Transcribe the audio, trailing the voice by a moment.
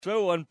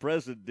so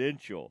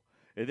unpresidential.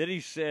 And then he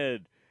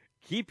said,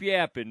 keep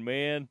yapping,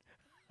 man.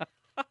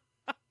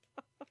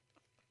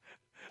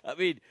 I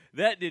mean,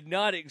 that did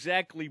not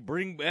exactly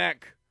bring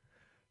back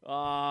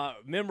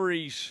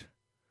memories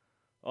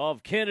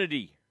of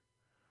Kennedy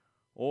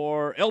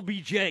or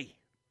LBJ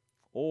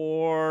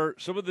or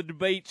some of the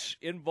debates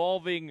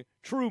involving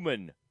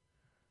Truman,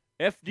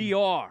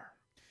 FDR.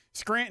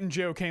 Scranton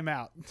Joe came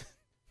out.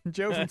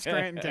 Joe from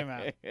Scranton came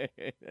out.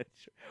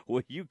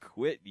 Will you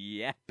quit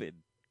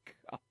yapping?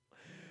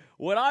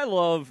 What I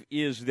love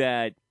is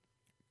that,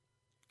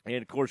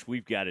 and of course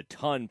we've got a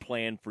ton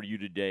planned for you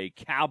today,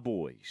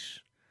 Cowboys,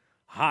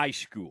 high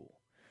school,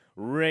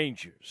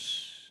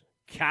 Rangers,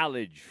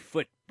 college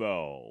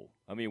football.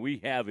 I mean, we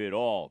have it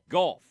all.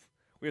 Golf.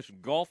 We have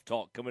some golf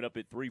talk coming up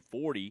at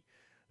 3:40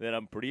 that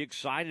I'm pretty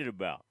excited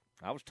about.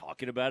 I was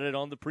talking about it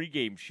on the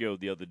pregame show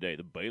the other day,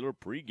 the Baylor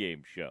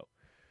pregame show.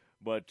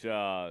 But,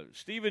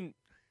 Stephen,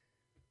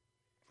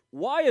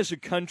 why as a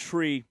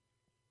country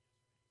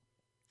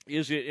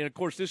is it, and of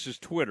course this is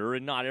Twitter,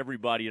 and not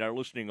everybody in our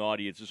listening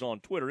audience is on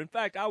Twitter. In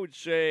fact, I would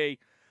say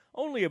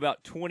only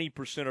about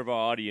 20% of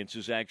our audience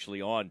is actually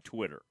on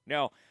Twitter.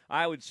 Now,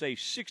 I would say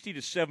 60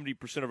 to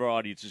 70% of our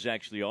audience is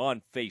actually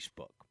on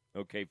Facebook.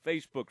 Okay,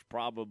 Facebook's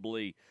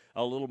probably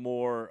a little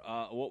more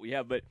what we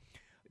have. But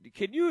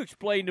can you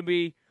explain to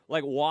me,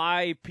 like,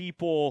 why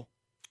people,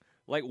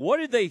 like, what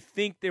did they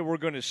think they were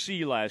going to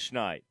see last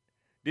night?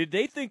 Did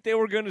they think they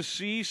were going to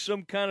see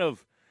some kind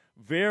of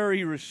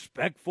very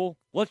respectful,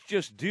 let's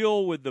just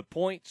deal with the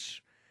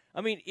points? I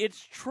mean,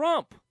 it's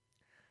Trump.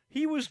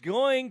 He was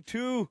going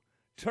to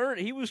turn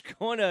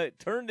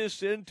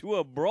this into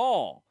a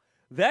brawl.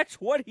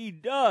 That's what he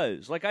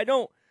does. Like, I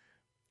don't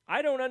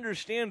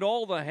understand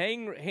all the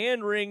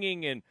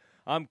hand-wringing and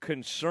I'm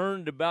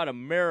concerned about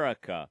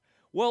America.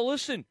 Well,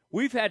 listen,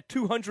 we've had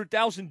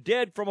 200,000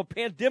 dead from a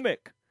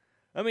pandemic.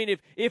 I mean,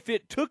 if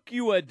it took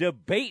you a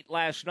debate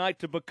last night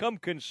to become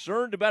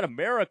concerned about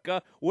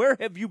America, where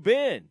have you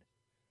been?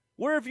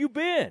 Where have you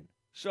been?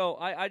 So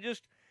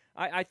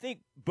I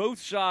think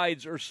both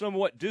sides are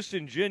somewhat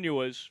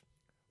disingenuous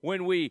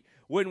when we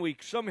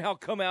somehow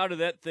come out of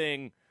that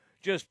thing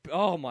just,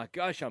 oh my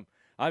gosh,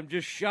 I'm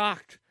just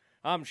shocked.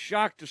 I'm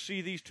shocked to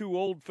see these two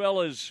old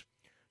fellas,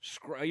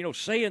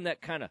 saying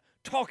that kind of,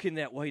 talking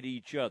that way to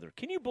each other.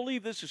 Can you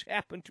believe this has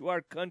happened to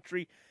our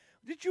country?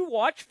 Did you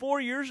watch 4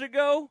 years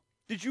ago?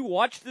 Did you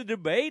watch the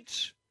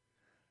debates?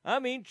 I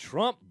mean,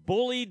 Trump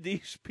bullied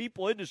these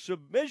people into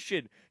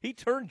submission. He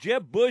turned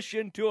Jeb Bush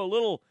into a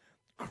little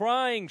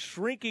crying,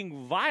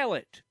 shrinking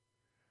violet.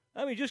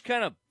 I mean, just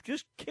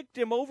kicked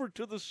him over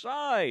to the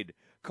side,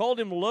 called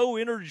him low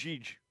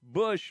energy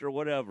Bush or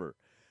whatever.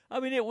 I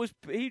mean,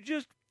 he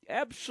just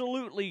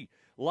absolutely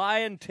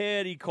Lion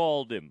Ted, he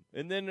called him.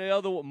 And then the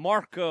other one,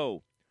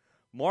 Marco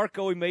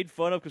he made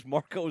fun of because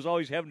Marco was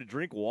always having to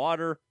drink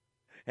water,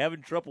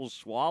 having trouble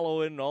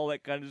swallowing and all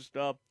that kind of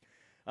stuff.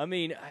 I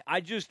mean,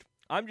 I'm just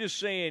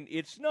saying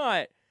it's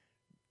not,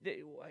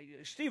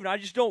 Stephen, I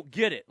just don't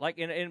get it. Like,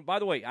 and by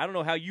the way, I don't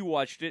know how you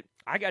watched it.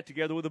 I got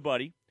together with a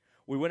buddy.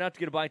 We went out to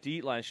get a bite to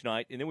eat last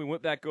night, and then we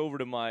went back over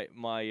to my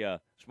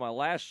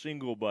last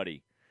single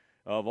buddy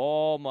of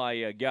all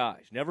my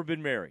guys. Never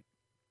been married.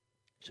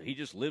 So he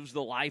just lives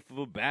the life of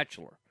a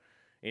bachelor.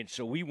 And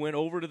so we went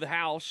over to the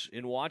house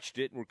and watched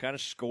it, and we're kind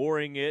of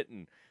scoring it,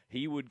 and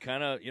he would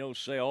kind of,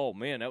 say, oh,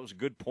 man, that was a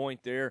good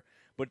point there.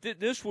 But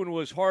this one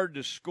was hard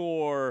to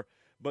score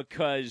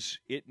because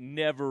it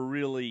never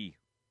really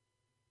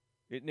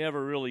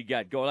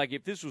got going. Like,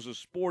 if this was a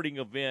sporting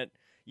event,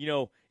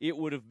 it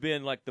would have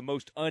been like the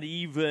most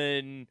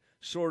uneven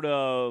sort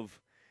of,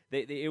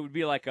 it would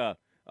be like a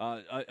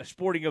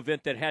sporting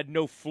event that had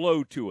no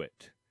flow to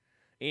it.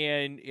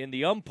 And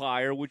the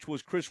umpire, which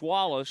was Chris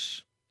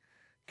Wallace,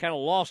 kind of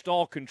lost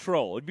all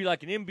control. It'd be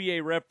like an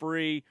NBA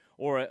referee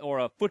or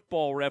a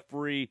football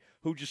referee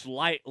who just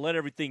let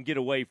everything get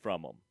away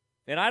from him.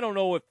 And I don't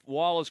know if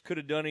Wallace could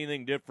have done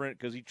anything different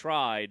because he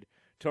tried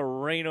to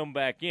rein them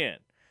back in.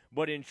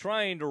 But in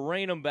trying to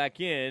rein them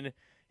back in,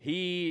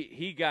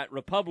 he got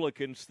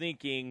Republicans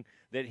thinking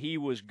that he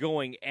was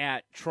going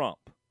at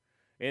Trump.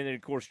 And then,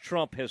 of course,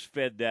 Trump has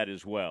fed that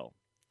as well.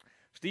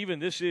 Stephen,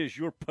 this is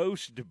your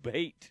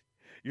post-debate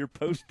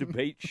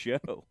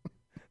show,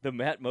 the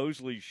Matt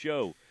Mosley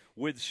Show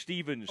with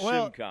Stephen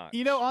Simcox.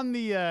 On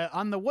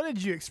the what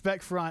did you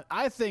expect front,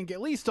 I think,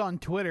 at least on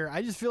Twitter,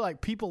 I just feel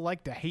like people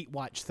like to hate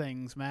watch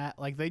things, Matt.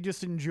 Like, they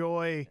just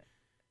enjoy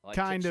like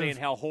saying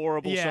how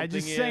horrible something is. Yeah,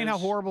 just saying how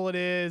horrible it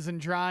is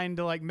and trying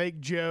to, like, make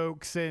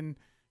jokes and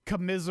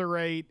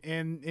commiserate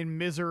in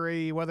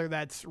misery, whether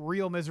that's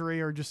real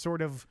misery or just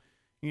sort of,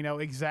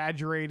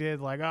 exaggerated,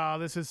 like, oh,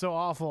 this is so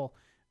awful.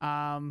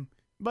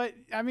 But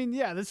I mean,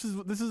 yeah, this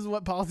is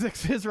what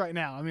politics is right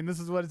now. I mean, this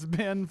is what it's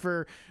been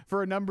for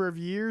a number of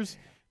years,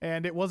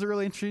 and it was a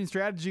really interesting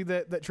strategy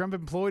that Trump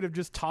employed of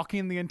just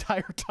talking the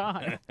entire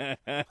time,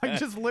 like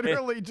just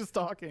literally just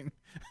talking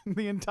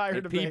the entire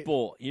debate.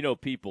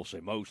 People say,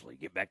 Mosley,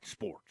 get back to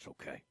sports,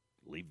 okay?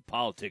 Leave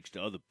politics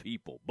to other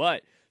people,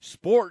 but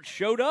sports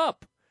showed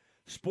up.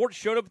 sports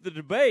showed up at the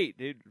debate.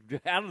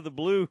 Out of the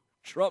blue,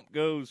 Trump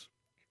goes,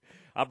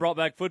 I brought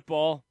back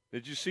football.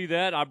 Did you see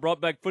that? I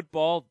brought back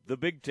football, the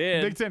Big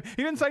Ten. Big Ten.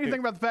 He didn't say anything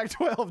about the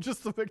Pac-12,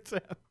 just the Big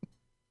Ten.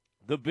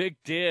 The Big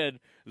Ten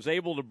was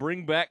able to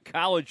bring back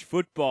college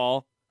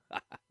football.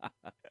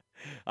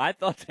 I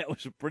thought that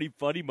was a pretty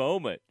funny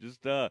moment.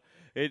 Just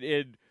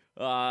Biden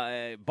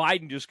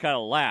just kind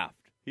of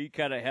laughed. He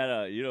kind of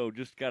had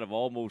just kind of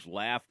almost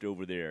laughed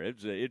over there.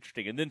 It's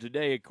interesting. And then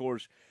today, of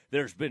course,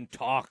 there's been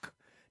talk.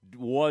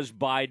 Was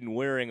Biden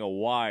wearing a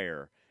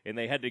wire? And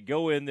they had to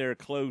go in there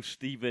close,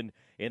 Stephen,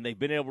 and they've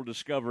been able to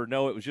discover,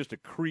 no, it was just a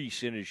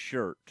crease in his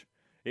shirt.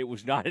 It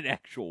was not an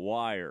actual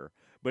wire.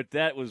 But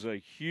that was a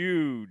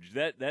huge,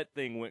 that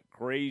thing went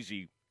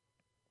crazy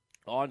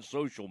on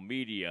social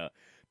media,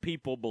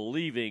 people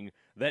believing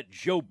that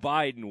Joe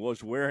Biden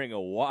was wearing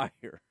a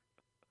wire.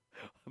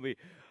 I mean,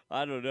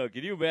 I don't know.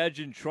 Can you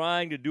imagine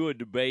trying to do a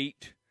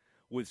debate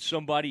with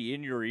somebody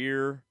in your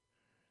ear?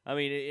 I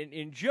mean,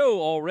 and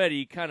Joe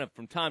already kind of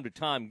from time to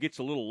time gets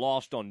a little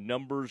lost on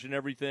numbers and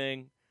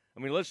everything. I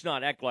mean, let's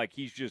not act like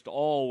he's just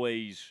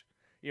always,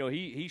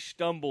 he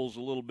stumbles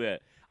a little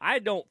bit. I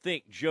don't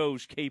think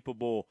Joe's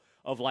capable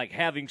of, like,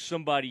 having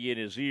somebody in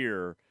his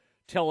ear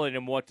telling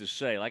him what to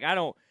say. Like,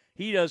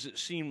 he doesn't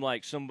seem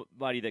like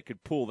somebody that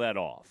could pull that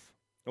off.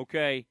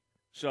 Okay?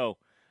 So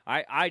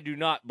I do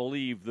not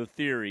believe the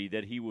theory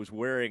that he was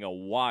wearing a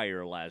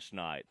wire last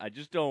night. I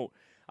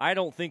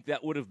don't think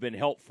that would have been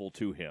helpful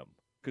to him.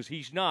 Because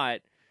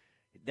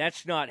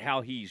that's not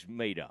how he's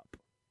made up.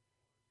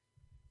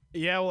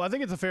 Yeah, well, I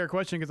think it's a fair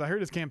question because I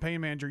heard his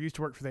campaign manager used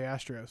to work for the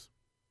Astros.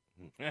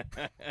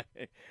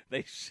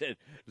 They said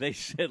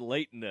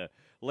late in the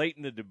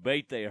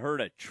debate they heard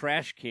a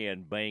trash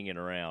can banging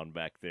around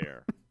back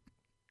there.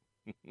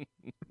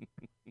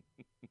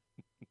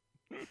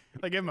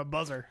 They gave him a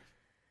buzzer.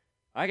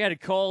 I got a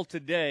call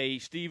today,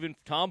 Stephen,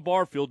 Tom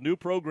Barfield, new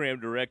program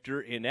director,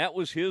 and that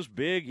was his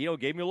big,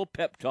 gave me a little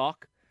pep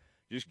talk.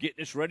 Just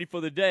getting us ready for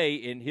the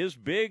day, and his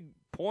big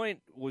point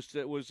was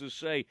to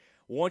say,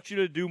 want you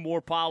to do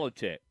more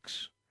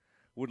politics.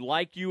 Would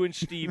like you and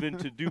Steven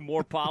to do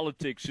more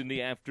politics in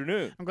the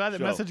afternoon. I'm glad that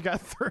message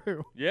got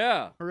through.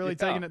 Yeah. We're really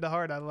taking it to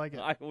heart. I like it.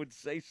 I would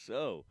say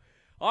so.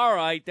 All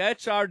right,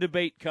 that's our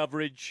debate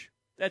coverage.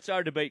 The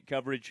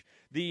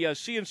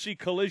CNC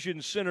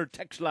Collision Center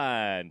text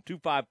line,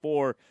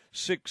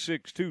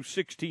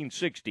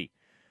 254-662-1660.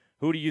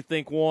 Who do you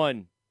think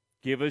won?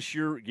 Give us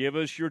your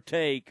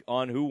take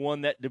on who won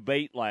that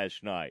debate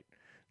last night.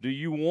 Do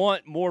you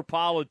want more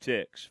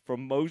politics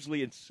from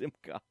Mosley and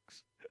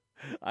Simcox?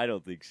 I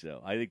don't think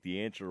so. I think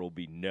the answer will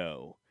be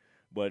no.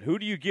 But who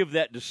do you give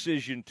that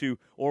decision to,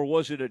 or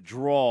was it a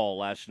draw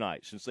last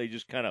night since they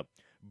just kind of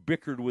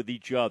bickered with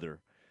each other?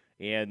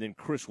 And then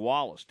Chris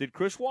Wallace. Did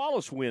Chris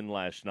Wallace win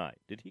last night?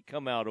 Did he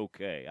come out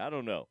okay? I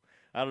don't know.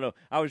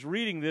 I was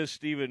reading this,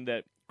 Stephen,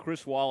 that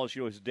Chris Wallace,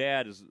 his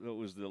dad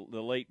was the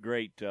late,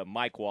 great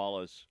Mike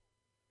Wallace.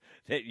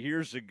 That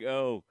years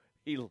ago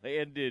he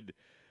landed,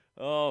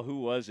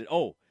 who was it?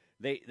 Oh,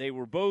 they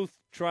were both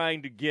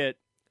trying to get,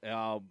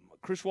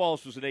 Chris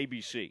Wallace was at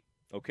ABC,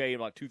 okay,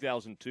 in like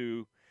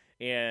 2002,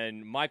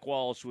 and Mike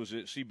Wallace was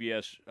at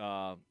CBS,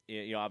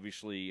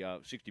 obviously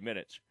 60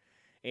 Minutes.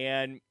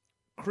 And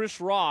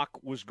Chris Rock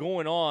was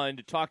going on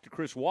to talk to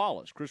Chris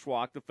Wallace, Chris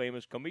Rock, the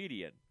famous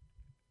comedian.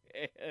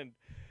 And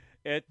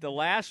at the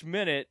last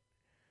minute,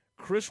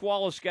 Chris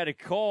Wallace got a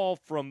call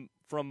from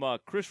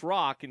Chris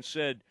Rock and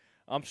said,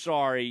 I'm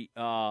sorry,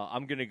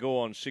 I'm going to go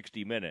on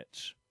 60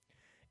 Minutes.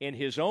 And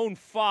his own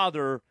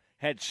father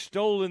had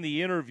stolen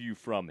the interview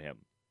from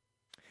him.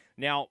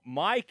 Now,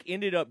 Mike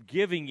ended up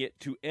giving it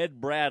to Ed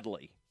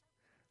Bradley,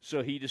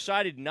 so he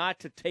decided not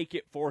to take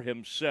it for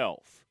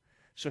himself.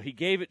 So he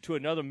gave it to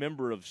another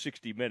member of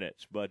 60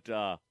 Minutes. But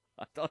I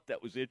thought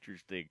that was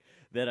interesting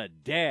that a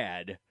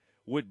dad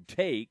would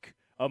take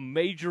a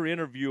major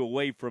interview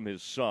away from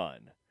his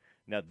son.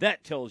 Now,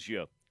 that tells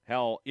you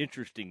how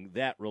interesting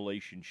that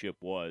relationship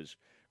was.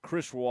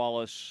 Chris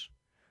Wallace,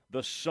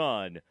 the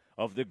son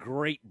of the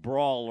great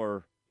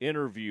brawler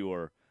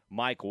interviewer,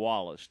 Mike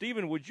Wallace.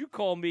 Stephen, would you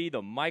call me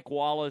the Mike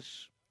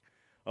Wallace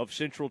of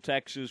Central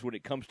Texas when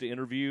it comes to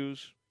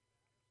interviews?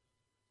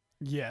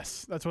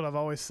 Yes, that's what I've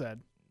always said.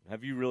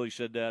 Have you really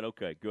said that?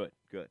 Okay, good.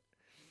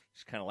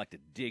 Just kind of like to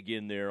dig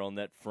in there on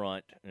that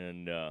front.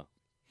 And the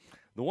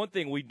one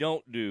thing we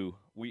don't do,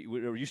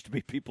 there used to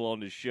be people on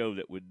this show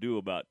that would do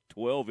about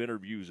 12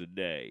 interviews a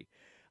day.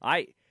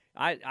 I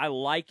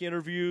like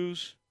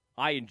interviews.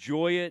 I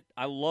enjoy it.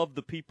 I love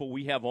the people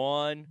we have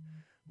on.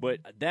 But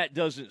that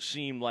doesn't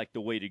seem like the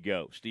way to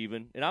go,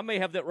 Stephen. And I may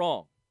have that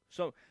wrong.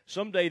 So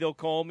someday they'll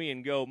call me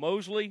and go,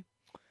 Mosley,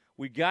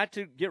 we got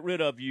to get rid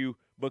of you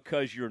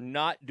because you're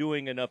not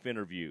doing enough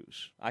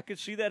interviews. I could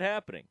see that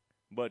happening.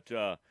 But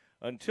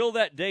until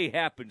that day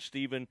happens,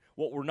 Stephen,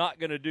 what we're not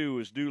going to do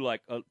is do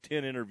like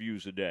 10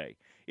 interviews a day.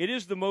 It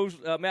is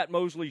the Matt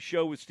Mosley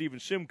Show with Stephen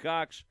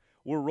Simcox.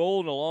 We're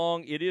rolling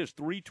along. It is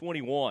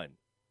 3:21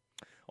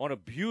 on a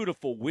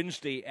beautiful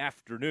Wednesday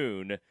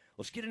afternoon.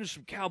 Let's get into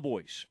some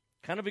Cowboys.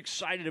 Kind of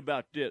excited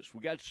about this.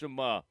 We got some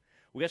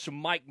We got some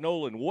Mike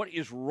Nolan. What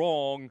is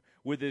wrong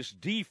with this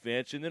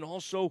defense? And then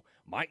also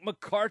Mike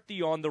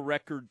McCarthy on the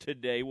record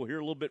today. We'll hear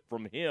a little bit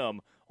from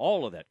him.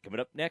 All of that coming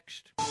up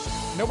next.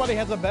 Nobody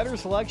has a better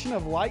selection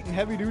of light and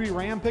heavy-duty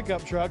Ram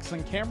pickup trucks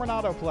than Cameron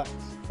Autoplex,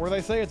 where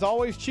they say it's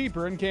always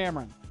cheaper in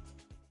Cameron.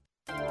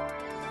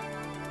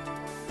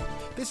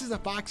 This is a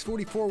Fox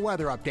 44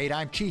 weather update.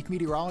 I'm Chief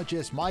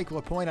Meteorologist Mike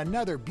LaPointe.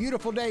 Another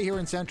beautiful day here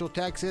in Central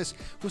Texas.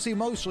 We'll see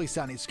mostly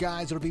sunny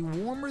skies. It'll be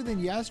warmer than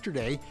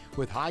yesterday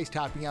with highs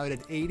topping out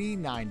at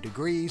 89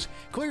 degrees.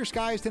 Clear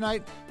skies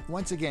tonight.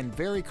 Once again,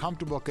 very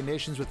comfortable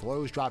conditions with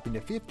lows dropping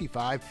to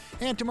 55.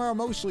 And tomorrow,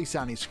 mostly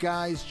sunny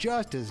skies,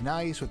 just as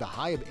nice with a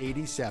high of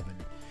 87.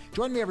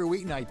 Join me every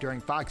weeknight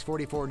during Fox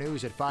 44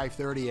 News at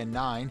 5:30 and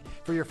 9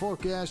 for your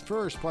forecast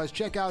first. Plus,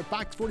 check out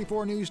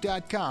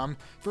fox44news.com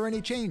for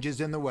any changes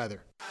in the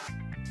weather.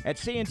 At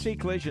CNC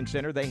Collision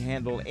Center, they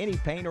handle any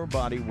paint or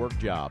body work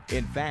job.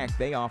 In fact,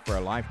 they offer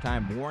a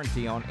lifetime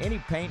warranty on any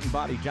paint and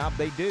body job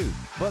they do.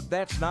 But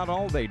that's not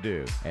all they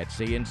do. At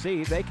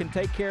CNC, they can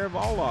take care of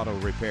all auto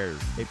repairs.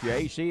 If your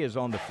AC is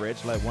on the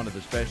fritz, let one of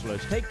the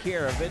specialists take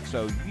care of it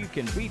so you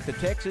can beat the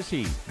Texas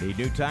heat. Need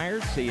new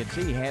tires?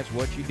 CNC has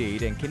what you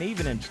need and can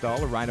even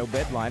install a Rhino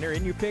bed liner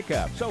in your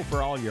pickup. So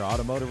for all your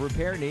automotive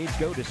repair needs,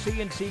 go to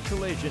CNC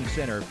Collision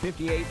Center,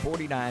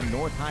 5849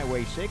 North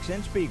Highway 6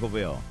 in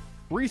Spiegelville.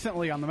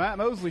 Recently on the Matt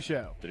Mosley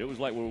Show. It was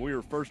like when we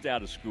were first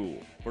out of school,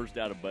 first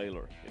out of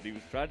Baylor, and he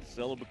was trying to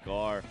sell him a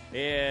car,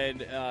 and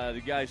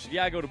the guy said,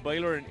 "Yeah, I go to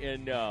Baylor,"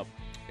 and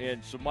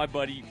so my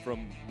buddy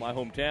from my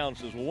hometown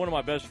says, "Well, one of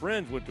my best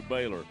friends went to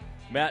Baylor,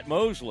 Matt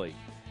Mosley,"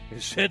 and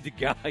said the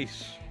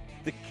guy's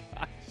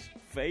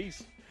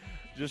face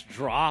just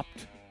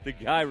dropped. The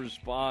guy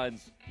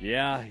responds,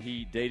 "Yeah,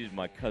 he dated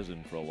my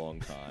cousin for a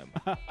long time."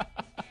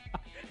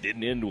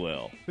 Didn't end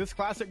well. This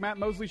classic Matt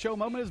Mosley Show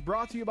moment is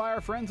brought to you by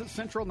our friends at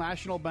Central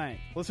National Bank.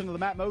 Listen to the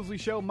Matt Mosley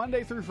Show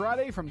Monday through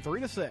Friday from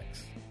 3 to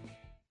 6.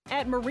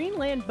 At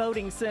Marineland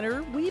Boating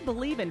Center, we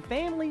believe in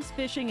families,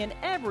 fishing, and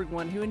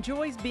everyone who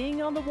enjoys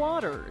being on the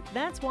water.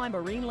 That's why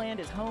Marineland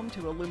is home to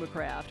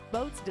Alumacraft,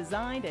 boats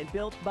designed and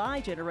built by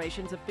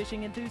generations of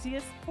fishing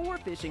enthusiasts for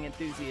fishing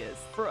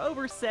enthusiasts. For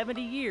over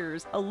 70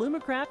 years,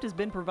 Alumacraft has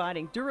been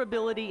providing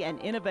durability and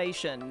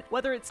innovation.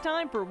 Whether it's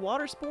time for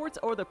water sports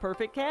or the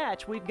perfect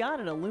catch, we've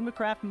got an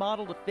Alumacraft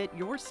model to fit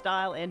your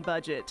style and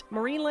budget.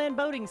 Marineland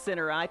Boating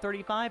Center,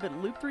 I-35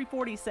 at Loop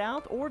 340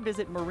 South, or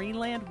visit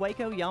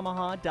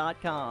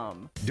marinelandwacoyamaha.com.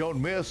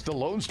 Don't miss the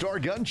Lone Star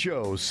Gun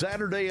Show,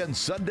 Saturday and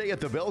Sunday at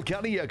the Bell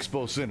County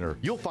Expo Center.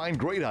 You'll find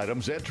great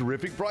items at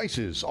terrific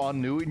prices on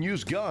new and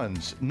used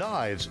guns,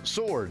 knives,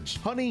 swords,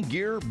 hunting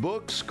gear,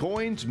 books,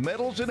 coins,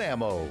 medals, and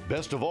ammo.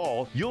 Best of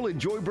all, you'll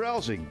enjoy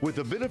browsing with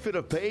the benefit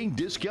of paying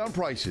discount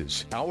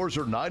prices. Hours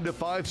are 9 to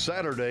 5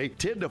 Saturday,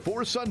 10 to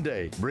 4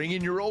 Sunday. Bring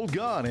in your old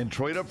gun and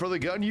trade up for the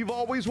gun you've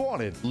always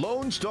wanted.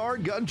 Lone Star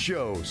Gun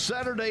Show,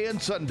 Saturday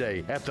and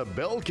Sunday at the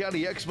Bell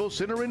County Expo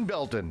Center in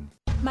Belton.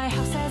 My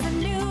house has a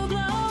new glow.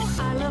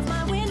 I love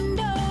my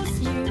windows.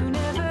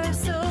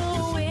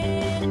 Universal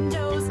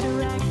Windows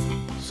Direct.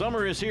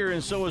 Summer is here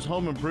and so is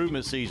home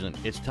improvement season.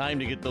 It's time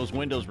to get those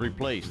windows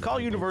replaced. Call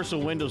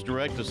Universal Windows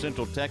Direct of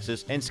Central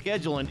Texas and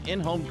schedule an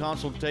in-home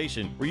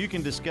consultation where you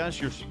can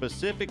discuss your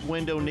specific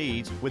window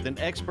needs with an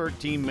expert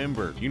team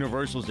member.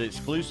 Universal's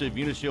exclusive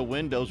Unishield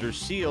windows are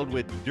sealed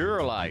with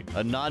Duralite,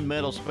 a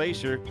non-metal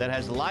spacer that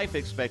has life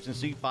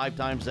expectancy 5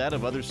 times that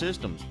of other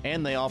systems.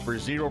 And they offer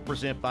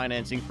 0%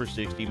 financing for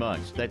 60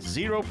 months. That's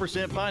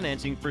 0%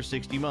 financing for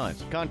 60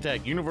 months.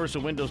 Contact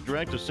Universal Windows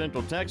Direct of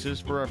Central Texas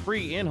for a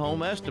free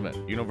in-home estimate.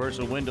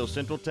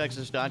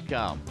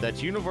 UniversalWindowsCentralTexas.com.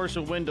 That's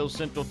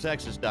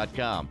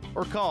UniversalWindowsCentralTexas.com.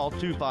 Or call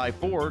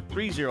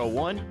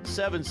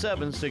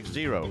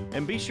 254-301-7760.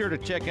 And be sure to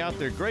check out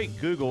their great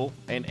Google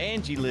and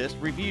Angie List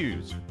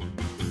reviews.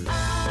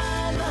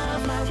 I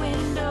love my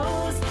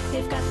windows.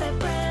 They've got that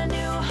brand new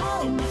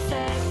home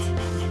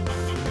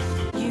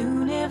effect.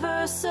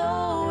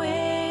 Universal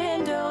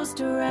Windows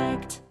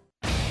Direct.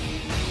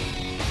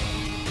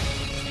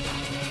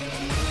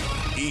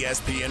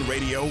 ESPN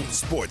Radio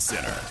Sports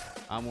Center.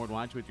 I'm Ward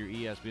Weitz with your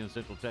ESPN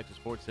Central Texas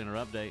Sports Center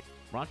update,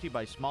 brought to you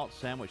by Smalt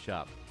Sandwich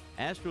Shop.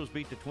 Astros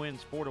beat the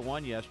Twins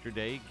 4-1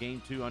 yesterday.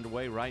 Game 2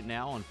 underway right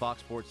now on Fox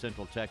Sports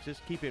Central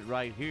Texas. Keep it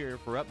right here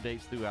for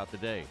updates throughout the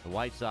day. The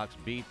White Sox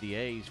beat the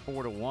A's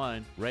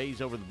 4-1,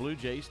 Rays over the Blue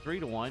Jays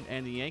 3-1,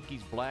 and the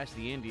Yankees blast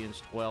the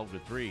Indians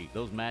 12-3.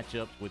 Those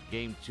matchups with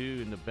Game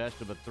 2 in the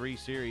best-of-a-3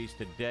 series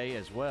today,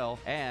 as well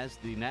as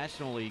the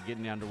National League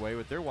getting underway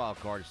with their wild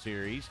card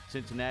series.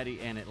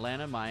 Cincinnati and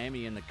Atlanta,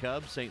 Miami and the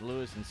Cubs, St.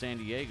 Louis and San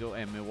Diego,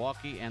 and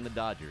Milwaukee and the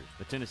Dodgers.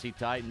 The Tennessee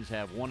Titans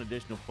have one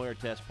additional player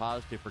test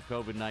positive for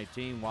COVID-19,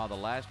 while the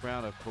last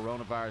round of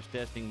coronavirus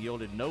testing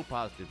yielded no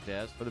positive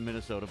tests for the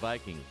Minnesota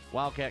Vikings.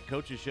 Wildcat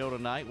Coaches Show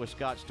tonight with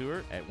Scott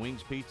Stewart at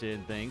Wings Pizza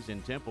and Things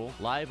in Temple,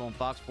 live on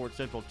Fox Sports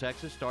Central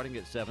Texas starting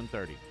at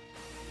 7:30.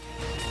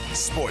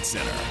 Sports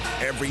Center,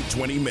 every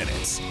 20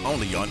 minutes,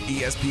 only on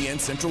ESPN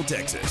Central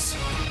Texas.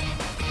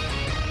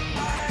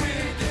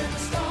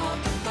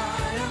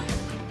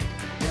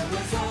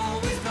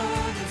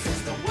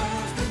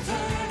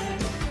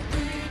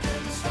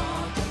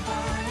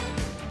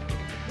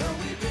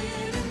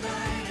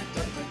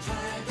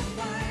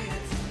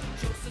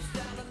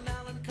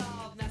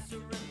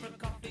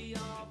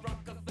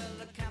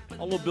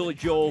 A little Billy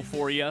Joel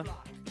for you.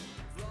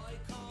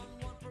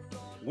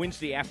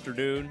 Wednesday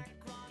afternoon,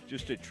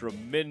 just a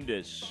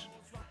tremendous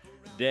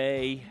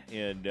day,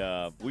 and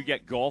we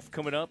got golf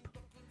coming up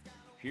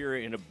here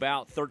in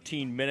about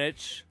 13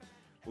 minutes.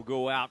 We'll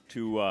go out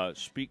to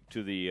speak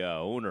to the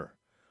owner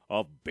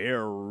of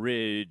Bear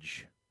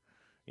Ridge,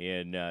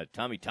 and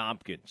Tommy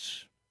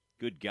Tompkins.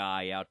 Good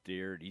guy out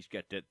there, and he's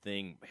got that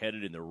thing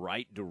headed in the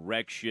right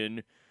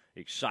direction.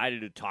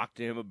 Excited to talk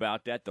to him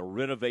about that, the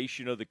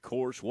renovation of the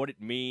course, what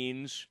it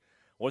means,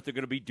 what they're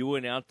going to be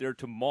doing out there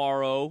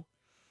tomorrow.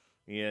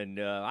 And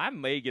I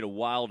may get a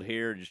wild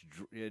hair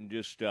and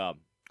just I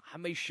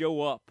may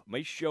show up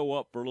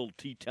for a little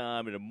tea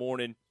time in the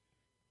morning,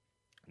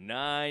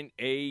 9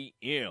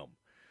 a.m.,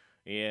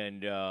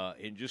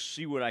 and just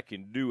see what I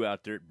can do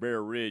out there at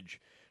Bear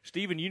Ridge.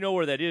 Stephen, you know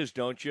where that is,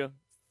 don't you?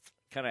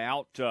 Kind of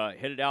out,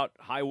 headed out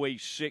Highway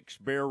 6,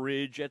 Bear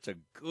Ridge. That's a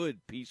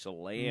good piece of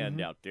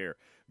land out there.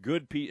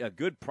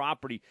 Good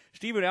property.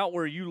 Stephen, out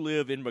where you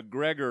live in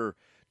McGregor,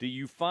 do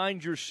you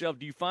find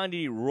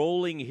any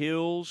rolling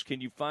hills?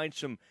 Can you find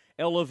some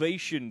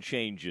elevation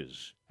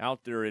changes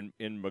out there in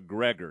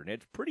McGregor? And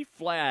it's pretty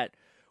flat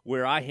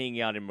where I hang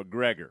out in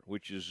McGregor,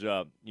 which is,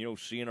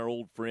 seeing our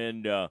old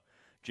friend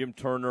Jim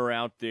Turner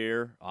out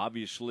there.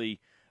 Obviously,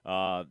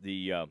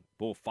 the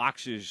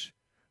Fox's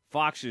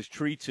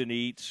Treats and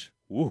Eats.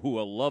 Woo,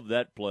 I love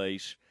that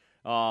place.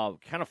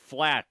 Kind of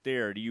flat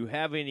there. Do you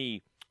have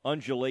any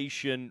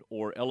undulation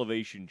or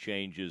elevation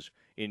changes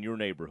in your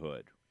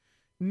neighborhood?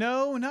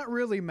 No, not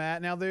really,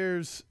 Matt. Now,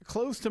 there's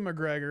close to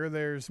McGregor,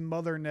 there's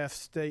Mother Neff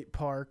State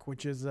Park,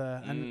 which is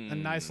a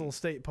nice little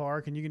state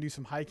park, and you can do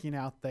some hiking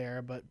out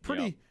there, but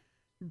pretty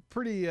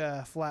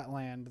flat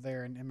land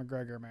there in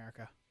McGregor,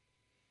 America.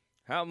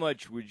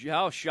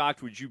 How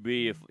shocked would you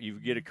be if you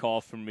get a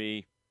call from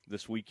me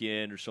this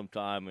weekend or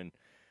sometime and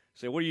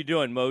say, "What are you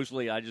doing,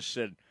 Mosley?" I just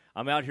said,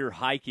 "I'm out here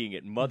hiking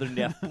at Mother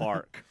Neff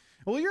Park."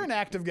 Well, you're an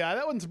active guy.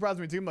 That wouldn't surprise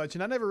me too much,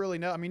 and I never really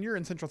know. I mean, you're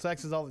in Central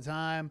Texas all the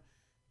time.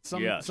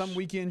 Some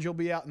weekends you'll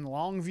be out in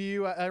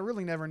Longview. I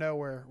really never know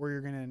where you're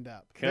going to end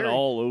up. Kind of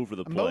all over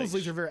the place.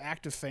 Mosleys are a very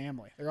active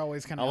family. They're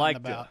always kind of out and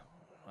about.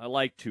 I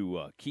like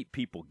to keep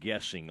people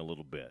guessing a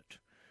little bit.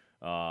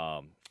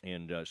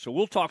 So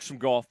we'll talk some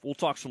golf. We'll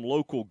talk some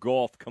local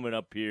golf coming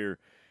up here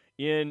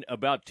in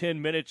about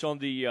 10 minutes on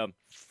the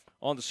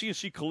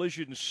CNC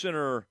Collision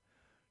Center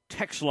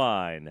text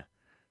line.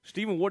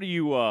 Stephen, what are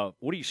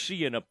you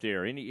seeing up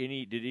there?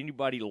 Did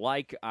anybody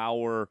like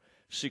our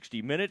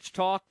 60 Minutes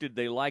talk? Did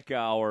they like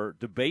our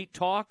debate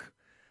talk?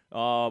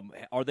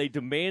 Are they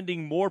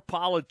demanding more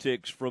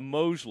politics from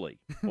Mosley,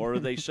 or are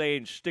they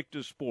saying stick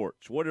to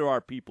sports? What are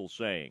our people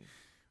saying?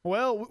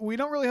 Well, we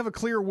don't really have a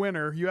clear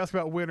winner. You asked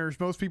about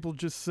winners. Most people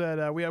just said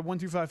we had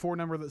 1254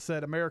 number that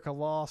said America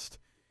lost,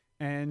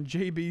 and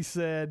JB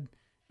said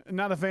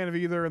not a fan of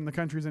either, and the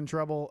country's in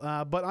trouble.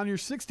 But on your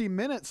 60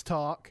 Minutes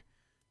talk,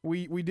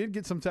 we did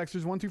get some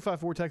texters.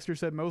 1254 texter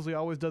said Mosley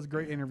always does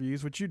great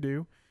interviews, which you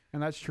do,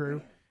 and that's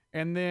true.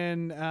 And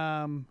then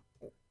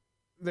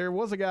there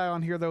was a guy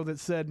on here, though, that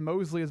said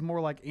Mosley is more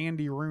like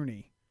Andy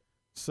Rooney.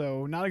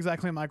 So not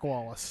exactly Mike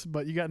Wallace,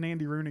 but you got an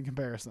Andy Rooney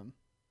comparison.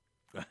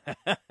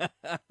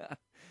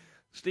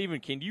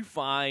 Stephen, can you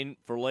find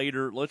for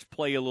later, let's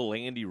play a little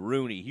Andy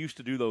Rooney. He used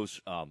to do those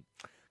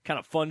kind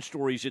of fun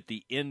stories at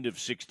the end of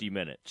 60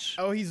 Minutes.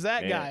 Oh, he's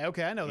that guy.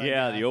 Okay, I know that guy.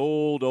 Yeah, the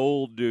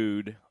old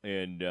dude.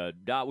 And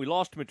we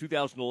lost him in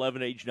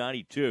 2011, age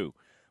 92.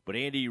 But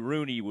Andy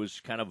Rooney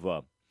was kind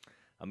of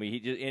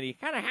he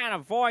kind of had a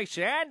voice,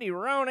 Andy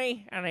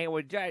Rooney, and he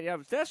would. The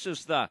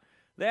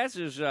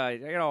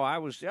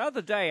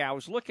other day I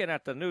was looking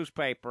at the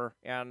newspaper,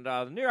 and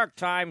the New York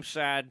Times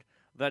said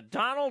that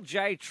Donald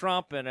J.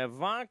 Trump and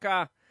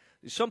Ivanka,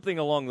 something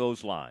along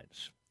those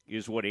lines,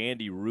 is what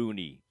Andy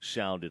Rooney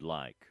sounded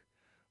like.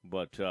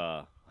 But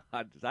I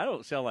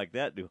don't sound like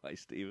that, do I,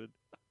 Stephen?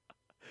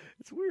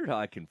 It's weird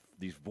how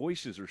these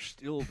voices are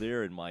still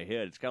there in my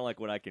head. It's kind of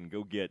like when I can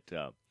go get.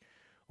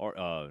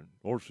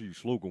 R.C.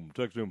 Slocum,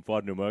 text them,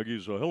 fighting them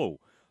Aggies. Hello,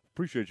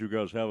 appreciate you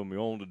guys having me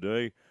on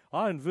today.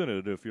 I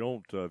invented, if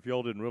y'all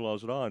didn't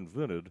realize it, I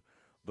invented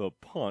the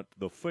punt,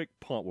 the fake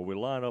punt where we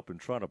line up and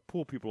try to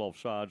pull people off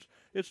sides.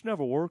 It's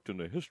never worked in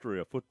the history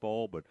of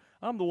football, but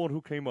I'm the one who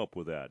came up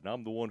with that, and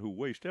I'm the one who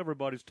wastes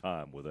everybody's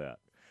time with that.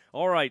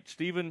 All right,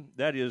 Stephen,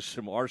 that is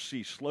some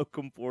R.C.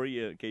 Slocum for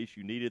you in case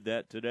you needed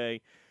that today.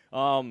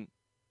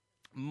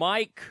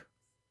 Mike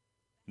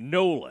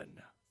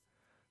Nolan.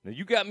 Now,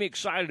 you got me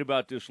excited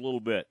about this a little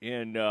bit,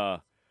 and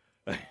I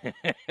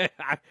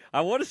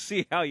want to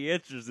see how he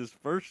answers this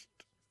first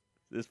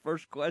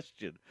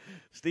question.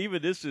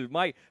 Stephen, this is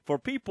for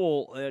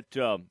people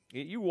that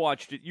you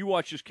watched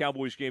this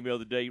Cowboys game the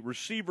other day,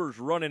 receivers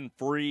running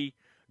free,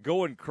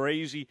 going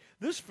crazy.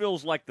 This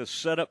feels like the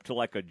setup to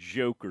like a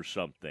joke or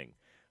something.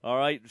 All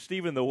right,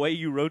 Stephen, the way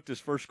you wrote this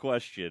first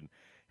question,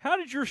 how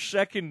did your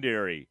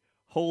secondary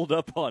hold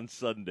up on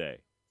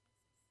Sunday?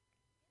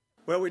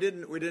 Well, we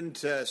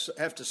didn't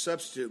have to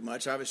substitute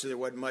much. Obviously, there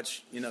wasn't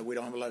much. We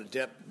don't have a lot of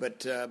depth,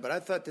 but I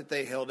thought that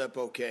they held up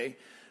okay.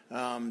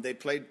 They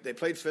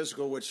played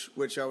physical,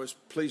 which I was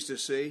pleased to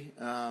see.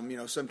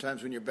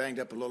 Sometimes when you're banged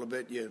up a little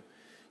bit, you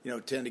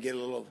tend to get a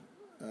little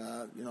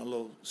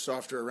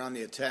softer around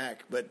the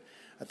attack. But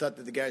I thought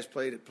that the guys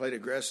played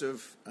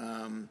aggressive.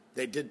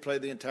 They did play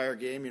the entire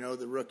game.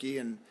 The rookie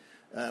and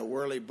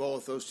Worley,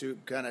 both those two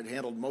kind of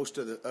handled most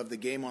of the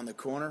game on the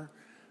corner.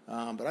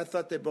 But I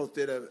thought they both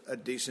did a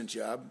decent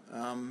job.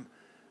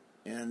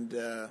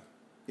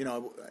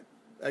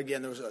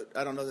 Again,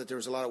 I don't know that there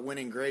was a lot of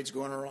winning grades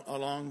going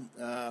along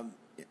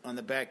on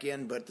the back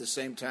end, but at the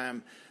same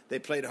time, they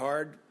played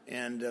hard,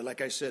 and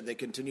like I said, they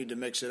continued to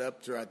mix it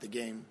up throughout the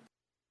game.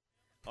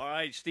 All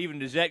right, Stephen,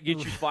 does that get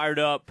you fired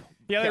up?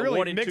 Yeah, they really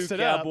 1 and 2 mixed it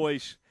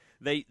Cowboys,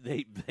 up.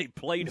 They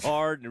played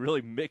hard and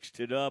really mixed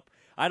it up.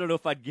 I don't know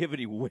if I'd give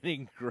any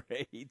winning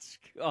grades.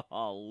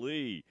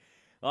 Golly.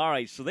 All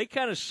right, so they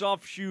kind of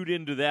soft-shoot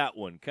into that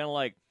one, kind of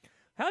like,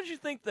 how did you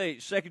think the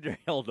secondary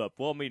held up?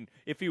 Well, I mean,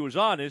 if he was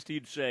honest,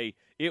 he'd say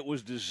it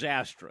was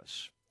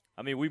disastrous.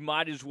 I mean, we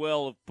might as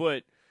well have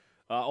put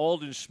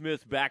Aldon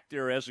Smith back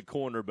there as a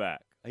cornerback.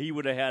 He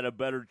would have had a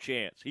better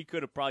chance. He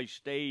could have probably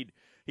stayed.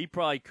 He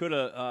probably could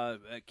have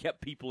kept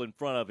people in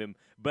front of him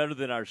better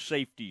than our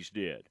safeties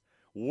did.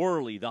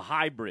 Worley, the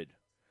hybrid.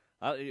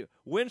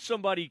 When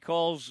somebody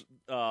calls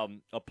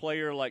a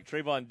player like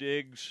Trayvon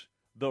Diggs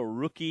the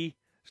rookie,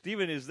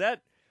 Stephen, does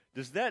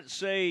that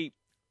say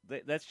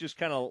that's just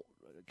kind of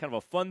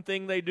a fun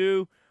thing they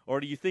do, or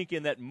do you think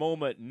in that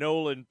moment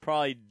Nolan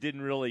probably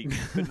couldn't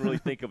really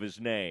think of his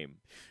name?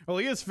 Well,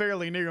 he is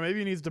fairly new. Maybe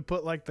he needs to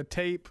put like the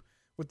tape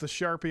with the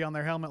Sharpie on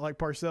their helmet like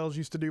Parcells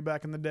used to do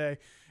back in the day.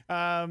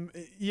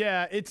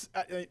 It's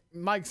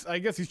Mike's. I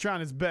guess he's trying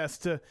his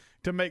best to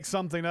make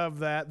something of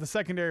that. The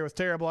secondary was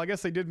terrible. I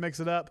guess they did mix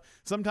it up.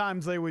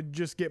 Sometimes they would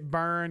just get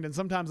burned, and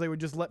sometimes they would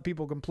just let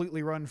people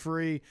completely run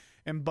free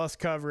and bust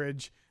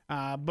coverage.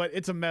 But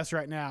it's a mess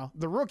right now.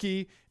 The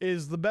rookie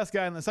is the best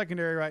guy in the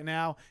secondary right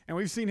now, and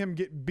we've seen him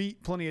get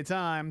beat plenty of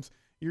times.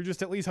 You're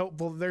just at least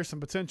hopeful that there's some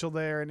potential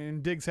there,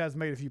 and Diggs has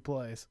made a few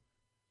plays.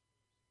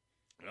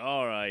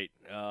 All right,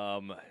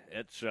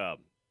 it's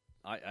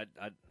I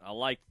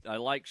like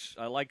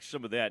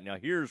some of that. Now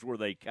here's where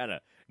they kind of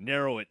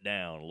narrow it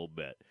down a little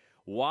bit.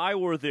 Why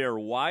were there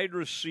wide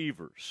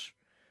receivers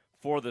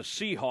for the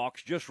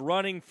Seahawks just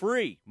running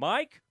free,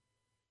 Mike?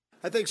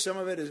 I think some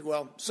of it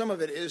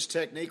is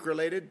technique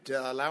related,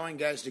 allowing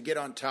guys to get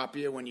on top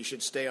of you when you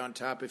should stay on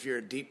top if you're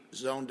a deep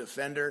zone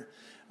defender.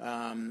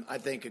 I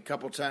think a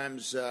couple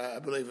times, I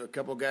believe a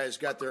couple guys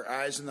got their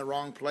eyes in the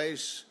wrong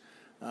place.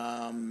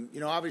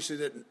 Obviously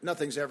that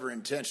nothing's ever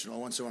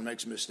intentional when someone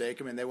makes a mistake.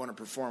 I mean, they want to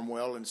perform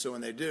well, and so when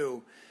they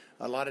do,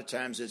 a lot of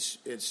times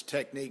it's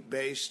technique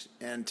based,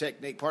 and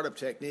part of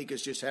technique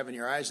is just having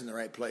your eyes in the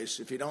right place.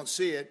 If you don't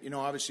see it,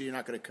 obviously you're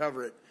not going to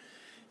cover it.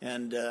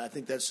 And I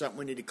think that's something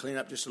we need to clean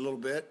up just a little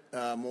bit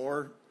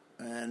more.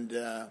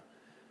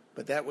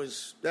 But that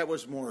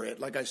was more it.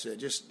 Like I said,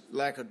 just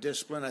lack of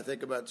discipline. I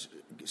think about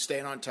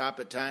staying on top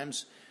at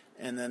times,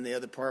 and then the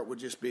other part would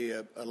just be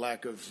a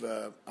lack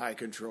of eye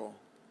control.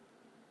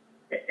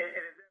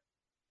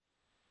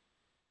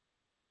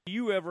 Do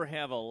you ever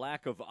have a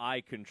lack of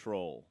eye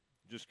control?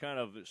 Just kind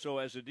of, so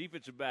as a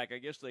defensive back, I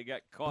guess they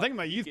got caught. I think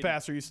my youth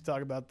pastor used to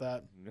talk about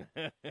that.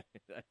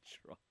 That's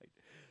right.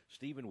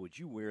 Stephen, would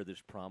you wear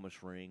this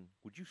promise ring?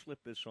 Would you slip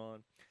this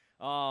on?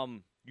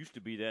 Used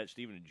to be that,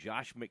 Stephen, and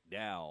Josh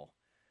McDowell.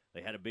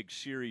 They had a big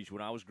series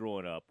when I was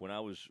growing up, when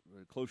I was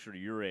closer to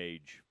your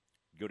age,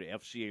 go to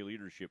FCA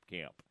leadership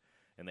camp.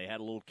 And they had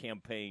a little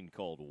campaign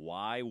called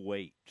Why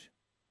Wait?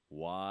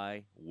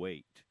 Why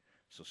Wait?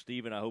 So,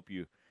 Stephen, I hope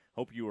you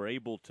were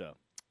able to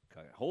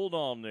hold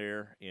on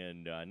there,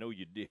 and I know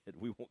you did.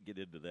 We won't get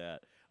into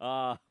that.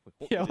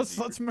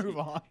 Let's move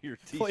on. Your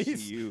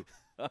TCU.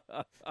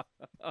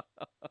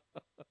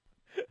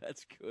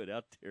 That's good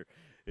out there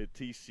at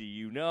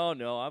TCU.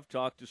 No, I've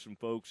talked to some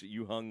folks that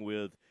you hung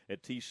with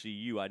at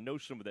TCU. I know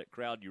some of that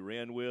crowd you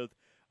ran with.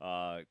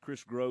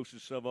 Chris Gross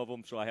is some of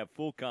them, so I have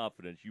full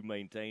confidence you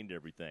maintained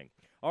everything.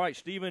 All right,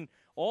 Stephen,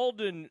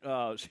 Aldon,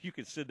 so you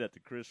can send that to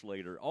Chris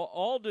later.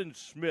 Aldon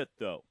Smith,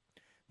 though.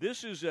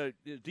 This is a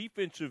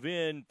defensive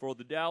end for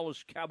the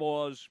Dallas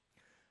Cowboys,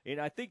 and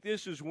I think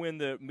this is when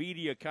the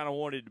media kind of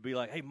wanted to be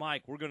like, hey,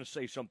 Mike, we're going to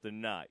say something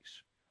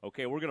nice.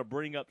 Okay, we're going to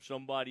bring up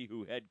somebody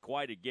who had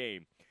quite a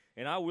game.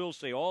 And I will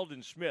say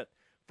Aldon Smith,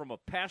 from a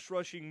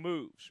pass-rushing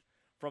moves,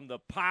 from the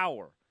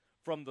power,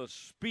 from the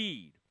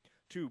speed,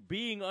 to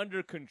being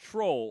under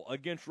control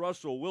against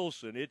Russell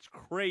Wilson, it's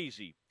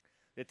crazy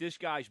that this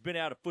guy's been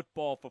out of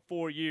football for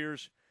 4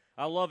 years.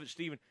 I love it,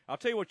 Stephen. I'll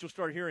tell you what you'll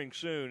start hearing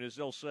soon is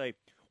they'll say,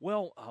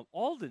 well,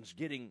 Aldon's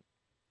getting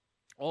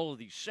all of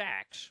these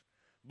sacks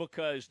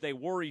because they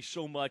worry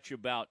so much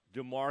about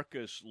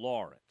DeMarcus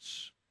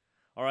Lawrence.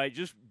 All right,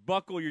 just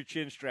buckle your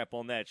chin strap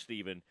on that,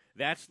 Stephen.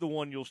 That's the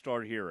one you'll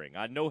start hearing.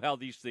 I know how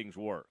these things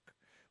work.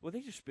 Well,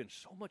 they just spend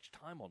so much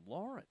time on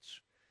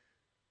Lawrence.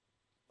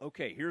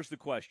 Okay, here's the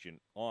question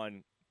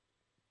on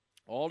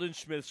Aldon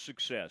Smith's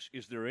success.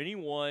 Is there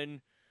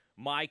anyone,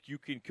 Mike, you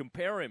can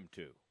compare him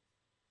to?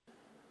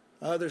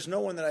 There's no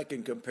one that I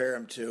can compare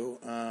him to,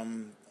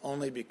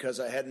 only because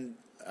I hadn't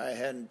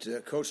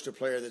coached a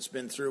player that's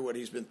been through what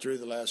he's been through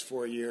the last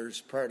 4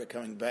 years prior to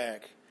coming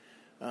back.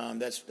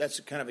 That's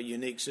kind of a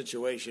unique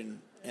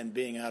situation and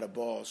being out of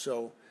ball.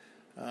 So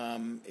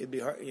it'd be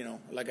hard,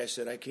 like I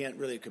said, I can't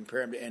really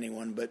compare him to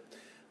anyone, but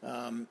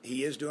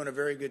he is doing a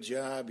very good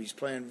job. He's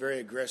playing very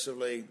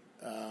aggressively.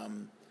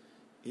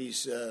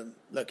 He's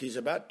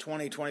about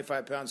 20,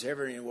 25 pounds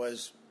heavier than he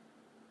was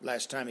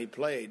last time he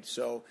played.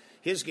 So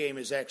his game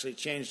has actually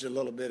changed a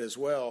little bit as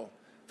well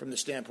from the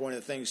standpoint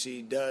of the things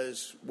he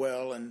does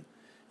well and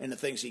the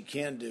things he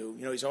can do.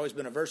 He's always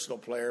been a versatile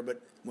player,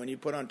 but when you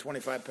put on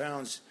 25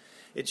 pounds,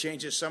 it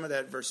changes some of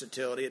that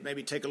versatility. It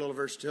maybe take a little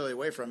versatility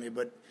away from you,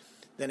 but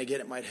then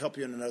again, it might help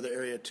you in another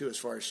area too as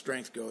far as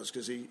strength goes,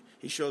 because he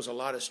shows a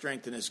lot of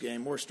strength in his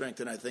game, more strength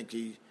than I think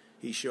he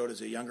showed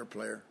as a younger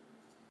player.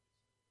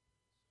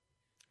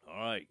 All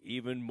right,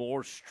 even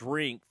more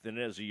strength than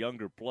as a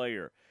younger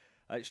player.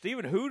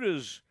 Stephen, who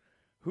does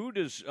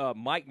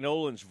Mike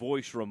Nolan's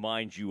voice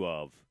remind you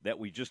of that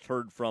we just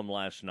heard from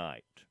last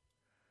night?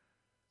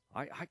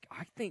 I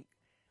think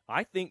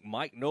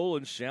Mike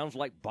Nolan sounds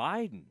like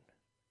Biden.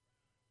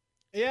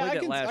 Yeah,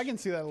 I can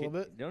see that a little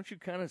bit. Don't you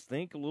kind of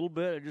think a little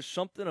bit? Just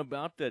something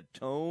about that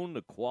tone,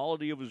 the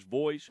quality of his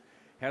voice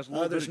has a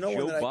little bit of Joe Biden. There's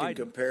no one that I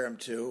can compare him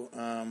to,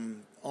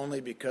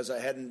 only because I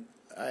hadn't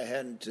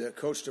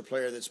coached a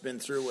player that's been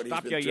through what he's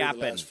been through the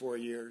last 4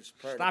 years.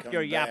 Stop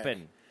your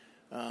yapping.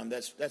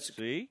 That's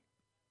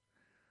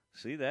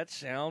See, that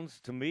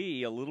sounds to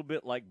me a little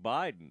bit like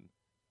Biden.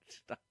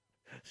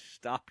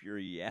 Stop your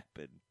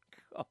yapping.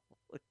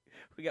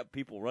 We got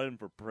people running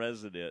for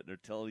president, and they're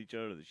telling each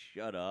other to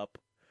shut up.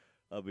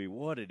 I mean,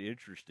 what an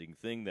interesting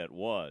thing that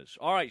was.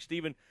 All right,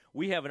 Stephen,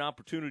 we have an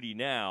opportunity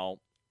now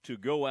to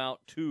go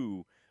out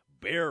to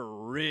Bear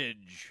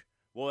Ridge.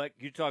 Well,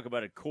 you talk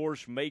about a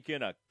course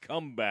making a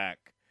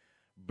comeback.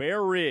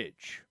 Bear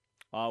Ridge.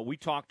 We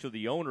talked to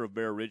the owner of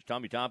Bear Ridge,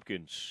 Tommy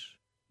Tompkins,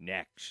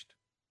 next.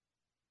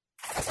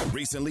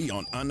 Recently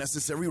on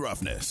Unnecessary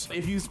Roughness.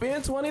 If you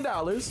spend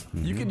 $20,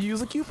 you could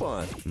use a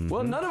coupon.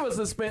 Well, none of us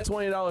has spent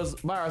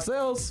 $20 by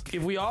ourselves.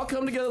 If we all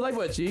come together like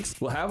butt cheeks,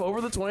 we'll have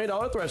over the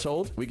 $20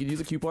 threshold. We could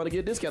use a coupon to get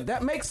a discount.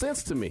 That makes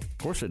sense to me. Of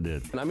course it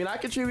did. And I mean, I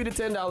contributed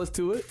 $10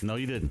 to it. No,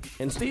 you didn't.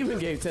 And Steven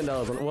gave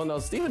 $10. Well, no,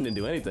 Steven didn't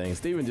do anything.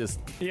 Steven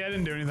just... Yeah, I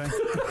didn't do anything.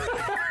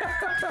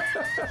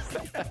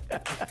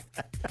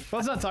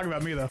 Let's not talk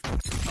about me, though.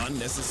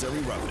 Unnecessary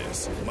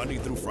Roughness, Monday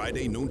through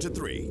Friday, noon to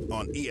 3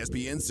 on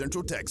ESPN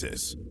Central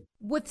Texas.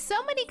 With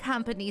so many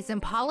companies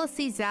and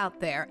policies out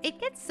there, it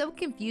gets so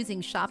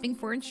confusing shopping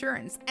for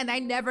insurance, and I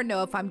never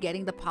know if I'm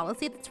getting the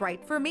policy that's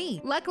right for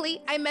me.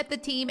 Luckily, I met the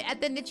team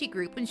at the Niche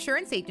Group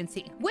Insurance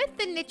Agency. With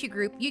the Niche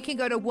Group, you can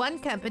go to one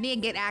company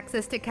and get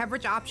access to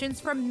coverage options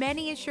from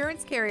many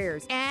insurance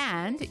carriers,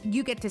 and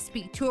you get to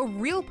speak to a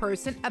real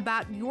person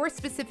about your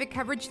specific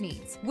coverage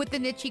needs. With the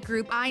Niche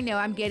Group, I know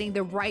I'm getting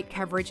the right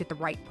coverage at the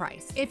right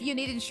price. If you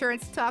need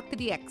insurance, talk to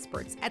the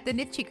experts at the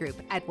Niche Group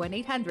at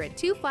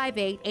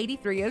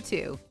 1-800-258-8302.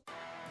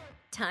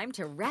 Time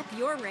to rep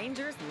your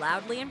Rangers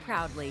loudly and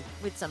proudly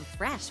with some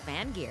fresh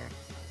fan gear.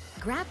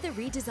 Grab the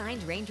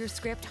redesigned Ranger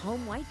script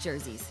home white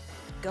jerseys.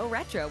 Go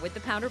retro with the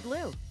powder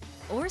blue.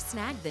 Or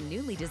snag the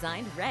newly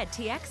designed red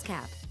TX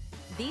cap.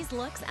 These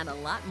looks and a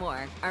lot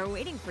more are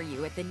waiting for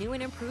you at the new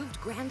and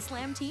improved Grand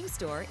Slam team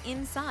store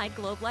inside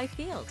Globe Life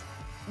Field.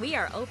 We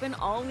are open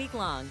all week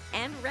long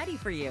and ready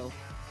for you.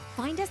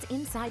 Find us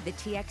inside the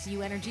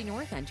TXU Energy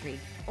North entry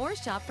or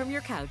shop from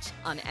your couch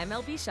on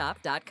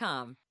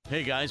MLBshop.com.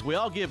 Hey guys, we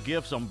all give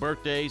gifts on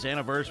birthdays,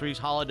 anniversaries,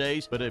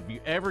 holidays, but have you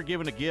ever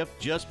given a gift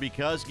just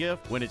because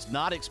gift? When it's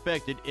not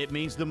expected, it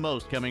means the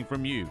most coming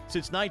from you.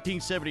 Since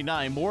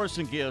 1979,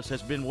 Morrison Gifts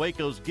has been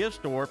Waco's gift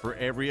store for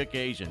every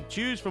occasion.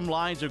 Choose from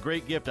lines of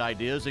great gift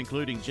ideas,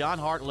 including John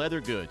Hart leather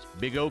goods,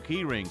 Big O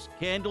key rings,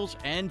 candles,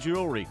 and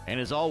jewelry. And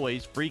as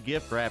always, free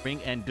gift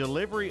wrapping and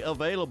delivery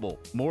available.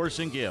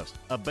 Morrison Gifts,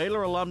 a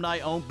Baylor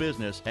alumni-owned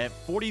business at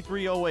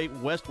 4308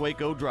 West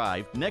Waco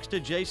Drive, next to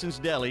Jason's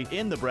Deli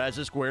in the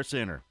Brazos Square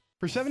Center.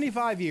 For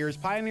 75 years,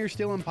 Pioneer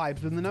Steel and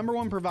Pipe's been the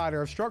 #1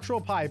 provider of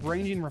structural pipe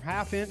ranging from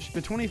 1/2 inch to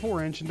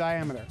 24 inch in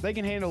diameter. They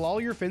can handle all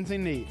your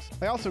fencing needs.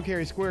 They also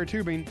carry square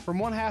tubing from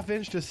 1/2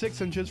 inch to 6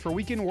 inches for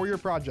weekend warrior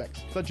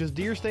projects, such as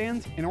deer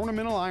stands and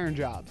ornamental iron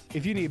jobs.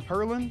 If you need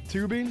purlin,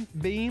 tubing,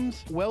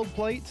 beams, weld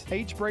plates,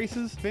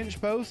 H-braces, bench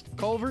posts,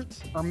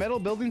 culverts, or metal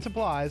building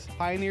supplies,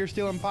 Pioneer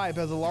Steel and Pipe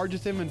has the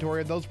largest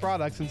inventory of those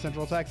products in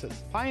Central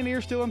Texas. Pioneer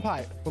Steel and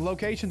Pipe, with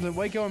locations in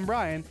Waco and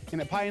Bryan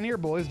and at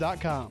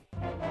pioneerboys.com.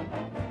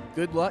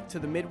 Good luck to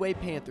the Midway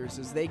Panthers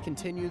as they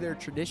continue their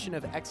tradition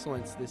of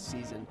excellence this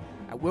season.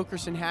 At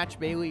Wilkerson Hatch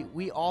Bailey,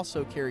 we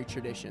also carry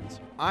traditions.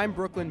 I'm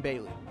Brooklyn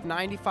Bailey. For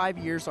 95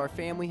 years, our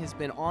family has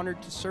been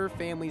honored to serve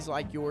families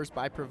like yours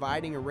by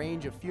providing a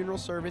range of funeral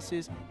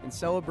services and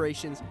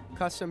celebrations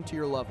custom to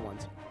your loved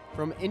ones.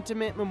 From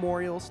intimate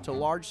memorials to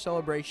large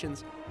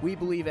celebrations, we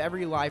believe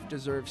every life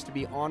deserves to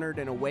be honored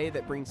in a way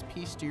that brings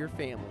peace to your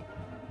family.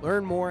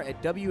 Learn more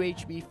at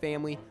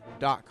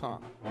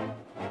WHBfamily.com.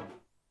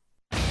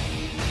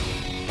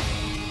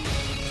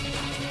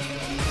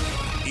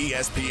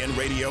 ESPN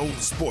Radio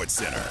Sports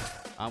Center.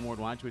 I'm Ward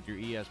Weitz with your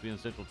ESPN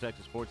Central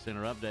Texas Sports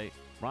Center update,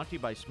 brought to you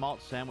by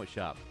Smalt Sandwich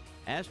Shop.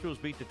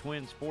 Astros beat the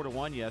Twins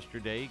 4-1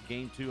 yesterday.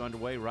 Game 2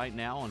 underway right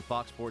now on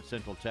Fox Sports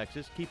Central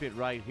Texas. Keep it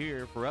right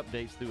here for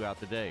updates throughout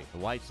the day. The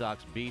White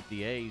Sox beat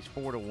the A's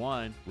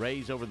 4-1,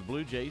 Rays over the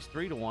Blue Jays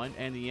 3-1,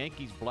 and the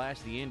Yankees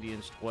blast the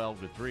Indians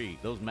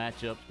 12-3. Those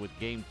matchups with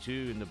Game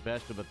 2 in the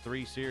best of a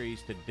 3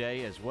 series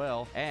today, as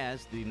well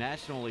as the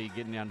National League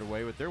getting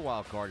underway with their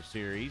wild card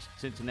series.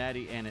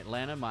 Cincinnati and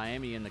Atlanta,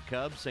 Miami and the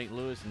Cubs, St.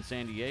 Louis and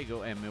San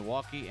Diego, and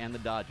Milwaukee and the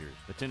Dodgers.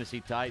 The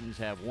Tennessee Titans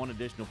have one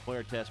additional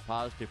player test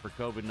positive for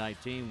COVID-19,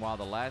 while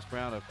the last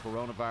round of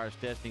coronavirus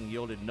testing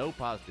yielded no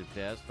positive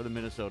tests for the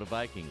Minnesota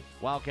Vikings.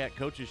 Wildcat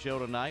Coaches Show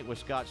tonight with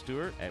Scott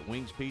Stewart at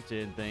Wings Pizza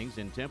and Things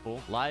in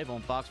Temple, live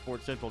on Fox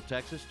Sports Central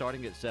Texas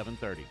starting at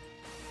 7:30.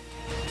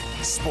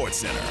 Sports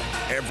Center,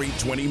 every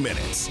 20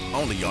 minutes,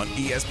 only on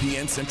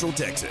ESPN Central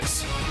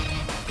Texas.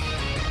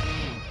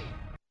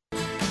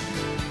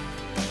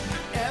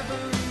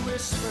 Every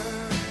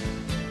whisper,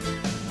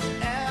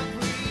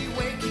 every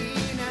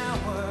waking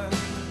hour,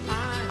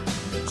 I'm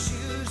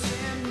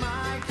choosing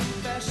my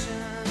confession.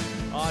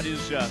 It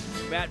is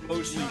Matt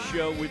Mosley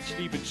Show with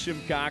Stephen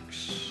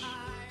Simcox,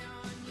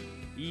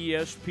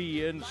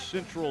 ESPN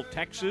Central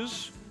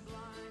Texas,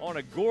 on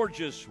a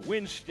gorgeous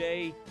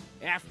Wednesday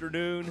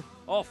afternoon.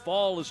 Oh,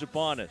 fall is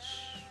upon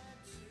us.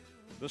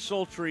 The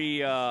sultry,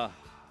 the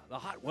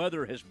hot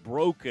weather has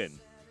broken,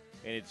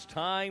 and it's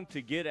time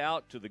to get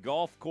out to the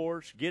golf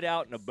course, get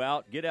out and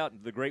about, get out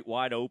into the great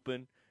wide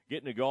open,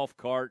 get in a golf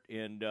cart,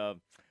 and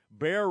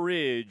Bear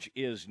Ridge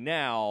is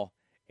now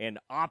an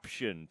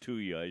option to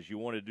you as you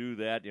want to do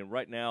that. And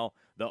right now,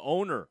 the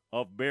owner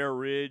of Bear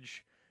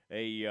Ridge,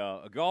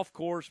 a golf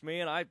course,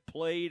 man, I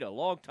played a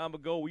long time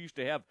ago. We used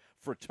to have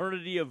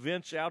fraternity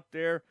events out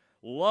there.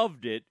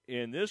 Loved it,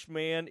 and this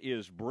man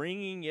is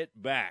bringing it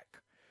back.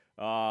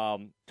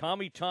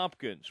 Tommy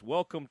Tompkins,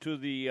 welcome to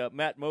the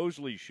Matt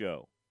Mosley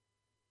Show.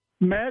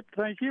 Matt,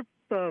 thank you.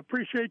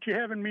 Appreciate you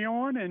having me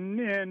on,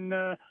 and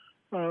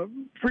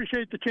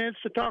appreciate the chance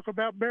to talk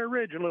about Bear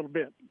Ridge a little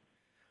bit.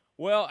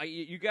 Well,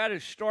 you got to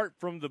start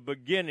from the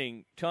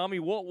beginning, Tommy.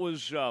 What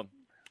was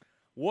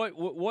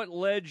what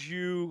led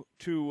you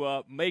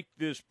to make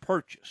this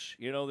purchase?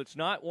 You know, that's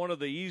not one of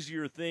the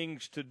easier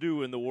things to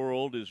do in the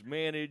world, is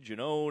manage and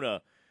own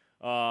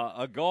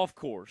a golf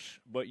course.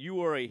 But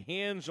you are a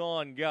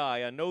hands-on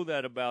guy. I know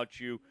that about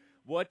you.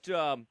 What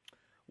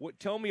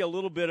tell me a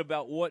little bit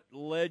about what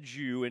led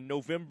you in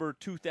November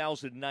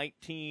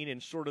 2019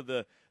 and sort of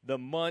the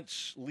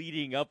months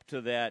leading up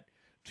to that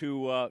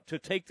to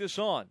take this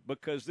on,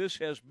 because this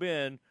has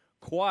been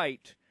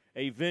quite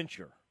a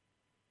venture.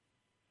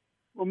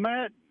 Well,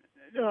 Matt,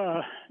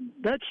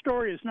 that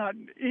story is not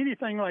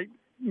anything like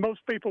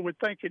most people would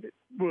think it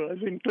was,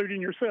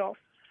 including yourself.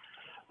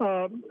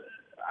 2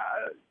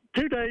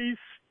 days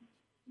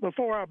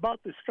before I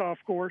bought this golf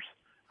course,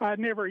 I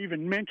never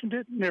even mentioned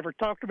it, never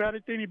talked about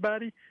it to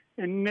anybody,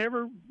 and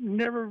never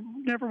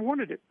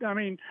wanted it. I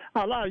mean,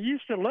 I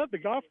used to love the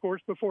golf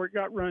course before it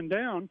got run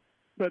down,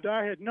 but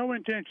I had no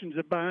intentions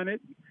of buying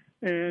it.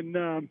 And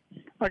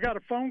I got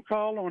a phone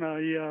call on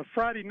a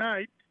Friday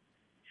night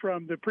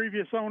from the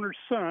previous owner's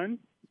son,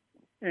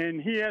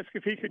 and he asked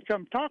if he could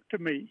come talk to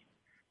me.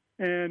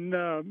 And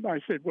I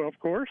said, well, of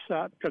course,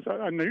 because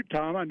I knew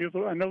Tom. I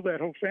know that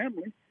whole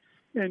family.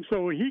 And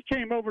so he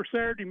came over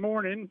Saturday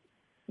morning.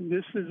 And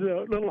this is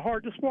a little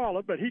hard to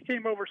swallow, but he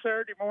came over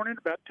Saturday morning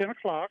about 10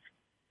 o'clock,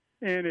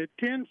 and at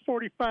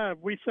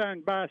 10:45 we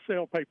signed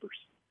buy-sell papers.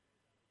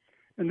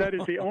 And that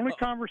is the only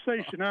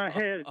conversation I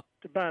had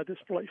to buy this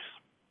place.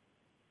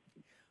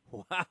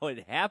 Wow,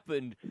 it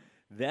happened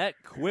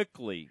that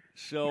quickly.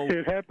 So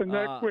it happened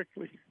that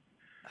quickly.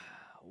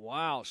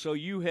 Wow. So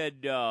you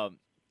had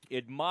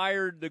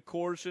admired the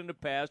course in the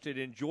past, had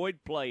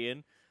enjoyed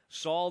playing,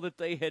 saw that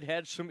they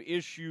had some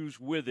issues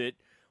with it.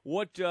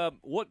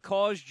 What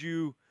caused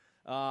you?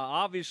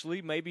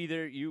 Obviously, maybe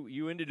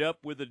you ended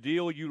up with a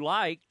deal you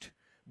liked,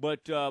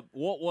 but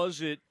what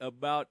was it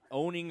about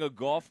owning a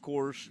golf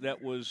course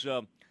that was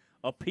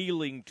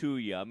appealing to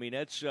you? I mean,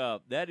 that's a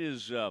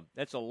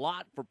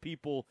lot for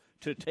people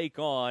to take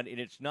on, and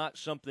it's not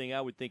something I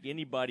would think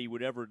anybody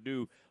would ever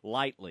do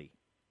lightly.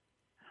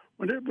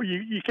 Well,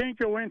 you can't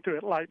go into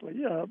it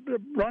lightly.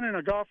 Running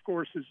a golf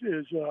course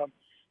is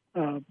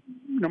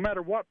no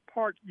matter what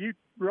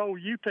role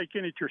you take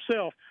in it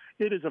yourself,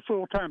 it is a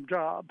full-time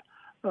job.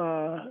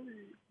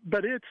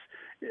 But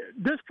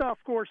this golf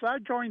course, I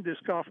joined this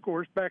golf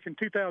course back in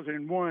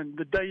 2001,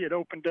 the day it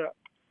opened up.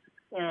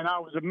 And I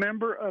was a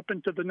member up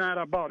until the night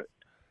I bought it,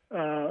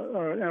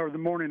 or the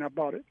morning I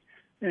bought it.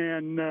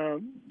 And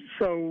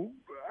so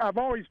I've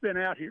always been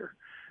out here.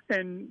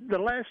 And the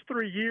last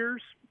 3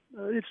 years,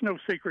 it's no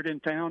secret in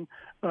town,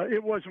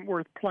 it wasn't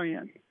worth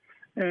playing.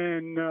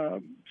 And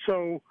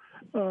so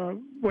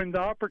when the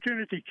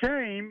opportunity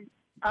came,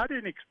 I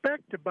didn't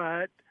expect to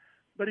buy it,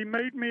 but he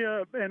made me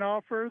an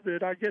offer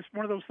that I guess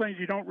one of those things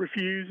you don't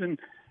refuse.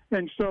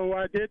 And so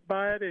I did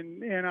buy it,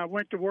 and I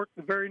went to work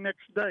the very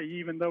next day,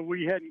 even though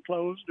we hadn't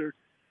closed or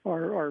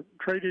or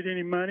traded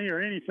any money or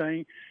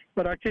anything.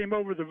 But I came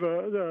over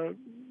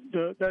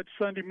that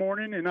Sunday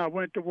morning, and I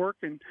went to work,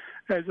 and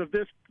as of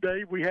this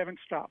day, we haven't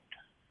stopped.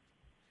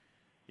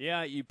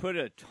 Yeah, you put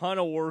a ton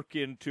of work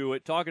into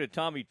it. Talking to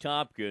Tommy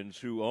Tompkins,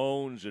 who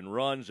owns and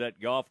runs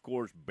that golf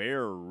course,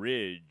 Bear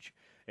Ridge.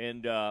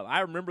 And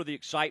I remember the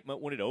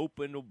excitement when it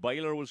opened.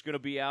 Baylor was going to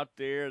be out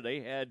there. They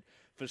had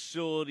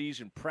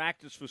facilities and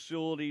practice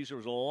facilities. There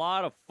was a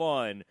lot of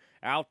fun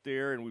out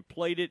there, and we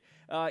played it.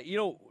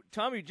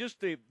 Tommy, just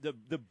the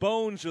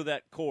bones of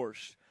that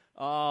course.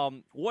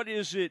 What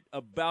is it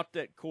about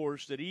that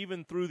course that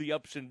even through the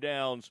ups and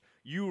downs,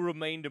 you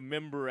remained a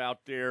member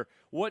out there?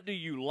 What do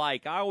you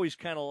like? I always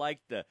kind of like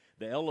the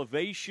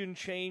elevation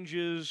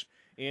changes,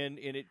 and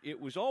it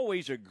was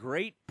always a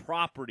great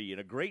property and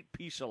a great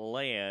piece of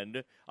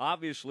land.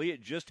 Obviously,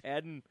 it just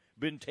hadn't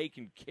been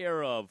taken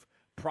care of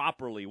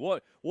properly.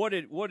 What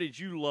did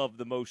you love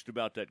the most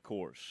about that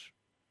course?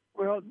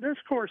 Well, this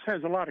course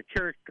has a lot of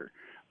character.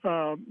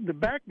 The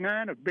back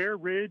nine of Bear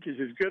Ridge is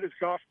as good as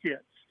golf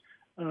gets.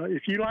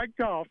 If you like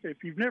golf, if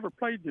you've never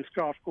played this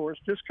golf course,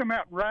 just come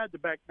out and ride the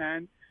back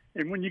nine.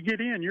 And when you get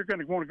in, you're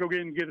going to want to go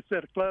in and get a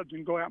set of clubs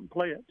and go out and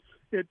play it.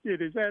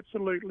 It is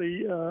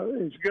absolutely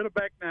as good a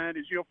back nine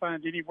as you'll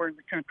find anywhere in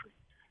the country.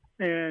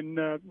 And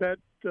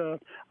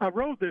I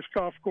rode this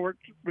golf course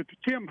with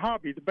Tim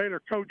Hobby, the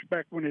Baylor coach,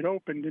 back when it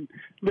opened, and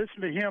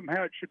listened to him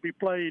how it should be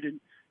played.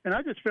 And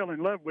I just fell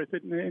in love with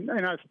it. And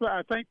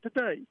I think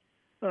today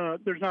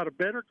there's not a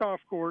better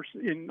golf course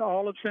in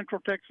all of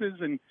Central Texas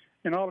and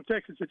in all of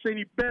Texas that's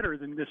any better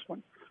than this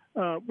one.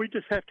 We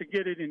just have to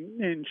get it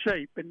in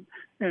shape.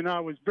 And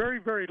I was very,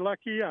 very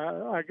lucky.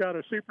 I got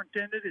a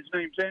superintendent. His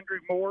name's Andrew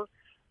Moore.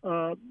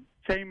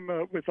 Came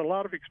with a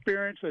lot of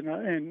experience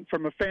and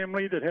from a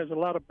family that has a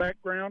lot of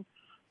background.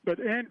 But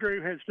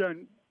Andrew has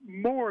done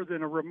more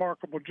than a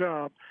remarkable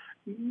job.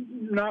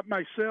 Not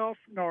myself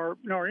nor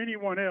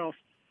anyone else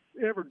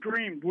ever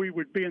dreamed we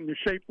would be in the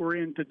shape we're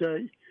in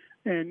today.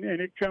 And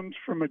it comes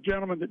from a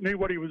gentleman that knew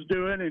what he was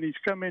doing, and he's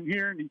come in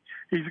here and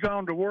he's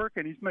gone to work,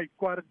 and he's made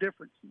quite a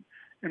difference.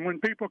 And when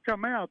people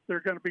come out, they're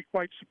going to be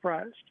quite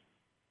surprised.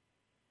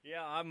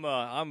 Yeah,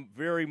 I'm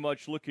very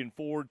much looking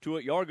forward to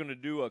it. You are going to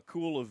do a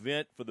cool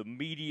event for the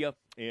media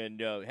and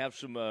have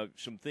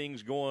some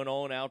things going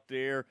on out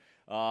there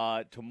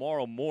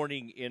tomorrow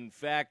morning. In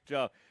fact,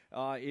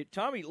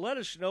 Tommy, let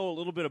us know a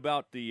little bit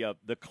about the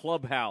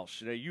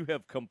clubhouse. You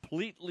have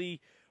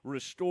completely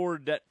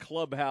restored that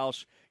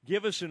clubhouse.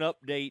 Give us an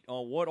update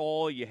on what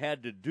all you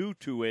had to do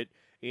to it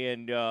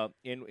and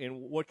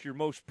what you're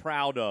most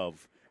proud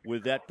of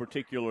with that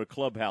particular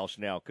clubhouse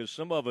now, because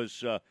some of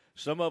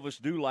us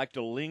do like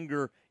to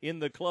linger in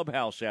the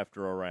clubhouse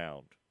after a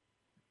round.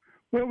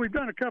 Well, we've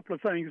done a couple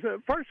of things.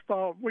 First of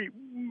all,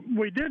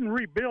 we didn't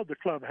rebuild the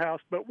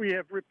clubhouse, but we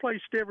have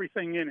replaced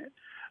everything in it.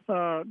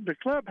 The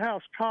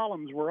clubhouse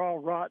columns were all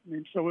rotten,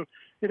 and so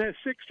it has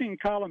 16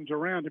 columns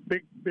around it,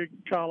 big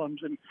columns,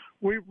 and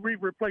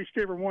we've replaced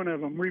every one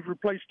of them. We've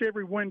replaced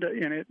every window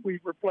in it.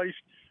 We've replaced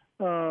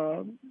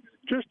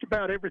just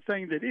about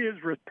everything that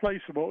is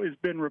replaceable has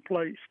been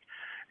replaced.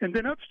 And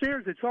then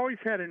upstairs, it's always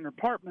had an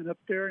apartment up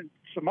there and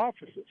some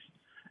offices.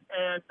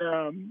 And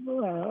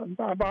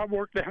I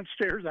work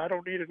downstairs. I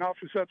don't need an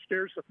office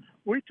upstairs. So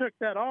we took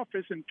that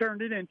office and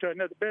turned it into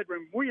another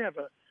bedroom. We have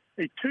a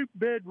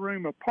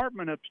 2-bedroom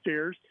apartment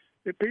upstairs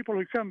that people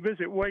who come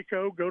visit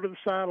Waco, go to the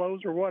silos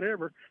or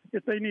whatever,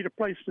 if they need a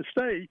place to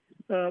stay,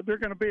 they're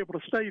going to be able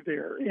to stay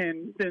there.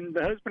 And then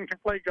the husband can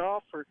play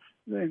golf,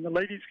 and the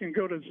ladies can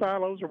go to the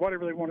silos or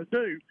whatever they want to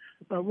do.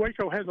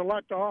 Waco has a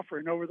lot to offer,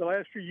 and over the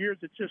last few years,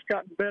 it's just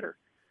gotten better.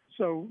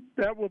 So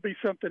that will be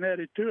something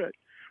added to it.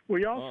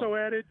 We also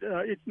added,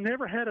 it's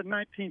never had a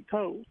 19th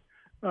hole.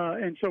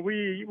 And so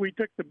we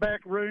took the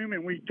back room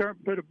and we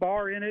put a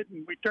bar in it,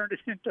 and we turned it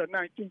into a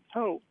 19th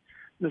hole.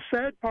 The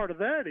sad part of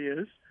that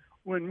is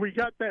when we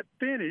got that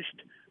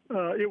finished,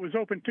 it was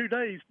open 2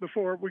 days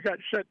before we got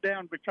shut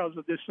down because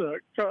of this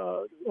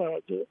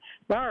the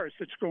virus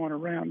that's going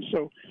around.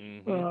 So,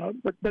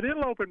 but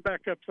it'll open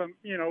back up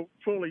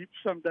fully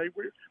someday.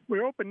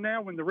 We're open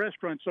now when the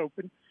restaurant's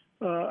open.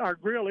 Our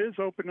grill is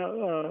open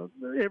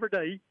every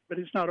day, but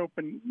it's not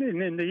open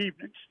in the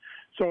evenings.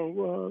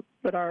 So,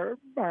 but our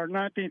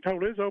 19th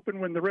hole is open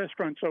when the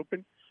restaurant's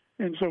open,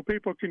 and so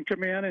people can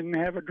come in and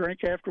have a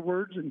drink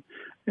afterwards.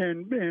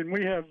 And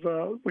we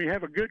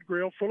have a good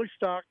grill, fully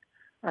stocked.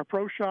 Our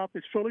pro shop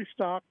is fully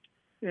stocked,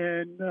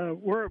 and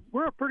we're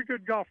a pretty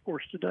good golf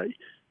course today.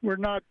 We're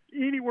not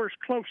anywhere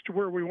close to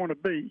where we want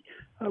to be.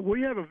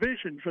 We have a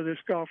vision for this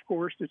golf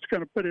course that's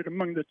going to put it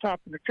among the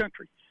top in the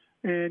country.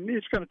 And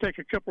it's going to take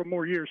a couple of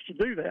more years to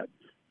do that.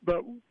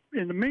 But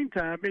in the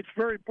meantime, it's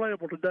very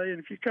playable today. And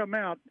if you come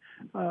out,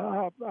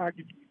 I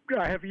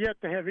have yet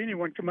to have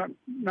anyone come up and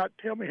not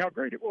tell me how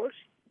great it was.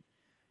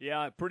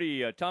 Yeah,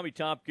 pretty. Tommy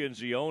Tompkins,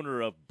 the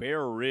owner of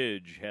Bear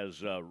Ridge,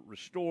 has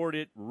restored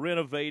it,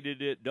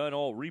 renovated it,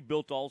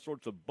 rebuilt all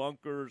sorts of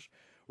bunkers,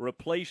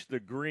 replaced the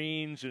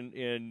greens.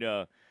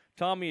 And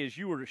Tommy, as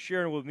you were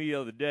sharing with me the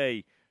other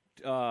day,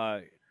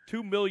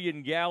 2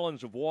 million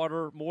gallons of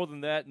water, more than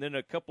that, and then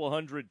a couple of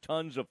hundred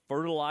tons of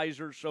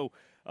fertilizer. So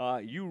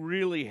you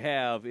really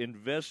have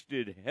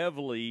invested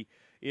heavily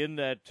in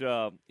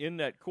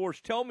that course.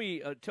 Tell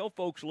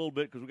folks a little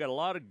bit, because we got a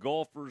lot of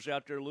golfers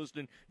out there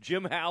listening.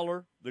 Jim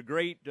Howler, the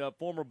great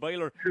former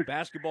Baylor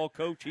basketball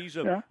coach, he's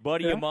a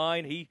buddy of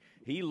mine. He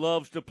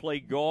loves to play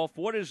golf.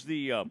 What is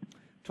the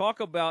talk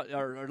about,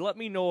 or let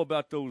me know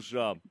about those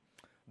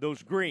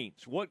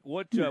greens? What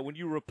when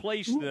you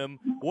replaced them,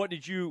 what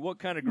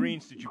kind of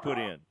greens did you put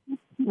in?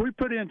 We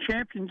put in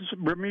Champions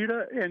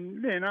Bermuda,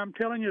 and I'm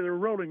telling you, they're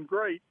rolling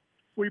great.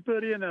 We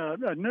put in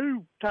a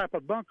new type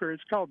of bunker.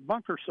 It's called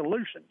Bunker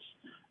Solutions,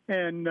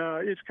 and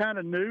it's kind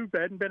of new. It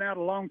hadn't been out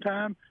a long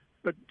time.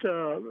 But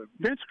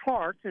Vince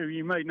Clark, who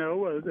you may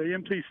know, the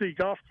MTC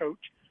golf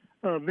coach,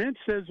 Vince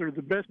says they're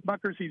the best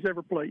bunkers he's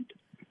ever played.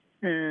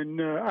 And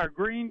our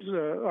greens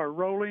are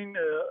rolling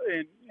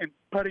and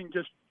putting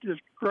just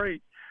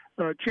great.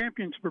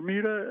 Champions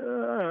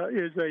Bermuda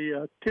is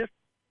a tiff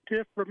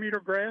Bermuda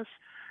grass,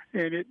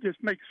 and it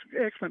just makes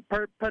excellent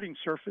putting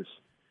surface.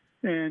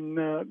 And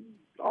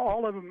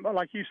all of them,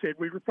 like you said,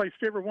 we replaced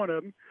every one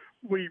of them.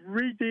 We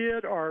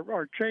redid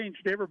or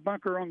changed every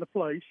bunker on the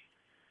place,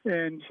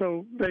 and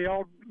so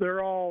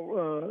they're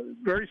all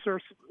very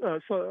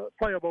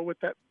playable with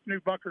that new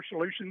bunker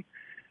solution.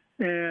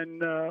 And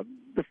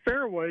the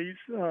fairways,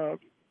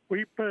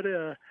 we put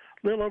a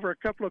little over a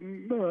couple of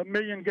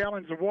million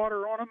gallons of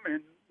water on them,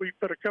 and we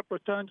put a couple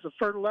of tons of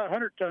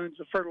 100 tons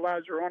of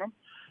fertilizer on them,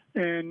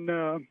 and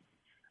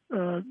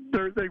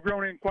they've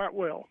grown in quite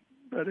well.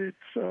 But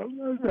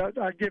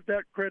I give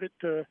that credit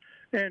to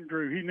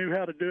Andrew. He knew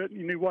how to do it, and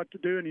he knew what to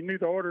do, and he knew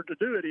the order to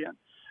do it in.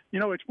 You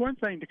know, it's one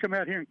thing to come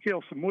out here and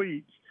kill some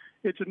weeds.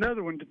 It's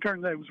another one to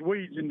turn those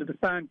weeds into the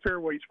fine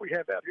fairways we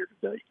have out here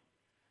today.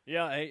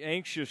 Yeah,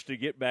 anxious to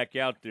get back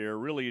out there.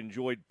 Really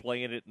enjoyed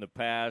playing it in the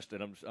past,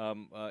 and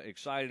I'm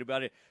excited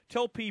about it.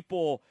 Tell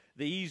people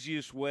the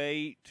easiest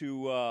way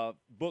to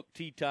book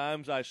tee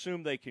times. I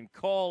assume they can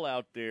call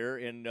out there,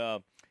 and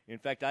in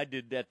fact, I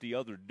did that the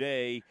other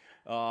day.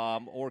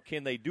 Or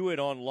can they do it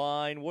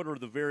online? What are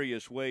the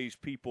various ways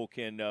people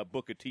can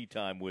book a tee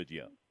time with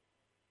you?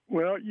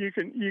 Well, you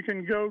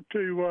can go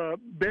to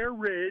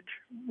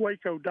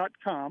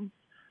BearRidgeWaco.com.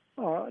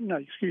 No,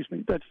 excuse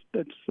me.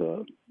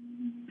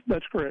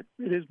 That's correct.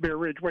 It is Bear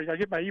Ridge Waco. I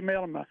get my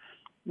email and my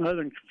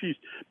other confused.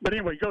 But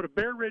anyway, go to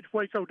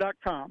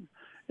BearRidgeWaco.com,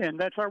 and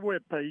that's our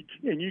webpage.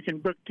 And you can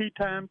book tee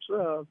times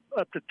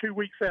up to 2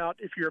 weeks out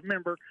if you're a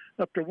member,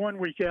 up to 1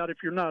 week out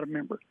if you're not a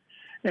member.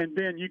 And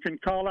then you can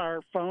call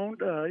our phone.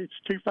 It's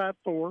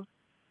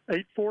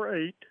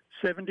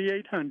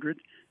 254-848-7800,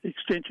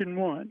 extension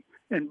 1,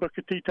 and book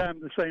a tee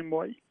time the same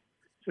way.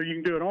 So you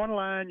can do it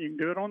online. You can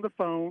do it on the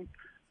phone.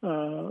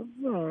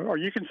 Or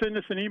you can send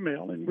us an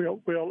email, and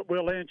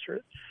we'll answer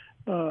it.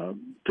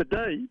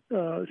 Today,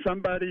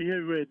 somebody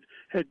who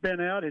had been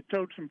out had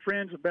told some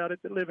friends about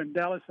it that live in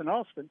Dallas and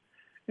Austin,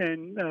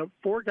 and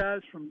 4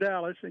 guys from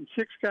Dallas and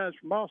 6 guys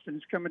from Austin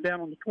is coming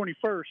down on the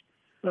 21st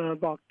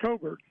of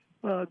October.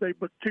 They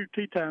booked 2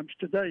 tee times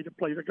today to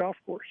play the golf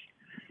course.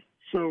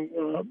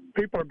 So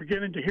people are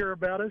beginning to hear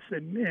about us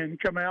and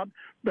come out,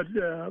 but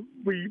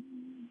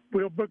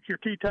we'll book your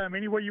tee time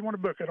any way you want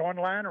to book it,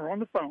 online or on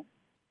the phone.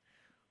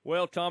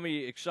 Well,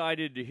 Tommy,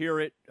 excited to hear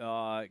it.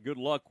 Good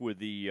luck with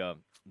the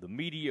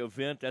media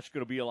event. That's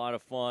going to be a lot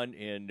of fun.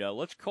 And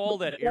let's call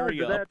that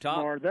area up top.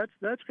 Tomorrow,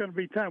 that's going to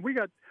be time. We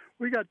got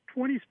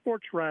 20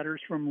 sports writers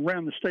from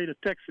around the state of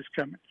Texas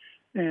coming,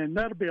 and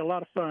that'll be a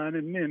lot of fun.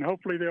 And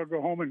hopefully they'll go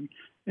home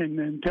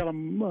and tell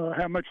them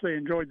how much they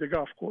enjoyed the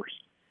golf course.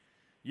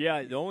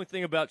 Yeah, the only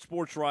thing about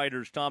sports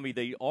writers, Tommy,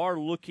 they are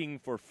looking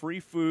for free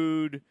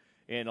food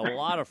and a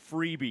lot of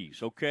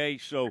freebies, okay?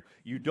 So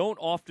you don't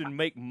often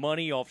make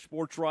money off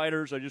sports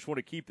writers. I just want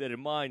to keep that in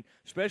mind,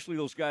 especially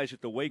those guys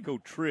at the Waco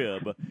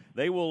Trib.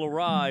 They will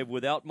arrive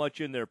without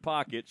much in their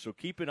pocket, so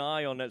keep an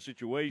eye on that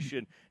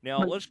situation. Now,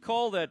 let's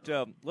call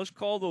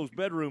those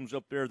bedrooms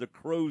up there the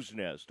Crow's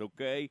Nest,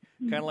 okay?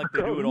 Kind of like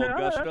they do at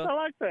Augusta. I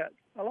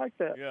like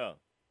that. Yeah.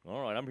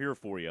 All right, I'm here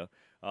for you.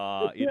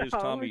 It is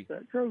Tommy.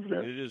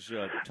 It is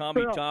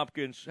Tommy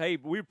Tompkins. Hey,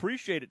 we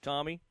appreciate it,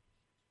 Tommy.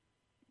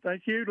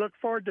 Thank you. Look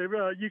forward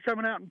to you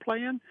coming out and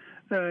playing.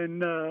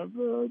 And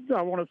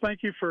I want to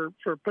thank you for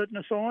putting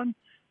us on.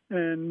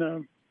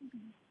 And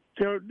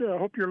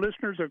hope your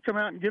listeners will come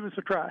out and give us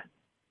a try.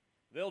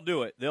 They'll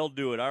do it.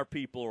 Our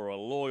people are a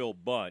loyal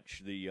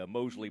bunch. The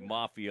Mosley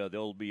Mafia,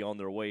 they'll be on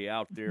their way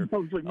out there.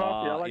 Mosley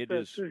Mafia, I like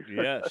that too.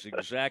 Yes,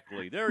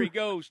 exactly. There he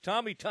goes,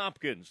 Tommy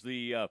Tompkins,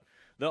 the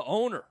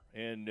owner,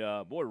 and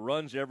boy,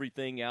 runs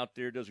everything out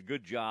there, does a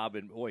good job.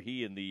 And boy,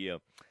 he and the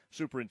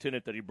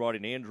superintendent that he brought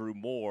in, Andrew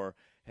Moore,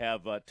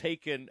 have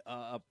taken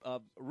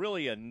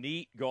really a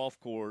neat golf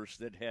course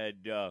that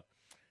had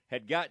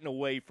gotten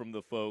away from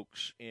the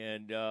folks,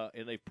 and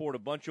they've poured a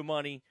bunch of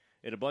money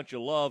and a bunch of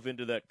love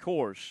into that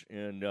course,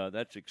 and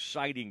that's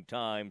exciting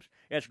times.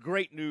 That's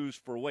great news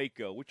for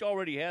Waco, which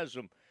already has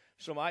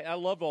some. I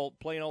love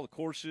playing all the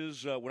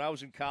courses. When I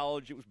was in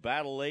college, it was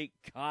Battle Lake,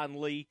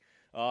 Conley,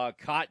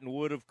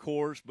 Cottonwood, of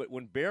course. But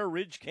when Bear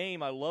Ridge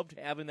came, I loved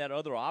having that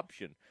other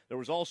option. There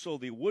was also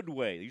the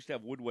Woodway. They used to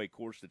have Woodway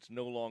course that's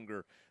no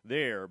longer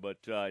there. But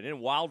and then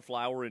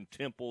Wildflower in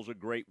Temple's a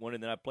great one,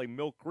 and then I play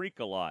Mill Creek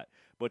a lot.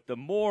 But the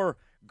more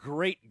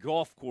great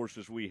golf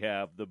courses we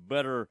have, the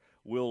better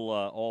we'll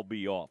all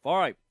be off. All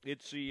right,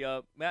 it's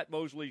the Matt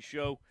Mosley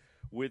Show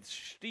with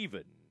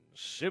Steven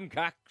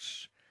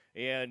Simcox,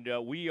 and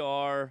we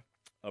are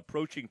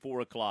approaching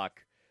 4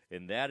 o'clock,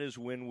 and that is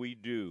when we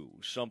do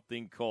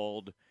something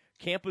called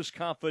Campus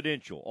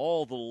Confidential,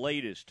 all the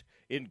latest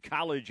in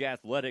college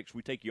athletics.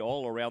 We take you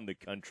all around the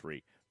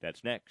country.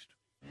 That's next.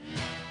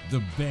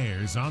 The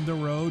Bears on the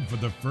road for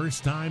the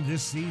first time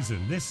this season,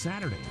 this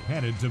Saturday,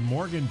 headed to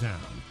Morgantown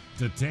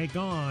to take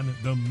on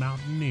the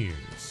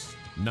Mountaineers.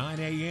 9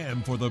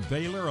 a.m. for the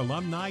Baylor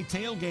Alumni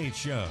Tailgate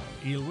Show.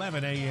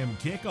 11 a.m.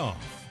 kickoff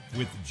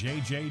with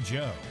J.J.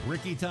 Joe,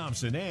 Ricky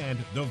Thompson, and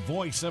the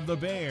voice of the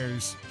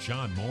Bears,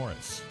 John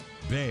Morris.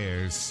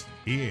 Bears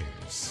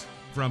Ears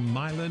from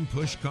Milan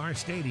Pushkar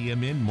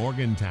Stadium in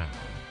Morgantown.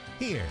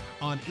 Here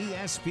on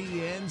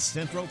ESPN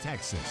Central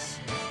Texas.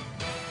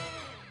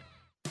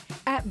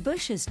 At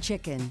Bush's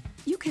Chicken,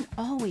 you can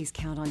always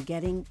count on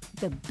getting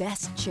the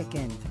best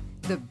chicken,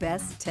 the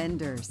best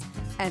tenders,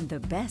 and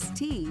the best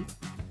tea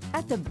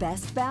at the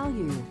best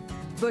value.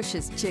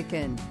 Bush's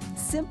Chicken,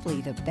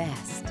 simply the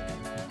best.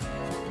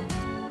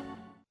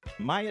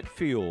 Myatt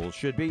Fuels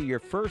should be your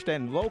first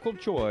and local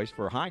choice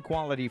for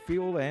high-quality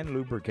fuel and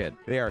lubricant.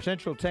 They are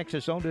Central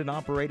Texas owned and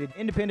operated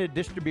independent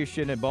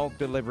distribution and bulk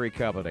delivery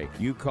company.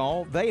 You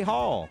call, they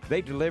haul.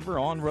 They deliver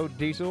on-road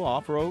diesel,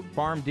 off-road,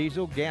 farm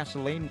diesel,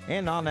 gasoline,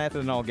 and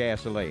non-ethanol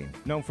gasoline.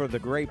 Known for the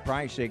great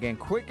pricing and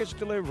quickest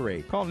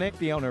delivery. Call Nick,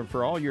 the owner,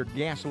 for all your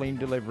gasoline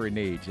delivery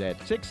needs at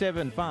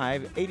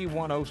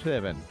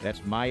 675-8107.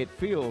 That's Myatt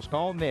Fuels.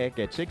 Call Nick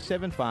at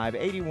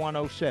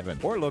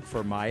 675-8107 or look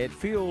for Myatt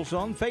Fuels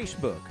on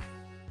Facebook.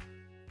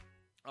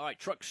 All right,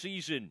 truck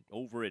season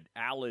over at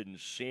Allen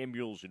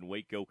Samuels in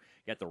Waco.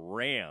 Got the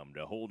Ram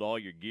to hold all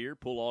your gear,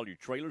 pull all your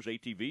trailers,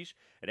 ATVs.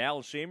 At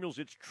Allen Samuels,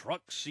 it's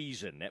truck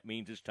season. That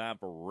means it's time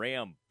for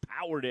Ram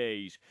Power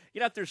Days.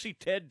 Get out there, see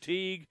Ted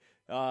Teague,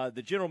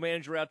 the general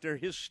manager out there,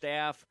 his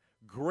staff.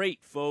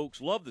 Great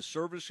folks. Love the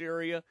service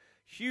area.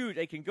 Huge.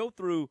 They can go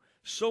through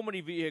so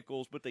many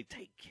vehicles, but they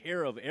take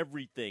care of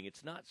everything.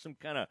 It's not some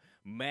kind of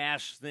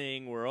mass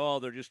thing where,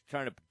 they're just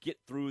trying to get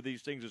through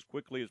these things as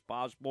quickly as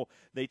possible.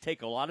 They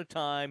take a lot of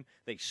time.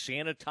 They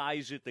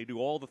sanitize it. They do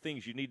all the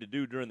things you need to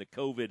do during the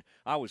COVID.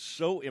 I was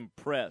so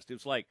impressed.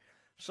 It's like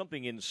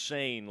something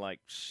insane, like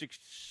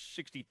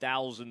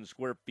 60,000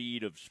 square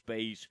feet of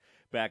space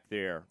back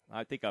there.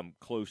 I think I'm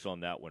close on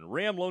that one.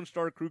 Ram Lone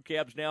Star Crew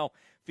Cabs now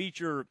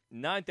feature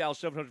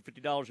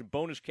 $9,750 in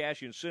bonus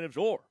cash incentives,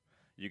 or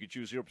you can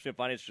choose 0%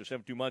 finance for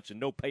 72 months and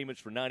no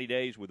payments for 90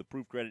 days with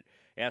approved credit.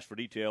 Ask for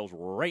details.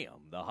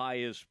 Ram, the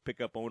highest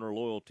pickup owner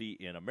loyalty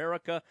in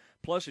America.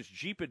 Plus, it's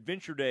Jeep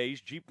Adventure Days.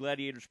 Jeep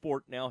Gladiator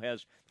Sport now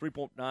has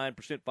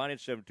 3.9%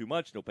 finance, 72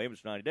 months, no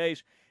payments, 90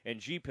 days. And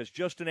Jeep has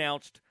just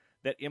announced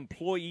that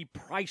employee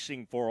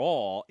pricing for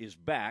all is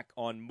back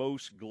on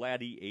most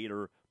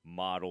Gladiator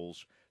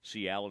models.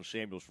 See Allen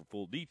Samuels for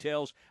full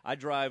details. I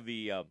drive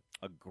a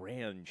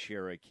Grand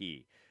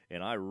Cherokee,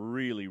 and I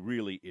really,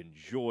 really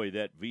enjoy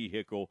that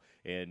vehicle.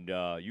 And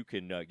you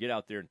can get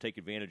out there and take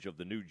advantage of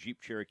the new Jeep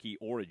Cherokee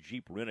or a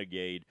Jeep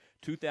Renegade.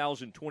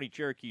 2020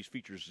 Cherokees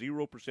feature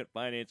 0%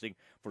 financing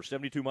for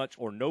 72 months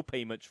or no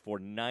payments for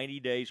 90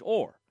 days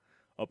or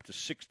up to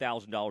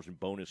 $6,000 in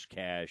bonus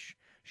cash.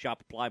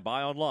 Shop, apply,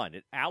 buy online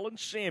at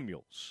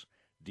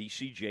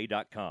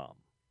AllenSamuelsDCJ.com.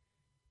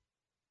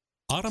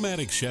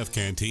 Automatic Chef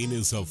Canteen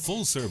is a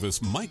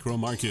full-service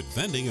micro-market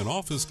vending and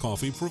office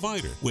coffee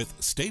provider with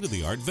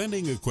state-of-the-art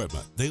vending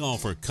equipment. They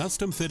offer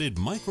custom-fitted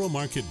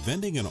micro-market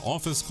vending and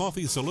office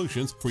coffee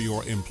solutions for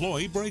your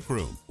employee break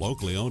room.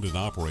 Locally owned and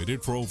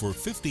operated for over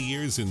 50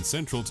 years in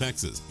Central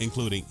Texas,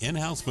 including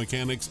in-house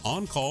mechanics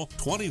on call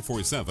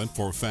 24/7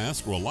 for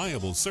fast,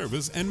 reliable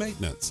service and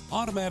maintenance.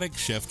 Automatic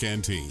Chef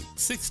Canteen,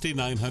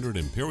 6900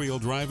 Imperial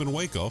Drive in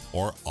Waco,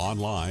 or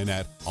online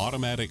at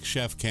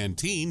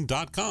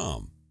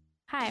automaticchefcanteen.com.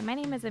 Hi, my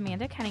name is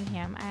Amanda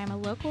Cunningham. I am a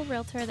local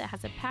realtor that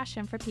has a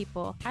passion for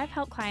people. I've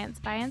helped clients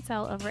buy and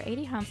sell over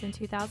 80 homes in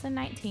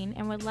 2019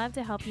 and would love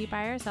to help you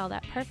buy or sell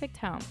that perfect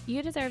home.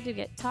 You deserve to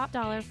get top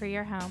dollar for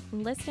your home.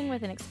 Listing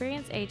with an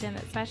experienced agent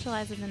that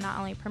specializes in not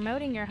only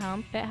promoting your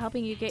home, but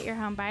helping you get your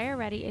home buyer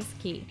ready is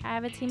key. I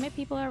have a team of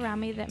people around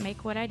me that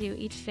make what I do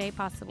each day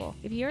possible.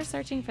 If you are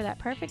searching for that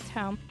perfect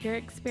home, your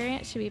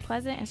experience should be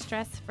pleasant and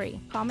stress-free.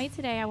 Call me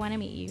today. I want to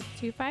meet you.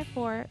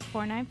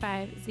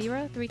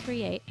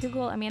 254-495-0338.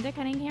 Google Amanda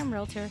Cunningham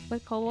Realtor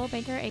with Coldwell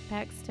Banker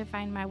Apex to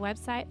find my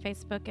website,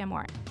 Facebook, and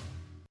more.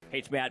 Hey,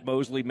 it's Matt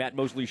Mosley. Matt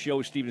Mosley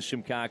Show, Stephen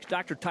Simcox.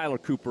 Dr. Tyler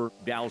Cooper,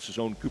 Dallas's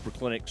own Cooper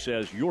Clinic,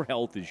 says your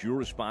health is your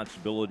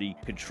responsibility.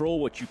 Control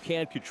what you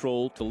can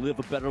control to live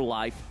a better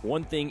life.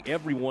 One thing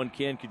everyone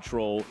can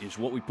control is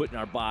what we put in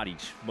our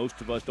bodies.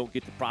 Most of us don't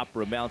get the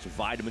proper amounts of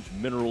vitamins,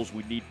 minerals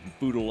we need from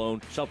food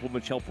alone.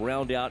 Supplements help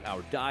round out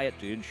our diet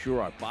to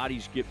ensure our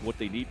bodies get what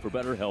they need for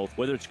better health.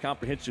 Whether it's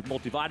comprehensive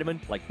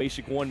multivitamin, like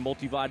Basic One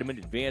Multivitamin,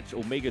 Advanced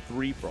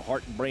Omega-3 for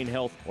heart and brain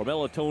health, or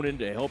melatonin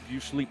to help you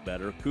sleep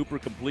better, Cooper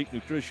Complete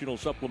Nutritional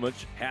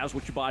Supplements has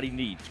what your body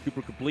needs.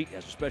 Cooper Complete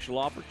has a special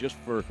offer just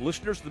for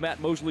listeners of the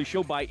Matt Mosley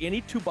Show. Buy any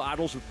 2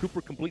 bottles of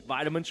Cooper Complete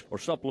vitamins or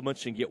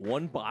supplements and get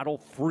 1 bottle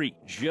free.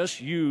 Just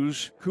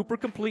use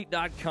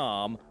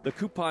CooperComplete.com, the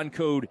coupon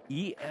code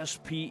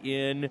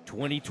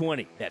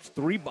ESPN2020. That's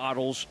 3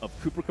 bottles of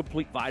Cooper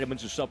Complete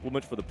vitamins and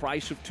supplements for the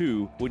price of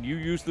 2 when you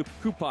use the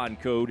coupon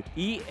code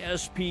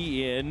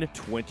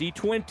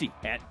ESPN2020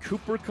 at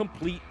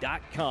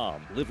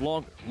CooperComplete.com. Live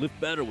longer, live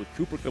better with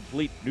Cooper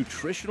Complete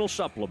Nutritional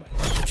Supplements.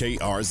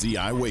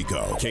 KRZI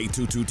Waco,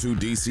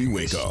 K222DC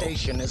Waco. This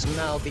station is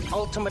now the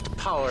ultimate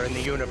power in the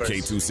universe.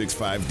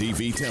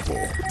 K265DV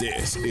Temple.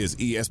 This is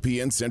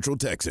ESPN Central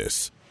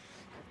Texas.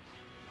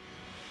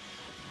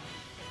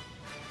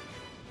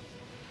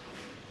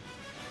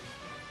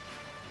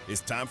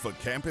 It's time for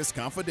Campus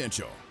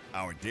Confidential,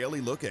 our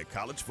daily look at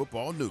college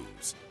football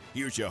news.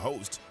 Here's your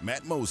host,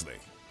 Matt Mosley.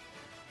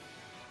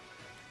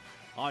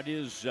 It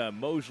is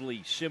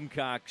Mosley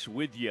Simcox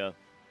with you,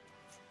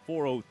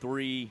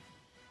 4:03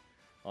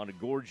 on a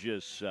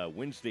gorgeous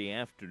Wednesday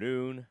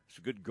afternoon. It's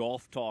a good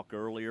golf talk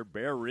earlier.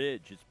 Bear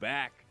Ridge, it's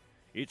back.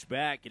 It's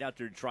back. Get out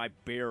there and try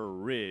Bear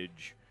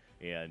Ridge.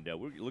 And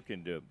we're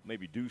looking to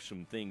maybe do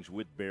some things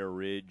with Bear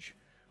Ridge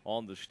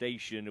on the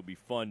station. It'll be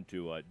fun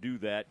to do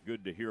that.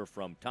 Good to hear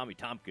from Tommy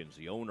Tompkins,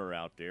 the owner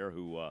out there,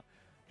 who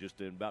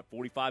just in about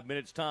 45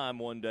 minutes' time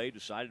one day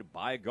decided to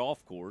buy a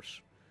golf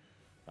course.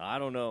 I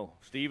don't know.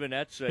 Stephen,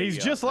 that's a...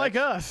 He's just like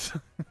us.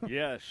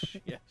 Yes.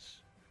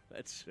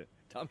 That's...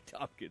 Tom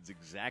Tompkins,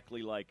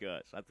 exactly like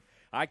us.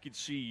 I could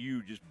see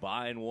you just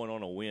buying one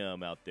on a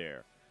whim out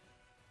there.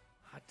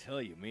 I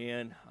tell you,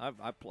 man, I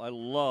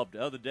loved.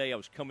 The other day I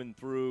was coming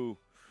through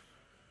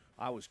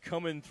Mart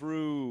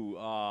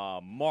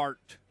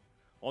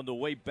on the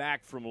way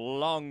back from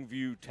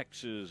Longview,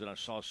 Texas, and I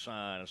saw a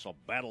sign. I saw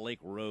Battle Lake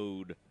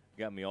Road.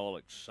 Got me all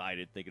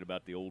excited thinking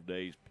about the old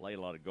days. Played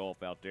a lot of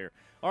golf out there.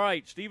 All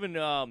right, Stephen,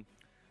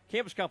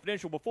 Campus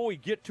Confidential. Before we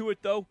get to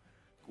it, though,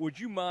 would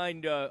you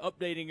mind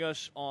updating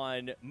us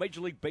on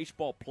Major League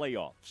Baseball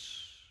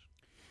playoffs?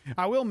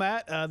 I will,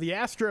 Matt. The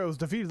Astros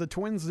defeated the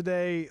Twins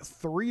today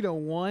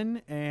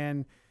 3-1,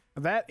 and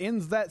that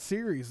ends that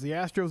series. The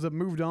Astros have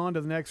moved on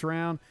to the next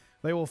round.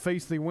 They will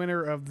face the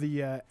winner of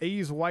the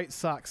A's-White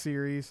Sox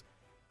series.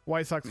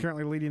 White Sox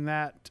currently leading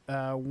that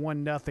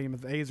 1-0,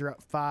 but the A's are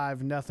up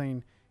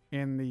 5-0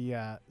 in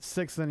the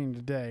 6th inning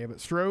today. But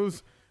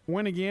Stros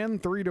win again,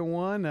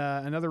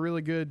 3-1. Another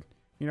really good,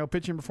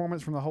 pitching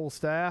performance from the whole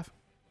staff.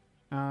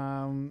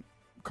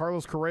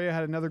 Carlos Correa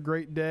had another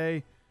great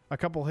day, a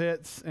couple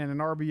hits and an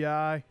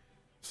RBI.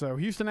 So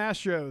Houston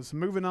Astros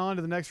moving on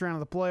to the next round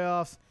of the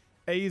playoffs.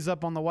 A's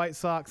up on the White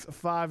Sox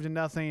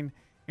 5-0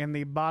 in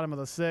the bottom of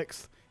the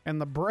 6th. And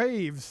the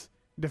Braves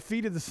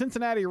defeated the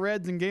Cincinnati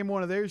Reds in game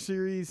 1 of their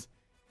series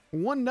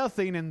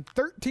 1-0 in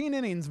 13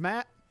 innings,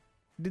 Matt.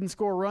 Didn't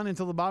score a run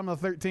until the bottom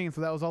of the 13th,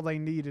 so that was all they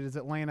needed as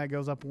Atlanta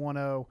goes up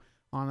 1-0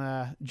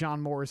 on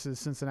John Morris's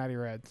Cincinnati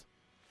Reds.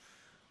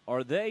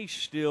 Are they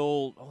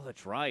still – oh,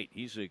 that's right.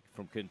 He's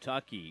from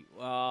Kentucky.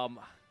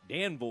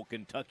 Danville,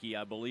 Kentucky,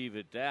 I believe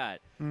at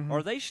that. Mm-hmm.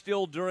 Are they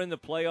still during the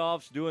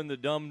playoffs doing the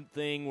dumb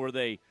thing where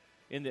they,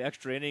 in the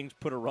extra innings,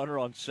 put a runner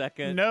on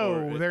second?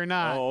 No, they're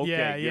not. Oh,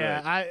 okay,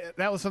 yeah.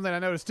 That was something I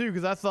noticed, too,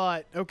 because I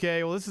thought,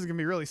 okay, well, this is going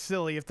to be really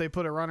silly if they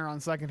put a runner on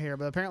second here.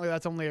 But apparently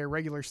that's only a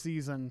regular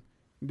season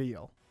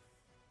deal.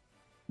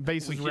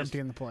 Bases were empty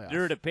in the playoffs.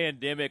 During a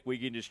pandemic, we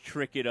can just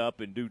trick it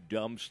up and do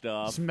dumb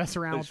stuff. Just mess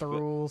around with the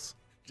rules.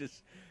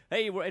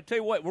 Hey, I tell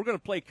you what, we're going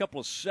to play a couple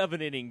of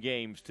 7-inning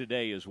games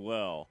today as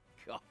well.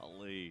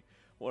 Golly,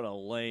 what a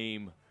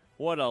lame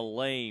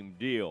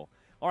deal.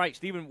 All right,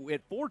 Stephen,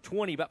 at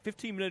 4:20, about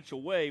 15 minutes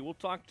away, we'll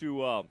talk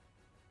to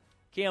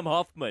Cam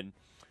Huffman,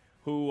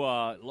 who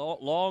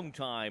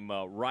long-time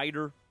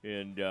writer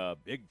and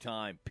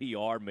big-time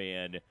PR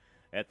man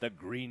at the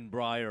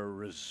Greenbrier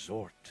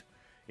Resort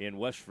in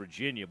West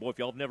Virginia. Boy, if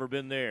y'all have never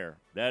been there,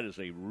 that is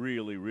a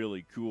really,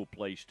 really cool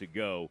place to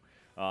go.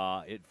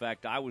 In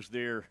fact, I was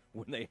there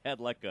when they had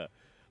like a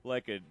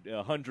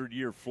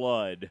 100-year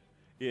flood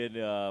in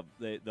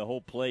the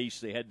whole place.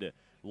 They had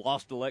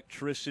lost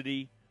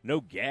electricity,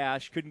 no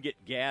gas, couldn't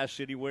get gas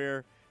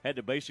anywhere, had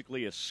to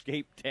basically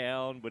escape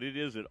town. But it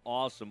is an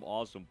awesome,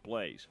 awesome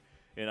place.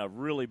 And I've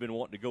really been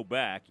wanting to go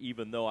back,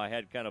 even though I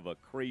had kind of a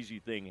crazy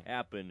thing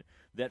happen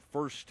that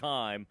first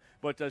time.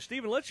 But,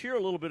 Stephen, let's hear a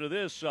little bit of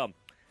this.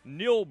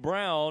 Neil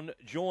Brown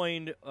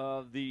joined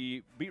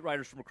the beat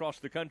writers from across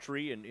the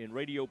country and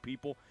radio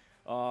people.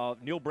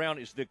 Neil Brown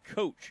is the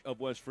coach of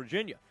West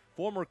Virginia,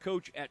 former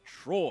coach at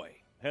Troy.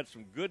 Had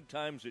some good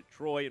times at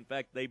Troy. In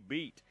fact, they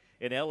beat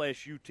an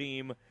LSU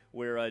team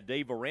where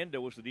Dave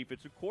Aranda was the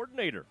defensive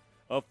coordinator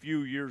a few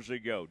years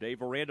ago.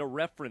 Dave Aranda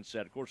referenced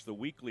that. Of course, the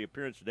weekly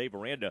appearance of Dave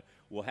Aranda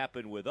will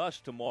happen with us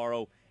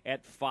tomorrow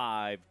at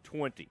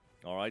 5:20.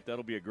 All right,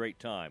 that'll be a great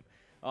time.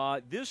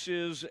 This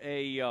is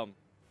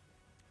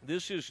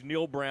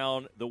Neil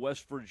Brown, the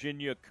West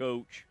Virginia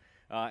coach,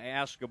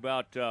 asked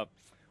about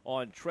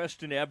on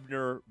Treston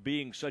Ebner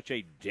being such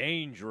a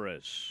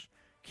dangerous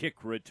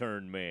kick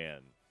return man.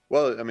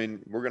 Well, I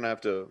mean, we're going to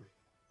have to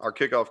 – our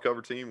kickoff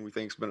cover team we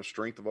think has been a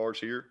strength of ours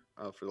here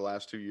for the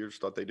last 2 years.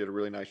 Thought they did a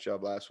really nice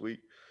job last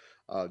week.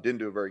 Didn't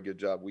do a very good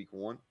job week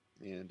one.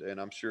 And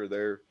I'm sure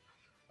they're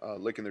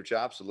licking their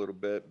chops a little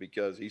bit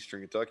because Eastern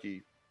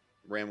Kentucky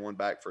ran one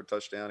back for a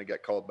touchdown and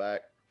got called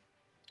back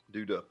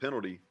due to a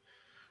penalty.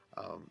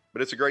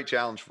 But it's a great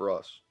challenge for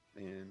us.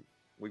 And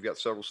we've got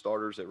several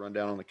starters that run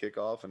down on the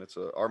kickoff, and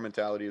our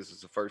mentality is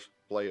it's the first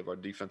play of our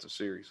defensive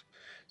series.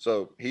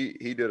 So he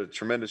did a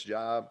tremendous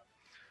job,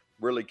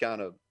 really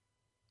kind of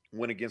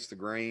went against the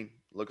grain,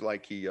 looked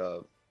like he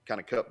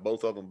kind of cut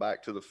both of them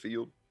back to the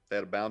field. They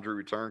had a boundary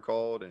return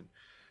called, and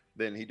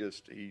then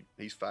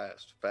he's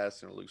fast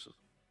and elusive.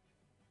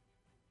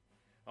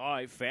 All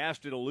right,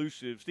 fast and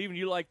elusive. Steven,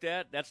 you like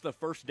that? That's the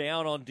first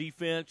down on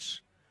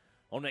defense,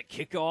 on that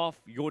kickoff.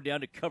 You go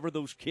down to cover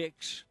those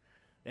kicks.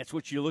 That's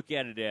what you look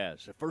at it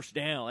as. A first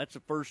down. That's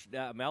a first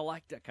down. I mean, I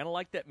like that. Kind of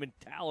like that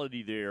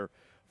mentality there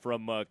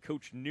from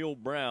Coach Neil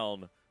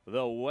Brown,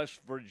 the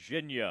West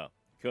Virginia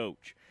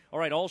coach. All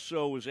right,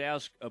 also was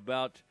asked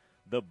about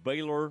the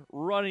Baylor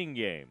running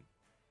game.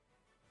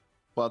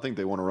 Well, I think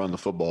they want to run the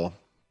football.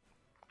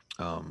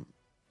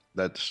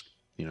 That's,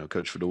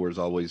 Coach Fedora's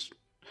always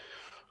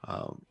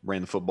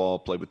ran the football,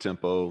 played with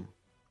tempo,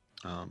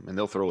 and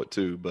they'll throw it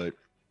too. But,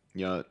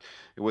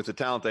 with the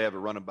talent they have at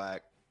running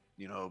back,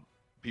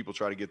 people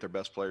try to get their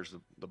best players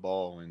the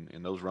ball,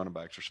 and those running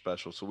backs are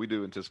special. So we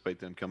do anticipate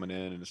them coming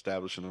in and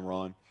establishing the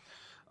run.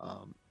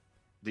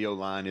 The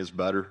O-line is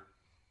better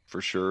for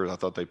sure. I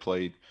thought they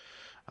played.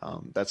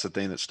 That's the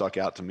thing that stuck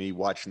out to me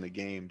watching the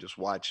game, just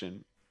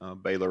watching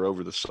Baylor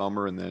over the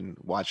summer and then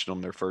watching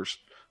them their first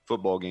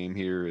football game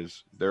here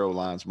is their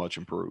O-line's much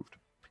improved.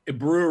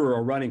 Brewer,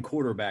 a running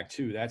quarterback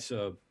too. That's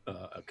a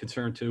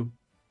concern too.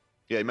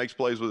 Yeah, he makes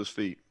plays with his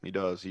feet. He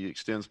does. He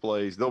extends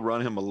plays. They'll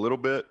run him a little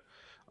bit.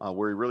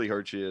 Where he really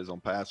hurts you is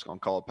on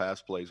call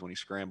pass plays when he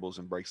scrambles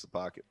and breaks the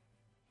pocket.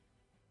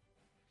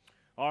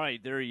 All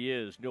right, there he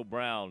is, Neil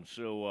Brown.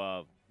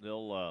 So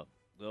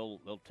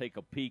they'll take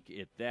a peek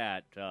at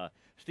that.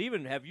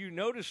 Stephen, have you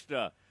noticed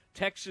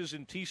Texas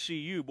and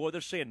TCU? Boy,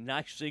 they're saying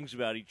nice things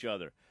about each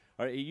other.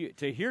 All right,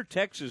 to hear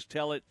Texas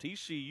tell it,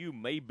 TCU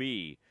may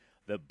be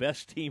the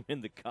best team in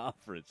the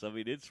conference. I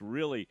mean, it's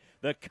really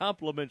the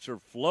compliments are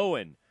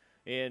flowing.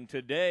 And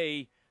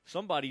today,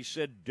 somebody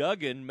said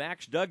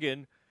Max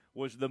Duggan,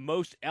 was the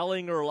most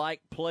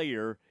Ellinger-like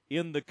player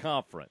in the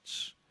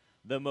conference,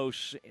 the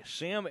most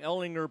Sam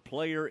Ellinger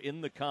player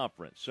in the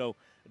conference. So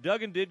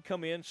Duggan did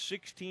come in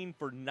 16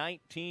 for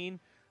 19,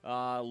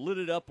 lit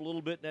it up a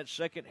little bit in that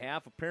second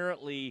half.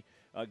 Apparently,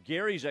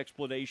 Gary's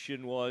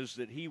explanation was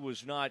that he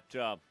was not,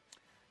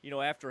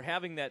 after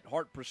having that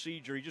heart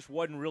procedure, he just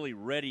wasn't really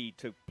ready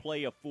to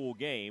play a full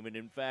game. And,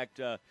 in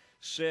fact,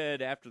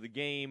 said after the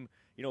game,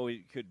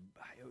 he could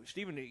 –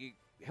 Stephen,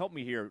 help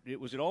me here.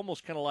 Was it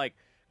almost kind of like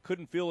 –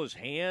 couldn't feel his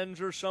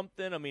hands or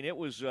something? I mean, it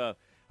was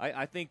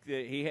I think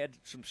that he had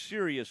some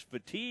serious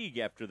fatigue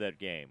after that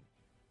game.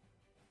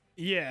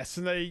 Yes,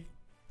 and they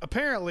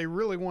apparently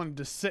really wanted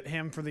to sit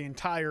him for the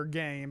entire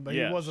game, but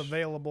he was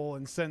available,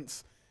 and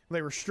since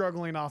they were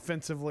struggling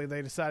offensively,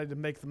 they decided to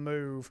make the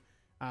move.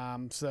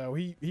 So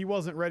he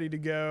wasn't ready to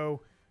go.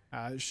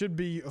 It should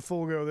be a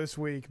full go this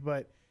week.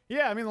 But,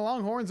 yeah, I mean, the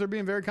Longhorns are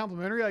being very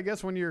complimentary. I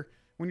guess when you're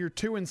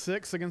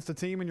 2-6 against a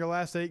team in your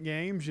last 8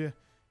 games,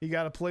 you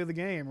got to play the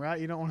game, right?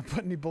 You don't want to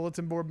put any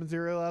bulletin board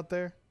material out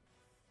there.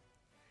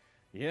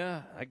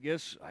 Yeah, I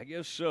guess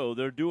so.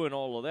 They're doing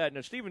all of that. Now,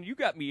 Stephen, you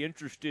got me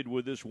interested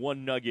with this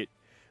one nugget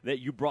that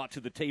you brought to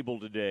the table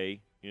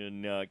today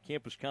in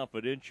Campus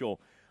Confidential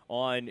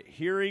on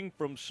hearing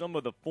from some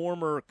of the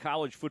former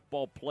college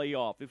football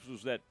playoff. This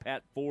was that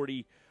Pat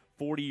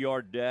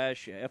 40-yard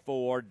dash,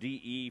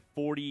 FORDE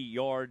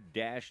 40-yard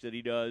dash that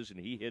he does, and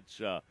he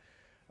hits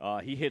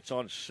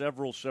on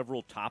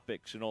several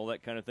topics and all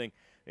that kind of thing.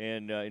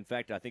 And, in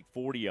fact, I think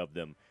 40 of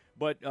them.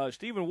 But,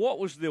 Stephen, what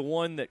was the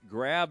one that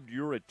grabbed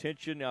your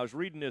attention? Now, I was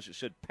reading this. It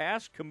said,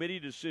 past committee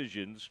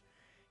decisions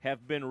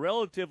have been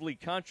relatively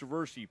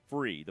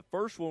controversy-free. The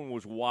first one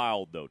was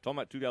wild, though, talking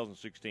about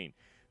 2016.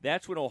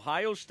 That's when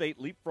Ohio State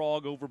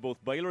leapfrogged over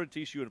both Baylor and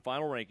TCU in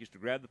final rankings to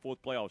grab the 4th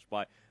playoff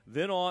spot,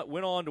 then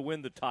went on to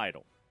win the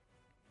title.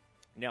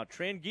 Now,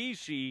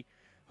 Tranghese,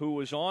 who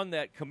was on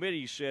that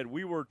committee, said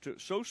we were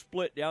so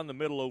split down the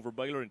middle over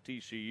Baylor and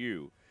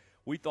TCU.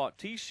 We thought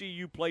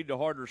TCU played the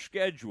harder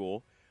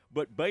schedule,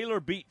 but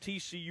Baylor beat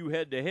TCU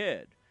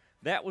head-to-head.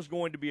 That was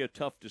going to be a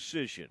tough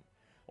decision.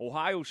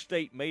 Ohio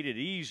State made it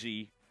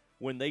easy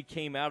when they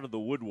came out of the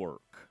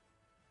woodwork.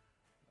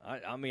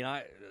 I mean,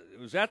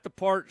 was that the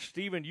part,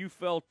 Stephen, you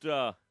felt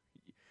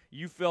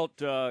you felt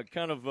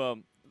kind of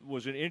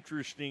was an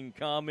interesting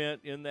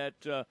comment in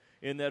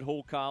that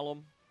whole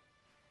column.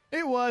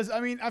 It was.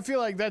 I mean, I feel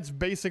like that's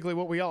basically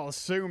what we all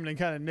assumed and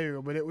kind of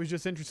knew, but it was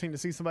just interesting to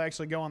see somebody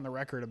actually go on the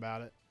record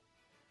about it.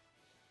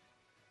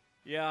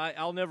 Yeah,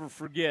 I'll never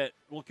forget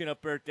looking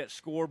up there at that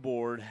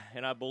scoreboard,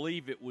 and I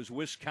believe it was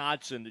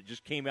Wisconsin that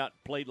just came out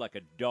and played like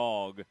a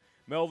dog.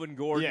 Melvin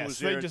Gordon was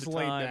there they just at the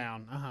laid time,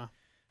 down.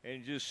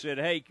 and just said,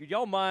 "Hey, could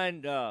y'all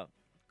mind? Are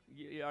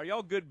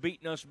y'all good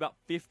beating us about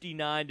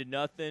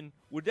 59-0?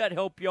 Would that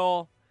help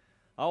y'all?"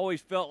 I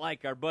always felt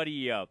like our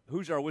buddy,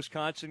 who's our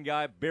Wisconsin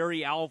guy,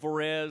 Barry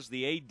Alvarez,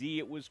 the AD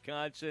at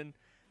Wisconsin.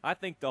 I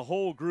think the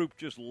whole group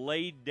just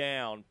laid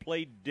down,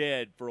 played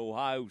dead for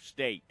Ohio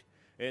State.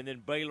 And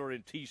then Baylor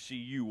and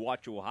TCU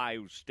watch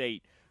Ohio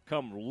State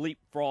come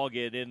leapfrog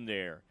it in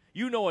there.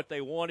 You know what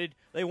they wanted.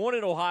 They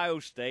wanted Ohio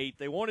State.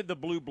 They wanted the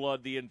blue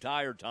blood the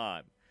entire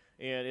time.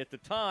 And at the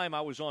time,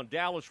 I was on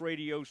Dallas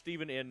radio,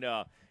 Stephen, and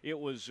it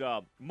was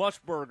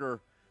Musburger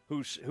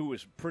who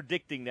was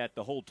predicting that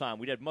the whole time.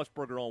 We'd had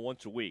Musburger on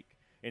once a week,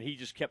 and he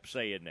just kept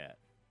saying that.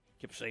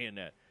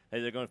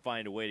 Hey, they're going to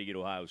find a way to get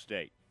Ohio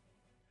State.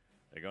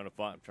 They're going to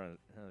find – I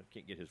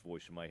can't get his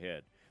voice in my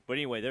head. But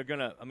anyway, they're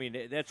going to – I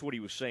mean, that's what he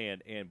was saying,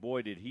 and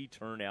boy, did he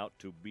turn out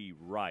to be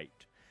right.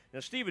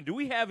 Now, Stephen, do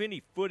we have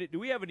any footage? Do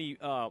we have any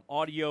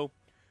audio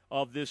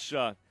of this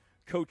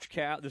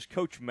this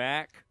Coach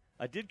Mack?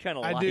 I did kind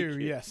of like it. I do,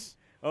 yes.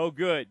 Oh,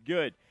 good.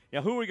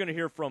 Now, who are we going to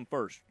hear from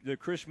first? The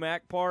Chris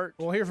Mack part?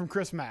 We'll hear from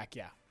Chris Mack,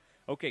 yeah.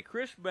 Okay,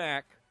 Chris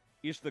Mack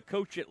is the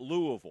coach at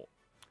Louisville.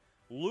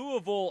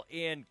 Louisville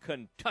and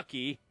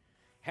Kentucky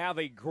have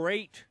a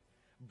great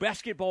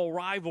basketball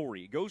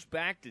rivalry. It goes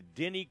back to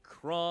Denny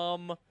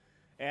Crum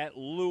at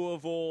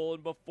Louisville,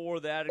 and before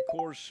that, of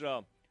course,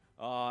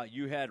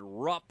 you had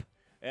Rupp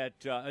at,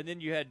 and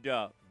then you had,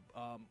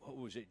 what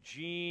was it,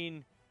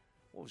 Gene,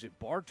 what was it,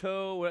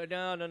 Bartow?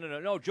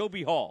 No, Joe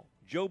B. Hall.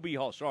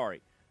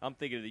 Sorry. I'm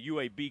thinking of the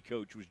UAB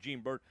coach was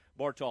Gene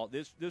Bartow.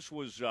 This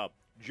was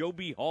Joe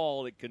B.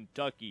 Hall at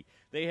Kentucky.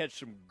 They had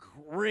some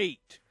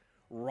great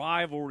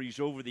rivalries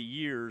over the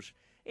years,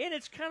 and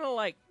it's kind of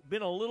like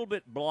been a little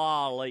bit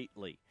blah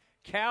lately.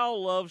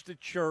 Cal loves to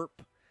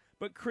chirp,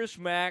 but Chris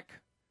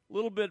Mack, a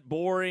little bit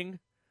boring.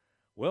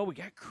 Well, we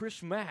got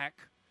Chris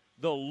Mack,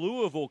 the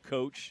Louisville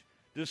coach,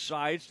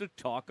 decides to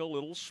talk a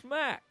little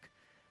smack.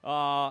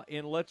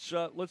 And let's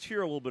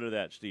hear a little bit of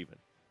that, Stephen.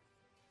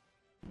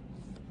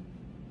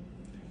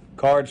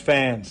 Cards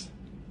fans,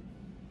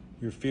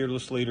 your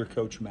fearless leader,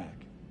 Coach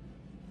Mack.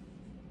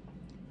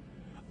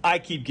 I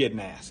keep getting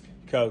asked,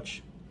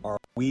 Coach, are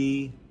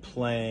we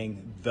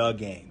playing the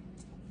game?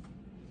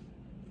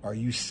 Are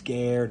you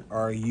scared?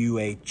 Are you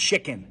a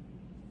chicken?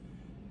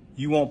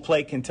 You won't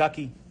play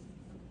Kentucky?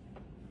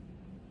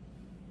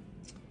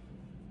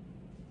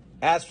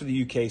 As for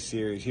the UK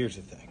series, here's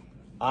the thing.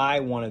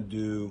 I want to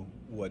do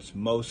what's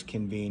most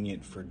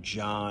convenient for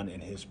John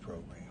and his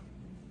program.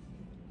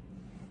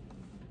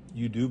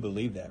 You do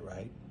believe that,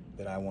 right?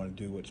 That I want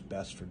to do what's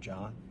best for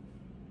John?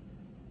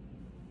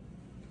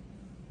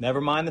 Never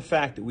mind the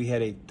fact that we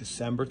had a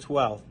December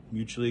 12th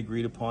mutually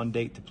agreed upon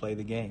date to play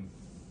the game.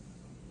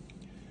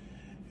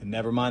 And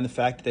never mind the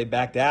fact that they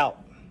backed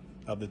out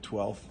of the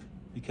 12th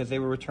because they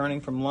were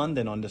returning from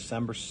London on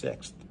December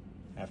 6th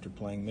after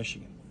playing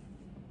Michigan.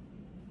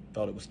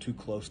 Thought it was too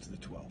close to the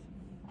 12th.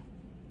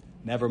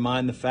 Never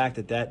mind the fact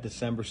that that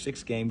December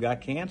 6th game got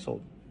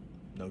canceled.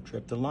 No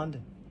trip to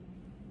London.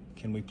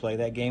 Can we play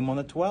that game on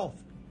the 12th?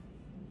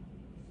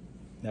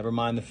 Never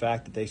mind the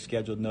fact that they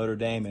scheduled Notre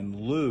Dame in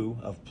lieu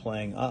of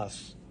playing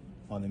us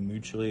on the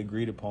mutually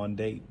agreed upon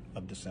date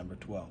of December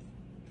 12th.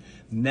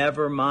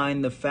 Never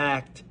mind the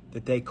fact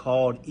that they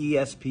called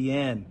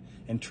ESPN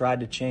and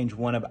tried to change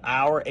one of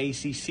our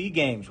ACC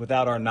games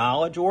without our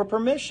knowledge or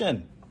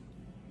permission.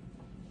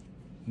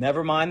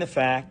 Never mind the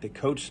fact that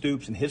Coach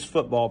Stoops and his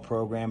football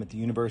program at the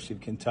University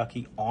of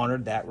Kentucky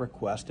honored that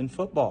request in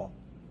football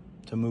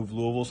to move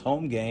Louisville's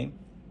home game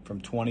from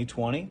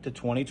 2020 to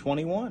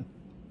 2021.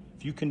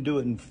 If you can do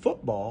it in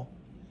football,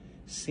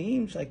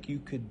 seems like you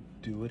could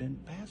do it in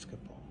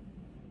basketball.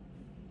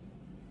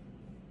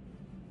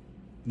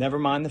 Never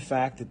mind the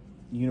fact that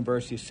the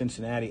University of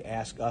Cincinnati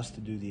asked us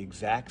to do the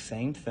exact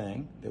same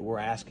thing that we're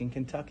asking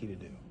Kentucky to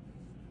do.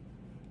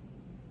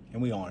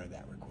 And we honored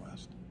that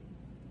request.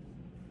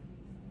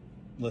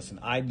 Listen,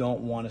 I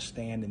don't want to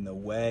stand in the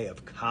way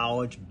of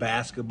college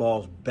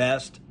basketball's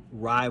best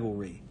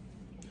rivalry.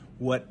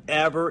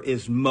 Whatever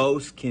is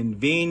most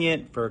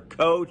convenient for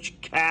Coach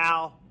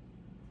Cal,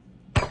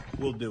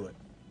 we'll do it.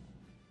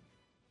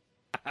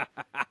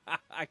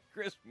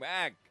 Chris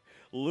Mack,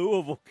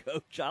 Louisville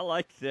coach. I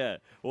like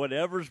that.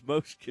 Whatever's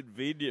most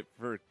convenient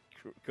for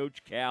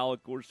Coach Cal.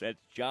 Of course, that's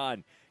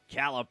John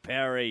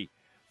Calipari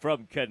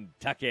from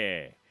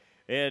Kentucky.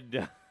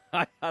 And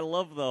I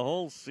love the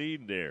whole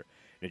scene there.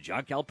 And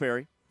John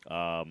Calipari,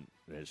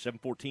 at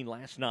 7:14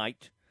 last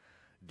night,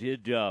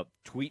 did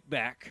tweet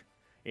back.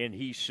 And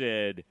he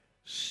said,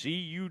 "See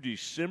you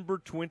December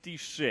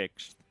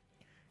 26th.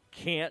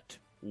 Can't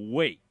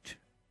wait."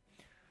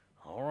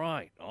 All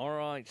right.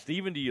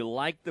 Stephen, do you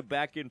like the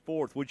back and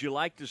forth? Would you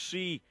like to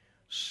see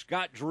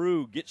Scott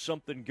Drew get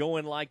something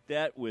going like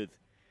that with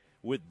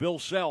Bill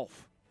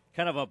Self?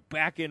 Kind of a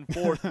back and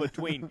forth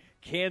between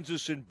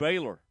Kansas and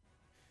Baylor.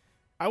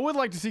 I would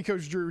like to see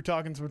Coach Drew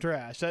talking some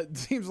trash. That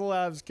seems a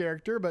lot of his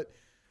character, but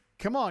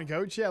come on,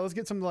 Coach. Yeah, let's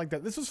get something like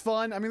that. This was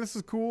fun. I mean, this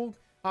is cool.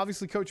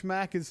 Obviously, Coach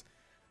Mack has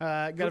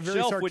got Coach a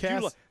very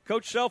sarcastic.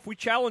 Coach Self, we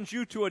challenge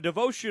you to a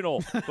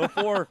devotional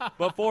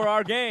before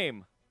our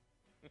game.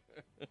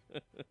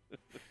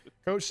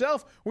 Coach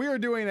Self, we are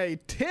doing a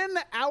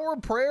 10-hour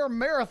prayer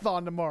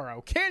marathon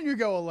tomorrow. Can you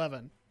go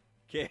 11?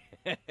 Can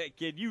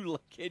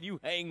you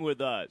hang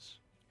with us?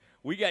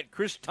 We got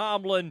Chris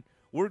Tomlin.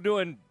 We're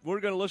going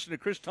to listen to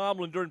Chris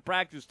Tomlin during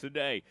practice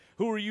today.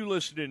 Who are you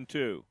listening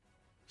to?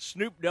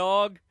 Snoop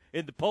Dogg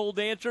and the pole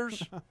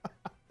dancers?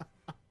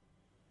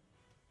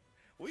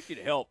 We could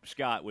help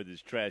Scott with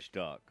his trash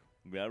talk.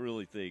 I mean, I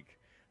really think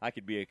I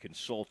could be a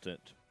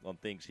consultant on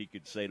things he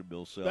could say to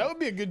Bill Self. That would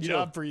be a good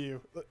job for you.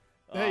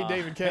 Hey,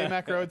 David K.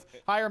 Mac Rhodes,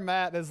 hire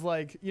Matt as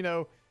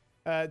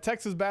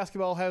Texas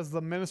basketball has the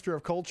minister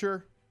of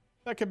culture.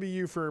 That could be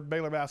you for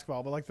Baylor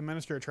basketball, but like the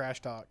minister of trash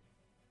talk.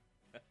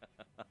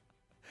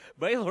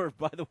 Baylor,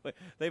 by the way,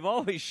 they've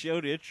always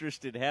showed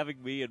interest in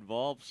having me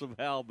involved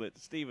somehow, but,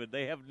 Stephen,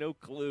 they have no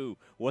clue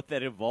what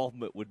that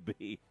involvement would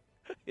be.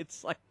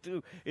 It's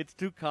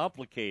too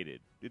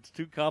complicated. It's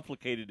too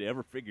complicated to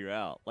ever figure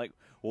out. Like,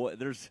 well,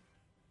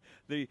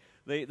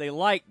 they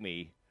like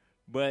me,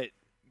 but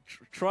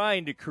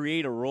trying to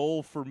create a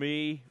role for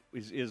me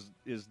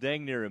is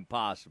dang near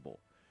impossible,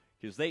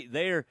 because they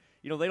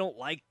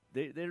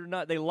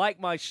like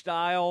my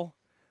style,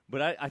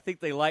 but I think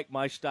they like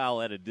my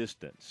style at a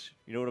distance.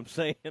 You know what I'm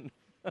saying?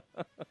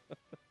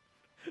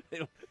 They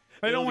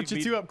don't want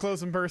you too up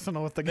close and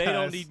personal with the guys. They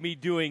don't need me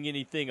doing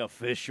anything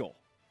official.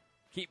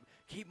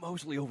 Keep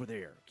Mosley over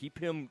there. Keep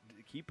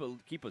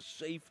a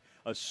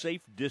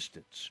safe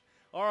distance.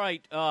 All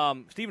right,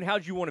 Stephen, how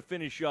did you want to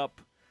finish up?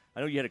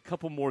 I know you had a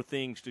couple more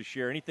things to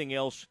share. Anything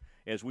else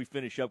as we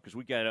finish up, because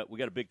we got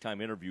a big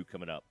time interview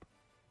coming up?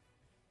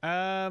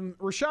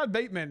 Rashad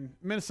Bateman,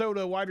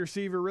 Minnesota wide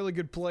receiver, really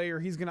good player.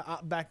 He's going to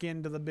opt back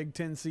into the Big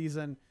Ten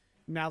season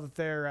now that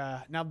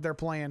they're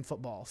playing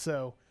football.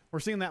 So we're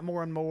seeing that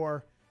more and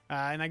more.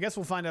 And I guess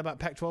we'll find out about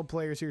Pac-12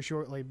 players here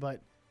shortly.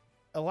 But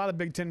a lot of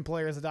Big Ten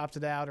players that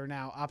opted out are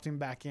now opting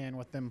back in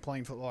with them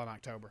playing football in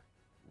October.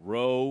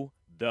 Row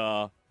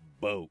the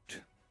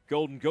boat.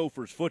 Golden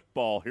Gophers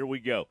football. Here we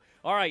go.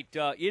 All right,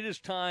 it is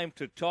time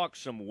to talk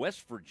some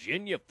West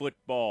Virginia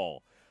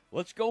football.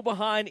 Let's go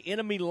behind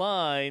enemy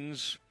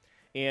lines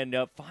and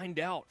find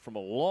out from a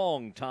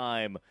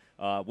long-time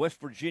West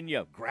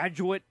Virginia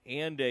graduate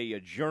and a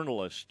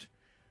journalist.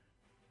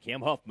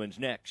 Cam Huffman's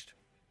next.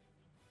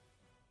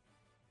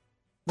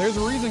 There's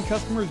a reason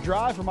customers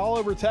drive from all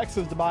over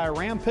Texas to buy a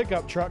Ram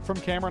pickup truck from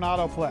Cameron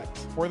Autoplex,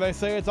 where they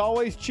say it's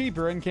always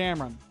cheaper in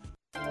Cameron.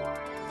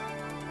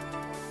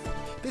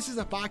 This is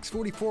a Fox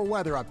 44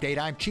 weather update.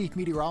 I'm Chief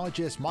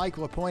Meteorologist Mike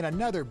LaPointe.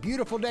 Another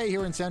beautiful day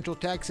here in Central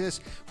Texas.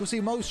 We'll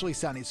see mostly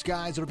sunny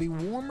skies. It'll be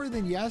warmer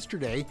than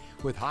yesterday,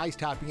 with highs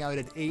topping out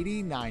at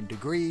 89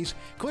 degrees.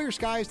 Clear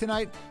skies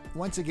tonight.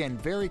 Once again,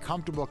 very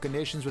comfortable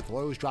conditions with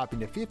lows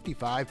dropping to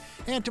 55.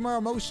 And tomorrow,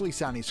 mostly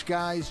sunny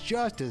skies,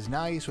 just as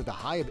nice with a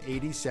high of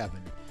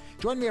 87.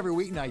 Join me every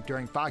weeknight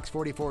during Fox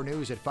 44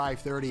 News at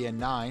 5:30 and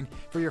 9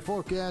 for your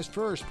forecast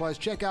first. Plus,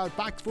 check out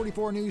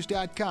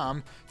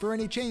fox44news.com for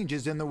any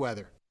changes in the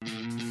weather.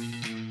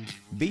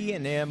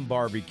 B&M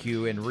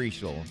Barbecue in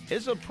Riesel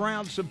is a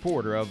proud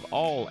supporter of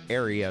all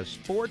area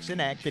sports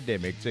and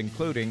academics,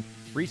 including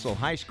Riesel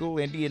High School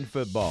Indian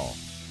football.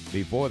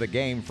 Before the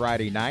game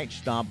Friday night,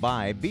 stop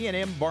by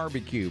B&M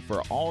Barbecue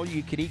for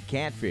all-you-can-eat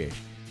catfish.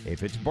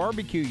 If it's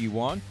barbecue you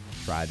want,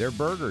 try their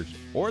burgers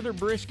or their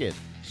brisket,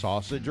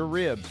 sausage or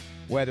ribs.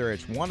 Whether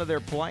it's one of their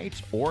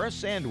plates or a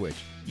sandwich,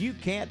 you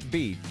can't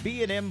beat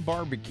B&M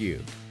Barbecue,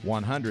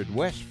 100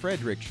 West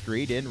Frederick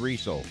Street in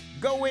Riesel.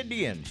 Go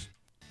Indians!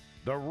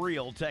 The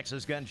Real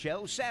Texas Gun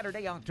Show,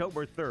 Saturday,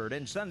 October 3rd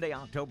and Sunday,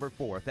 October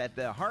 4th at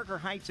the Harker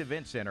Heights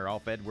Event Center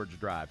off Edwards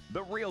Drive.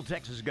 The Real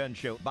Texas Gun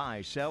Show.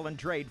 Buy, sell, and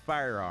trade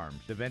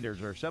firearms. The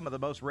vendors are some of the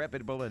most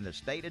reputable in the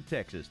state of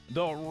Texas.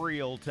 The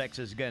Real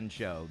Texas Gun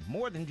Show.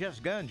 More than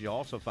just guns, you'll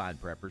also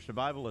find preppers,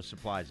 survivalist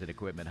supplies and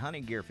equipment,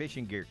 hunting gear,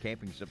 fishing gear,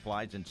 camping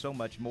supplies, and so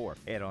much more.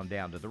 Head on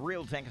down to the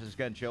Real Texas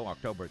Gun Show,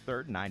 October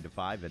 3rd, 9 to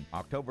 5, and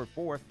October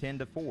 4th, 10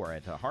 to 4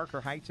 at the Harker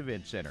Heights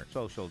Event Center.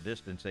 Social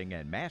distancing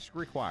and mask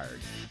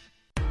required.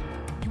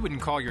 You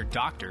wouldn't call your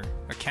doctor,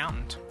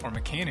 accountant, or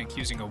mechanic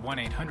using a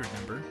 1-800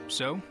 number,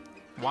 so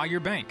why your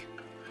bank?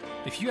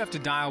 If you have to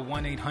dial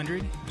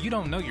 1-800, you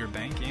don't know your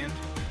bank and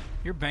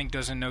your bank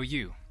doesn't know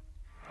you.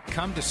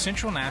 Come to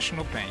Central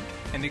National Bank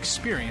and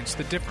experience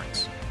the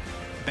difference.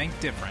 Bank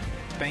different.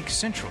 Bank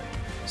Central.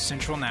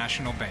 Central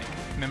National Bank.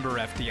 Member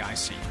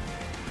FDIC.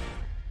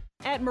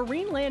 At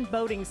Marineland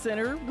Boating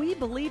Center, we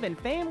believe in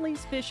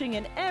families, fishing,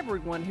 and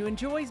everyone who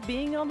enjoys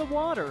being on the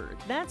water.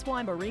 That's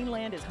why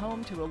Marineland is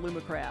home to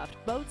Alumacraft,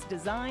 boats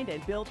designed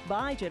and built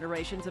by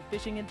generations of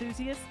fishing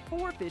enthusiasts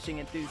for fishing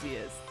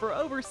enthusiasts. For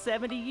over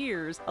 70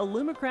 years,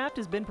 Alumacraft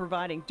has been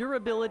providing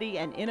durability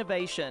and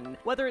innovation.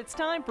 Whether it's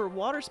time for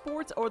water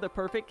sports or the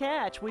perfect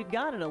catch, we've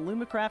got an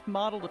Alumacraft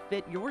model to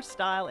fit your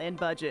style and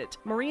budget.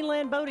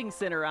 Marineland Boating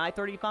Center,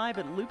 I-35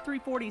 at Loop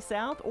 340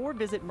 South, or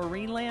visit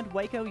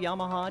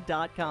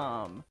marinelandwacoyamaha.com.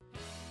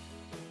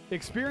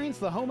 Experience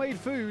the homemade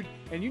food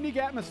and unique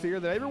atmosphere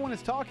that everyone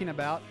is talking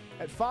about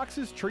at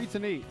Fox's Treats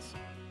and Eats.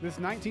 This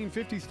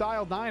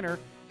 1950s-style diner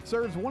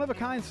serves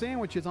one-of-a-kind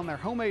sandwiches on their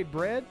homemade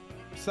bread,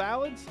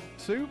 salads,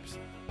 soups,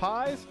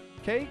 pies,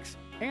 cakes,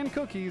 and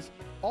cookies,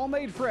 all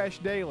made fresh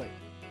daily.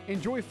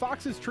 Enjoy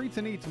Fox's Treats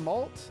and Eats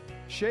malts,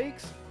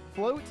 shakes,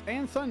 floats,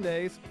 and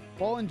sundaes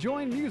while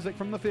enjoying music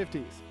from the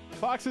 50s.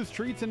 Fox's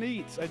Treats and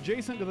Eats,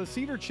 adjacent to the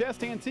Cedar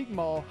Chest Antique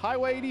Mall,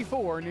 Highway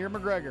 84 near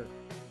McGregor.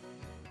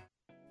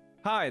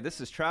 Hi, this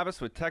is Travis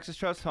with Texas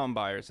Trust Home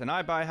Buyers, and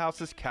I buy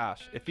houses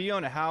cash. If you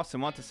own a house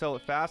and want to sell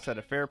it fast at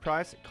a fair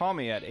price, call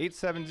me at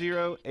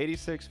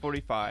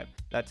 870-8645.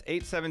 That's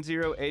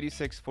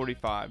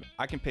 870-8645.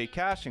 I can pay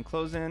cash and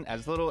close in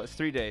as little as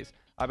 3 days.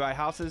 I buy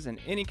houses in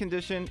any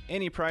condition,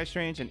 any price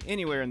range, and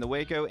anywhere in the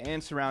Waco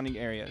and surrounding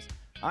areas.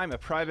 I'm a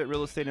private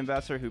real estate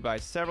investor who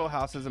buys several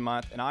houses a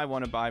month, and I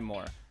want to buy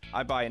more.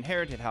 I buy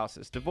inherited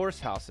houses,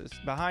 divorced houses,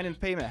 behind in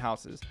payment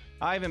houses.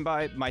 I even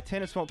buy my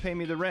tenants won't pay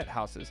me the rent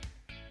houses.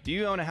 Do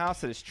you own a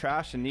house that is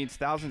trashed and needs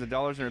thousands of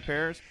dollars in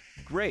repairs?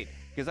 Great,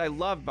 because I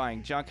love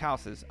buying junk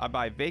houses. I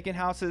buy vacant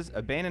houses,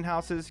 abandoned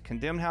houses,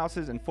 condemned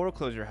houses, and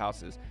foreclosure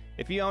houses.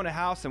 If you own a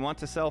house and want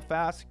to sell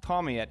fast,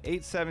 call me at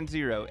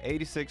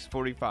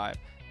 870-8645.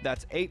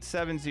 That's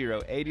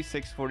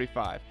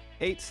 870-8645.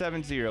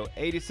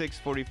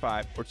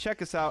 870-8645. Or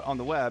check us out on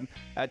the web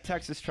at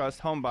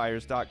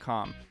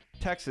texastrusthomebuyers.com.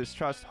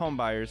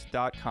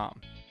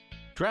 texastrusthomebuyers.com.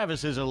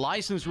 Travis is a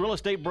licensed real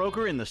estate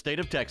broker in the state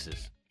of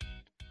Texas.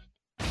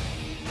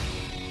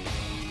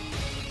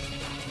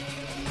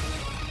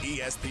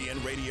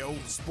 ESPN Radio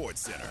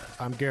Sports Center.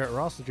 I'm Garrett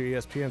Ross with your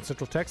ESPN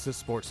Central Texas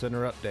Sports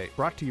Center update,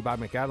 brought to you by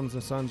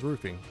McAdams & Sons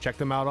Roofing. Check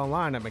them out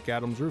online at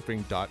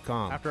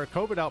mcadamsroofing.com. After a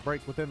COVID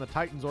outbreak within the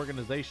Titans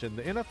organization,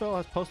 the NFL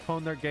has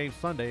postponed their game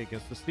Sunday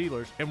against the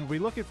Steelers and will be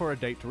looking for a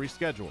date to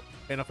reschedule.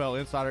 NFL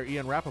insider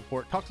Ian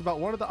Rappaport talks about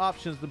one of the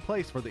options in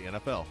place for the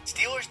NFL.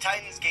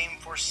 Steelers-Titans game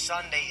for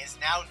Sunday is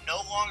now no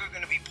longer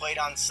going to be played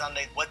on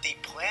Sunday. What they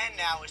plan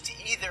now is to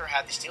either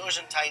have the Steelers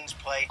and Titans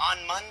play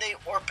on Monday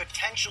or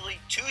potentially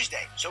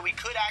Tuesday. So we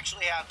could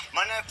actually have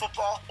Monday Night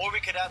Football, or we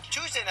could have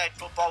Tuesday Night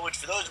Football, which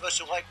for those of us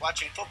who like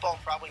watching football,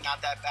 probably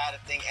not that bad a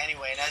thing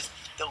anyway. And as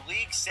the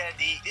league said,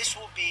 the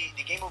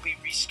game will be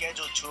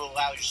rescheduled to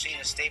allow, you're seeing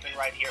a statement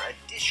right here,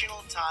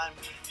 additional time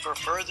for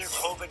further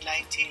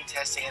COVID-19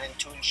 testing and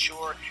to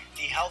ensure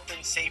the health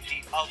and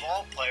safety of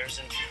all players.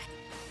 And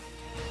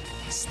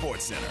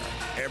Sports Center,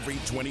 every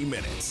 20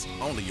 minutes,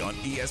 only on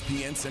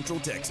ESPN Central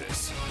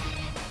Texas.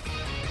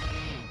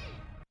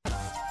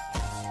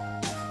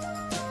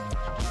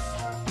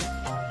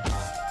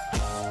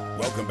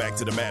 Welcome back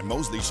to the Matt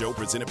Mosley Show,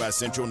 presented by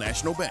Central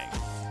National Bank.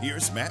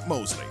 Here's Matt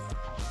Mosley.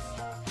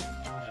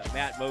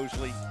 Matt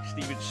Mosley,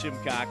 Steven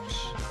Simcox.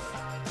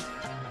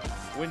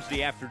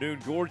 Wednesday afternoon,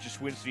 gorgeous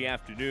Wednesday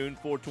afternoon,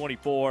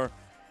 4:24.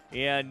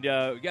 And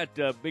we got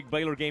a big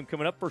Baylor game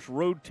coming up. First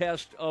road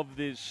test of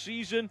this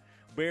season.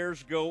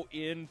 Bears go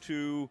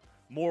into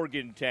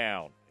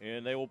Morgantown,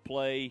 and they will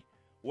play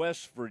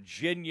West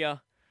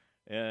Virginia.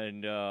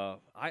 And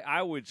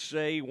I would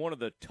say one of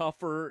the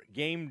tougher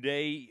game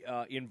day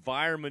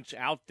environments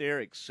out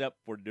there, except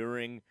for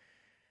during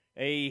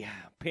a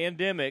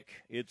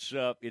pandemic. It's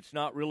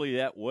not really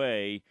that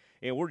way.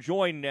 And we're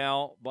joined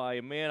now by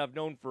a man I've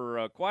known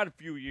for quite a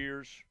few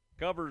years,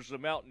 covers the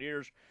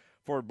Mountaineers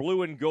for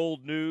Blue and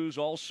Gold News,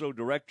 also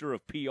director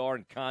of PR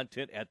and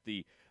content at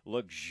the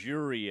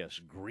luxurious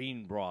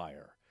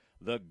Greenbrier.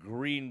 The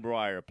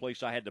Greenbrier, a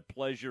place I had the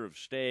pleasure of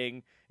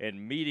staying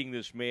and meeting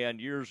this man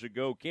years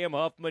ago. Cam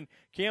Huffman.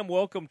 Cam,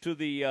 welcome to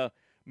the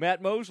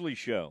Matt Mosley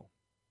Show.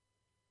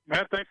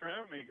 Matt, thanks for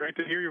having me. Great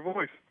to hear your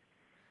voice.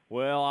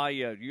 Well,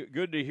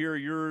 good to hear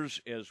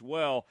yours as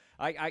well.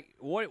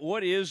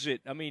 What is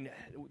it? I mean,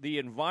 the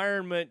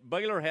environment.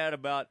 Baylor had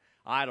about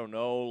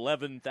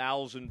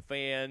 11,000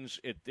 fans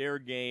at their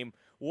game.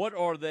 What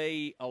are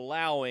they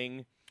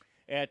allowing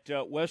at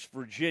West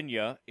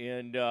Virginia,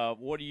 and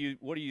what do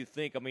you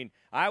think? I mean,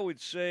 I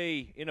would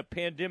say in a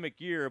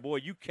pandemic year, boy,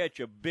 you catch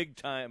a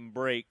big-time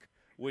break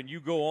when you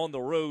go on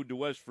the road to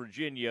West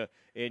Virginia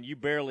and you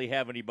barely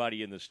have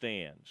anybody in the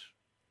stands.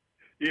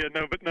 Yeah,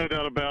 no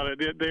doubt about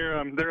it. They're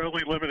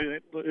only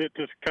limited it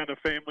to kind of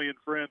family and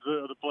friends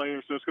of the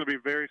players, so it's going to be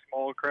a very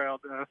small crowd.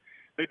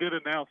 They did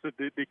announce that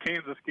the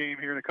Kansas game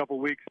here in a couple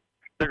of weeks,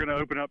 they're going to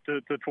open up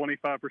to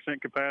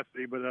 25%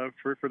 capacity, but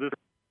for this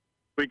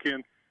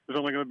weekend, there's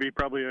only going to be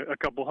probably a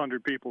couple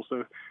hundred people.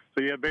 So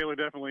yeah, Baylor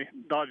definitely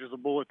dodges a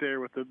bullet there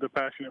with the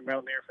passionate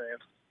Mountaineer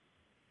fans.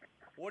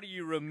 What do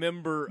you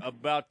remember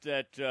about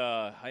that?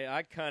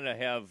 I kind of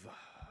have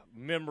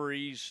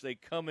memories. They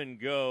come and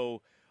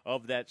go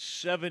of that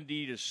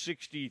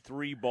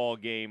 70-63 ball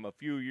game a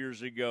few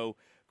years ago.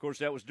 Of course,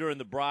 that was during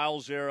the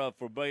Briles era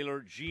for Baylor.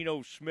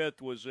 Geno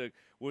Smith was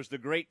the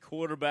great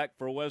quarterback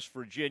for West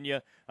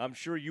Virginia. I'm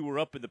sure you were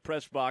up in the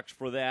press box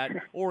for that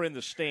or in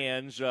the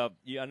stands. I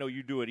know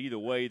you do it either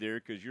way there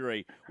because you're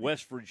a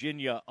West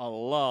Virginia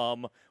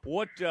alum.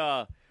 What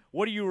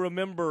do you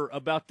remember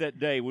about that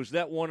day? Was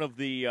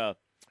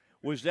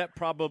that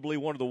probably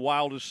one of the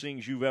wildest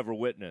things you've ever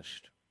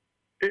witnessed?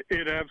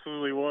 It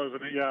absolutely was,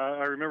 and yeah,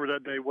 I remember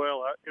that day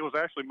well. It was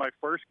actually my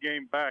first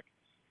game back.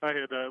 I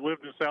had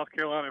lived in South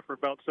Carolina for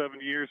about 7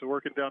 years,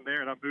 working down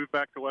there, and I moved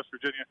back to West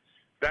Virginia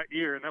that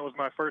year, and that was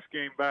my first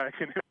game back.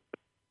 And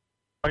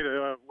quite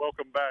a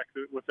welcome back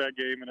with that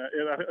game. And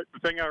the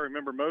thing I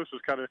remember most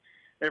was kind of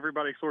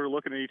everybody sort of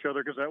looking at each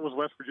other because that was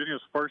West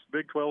Virginia's first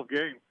Big 12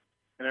 game,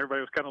 and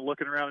everybody was kind of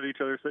looking around at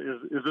each other.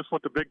 Saying, is this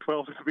what the Big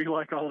 12 is going to be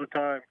like all the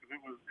time? Because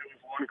it was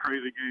one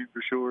crazy game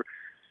for sure.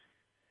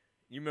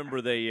 You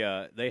remember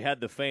they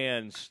had the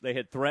fans. They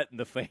had threatened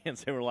the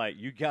fans. They were like,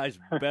 "You guys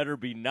better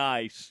be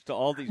nice to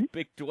all these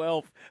Big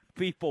 12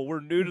 people.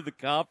 We're new to the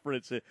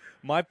conference."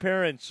 My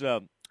parents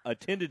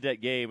attended that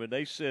game, and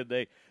they said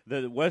the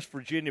West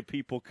Virginia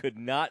people could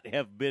not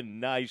have been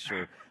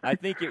nicer. I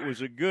think it was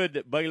a good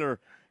that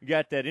Baylor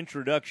got that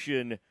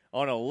introduction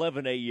on an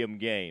 11 a.m.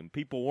 game.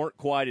 People weren't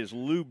quite as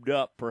lubed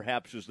up,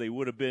 perhaps, as they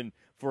would have been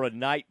for a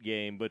night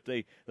game, but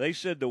they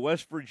said the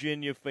West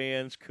Virginia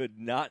fans could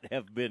not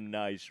have been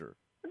nicer.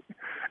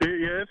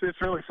 Yeah,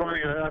 it's really funny.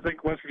 I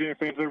think West Virginia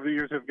fans over the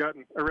years have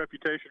gotten a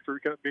reputation for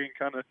being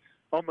kind of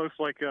almost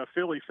like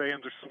Philly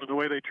fans or something, the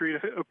way they treat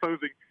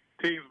opposing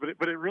teams.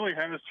 But it really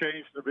has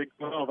changed the Big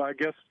 12, I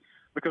guess,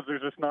 because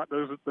there's just not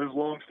those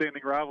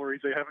long-standing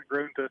rivalries. They haven't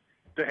grown to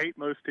hate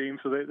most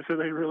teams, so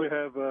they really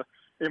have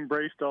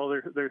embraced all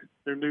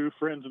their new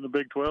friends in the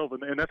Big 12,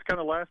 and that's kind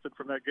of lasted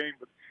from that game.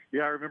 But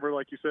yeah, I remember,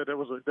 like you said, that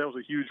was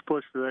a huge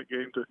push for that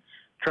game to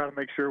try to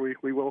make sure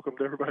we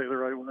welcomed everybody the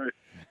right way.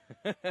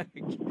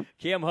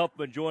 Cam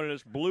Huffman joining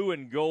us. Blue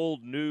and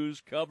Gold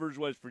News covers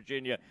West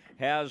Virginia,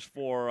 has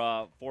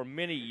for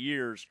many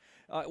years.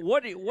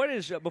 What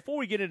is before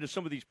we get into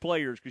some of these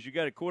players, because you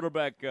got a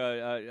quarterback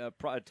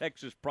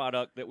Texas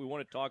product that we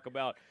want to talk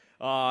about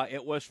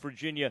at West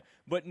Virginia,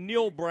 but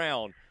Neil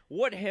Brown.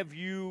 What have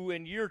you,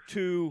 in year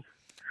two,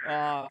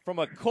 from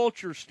a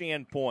culture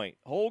standpoint?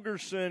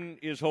 Holgorsen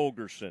is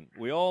Holgorsen.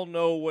 We all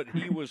know what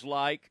he was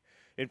like.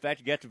 In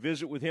fact, you got to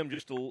visit with him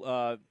just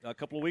a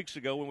couple of weeks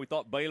ago when we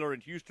thought Baylor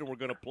and Houston were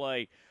going to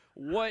play.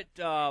 What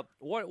are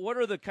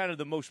the kind of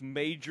the most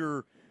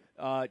major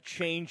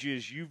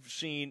changes you've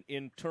seen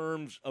in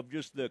terms of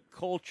just the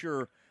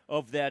culture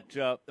of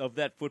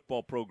that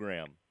football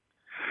program?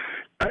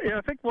 Yeah,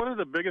 I think one of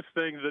the biggest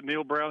things that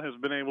Neil Brown has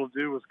been able to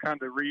do is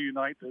kind of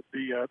reunite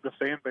the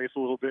fan base a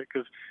little bit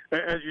because,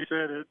 as you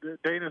said,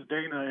 Dana's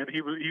Dana, and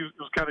he was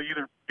kind of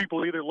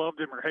people either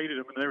loved him or hated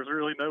him, and there was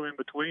really no in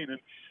between. And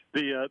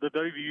the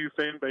WVU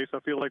fan base,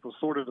 I feel like, was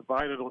sort of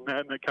divided on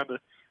that, and it kind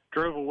of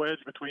drove a wedge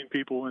between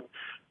people. And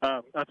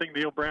I think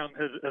Neil Brown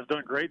has done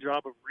a great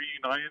job of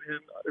reuniting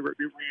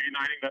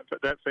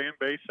that fan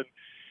base. And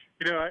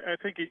I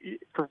think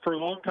for a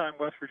long time,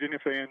 West Virginia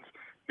fans,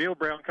 Neil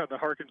Brown kind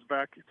of harkens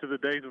back to the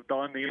days of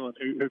Don Nehlen,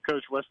 who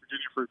coached West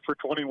Virginia for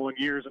 21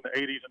 years in the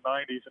 80s and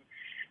 90s. And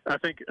I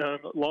think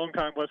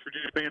longtime West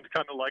Virginia fans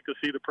kind of like to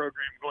see the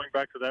program going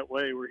back to that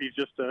way, where he's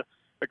just a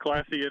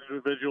classy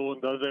individual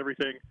and does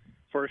everything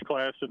first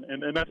class.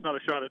 And that's not a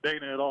shot at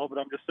Dana at all, but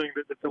I'm just saying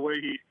that the way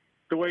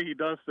he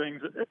does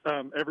things,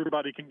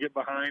 everybody can get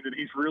behind, and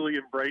he's really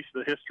embraced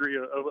the history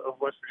of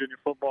West Virginia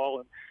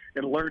football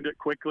and learned it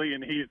quickly.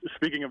 And he's,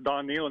 speaking of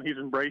Don Nehlen, he's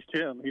embraced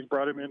him. He's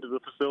brought him into the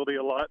facility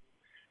a lot,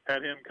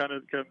 had him kind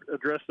of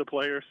address the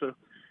players. So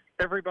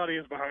everybody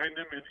is behind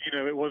him.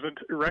 And, it wasn't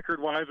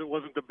record-wise, it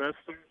wasn't the best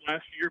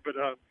last year, but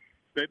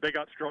they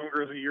got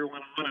stronger as the year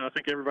went on. And I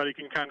think everybody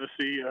can kind of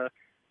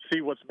see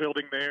what's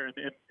building there. And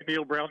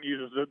Neil Brown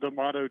uses the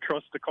motto,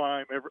 trust the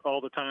climb, all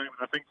the time.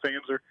 And I think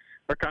fans are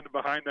kind of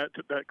behind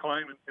that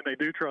climb, and they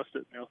do trust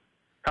it.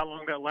 How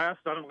long that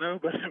lasts, I don't know,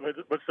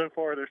 but so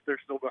far they're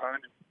still behind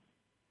him.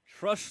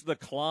 Trust the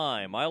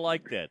climb. I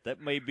like that. That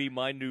may be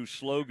my new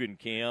slogan,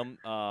 Cam.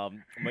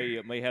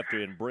 May have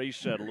to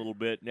embrace that a little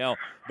bit. Now,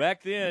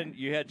 back then,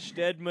 you had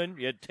Stedman,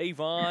 you had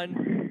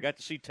Tavon. Got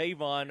to see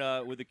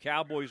Tavon with the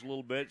Cowboys a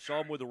little bit.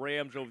 Saw him with the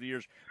Rams over the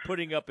years,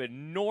 putting up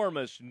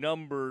enormous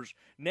numbers.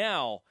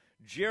 Now,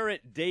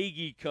 Jarrett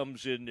Dagey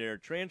comes in there,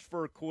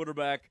 transfer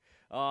quarterback.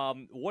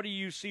 What do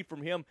you see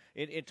from him?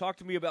 And talk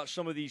to me about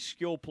some of these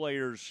skill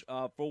players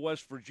for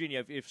West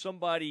Virginia. If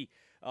somebody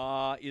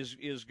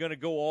is going to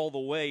go all the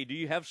way, do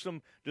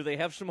they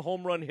have some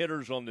home run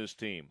hitters on this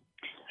team?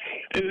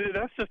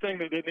 That's the thing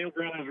that Neil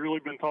Brown has really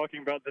been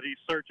talking about, that he's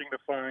searching to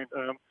find.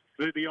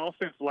 The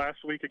offense last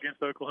week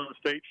against Oklahoma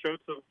State showed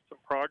some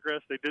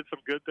progress. They did some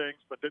good things,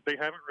 but they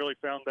haven't really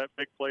found that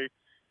big play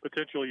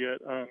potential yet.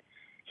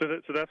 So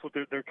that's what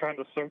they're kind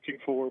of searching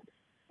for.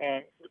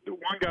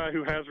 One guy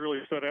who has really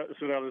stood out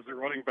is the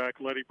running back,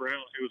 Letty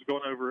Brown, who was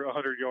going over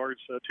 100 yards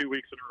 2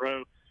 weeks in a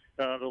row.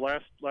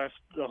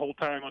 The whole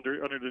time under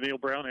the Neil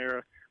Brown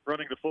era,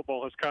 running the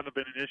football has kind of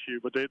been an issue.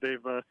 But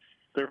they've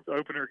their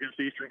opener against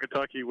Eastern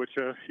Kentucky, which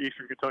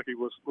Eastern Kentucky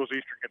was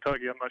Eastern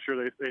Kentucky. I'm not sure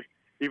they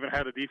even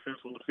had a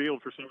defense on the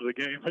field for some of the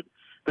game. But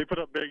they put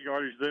up big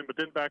yardage then, but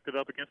then backed it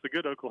up against the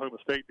good Oklahoma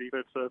State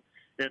defense.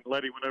 And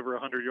Letty went over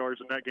 100 yards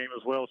in that game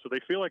as well. So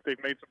they feel like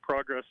they've made some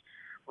progress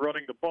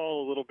running the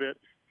ball a little bit.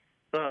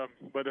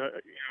 But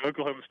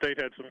Oklahoma State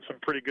had some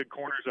pretty good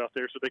corners out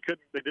there, so they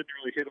didn't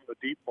really hit them the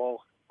deep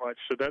ball much.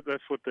 So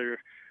that's what they're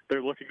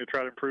looking to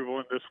try to improve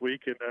on this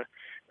week. And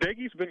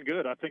Daggy's been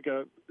good. I think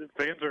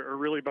fans are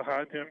really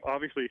behind him.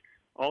 Obviously,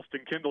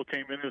 Austin Kendall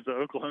came in as the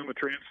Oklahoma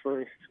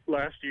transfer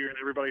last year, and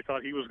everybody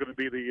thought he was going to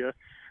be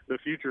the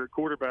future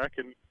quarterback,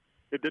 and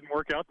it didn't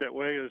work out that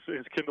way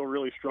as Kendall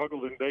really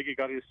struggled, and Daggy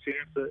got his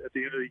chance at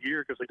the end of the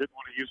year because they didn't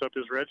want to use up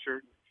his red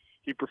shirt.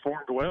 He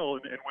performed well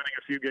and winning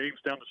a few games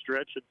down the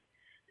stretch, and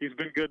he's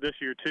been good this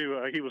year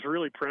too. He was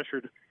really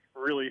pressured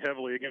really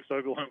heavily against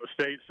Oklahoma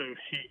State, so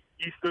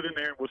he stood in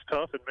there and was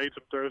tough and made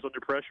some throws under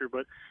pressure.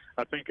 But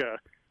I think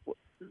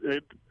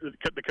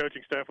the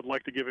coaching staff would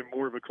like to give him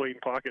more of a clean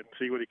pocket and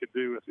see what he can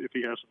do if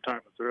he has some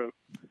time to throw.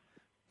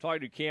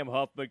 Talking to Cam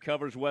Huffman,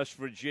 covers West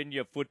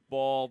Virginia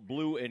football,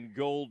 blue and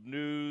gold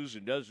news,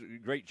 and does a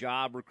great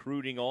job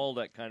recruiting, all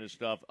that kind of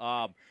stuff.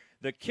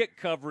 The kick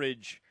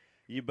coverage,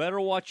 you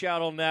better watch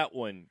out on that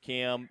one,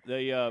 Cam.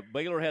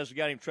 Baylor has a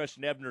guy named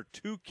Treston Ebner,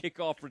 2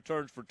 kickoff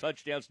returns for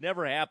touchdowns.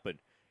 Never happened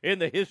in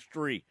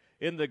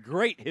the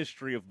great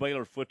history of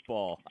Baylor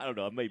football. I don't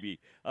know,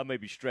 I may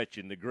be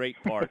stretching the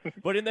great part,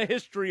 but in the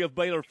history of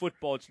Baylor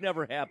football, it's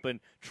never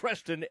happened.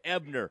 Treston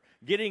Ebner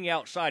getting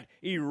outside,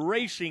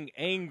 erasing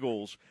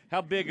angles.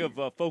 How big of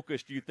a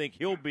focus do you think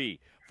he'll be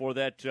for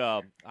that?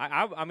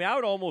 I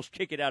would almost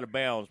kick it out of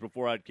bounds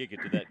before I'd kick it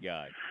to that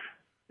guy.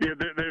 Yeah,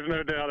 there's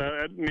no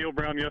doubt. Neil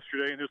Brown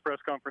yesterday in his press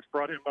conference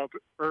brought him up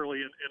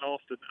early in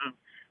Austin.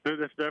 That's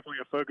definitely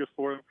a focus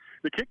for him.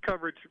 The kick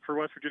coverage for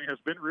West Virginia has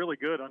been really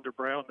good under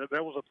Brown.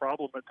 That was a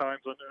problem at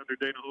times under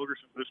Dana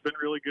Holgorsen, but it's been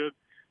really good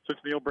since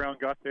Neil Brown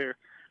got there.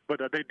 But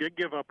they did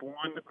give up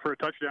one for a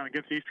touchdown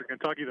against Eastern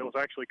Kentucky that was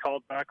actually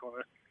called back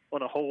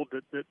on a hold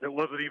that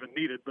wasn't even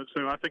needed. But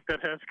so I think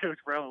that has Coach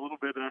Brown a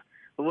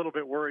little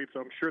bit worried.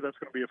 So I'm sure that's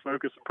going to be a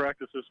focus in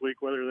practice this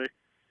week, whether they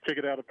kick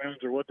it out of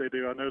bounds or what they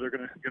do. I know they're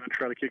going to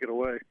try to kick it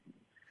away.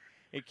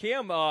 Hey,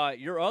 Cam,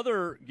 your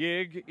other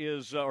gig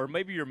is, or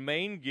maybe your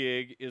main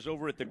gig is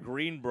over at the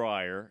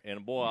Greenbrier,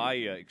 and boy, I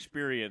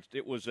experienced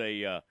it was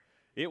an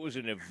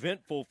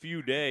eventful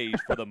few days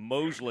for the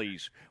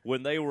Mosleys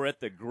when they were at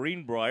the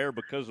Greenbrier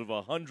because of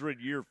a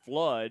 100-year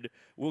flood.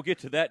 We'll get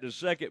to that in a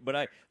second,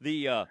 but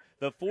the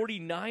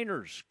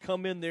 49ers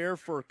come in there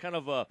for kind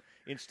of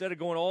instead of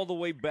going all the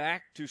way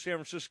back to San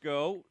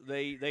Francisco,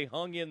 they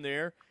hung in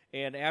there.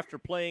 And after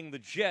playing the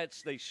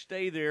Jets, they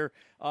stay there.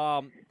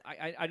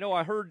 I know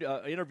I heard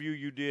an interview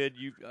you did.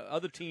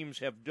 Other teams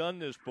have done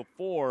this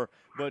before,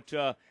 but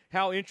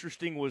how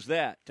interesting was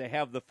that to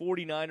have the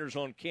 49ers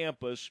on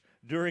campus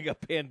during a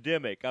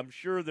pandemic? I'm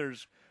sure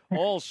there's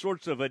all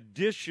sorts of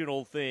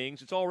additional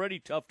things. It's already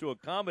tough to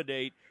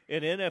accommodate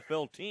an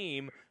NFL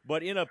team,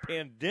 but in a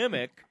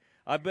pandemic,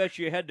 I bet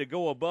you had to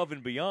go above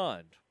and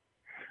beyond.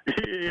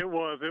 It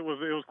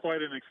was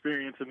quite an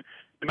experience, and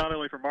not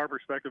only from our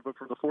perspective, but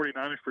from the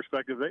 49ers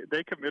perspective.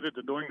 They committed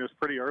to doing this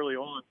pretty early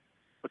on,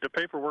 but the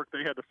paperwork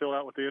they had to fill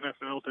out with the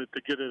NFL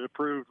to get it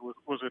approved was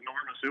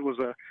enormous. It was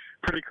a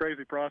pretty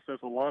crazy process,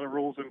 a lot of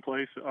rules in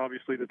place,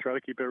 obviously, to try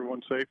to keep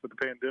everyone safe with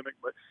the pandemic.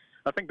 But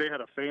I think they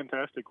had a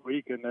fantastic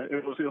week, and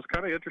it was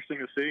kind of interesting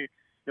to see.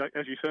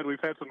 As you said, we've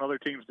had some other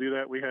teams do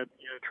that. We had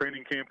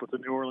training camp with the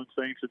New Orleans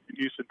Saints and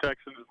Houston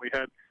Texans, and we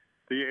had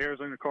the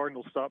Arizona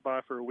Cardinals stopped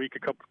by for a week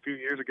a few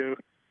years ago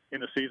in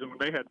the season when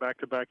they had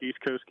back-to-back East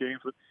Coast games.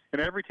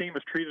 And every team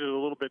is treated a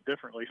little bit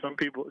differently. Some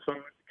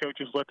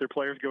coaches let their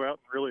players go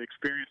out and really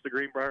experience the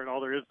Greenbrier and all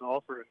there is to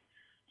offer. And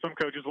some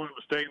coaches want them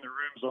to stay in their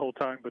rooms the whole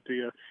time. But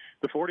the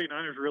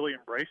 49ers really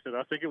embraced it.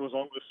 I think it was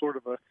almost sort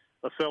of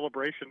a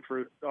celebration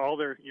for all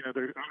their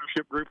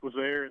ownership group was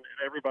there and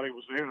everybody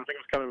was there. And I think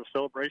it was kind of a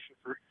celebration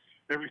for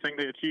everything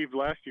they achieved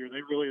last year. And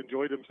they really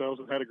enjoyed themselves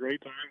and had a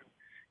great time.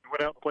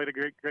 Went out and played a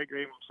great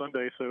game on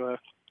Sunday, so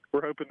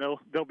we're hoping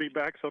they'll be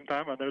back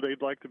sometime. I know they'd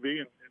like to be,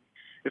 and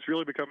it's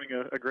really becoming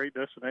a great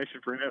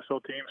destination for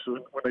NFL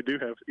teams when they do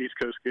have East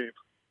Coast games.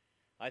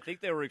 I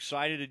think they were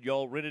excited that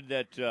y'all rented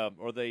that,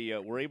 or they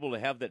were able to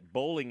have that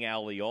bowling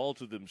alley all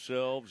to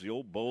themselves, the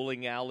old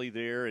bowling alley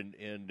there,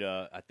 and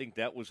I think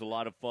that was a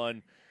lot of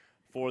fun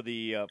for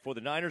the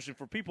Niners. And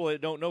for people that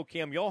don't know,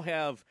 Cam, y'all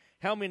have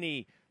how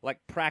many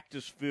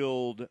practice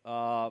fields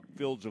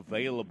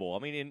available? I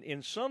mean,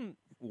 in some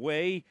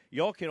way,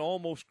 y'all can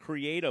almost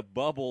create a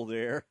bubble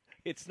there.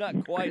 It's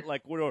not quite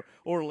like what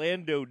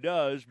Orlando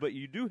does, but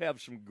you do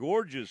have some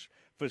gorgeous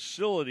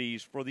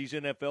facilities for these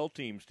NFL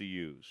teams to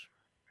use.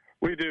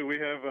 We do. We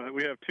have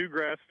 2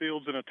 grass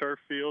fields and a turf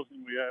field,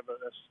 and we have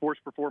a sports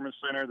performance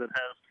center that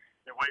has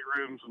weight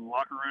rooms and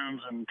locker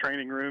rooms and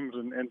training rooms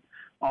and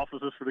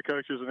offices for the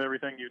coaches and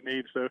everything you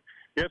need. So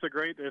yeah, it's a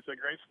great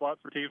spot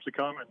for teams to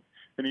come.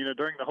 And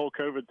during the whole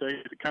COVID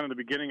thing, kind of the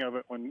beginning of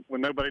it, when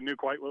nobody knew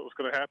quite what was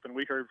going to happen,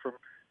 we heard from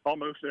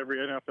almost every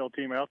NFL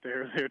team out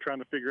there. They were trying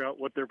to figure out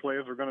what their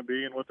plans were going to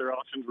be and what their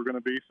options were going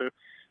to be. So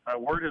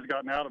word has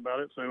gotten out about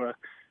it. So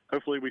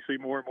hopefully we see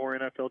more and more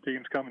NFL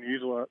teams come and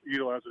utilize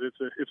it.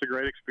 It's a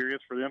great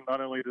experience for them.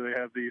 Not only do they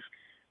have these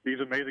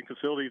amazing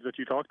facilities that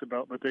you talked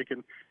about, but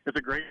it's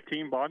a great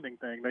team bonding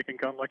thing. They can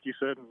come, like you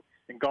said,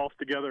 and golf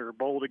together or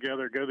bowl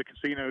together, go to the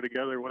casino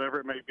together, whatever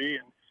it may be.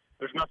 And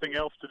there's nothing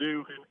else to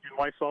do in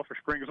White Sulphur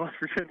Springs, West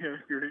Virginia.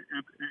 If you're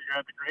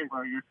at the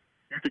Greenbrier,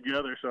 you're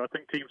together. So I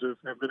think teams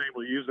have been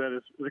able to use that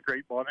as a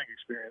great bonding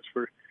experience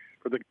for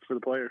the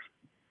players.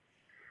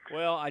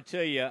 Well, I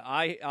tell you,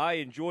 I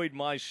enjoyed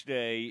my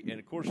stay, and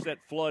of course that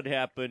flood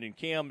happened. And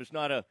Cam is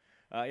not a.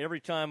 Every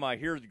time I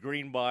hear the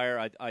Greenbrier,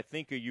 I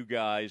think of you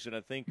guys, and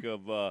I think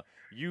of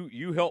you.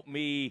 You helped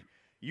me.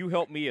 You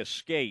helped me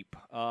escape.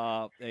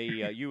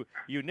 You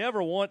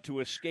never want to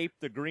escape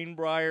the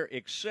Greenbrier,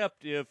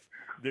 except if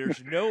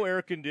there's no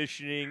air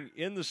conditioning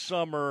in the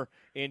summer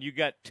and you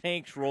got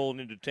tanks rolling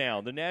into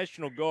town. The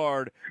National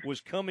Guard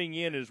was coming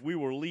in as we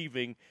were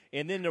leaving,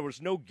 and then there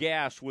was no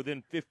gas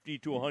within 50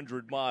 to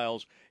 100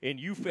 miles, and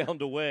you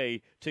found a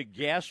way to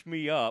gas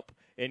me up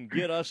and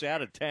get us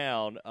out of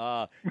town.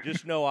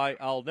 Just know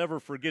I'll never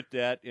forget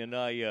that, and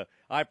I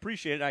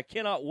appreciate it. I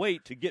cannot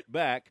wait to get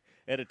back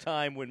at a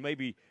time when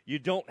maybe you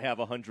don't have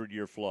a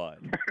 100-year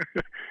flood.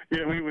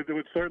 Yeah, we would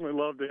certainly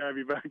love to have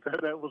you back.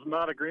 That was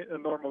not a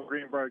normal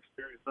Greenbrier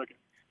experience, I can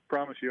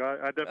promise you.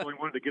 I definitely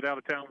wanted to get out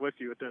of town with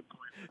you at that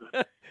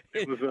point.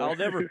 It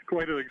was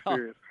quite an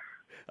experience.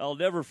 I'll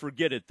never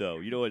forget it,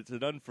 though. It's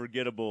an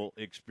unforgettable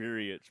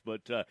experience.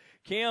 But,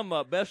 Cam,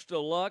 best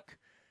of luck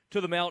to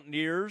the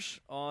Mountaineers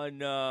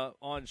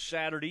on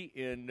Saturday,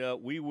 and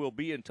we will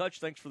be in touch.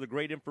 Thanks for the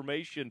great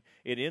information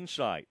and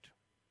insight.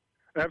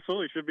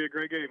 Absolutely. Should be a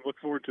great game. Look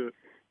forward to it.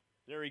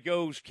 There he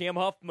goes, Cam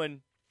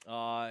Huffman,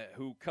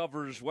 who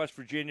covers West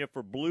Virginia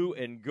for Blue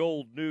and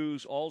Gold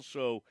News,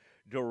 also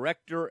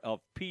Director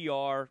of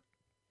PR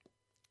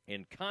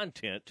and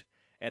Content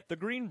at the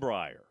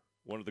Greenbrier,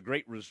 one of the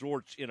great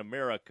resorts in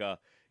America,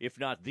 if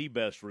not the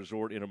best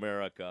resort in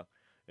America.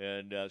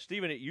 And,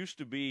 Stephen, it used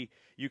to be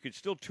you could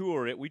still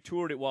tour it. We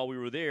toured it while we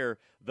were there.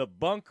 The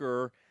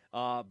Bunker,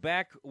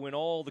 back when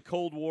all the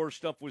Cold War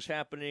stuff was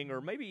happening,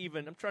 or maybe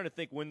even, I'm trying to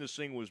think when this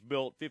thing was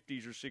built,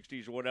 50s or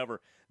 60s or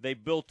whatever, they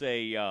built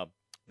a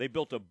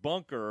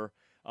bunker.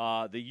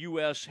 The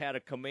U.S. had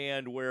a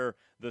command where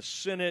the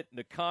Senate,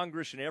 the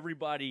Congress, and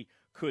everybody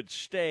could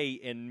stay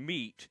and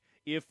meet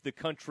if the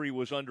country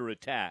was under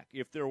attack,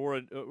 if there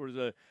was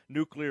a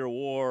nuclear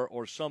war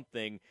or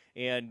something,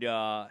 and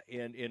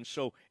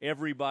so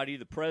everybody,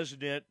 the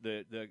president,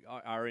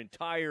 our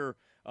entire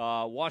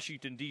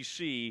Washington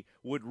D.C.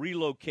 would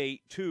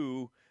relocate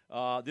to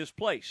this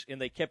place,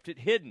 and they kept it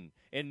hidden,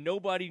 and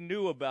nobody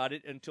knew about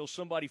it until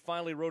somebody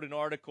finally wrote an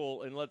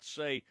article in, let's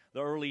say,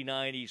 the early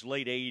 90s,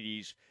 late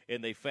 80s,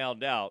 and they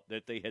found out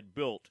that they had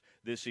built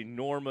this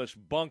enormous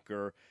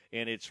bunker,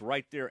 and it's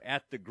right there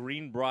at the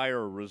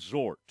Greenbrier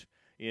Resort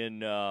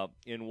in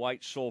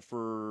White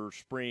Sulphur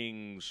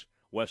Springs,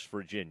 West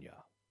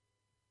Virginia.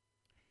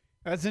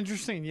 That's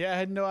interesting. Yeah, I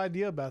had no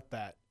idea about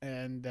that.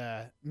 And,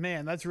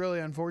 man, that's really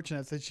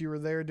unfortunate that you were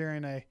there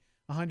during a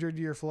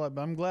 100-year flood.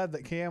 But I'm glad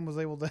that Cam was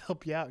able to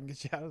help you out and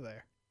get you out of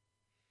there.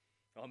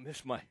 I'll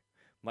miss my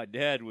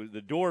dad.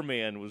 The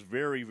doorman was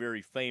very,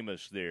 very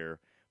famous there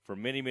for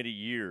many, many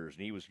years.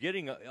 And he was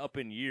getting up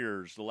in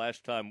years the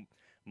last time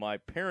my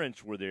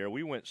parents were there.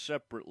 We went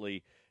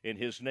separately, and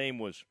his name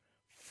was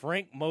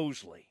Frank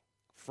Mosley.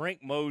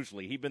 Frank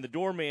Mosley. He'd been the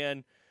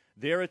doorman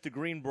there at the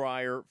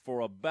Greenbrier for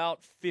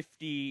about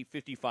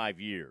 55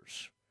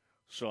 years.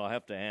 So I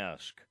have to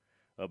ask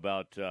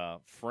about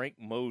Frank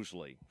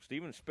Mosley.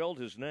 Stephen spelled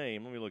his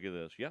name. Let me look at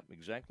this. Yep,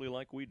 exactly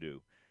like we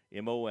do.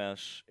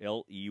 Mosley.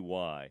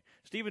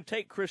 Stephen,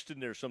 take Kristen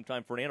there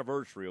sometime for an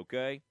anniversary,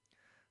 okay?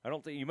 I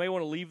don't think you may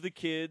want to leave the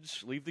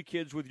kids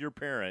with your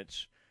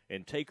parents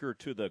and take her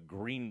to the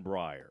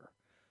Greenbrier.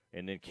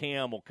 And then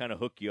Cam will kind of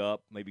hook you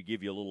up, maybe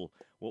give you a little,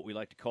 what we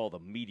like to call the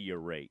media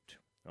rate.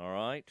 All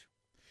right?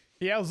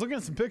 Yeah, I was looking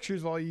at some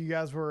pictures while you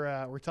guys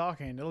were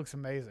talking. It looks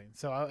amazing.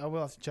 So I will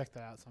have to check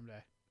that out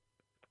someday.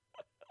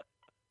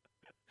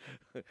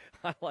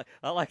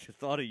 I like the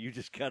thought of you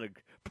just kind of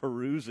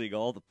perusing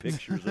all the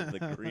pictures of the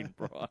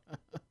Greenbrier.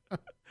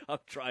 I'm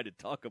trying to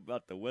talk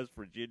about the West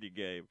Virginia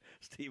game.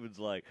 Steven's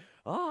like,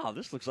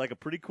 this looks like a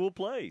pretty cool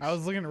place. I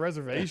was looking at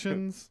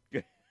reservations,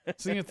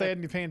 seeing if they had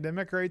any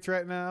pandemic rates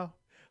right now.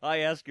 I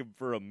asked him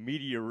for a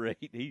media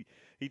rate.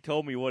 He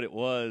told me what it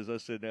was. I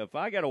said, now, if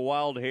I got a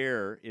wild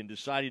hair and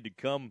decided to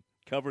come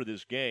cover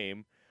this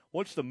game,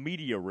 what's the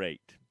media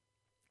rate?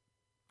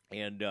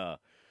 And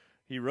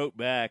he wrote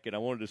back, and I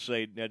wanted to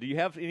say, now, do you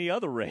have any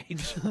other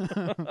rates?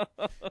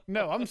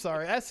 No, I'm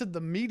sorry. I said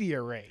the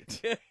media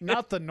rate,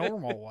 not the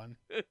normal one.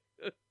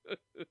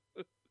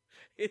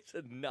 It's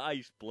a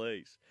nice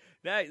place.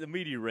 Now, the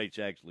media rate's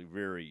actually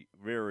very,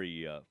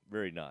 very,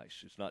 very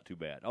nice. It's not too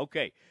bad.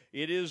 Okay,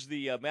 it is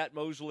the Matt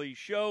Mosley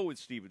Show with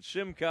Stephen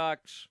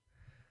Simcox.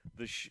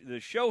 The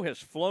show has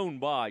flown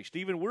by.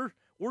 Stephen,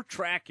 we're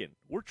tracking.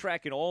 We're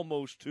tracking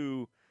almost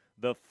to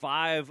the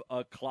 5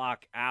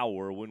 o'clock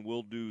hour when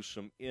we'll do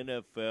some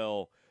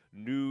NFL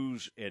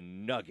news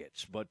and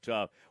nuggets. But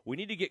we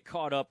need to get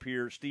caught up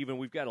here, Stephen.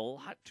 We've got a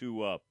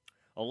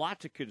lot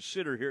to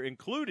consider here,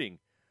 including,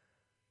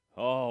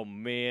 oh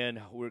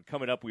man, we're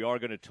coming up. We are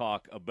going to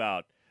talk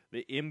about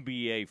the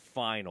NBA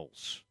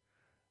Finals.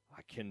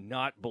 I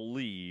cannot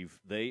believe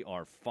they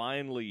are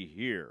finally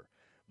here.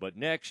 But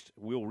next,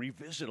 we'll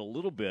revisit a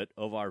little bit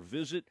of our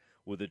visit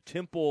with the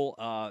Temple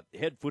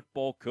head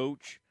football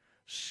coach,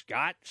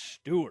 Scott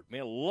Stewart.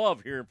 Man,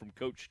 love hearing from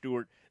Coach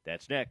Stewart.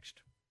 That's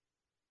next.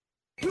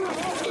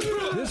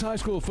 This high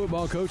school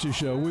football coaches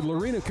show with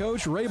Lorena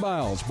coach Ray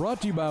Biles, brought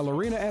to you by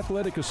Lorena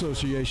Athletic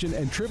Association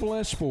and Triple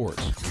S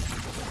Sports.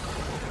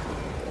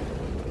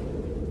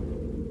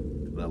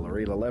 The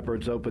Lorena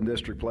Leopards open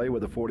district play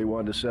with a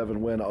 41-7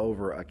 win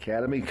over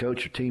Academy.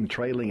 Coach, your team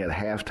trailing at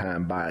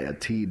halftime by a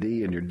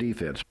TD, and your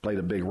defense played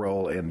a big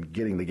role in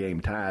getting the game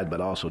tied, but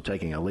also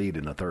taking a lead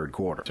in the third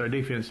quarter. So our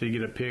defense did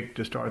get a pick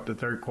to start the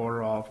third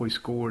quarter off. We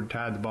scored,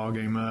 tied the ball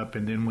game up,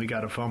 and then we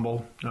got a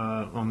fumble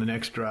on the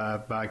next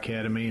drive by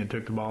Academy and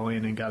took the ball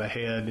in and got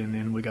ahead, and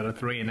then we got a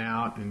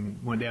 3-and-out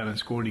and went down and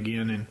scored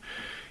again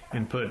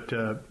and put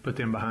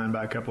them behind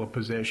by a couple of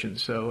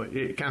possessions. So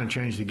it kind of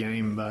changed the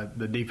game by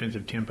the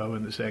defensive tempo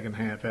in the second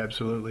half.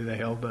 Absolutely. They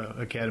held the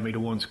Academy to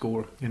one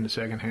score in the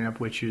second half,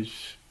 which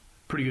is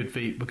pretty good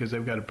feat because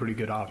they've got a pretty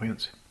good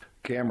offense.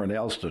 Cameron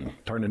Elston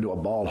turned into a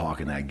ball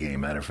hawk in that game.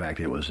 Matter of fact,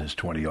 it was his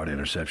 20-yard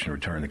interception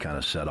return that kind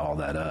of set all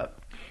that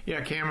up.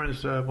 Yeah,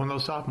 Cameron's one of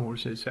those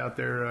sophomores that's out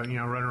there, running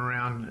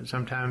around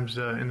sometimes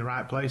in the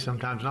right place,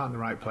 sometimes not in the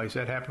right place.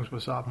 That happens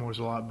with sophomores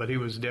a lot, but he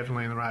was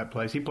definitely in the right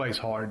place. He plays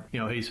hard.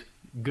 He's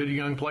good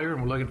young player,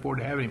 and we're looking forward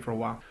to having him for a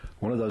while.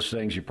 One of those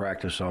things you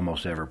practice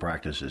almost every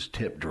practice is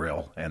tip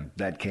drill, and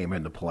that came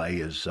into play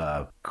as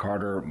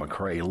Carter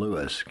McCray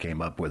Lewis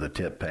came up with a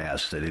tip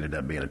pass that ended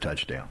up being a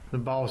touchdown. The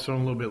ball was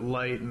thrown a little bit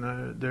late,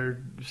 and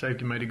their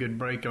safety made a good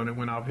break on it,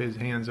 went off his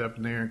hands up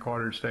in there, and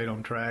Carter stayed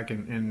on track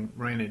and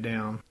ran it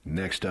down.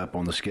 Next up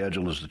on the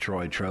schedule is the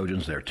Troy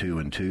Trojans. They're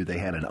 2-2. They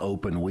had an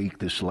open week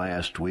this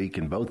last week,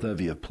 and both of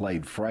you have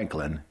played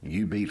Franklin.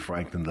 You beat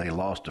Franklin. They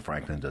lost to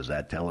Franklin. Does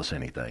that tell us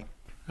anything?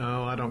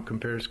 Oh, I don't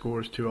compare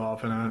scores too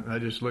often. I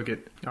just look at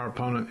our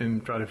opponent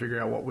and try to figure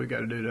out what we got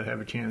to do to have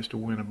a chance to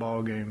win a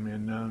ball game.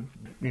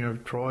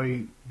 And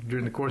Troy,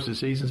 during the course of the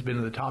season, has been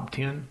in the top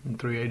 10 in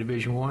 3A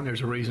Division I. There's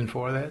a reason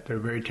for that. They're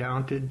very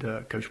talented.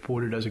 Coach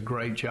Porter does a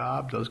great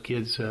job. Those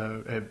kids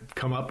have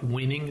come up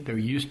winning. They're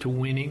used to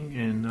winning,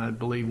 and I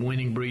believe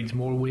winning breeds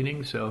more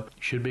winning. So it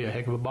should be a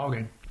heck of a ball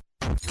game.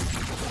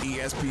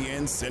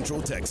 ESPN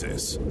Central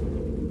Texas.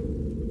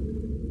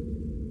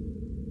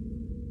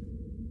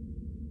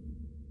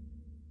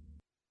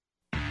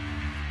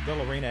 The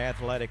Lorena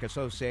Athletic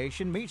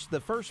Association meets the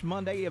first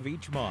Monday of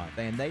each month,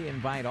 and they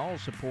invite all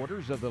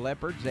supporters of the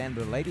Leopards and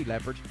the Lady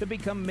Leopards to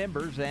become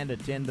members and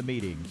attend the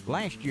meetings.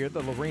 Last year,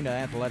 the Lorena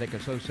Athletic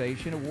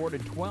Association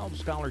awarded 12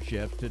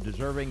 scholarships to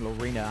deserving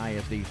Lorena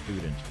ISD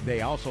students.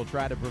 They also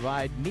try to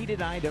provide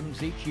needed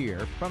items each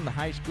year from the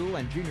high school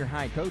and junior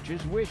high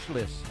coaches' wish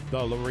lists.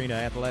 The Lorena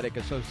Athletic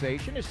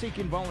Association is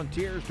seeking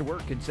volunteers to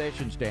work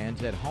concession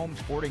stands at home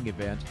sporting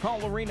events. Call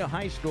Lorena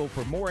High School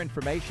for more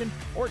information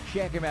or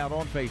check them out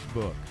on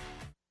Facebook.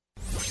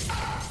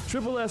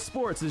 Triple S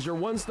Sports is your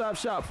one-stop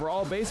shop for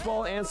all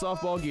baseball and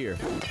softball gear.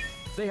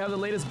 They have the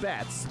latest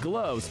bats,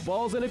 gloves,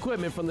 balls, and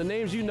equipment from the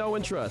names you know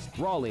and trust.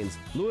 Rawlings,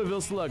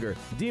 Louisville Slugger,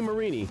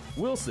 DeMarini,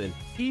 Wilson,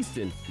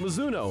 Easton,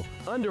 Mizuno,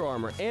 Under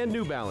Armour, and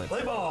New Balance.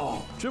 Play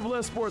ball! Triple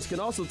S Sports can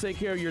also take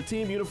care of your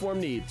team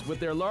uniform needs with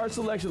their large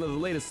selection of the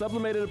latest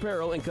sublimated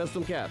apparel and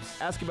custom caps.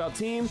 Ask about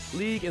team,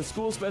 league, and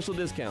school special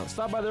discounts.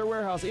 Stop by their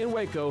warehouse in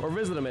Waco or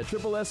visit them at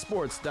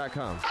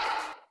triplessports.com.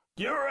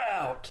 You're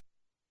out!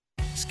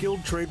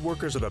 Skilled trade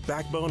workers are the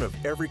backbone of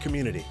every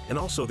community and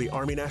also the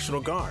Army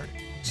National Guard.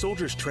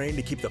 Soldiers trained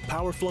to keep the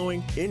power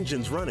flowing,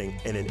 engines running,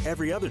 and in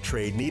every other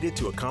trade needed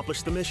to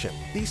accomplish the mission.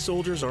 These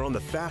soldiers are on the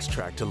fast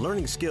track to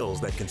learning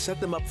skills that can set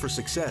them up for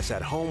success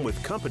at home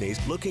with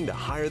companies looking to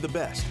hire the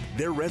best.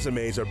 Their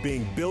resumes are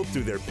being built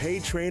through their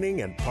paid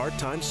training and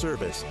part-time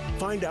service.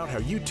 Find out how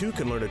you too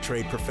can learn a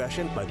trade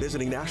profession by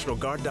visiting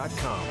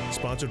NationalGuard.com.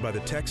 Sponsored by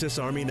the Texas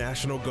Army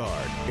National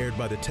Guard. Aired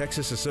by the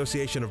Texas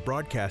Association of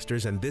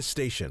Broadcasters and this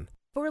station.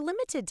 For a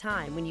limited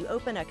time, when you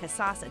open a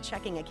Casasa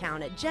checking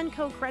account at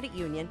Genco Credit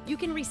Union, you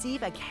can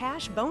receive a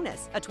cash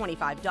bonus, a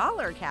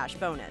 $25 cash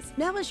bonus.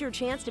 Now is your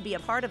chance to be a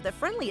part of the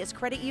friendliest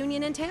credit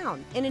union in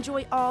town and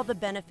enjoy all the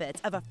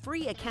benefits of a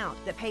free account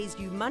that pays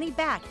you money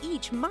back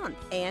each month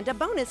and a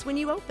bonus when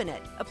you open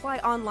it. Apply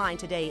online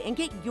today and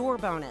get your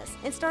bonus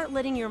and start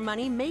letting your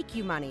money make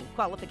you money.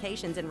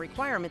 Qualifications and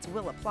requirements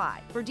will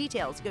apply. For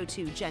details, go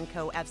to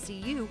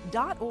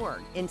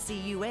gencofcu.org.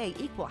 NCUA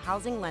Equal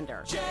Housing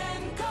Lender.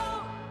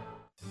 Genco.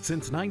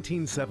 Since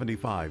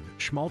 1975,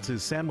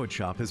 Schmaltz's Sandwich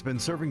Shop has been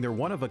serving their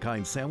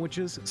one-of-a-kind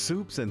sandwiches,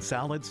 soups, and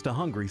salads to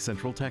hungry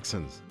Central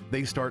Texans.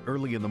 They start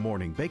early in the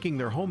morning baking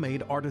their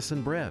homemade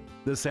artisan bread.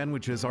 The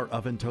sandwiches are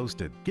oven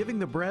toasted, giving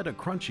the bread a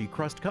crunchy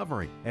crust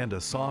covering and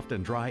a soft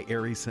and dry,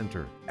 airy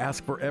center.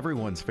 Ask for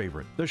everyone's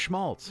favorite, the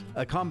Schmaltz,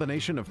 a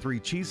combination of 3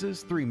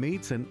 cheeses, 3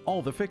 meats, and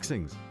all the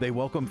fixings. They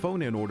welcome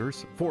phone-in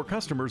orders for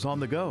customers on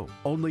the go.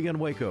 Only in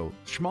Waco,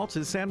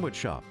 Schmaltz's Sandwich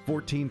Shop,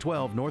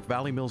 1412 North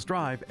Valley Mills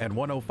Drive and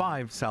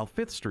 105 South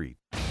 5th Street.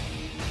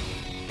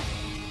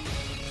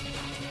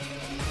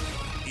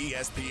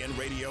 ESPN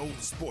Radio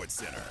Sports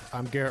Center.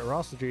 I'm Garrett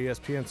Ross with your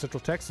ESPN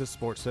Central Texas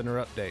Sports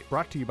Center update,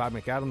 brought to you by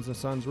McAdams &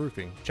 Sons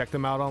Roofing. Check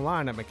them out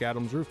online at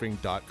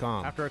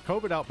McAdamsRoofing.com. After a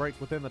COVID outbreak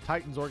within the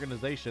Titans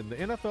organization, the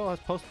NFL has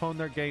postponed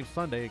their game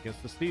Sunday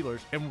against the Steelers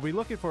and will be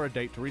looking for a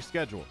date to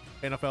reschedule.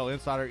 NFL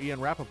insider Ian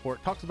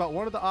Rappaport talks about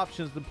one of the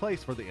options in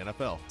place for the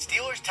NFL.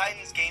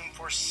 Steelers-Titans game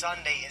for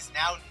Sunday is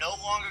now no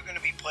longer going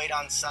to be played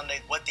on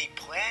Sunday. What the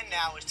plan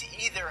now is to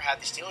either have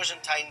the Steelers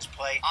and Titans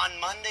play on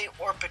Monday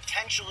or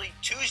potentially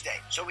Tuesday.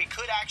 So we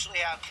could actually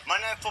have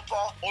Monday Night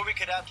Football, or we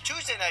could have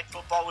Tuesday Night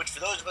Football, which for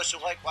those of us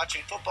who like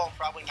watching football,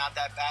 probably not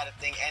that bad a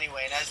thing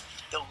anyway. And as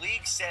the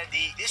league said,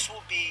 the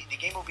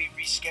game will be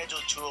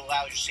rescheduled to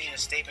allow, you're seeing a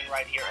statement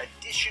right here,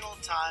 additional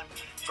time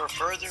for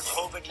further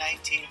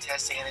COVID-19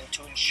 testing and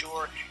to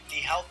ensure the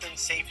health and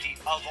safety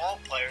of all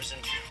players.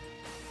 And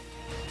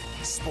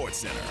Sports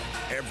Center,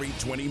 every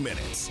 20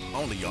 minutes,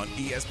 only on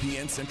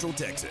ESPN Central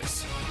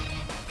Texas.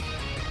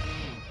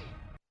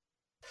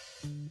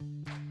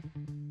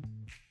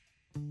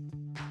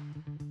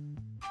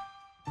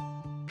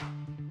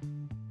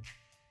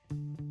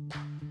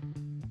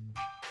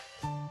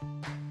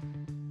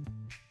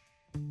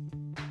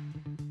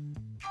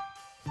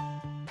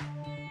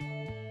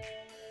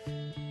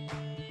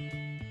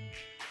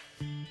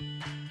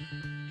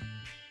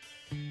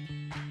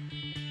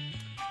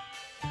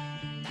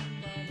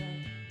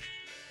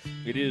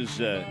 It is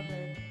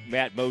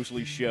Matt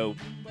Mosley Show,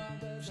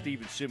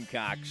 Stephen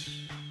Simcox,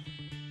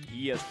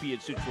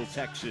 ESPN Central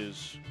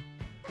Texas,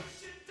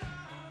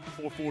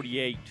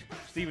 448.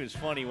 Stephen, it's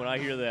funny when I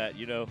hear that,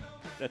 you know,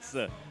 that's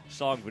the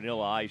song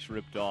Vanilla Ice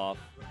ripped off.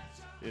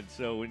 And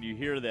so when you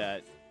hear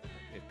that,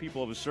 if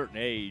people of a certain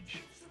age,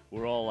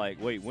 we're all like,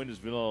 wait, when does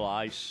Vanilla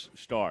Ice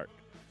start?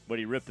 But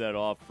he ripped that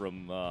off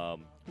from,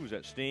 who was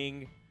that,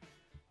 Sting?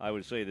 I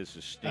would say this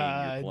is Sting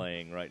you're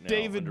playing right now.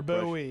 David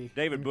Bowie.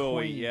 David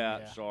Bowie, Queen,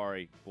 yeah.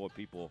 Sorry. Boy,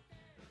 people.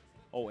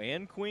 Oh,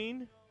 and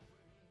Queen?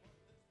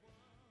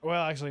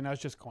 Well, actually, no,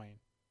 it's just Queen.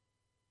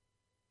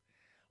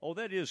 Oh,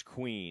 that is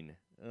Queen.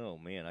 Oh,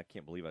 man, I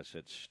can't believe I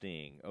said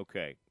Sting.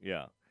 Okay,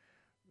 yeah.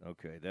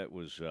 Okay, that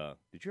was,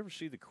 did you ever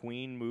see the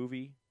Queen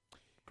movie?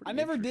 I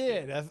never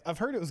did. I've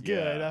heard it was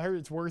good. Yeah. I heard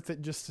it's worth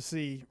it just to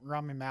see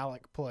Rami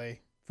Malek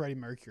play Freddie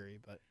Mercury.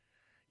 But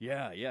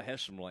Yeah, it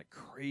has some, like,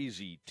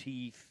 crazy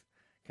teeth.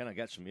 Kind of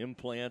got some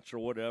implants or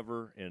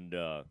whatever, and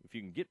if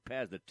you can get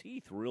past the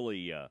teeth,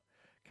 really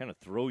kind of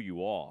throw you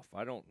off.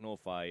 I don't know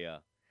if I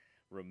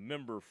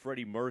remember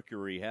Freddie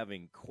Mercury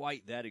having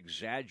quite that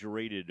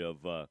exaggerated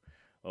of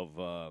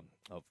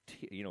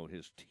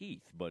his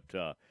teeth,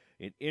 but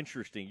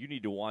interesting. You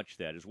need to watch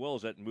that as well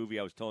as that movie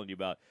I was telling you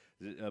about,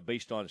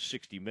 based on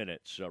 60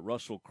 Minutes.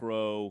 Russell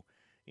Crowe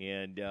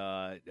and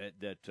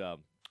that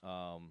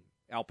Al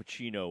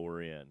Pacino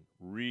were in.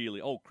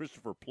 Really,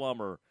 Christopher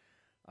Plummer.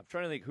 I'm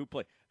trying to think who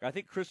played. I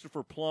think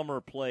Christopher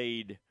Plummer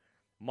played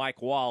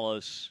Mike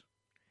Wallace,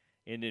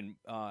 and then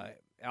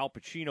Al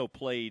Pacino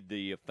played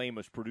the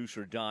famous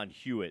producer Don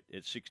Hewitt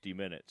at 60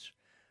 Minutes.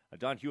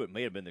 Don Hewitt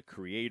may have been the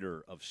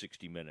creator of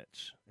 60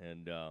 Minutes.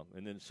 And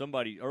then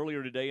somebody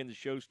earlier today in the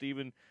show,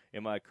 Stephen,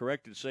 am I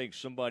correct in saying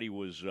somebody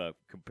was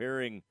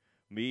comparing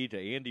me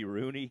to Andy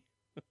Rooney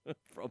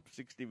from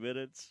 60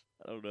 Minutes?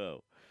 I don't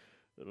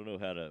know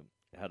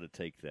how to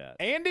take that.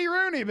 Andy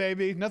Rooney,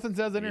 baby. Nothing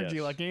says energy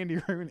Yes. like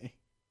Andy Rooney.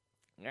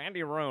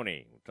 Andy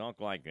Rooney, talk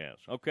like this.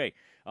 Okay,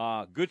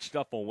 good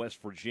stuff on West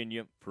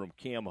Virginia from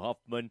Cam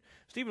Huffman.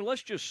 Stephen,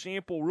 let's just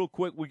sample real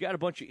quick. We got a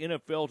bunch of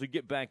NFL to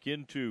get back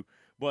into,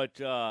 but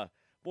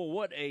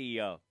what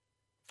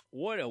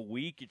a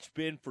week it's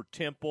been for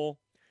Temple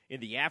in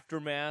the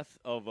aftermath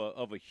of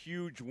a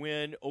huge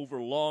win over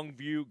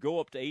Longview. Go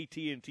up to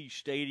AT&T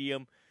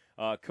Stadium.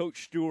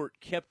 Coach Stewart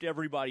kept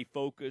everybody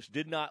focused,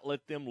 did not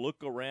let them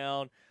look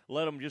around,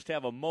 let them just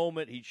have a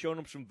moment. He'd shown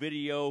them some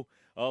video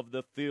of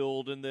the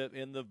field and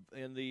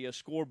the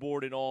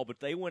scoreboard and all, but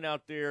they went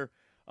out there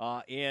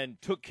and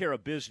took care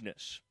of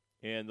business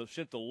and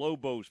sent the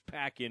Lobos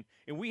packing.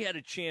 And we had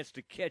a chance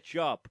to catch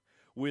up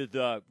with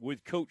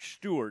Coach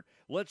Stewart.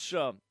 Let's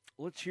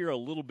hear a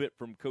little bit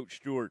from Coach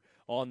Stewart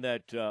on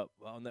that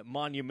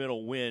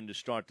monumental win to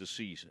start the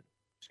season.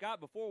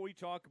 Scott, before we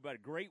talk about a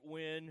great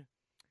win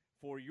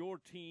for your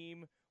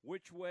team,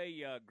 which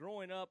way,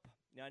 growing up,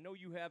 now I know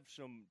you have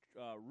some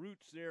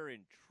roots there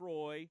in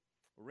Troy,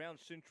 around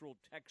Central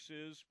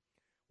Texas.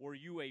 Were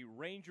you a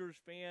Rangers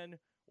fan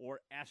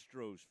or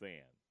Astros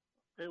fan?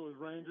 It was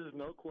Rangers,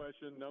 no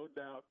question, no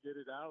doubt. Get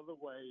it out of the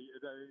way.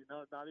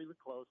 Not even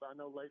close. I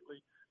know lately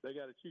they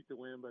got to cheat to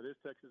win, but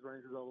it's Texas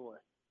Rangers all the way.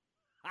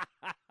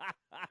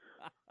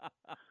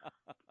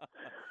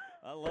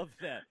 I love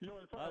that.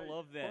 I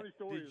love that. Funny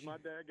story is my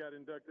dad got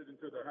inducted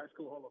into the High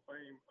School Hall of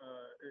Fame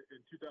in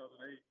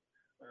 2008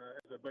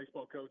 as a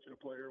baseball coach and a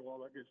player and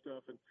all that good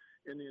stuff. And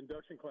in the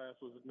induction class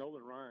was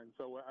Nolan Ryan.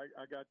 So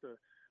I got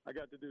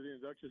to do the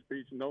induction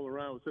speech, and Nolan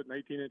Ryan was sitting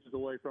 18 inches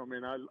away from me.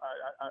 And I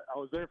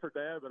was there for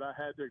Dad, but I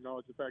had to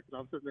acknowledge the fact that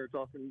I'm sitting there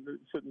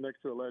sitting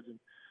next to a legend,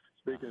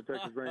 speaking of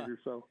Texas Rangers.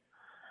 So.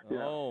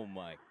 Yeah. Oh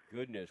my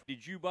goodness!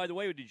 Did you, by the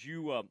way,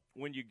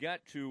 when you got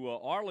to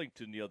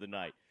Arlington the other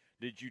night,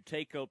 did you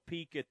take a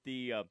peek at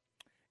the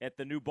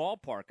new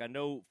ballpark? I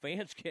know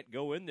fans can't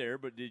go in there,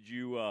 but did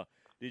you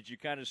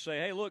kind of say,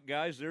 "Hey, look,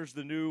 guys, there's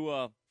the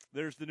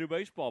new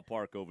baseball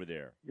park over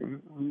there"?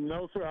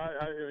 No,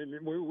 sir.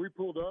 We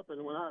pulled up,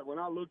 and when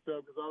I looked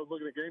up, because I was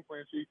looking at game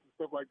plan sheets and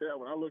stuff like that,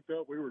 when I looked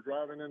up, we were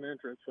driving in the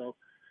entrance. So.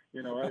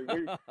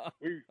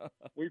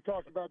 We've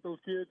talked about those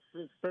kids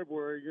since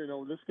February.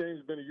 This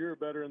game's been a year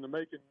better in the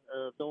making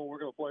of knowing we're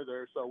going to play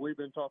there. So we've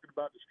been talking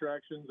about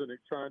distractions and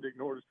trying to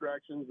ignore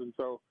distractions. And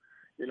so,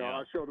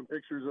 I showed them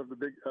pictures of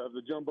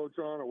the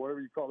Jumbotron or whatever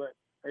you call that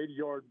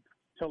 80-yard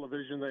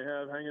television they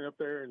have hanging up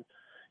there. And,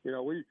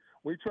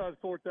 we tried to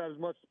thwart that as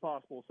much as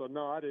possible. So,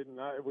 no, I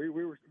didn't.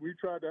 We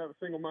tried to have a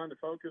single-minded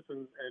focus,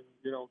 and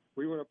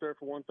we went up there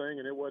for one thing,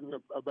 and it wasn't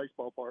a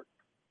baseball park.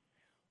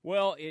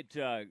 Well,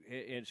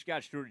 and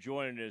Scott Stewart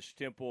joining us,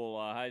 Temple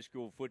High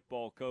School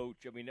football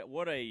coach. I mean,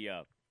 what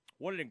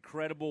an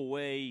incredible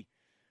way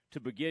to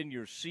begin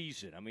your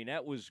season. I mean,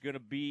 that was going to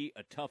be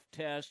a tough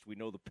test. We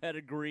know the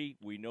pedigree.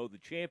 We know the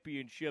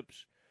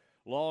championships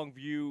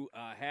Longview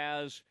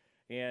has.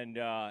 And,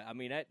 I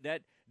mean,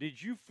 that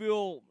did you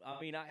feel – I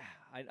mean,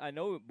 I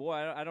know, boy,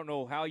 I don't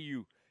know how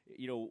you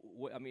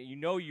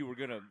were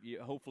going to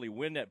hopefully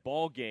win that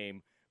ball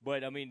game.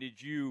 But, I mean,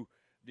 did you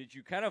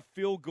kind of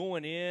feel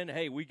going in,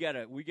 hey, we got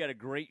a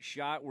great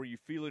shot? Were you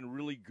feeling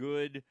really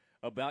good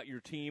about your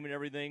team and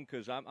everything?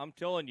 Because I'm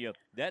telling you,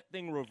 that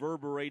thing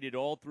reverberated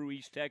all through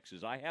East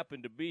Texas. I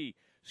happened to be,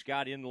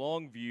 Scott, in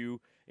Longview,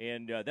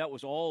 and that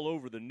was all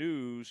over the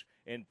news,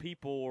 and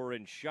people were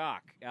in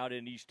shock out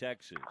in East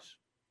Texas.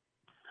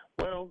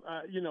 Well,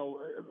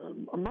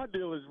 my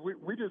deal is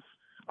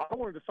I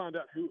wanted to find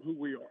out who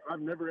we are.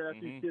 I've never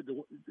asked these kids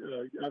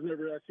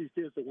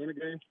to win a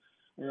game.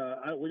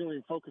 We don't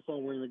even focus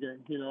on winning the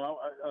game.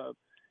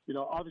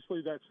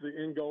 Obviously that's the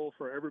end goal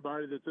for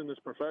everybody that's in this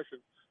profession.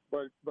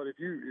 But if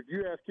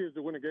you ask kids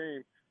to win a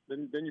game,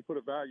 then you put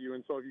a value.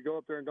 And so if you go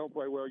up there and don't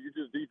play well, you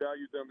just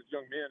devalue them as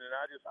young men. And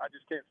I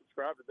just can't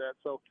subscribe to that.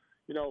 So,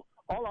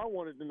 all I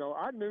wanted to know,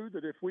 I knew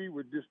that if we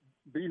would just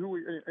be who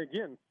we,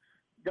 again,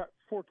 got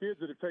 4 kids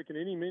that have taken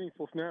any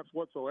meaningful snaps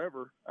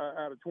whatsoever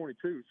out of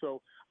 22.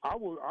 So I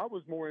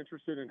was more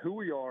interested in who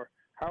we are,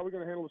 how are we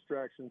going to handle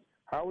distractions,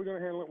 how are we going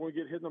to handle it when we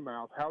get hit in the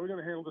mouth, how are we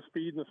going to handle the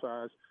speed and the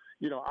size.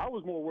 I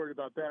was more worried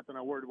about that than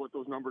I worried what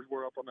those numbers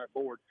were up on that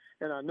board.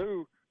 And I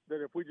knew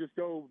that if we just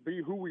go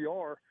be who we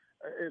are,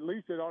 at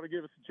least it ought to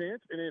give us a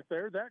chance. And if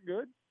they're that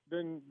good,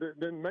 then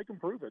make them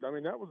prove it. I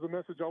mean, that was the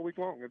message all week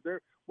long.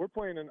 We're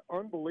playing an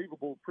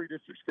unbelievable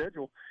pre-district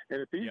schedule, and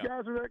if these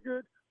guys are that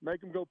good,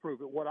 make them go prove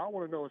it. What I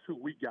want to know is who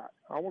we got.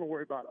 I want to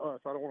worry about us.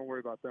 I don't want to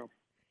worry about them.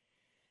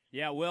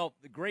 Yeah, well,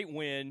 the great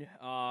win,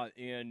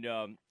 and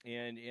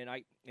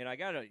I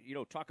got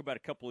to talk about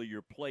a couple of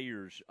your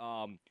players.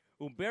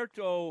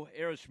 Humberto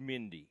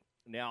Arismendi.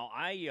 Now,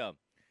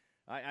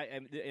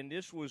 and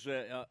this was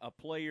a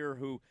player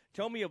who.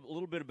 Tell me a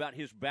little bit about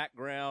his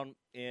background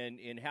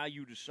and how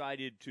you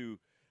decided to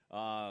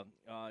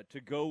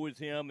go with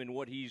him and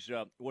what he's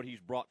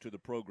brought to the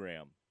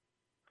program.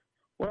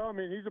 Well, I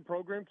mean, he's a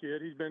program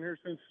kid. He's been here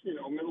since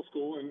middle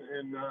school, and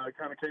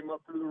kind of came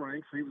up through the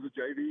ranks. He was a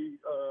JV,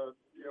 our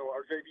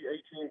JV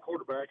 18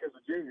 quarterback as a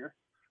junior.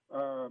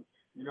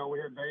 We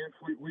had Vance.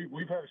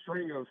 We've had a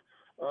string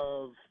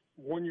of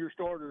 1-year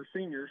starter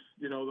seniors.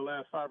 The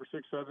last 5 or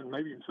 6, 7,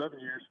 maybe even 7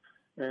 years,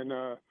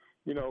 and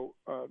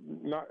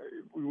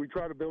we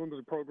try to build into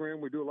the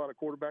program. We do a lot of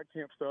quarterback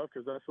camp stuff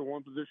because that's the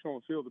one position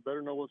on the field that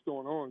better know what's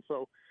going on.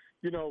 So,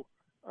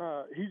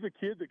 he's a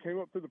kid that came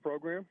up through the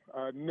program,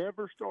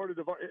 never started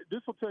 –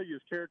 this will tell you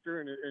his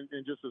character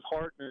and just his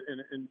heart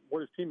and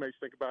what his teammates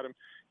think about him.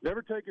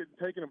 Never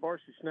taken a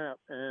varsity snap,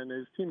 and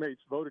his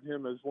teammates voted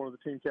him as one of the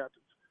team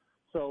captains.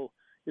 So,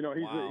 he's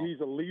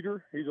a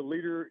leader. He's a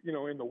leader,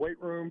 in the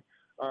weight room.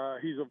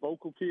 He's a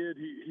vocal kid.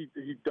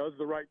 He does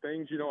the right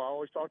things. I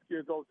always talk to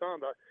kids all the time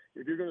about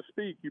if you're going to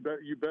speak, you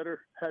better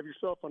have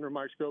yourself under a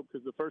microscope,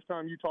 because the first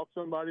time you talk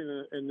to somebody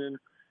and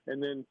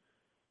then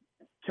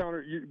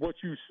counter what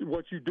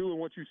you do and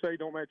what you say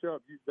don't match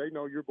up, they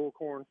know you're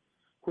bullcorn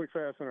quick,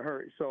 fast, in a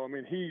hurry. So I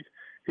mean,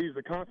 he's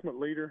a consummate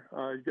leader.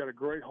 He's got a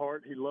great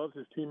heart. He loves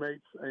his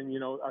teammates,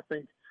 and I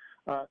think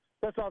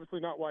that's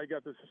obviously not why he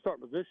got this start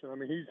position. I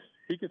mean,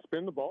 he can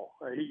spin the ball.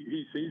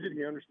 He sees it.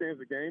 He understands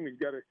the game. He's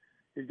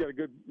got a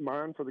good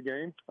mind for the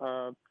game.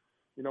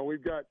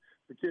 We've got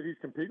the kid he's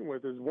competing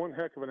with is one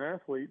heck of an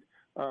athlete.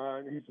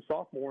 and he's a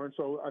sophomore. And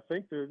so I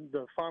think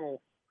the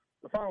final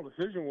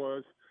decision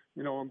was,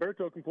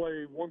 Umberto can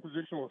play one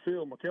position on the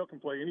field. Mikael can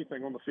play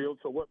anything on the field.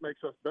 So what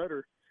makes us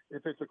better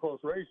if it's a close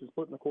race is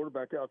putting the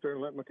quarterback out there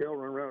and letting Mikael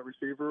run around at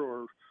receiver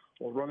or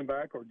running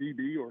back or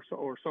DB or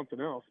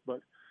something else.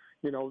 But,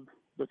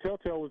 the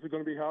telltale was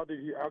going to be how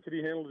could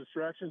he handle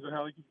distractions and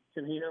how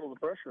can he handle the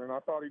pressure? And I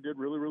thought he did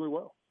really, really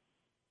well.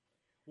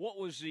 What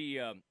was the,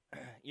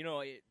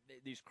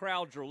 these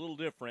crowds are a little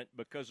different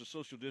because of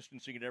social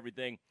distancing and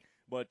everything,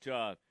 but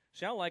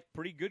sound like a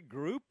pretty good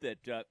group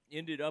that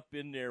ended up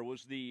in there.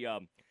 Was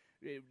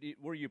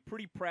were you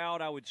pretty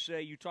proud, I would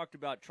say? You talked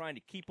about trying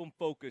to keep them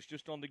focused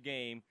just on the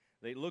game.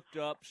 They looked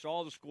up,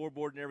 saw the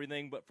scoreboard and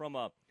everything, but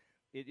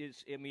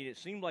it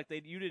seemed like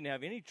you didn't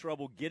have any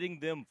trouble getting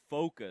them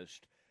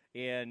focused.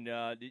 And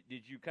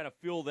did you kind of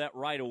feel that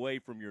right away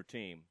from your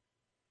team?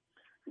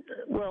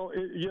 Well,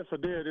 yes, I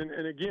did.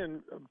 And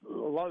again, a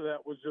lot of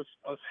that was just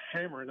us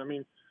hammering. I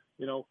mean,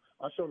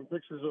 I showed them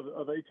pictures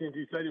of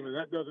AT&T Stadium, and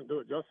that doesn't do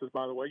it justice,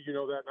 by the way. You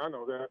know that, and I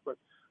know that. But,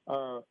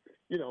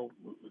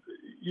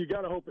 you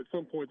got to hope at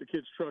some point the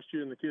kids trust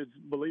you and the kids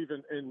believe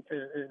in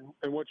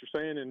what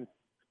you're saying. And,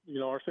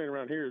 our saying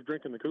around here is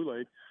drinking the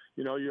Kool-Aid.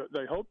 You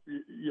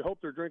hope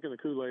they're drinking the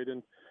Kool-Aid.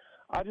 And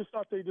I just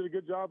thought they did a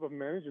good job of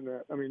managing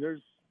that. I mean,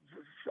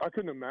 I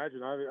couldn't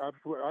imagine. I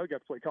got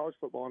to play college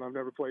football, and I've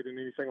never played in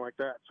anything like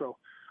that. So,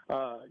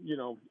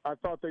 I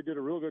thought they did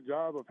a real good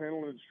job of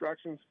handling the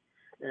distractions.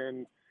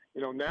 And,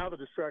 now the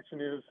distraction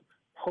is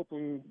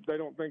hoping they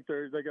don't think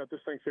they got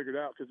this thing figured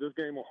out, because this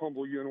game will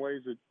humble you in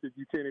ways that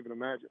you can't even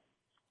imagine.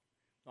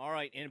 All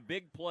right, and a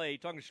big play,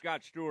 talking to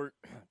Scott Stewart,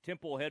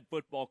 Temple head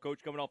football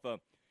coach, coming off a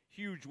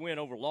huge win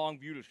over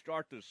Longview to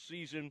start the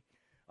season.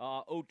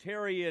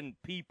 Otarian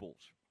Peoples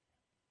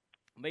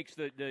makes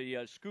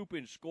the scoop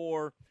and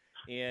score.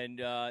 And,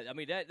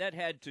 that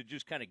had to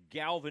just kind of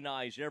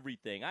galvanize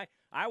everything.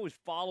 I was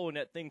following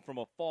that thing from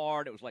afar,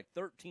 and it was like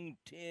 13-10,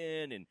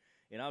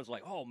 and I was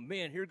like, oh,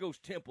 man, here goes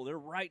Temple. They're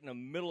right in the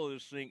middle of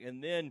this thing.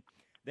 And then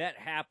that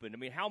happened. I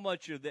mean, how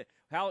much of that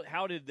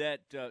how did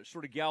that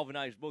sort of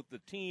galvanize both the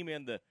team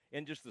and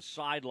just the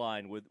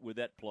sideline with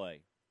that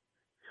play?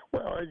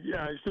 Well,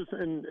 yeah, it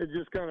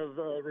just kind of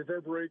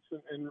reverberates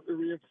and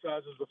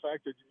reemphasizes the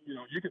fact that,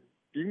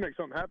 you can make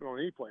something happen on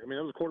any play. I mean,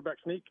 it was a quarterback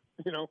sneak,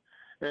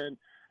 and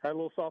had a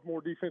little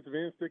sophomore defensive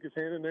end stick his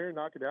hand in there and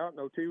knock it out. And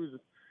OT was,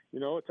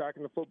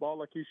 attacking the football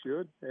like he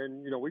should.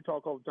 And, we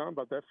talk all the time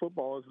about that.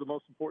 Football is the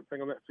most important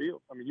thing on that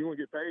field. I mean, you want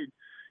to get paid.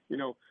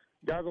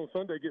 Guys on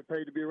Sunday get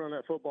paid to be around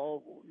that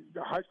football.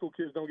 The high school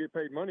kids don't get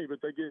paid money, but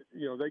they get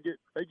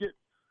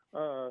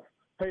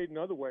paid in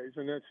other ways,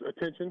 and that's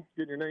attention,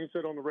 getting your name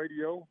said on the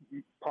radio,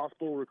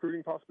 possible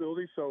recruiting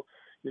possibilities. So,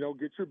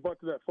 get your butt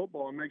to that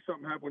football and make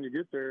something happen when you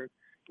get there.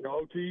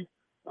 OT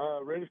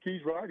read his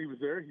keys right. He was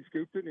there. He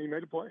scooped it, and he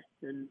made a play.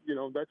 And,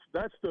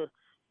 that's the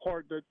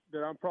part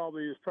that I'm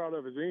probably as proud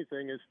of as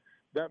anything is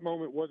that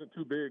moment wasn't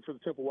too big for the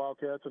Temple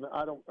Wildcats. And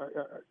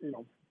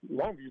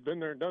Longview's been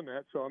there and done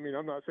that. So,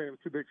 I'm not saying it was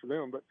too big for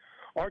them. But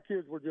our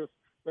kids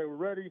they were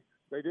ready.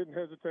 They didn't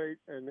hesitate.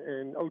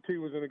 And OT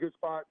was in a good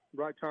spot,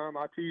 right time.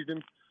 I teased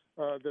him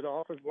that the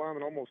offensive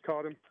lineman almost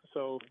caught him.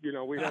 So,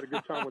 we had a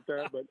good time with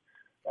that. But,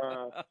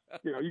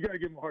 you got to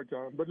give him a hard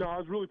time. But, no, I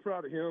was really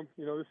proud of him.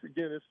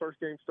 His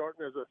first game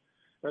starting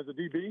as a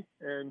DB.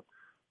 And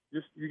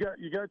just you got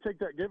to take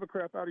that give a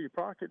crap out of your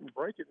pocket and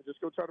break it and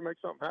just go try to make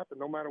something happen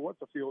no matter what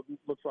the field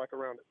looks like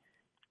around it.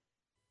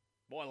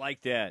 Boy, I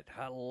like that.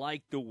 I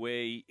like the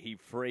way he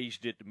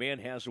phrased it. The man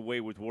has a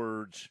way with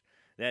words.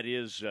 That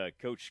is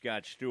Coach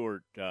Scott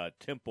Stewart,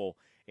 Temple.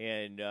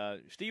 And,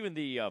 Stephen,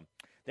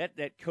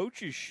 that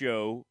coach's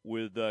show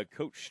with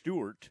Coach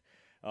Stewart,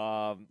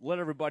 let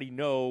everybody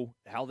know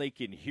how they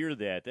can hear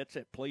that. That's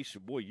that place,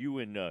 boy, you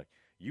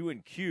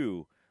and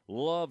Q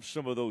love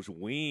some of those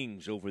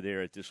wings over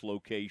there at this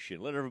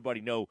location. Let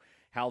everybody know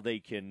how they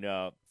can,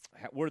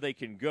 where they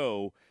can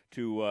go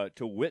to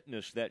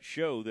witness that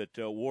show that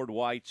Ward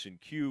Whites and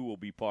Q will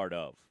be part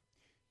of.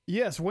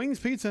 Yes, Wings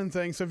Pizza and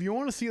Things. So if you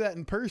want to see that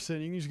in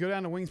person, you can just go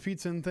down to Wings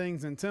Pizza and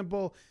Things in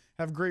Temple.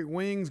 Have great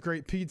wings,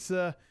 great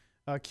pizza.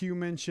 Q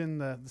mentioned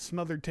the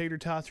smothered tater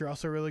tots are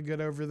also really good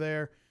over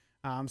there.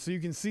 So you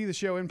can see the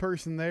show in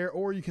person there,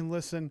 or you can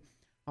listen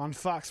on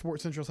Fox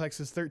Sports Central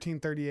Texas,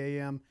 1330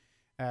 a.m.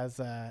 As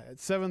at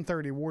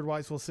 7:30, Ward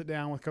Whites will sit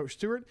down with Coach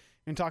Stewart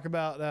and talk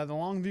about the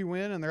Longview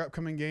win and their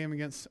upcoming game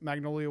against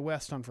Magnolia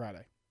West on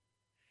Friday.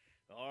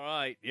 All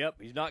right. Yep.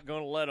 He's not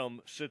going to let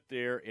them sit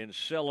there and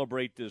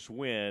celebrate this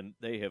win.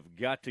 They have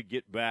got to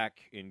get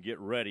back and get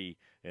ready.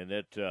 And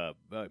that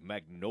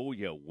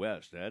Magnolia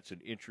West, that's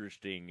an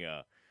interesting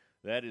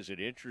that is an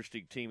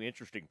interesting team,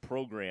 interesting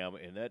program,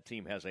 and that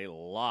team has a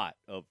lot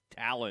of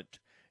talent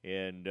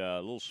and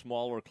a little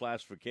smaller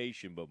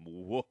classification, but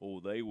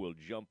whoa, they will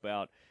jump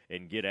out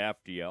and get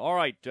after you. All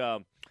right,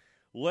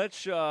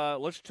 let's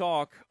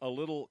talk a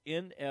little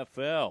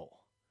NFL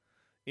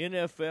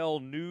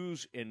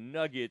news and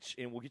nuggets,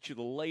 and we'll get you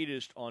the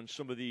latest on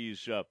some of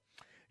these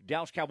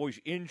Dallas Cowboys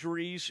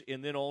injuries,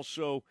 and then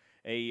also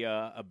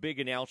a big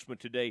announcement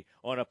today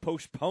on a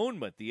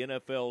postponement. The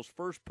NFL's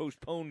first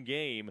postponed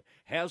game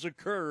has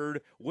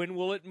occurred. When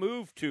will it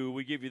move to?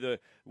 We give you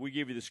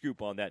the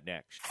scoop on that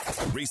next.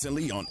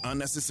 Recently on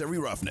Unnecessary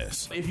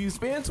Roughness. If you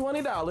spend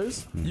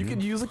 $20, you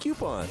could use a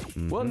coupon.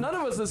 Well, none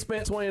of us has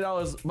spent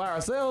 $20 by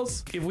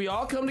ourselves. If we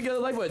all come together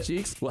like butt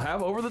cheeks, we'll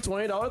have over the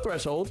 $20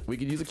 threshold. We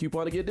could use a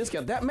coupon to get a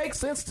discount. That makes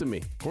sense to me.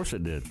 Of course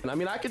it did. I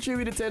mean, I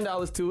contributed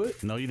 $10 to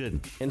it. No, you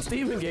didn't. And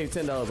Steven gave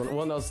 $10.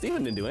 Well, no,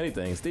 Steven didn't do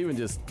anything. Steven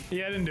just...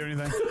 Yeah, I didn't do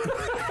anything.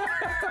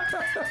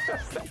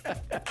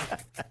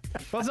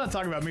 Let's not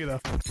talk about me, though.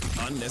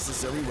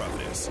 Unnecessary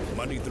Roughness.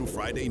 Monday through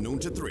Friday, noon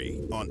to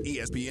 3 on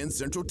ESPN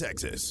Central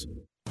Texas.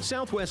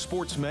 Southwest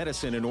Sports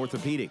Medicine and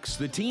Orthopedics,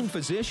 the team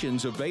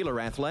physicians of Baylor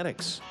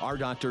Athletics. Our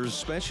doctors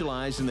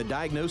specialize in the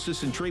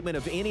diagnosis and treatment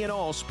of any and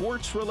all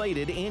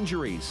sports-related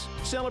injuries.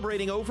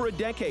 Celebrating over a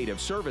decade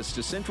of service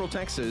to Central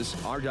Texas,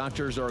 our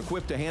doctors are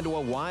equipped to handle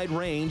a wide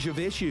range of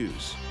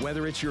issues.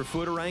 Whether it's your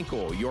foot or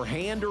ankle, your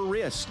hand or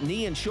wrist,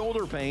 knee and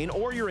shoulder pain,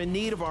 or you're in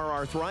need of our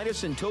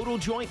arthritis and total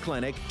joint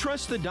clinic,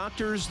 trust the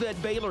doctors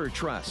that Baylor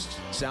trusts.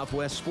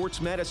 Southwest Sports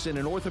Medicine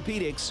and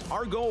Orthopedics,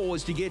 our goal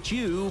is to get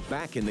you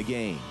back in the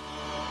game.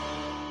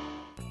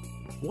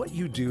 What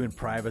you do in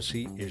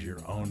privacy is your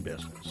own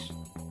business.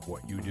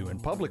 What you do in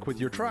public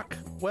with your truck,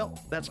 well,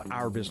 that's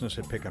our business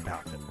at Pickup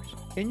Outfitters.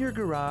 In your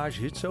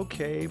garage, it's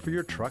okay for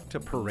your truck to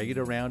parade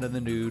around in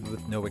the nude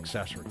with no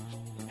accessories.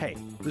 Hey,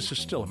 this is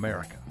still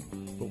America.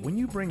 But when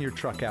you bring your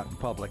truck out in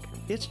public,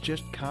 it's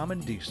just common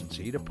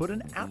decency to put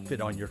an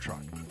outfit on your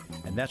truck.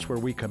 And that's where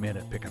we come in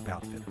at Pickup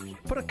Outfitters.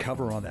 Put a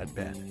cover on that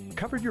bed.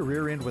 Cover your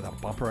rear end with a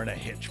bumper and a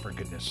hitch, for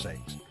goodness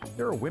sakes.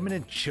 There are women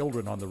and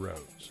children on the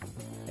roads.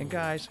 And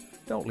guys,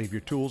 don't leave your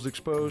tools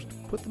exposed.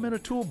 Put them in a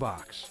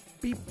toolbox.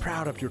 Be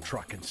proud of your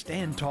truck and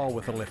stand tall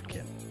with a lift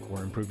kit.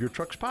 Or improve your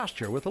truck's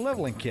posture with a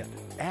leveling kit.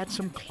 Add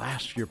some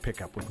class to your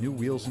pickup with new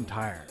wheels and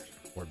tires.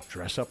 Or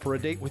dress up for a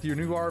date with your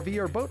new RV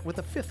or boat with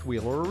a fifth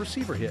wheel or a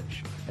receiver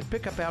hitch. At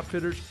Pickup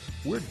Outfitters,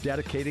 we're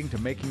dedicating to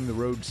making the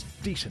roads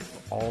decent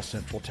for all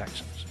Central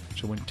Texans.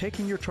 So when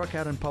taking your truck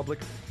out in public,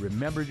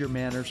 remember your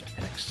manners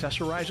and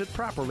accessorize it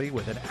properly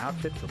with an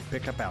outfit from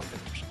Pickup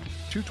Outfitters.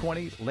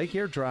 220 Lake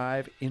Air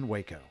Drive in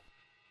Waco.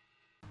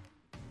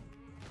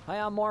 Hi,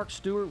 I'm Mark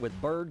Stewart with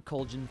Bird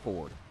Colgin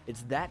Ford.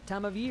 It's that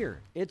time of year.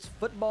 It's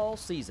football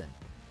season.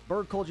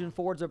 Bird Colgin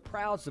Ford's a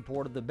proud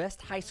supporter of the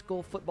best high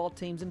school football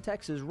teams in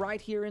Texas right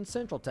here in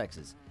Central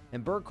Texas.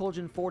 And Bird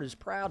Colgin Ford is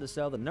proud to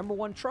sell the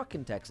 #1 truck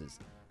in Texas,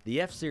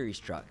 the F-Series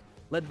truck,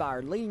 led by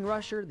our leading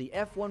rusher, the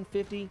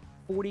F-150,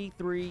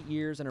 43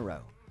 years in a row.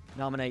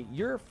 Nominate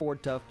your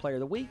Ford Tough Player of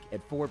the Week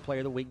at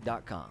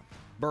FordPlayerOfTheWeek.com.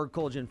 Bird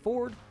Colgin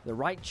Ford, the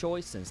right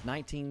choice since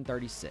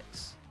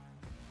 1936.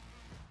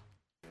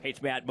 Hey,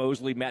 it's Matt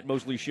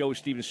Mosley Show,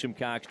 Stephen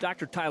Simcox.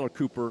 Dr. Tyler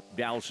Cooper,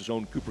 Dallas's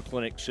own Cooper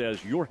Clinic,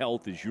 says your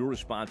health is your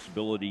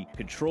responsibility.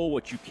 Control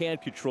what you can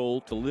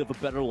control to live a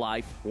better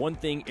life. One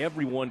thing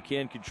everyone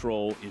can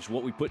control is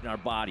what we put in our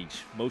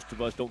bodies. Most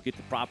of us don't get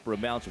the proper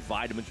amounts of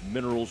vitamins and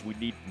minerals we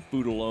need from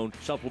food alone.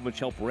 Supplements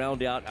help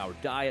round out our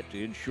diet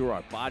to ensure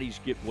our bodies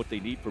get what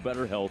they need for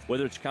better health.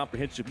 Whether it's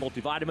comprehensive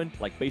multivitamin,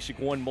 like Basic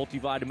One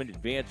Multivitamin,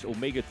 Advanced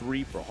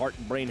Omega-3 for heart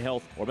and brain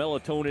health, or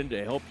melatonin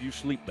to help you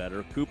sleep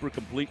better, Cooper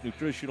Complete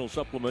Nutritional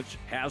Supplements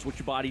has what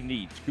your body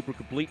needs. Cooper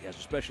Complete has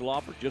a special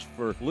offer just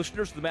for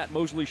listeners of the Matt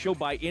Mosley Show.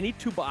 Buy any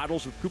 2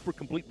 bottles of Cooper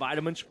Complete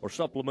vitamins or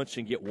supplements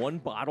and get 1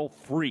 bottle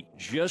free.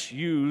 Just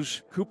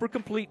use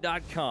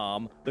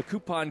CooperComplete.com, the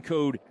coupon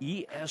code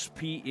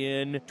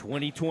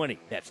ESPN2020.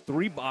 That's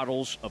 3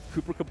 bottles of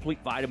Cooper Complete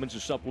vitamins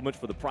and supplements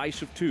for the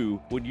price of 2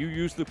 when you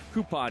use the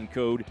coupon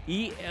code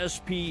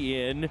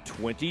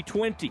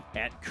ESPN2020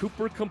 at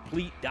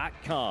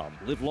CooperComplete.com.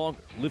 Live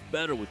longer, live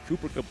better with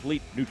Cooper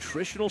Complete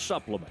Nutritional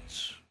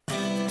Supplements.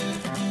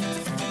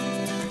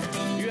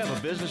 You have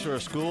a business or a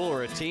school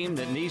or a team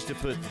that needs to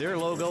put their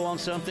logo on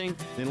something?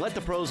 Then let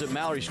the pros at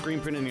Mallory Screen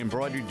Printing and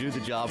Embroidery do the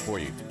job for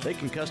you. They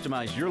can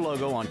customize your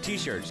logo on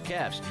t-shirts,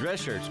 caps,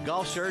 dress shirts,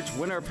 golf shirts,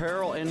 winter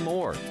apparel, and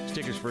more.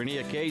 Stickers for any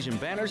occasion,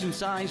 banners and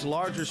signs,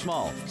 large or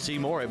small. See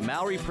more at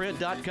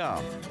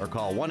MalloryPrint.com or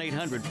call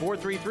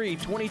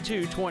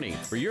 1-800-433-2220.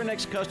 For your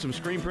next custom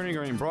screen printing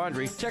or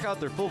embroidery, check out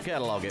their full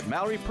catalog at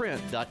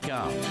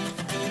MalloryPrint.com.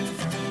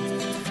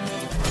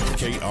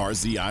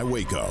 KRZI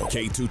Waco,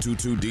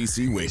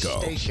 K222DC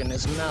Waco. This station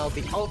is now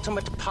the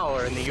ultimate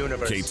power in the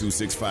universe.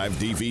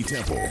 K265DV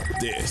Temple.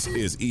 This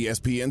is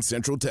ESPN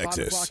Central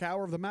Texas. 5 o'clock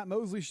hour of the Matt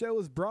Mosley Show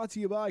is brought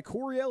to you by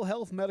Coriel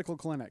Health Medical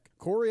Clinic.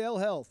 Coriel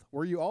Health,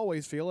 where you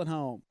always feel at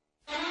home.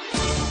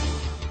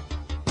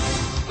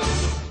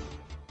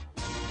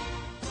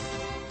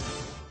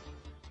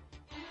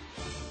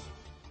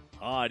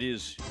 It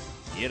is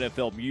the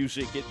NFL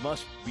music. It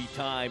must be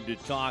time to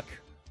talk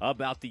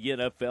about the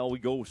NFL. We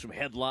go with some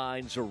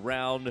headlines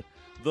around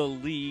the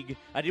league.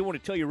 I did want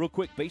to tell you real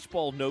quick,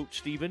 baseball note,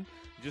 Stephen.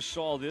 Just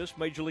saw this,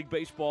 Major League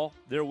Baseball.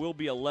 There will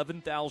be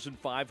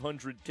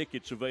 11,500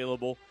 tickets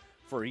available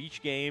for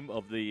each game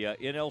of the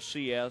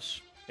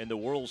NLCS and the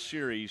World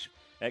Series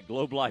at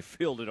Globe Life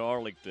Field in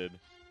Arlington.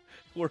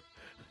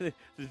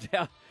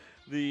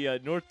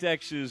 North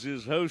Texas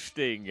is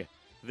hosting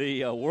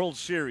the World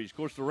Series. Of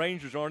course, the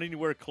Rangers aren't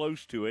anywhere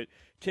close to it.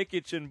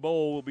 Tickets in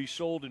bowl will be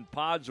sold in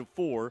pods of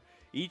 4.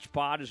 Each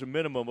pod is a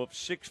minimum of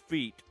 6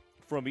 feet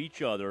from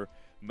each other.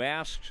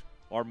 Masks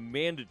are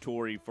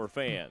mandatory for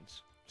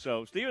fans.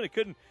 So,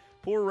 Stephen,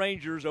 poor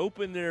Rangers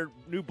open their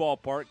new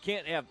ballpark,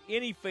 can't have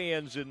any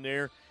fans in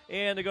there,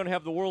 and they're going to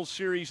have the World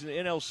Series and the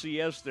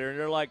NLCS there, and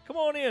they're like, come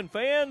on in,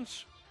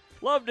 fans.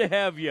 Love to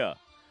have you.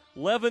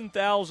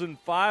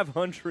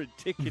 11,500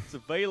 tickets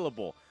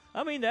available.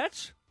 I mean,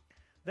 that's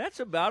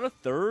about a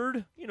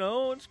third. You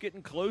know, it's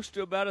getting close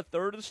to about a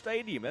third of the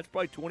stadium. That's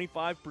probably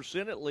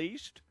 25% at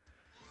least.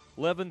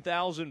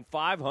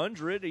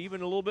 11,500,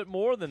 even a little bit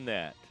more than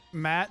that.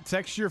 Matt,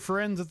 text your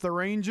friends at the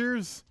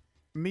Rangers.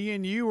 Me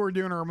and you are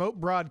doing a remote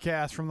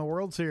broadcast from the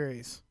World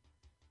Series.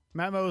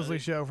 Matt Mosley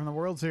Show from the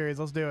World Series.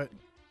 Let's do it.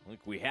 I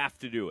think we have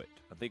to do it.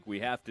 I think we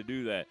have to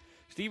do that.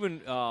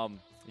 Stephen,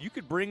 you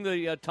could bring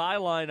the tie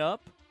line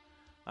up.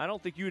 I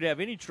don't think you'd have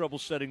any trouble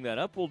setting that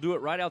up. We'll do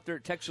it right out there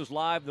at Texas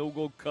Live, and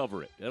we'll go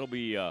cover it.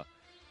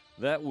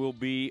 That will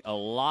be a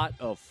lot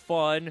of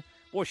fun.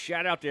 Boy,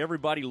 shout out to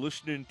everybody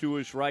listening to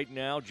us right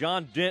now.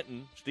 John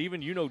Denton.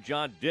 Stephen, you know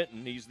John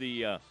Denton. He's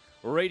the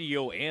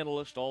radio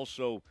analyst,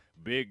 also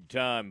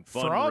big-time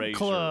fundraiser. Frog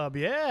Club,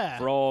 yeah.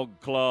 Frog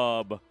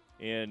Club.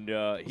 And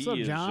What's up,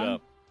 John?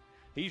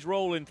 He's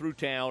rolling through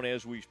town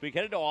as we speak.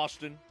 Headed to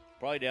Austin,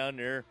 probably down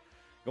there.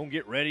 Going to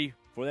get ready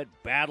for that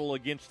battle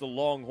against the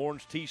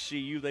Longhorns.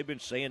 TCU, they've been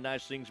saying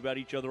nice things about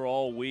each other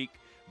all week.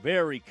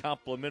 Very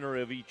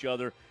complimentary of each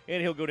other.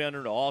 And he'll go down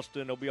there to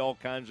Austin. There'll be all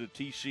kinds of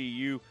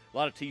TCU. A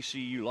lot of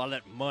TCU, a lot of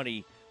that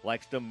money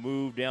likes to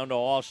move down to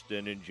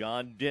Austin. And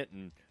John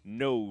Denton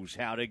knows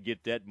how to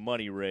get that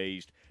money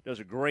raised. Does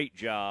a great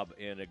job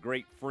and a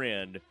great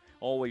friend.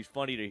 Always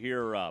funny to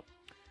hear.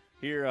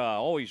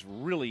 Always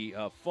really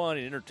fun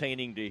and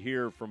entertaining to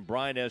hear from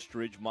Brian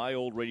Estridge, my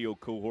old radio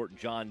cohort, and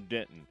John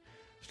Denton.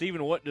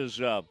 Stephen, what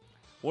does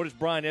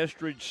Brian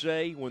Estridge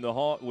say when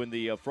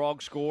the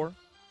Frogs score?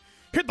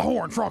 Hit the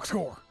horn, Frog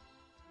score.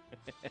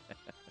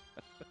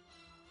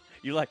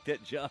 You like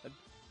that, John?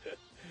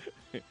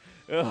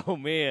 Oh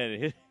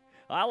man,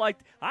 I like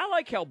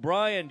how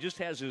Brian just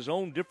has his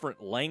own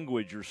different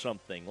language or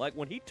something. Like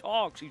when he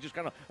talks, he just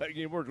kind of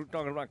we're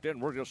talking like that.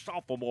 We're just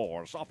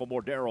sophomore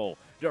Daryl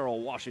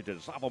Washington,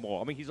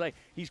 sophomore. I mean,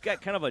 he's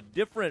got kind of a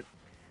different.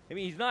 I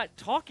mean, he's not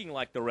talking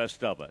like the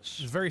rest of us.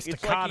 It's very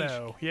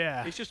staccato,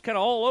 yeah. It's just kind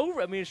of all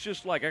over. I mean, it's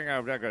just like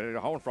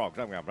horn frogs.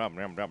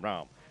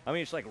 I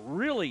mean, it's like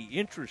really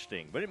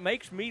interesting, but it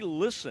makes me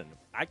listen.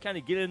 I kind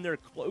of get in there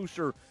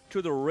closer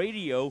to the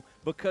radio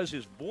because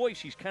his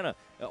voice, he's kind of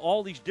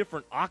all these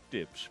different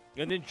octaves.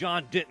 And then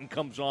John Denton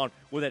comes on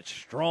with that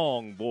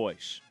strong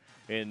voice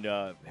and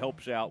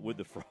helps out with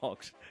the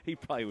Frogs. He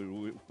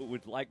probably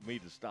would like me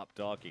to stop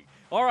talking.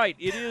 All right,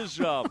 it is.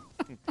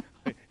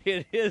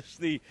 It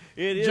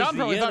is. John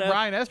probably thought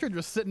Brian Estridge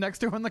was sitting next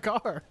to him in the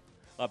car.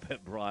 I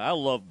bet Brian. I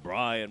love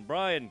Brian.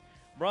 Brian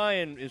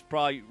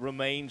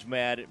remains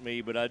mad at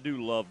me, but I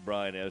do love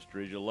Brian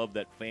Estridge. I love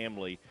that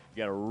family.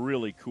 Got a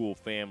really cool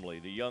family.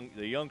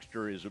 The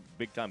youngster is a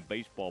big-time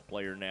baseball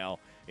player now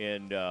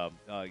and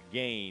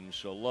Gaines,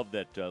 so love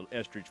that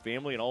Estridge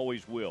family and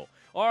always will.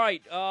 All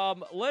right,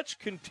 let's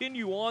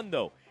continue on,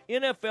 though.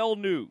 NFL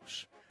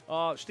news.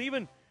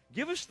 Stephen,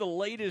 give us the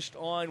latest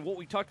on what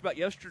we talked about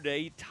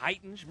yesterday.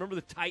 Titans, remember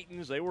the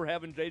Titans?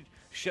 They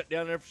shut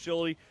down their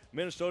facility.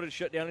 Minnesota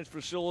shut down its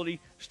facility.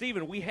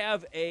 Stephen, we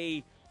have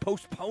a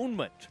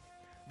postponement.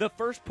 The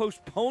first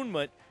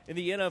postponement in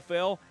the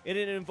NFL, and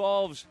it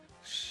involves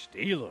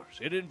Steelers.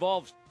 It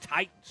involves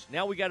Titans.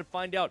 Now we got to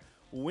find out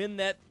when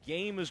that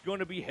game is going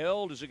to be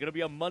held. Is it going to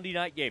be a Monday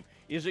night game?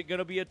 Is it going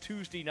to be a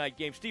Tuesday night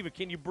game? Stephen,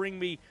 can you bring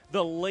me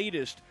the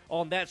latest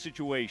on that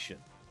situation?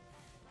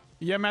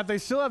 Yeah, Matt, they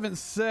still haven't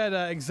said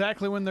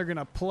exactly when they're going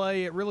to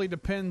play. It really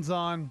depends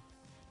on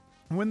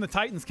when the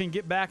Titans can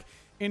get back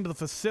into the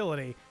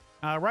facility.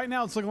 Right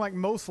now, it's looking like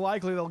most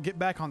likely they'll get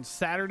back on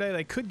Saturday.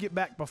 They could get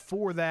back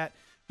before that,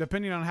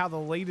 depending on how the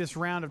latest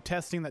round of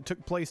testing that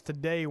took place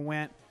today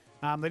went.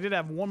 They did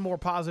have one more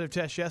positive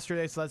test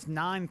yesterday, so that's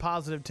 9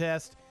 positive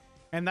tests.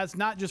 And that's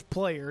not just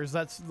players.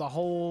 That's the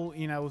whole,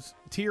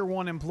 Tier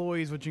 1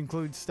 employees, which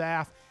includes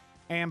staff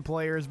and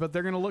players. But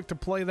they're going to look to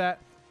play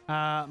that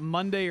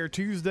Monday or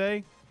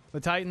Tuesday. The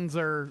Titans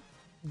are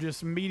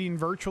just meeting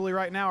virtually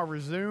right now over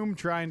Zoom,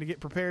 trying to get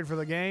prepared for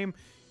the game.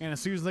 And as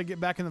soon as they get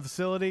back in the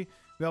facility,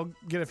 they'll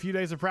get a few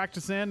days of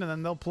practice in, and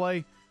then they'll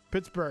play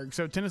Pittsburgh.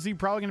 So Tennessee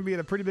probably going to be at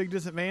a pretty big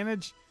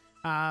disadvantage.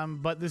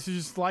 But this is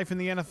just life in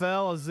the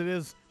NFL, as it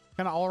is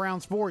kind of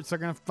all-around sports. They're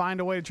going to find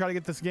a way to try to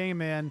get this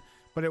game in,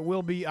 but it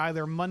will be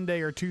either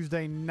Monday or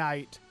Tuesday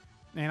night.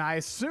 And I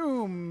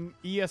assume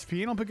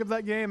ESPN will pick up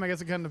that game. I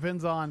guess it kind of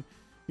depends on,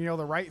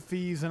 the right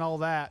fees and all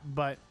that.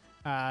 But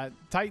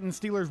Titans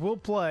Steelers will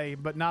play,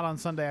 but not on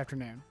Sunday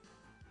afternoon.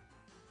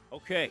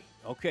 Okay.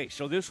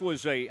 So this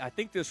was I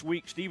think this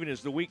week, Stephen,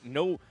 is the week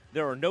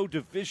there are no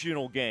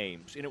divisional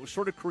games, and it was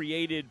sort of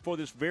created for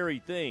this very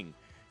thing.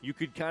 you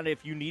could kind of,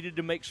 if you needed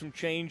to make some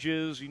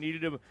changes,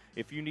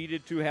 if you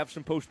needed to have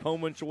some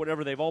postponements or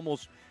whatever, they've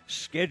almost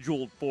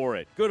scheduled for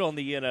it. Good on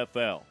the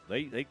NFL.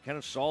 They kind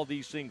of saw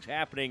these things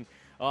happening.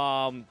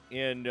 Boy,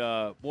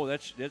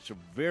 that's a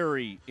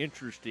very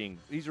interesting.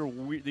 These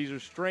are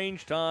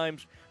strange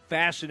times,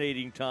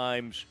 fascinating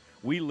times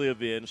we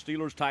live in.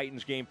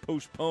 Steelers-Titans game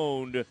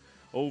postponed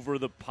over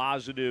the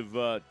positive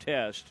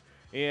test.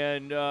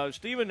 And,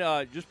 Stephen,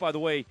 just by the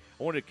way,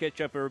 I wanted to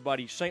catch up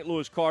everybody. St.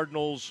 Louis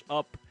Cardinals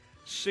up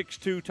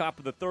 6-2, top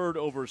of the third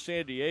over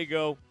San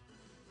Diego.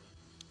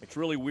 It's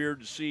really weird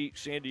to see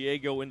San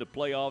Diego in the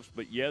playoffs,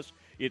 but yes,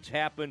 it's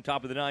happened.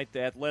 Top of the ninth,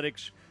 the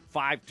Athletics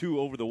 5-2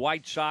 over the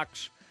White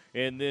Sox.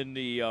 And then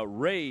the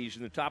Rays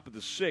in the top of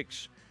the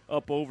sixth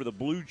up over the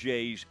Blue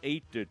Jays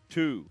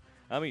 8-2.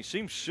 I mean, it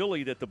seems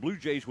silly that the Blue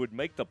Jays would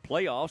make the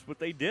playoffs, but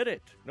they did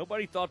it.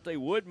 Nobody thought they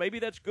would. Maybe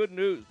that's good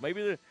news.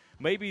 Maybe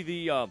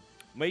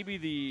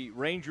the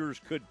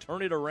Rangers could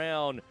turn it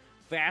around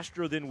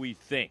faster than we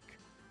think.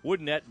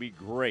 Wouldn't that be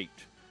great?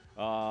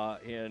 So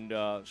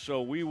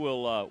we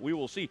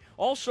will see.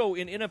 Also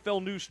in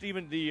NFL news,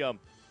 Stephen, the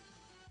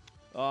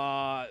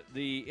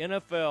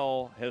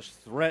NFL has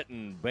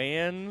threatened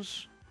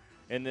bans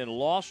and then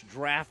lost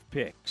draft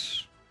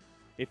picks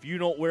if you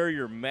don't wear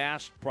your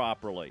mask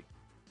properly.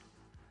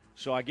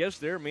 So I guess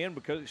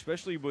because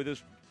especially with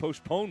this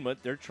postponement,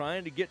 they're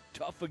trying to get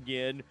tough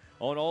again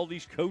on all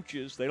these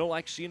coaches. They don't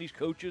like seeing these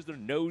coaches. Their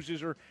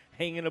noses are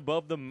hanging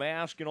above the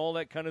mask and all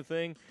that kind of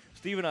thing.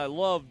 Stephen, I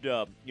loved,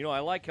 I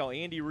like how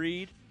Andy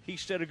Reid, he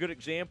set a good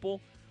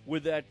example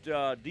with that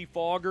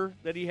defogger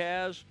that he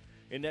has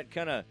and that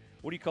kind of,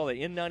 what do you call it,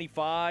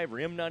 N95 or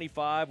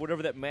M95,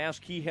 whatever that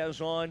mask he has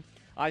on.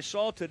 I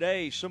saw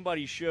today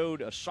somebody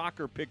showed a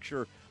soccer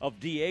picture of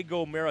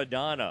Diego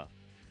Maradona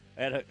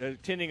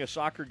attending a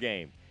soccer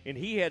game, and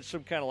he had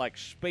some kind of like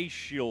space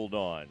shield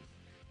on,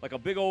 like a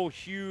big old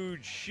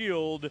huge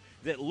shield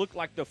that looked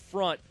like the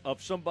front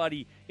of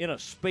somebody in a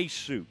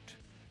spacesuit.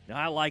 Now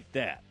I like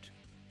that.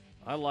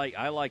 I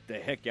like the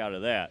heck out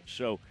of that.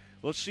 So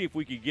let's see if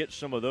we could get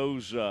some of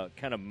those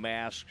kind of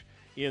masks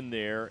in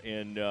there.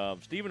 And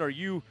Stephen,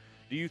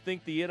 do you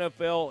think the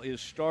NFL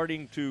is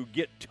starting to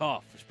get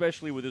tough,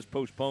 especially with this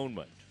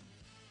postponement?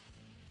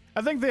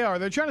 I think they are.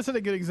 They're trying to set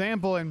a good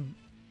example, and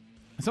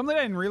something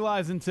I didn't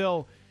realize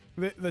until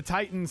the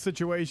Titans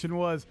situation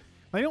was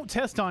they don't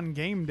test on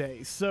game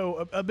days.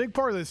 So a big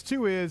part of this,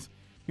 too, is,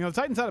 the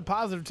Titans had a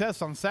positive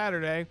test on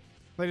Saturday.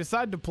 They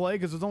decided to play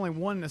because there's only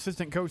one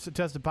assistant coach that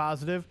tested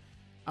positive.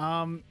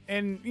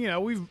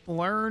 We've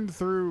learned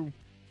through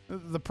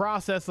the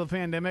process of the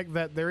pandemic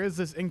that there is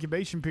this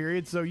incubation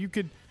period, so you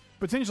could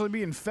potentially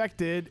be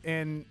infected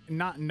and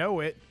not know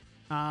it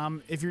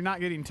if you're not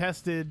getting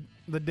tested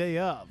the day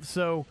of.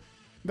 So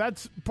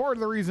that's part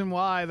of the reason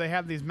why they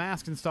have these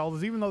masks installed,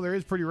 is even though there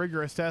is pretty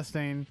rigorous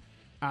testing,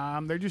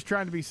 they're just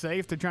trying to be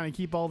safe. They're trying to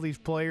keep all these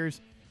players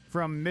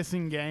from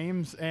missing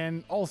games.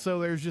 And also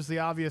there's just the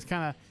obvious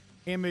kind of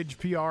image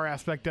PR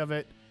aspect of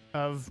it,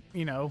 of,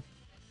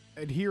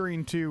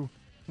 adhering to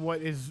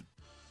what is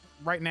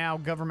right now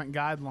government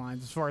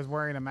guidelines as far as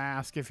wearing a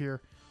mask if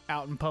you're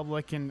out in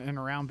public and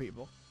around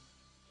people.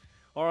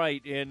 All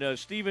right, and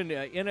Stephen,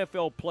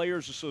 NFL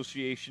Players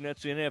Association,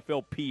 that's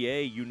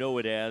NFLPA, you know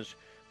it as,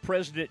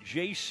 President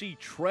J.C.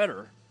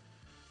 Tretter,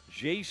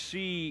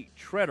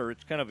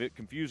 it's kind of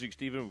confusing,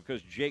 Stephen,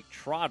 because Jake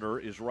Trotter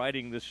is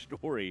writing this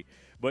story,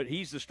 but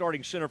he's the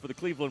starting center for the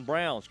Cleveland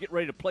Browns. Get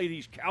ready to play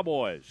these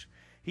Cowboys.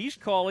 He's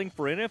calling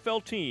for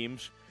NFL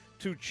teams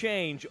to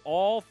change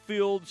all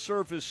field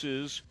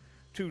surfaces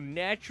to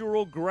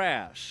natural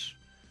grass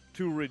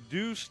to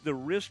reduce the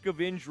risk of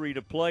injury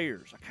to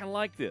players. I kind of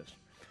like this.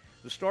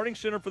 The starting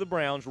center for the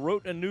Browns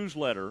wrote a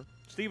newsletter.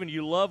 Stephen,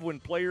 you love when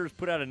players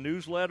put out a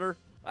newsletter?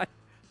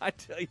 I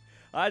tell you,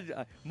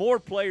 more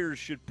players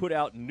should put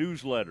out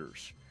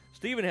newsletters.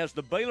 Stephen, has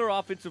the Baylor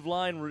offensive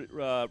line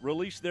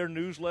released their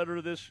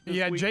newsletter this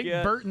week Jake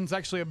yet? Burton's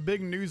actually a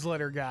big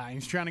newsletter guy.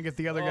 He's trying to get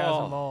the other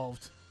guys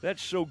involved.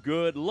 That's so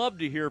good. Love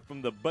to hear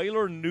from the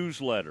Baylor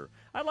newsletter.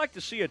 I'd like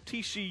to see a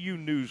TCU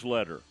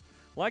newsletter.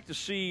 I'd like to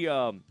see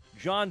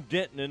John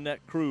Denton and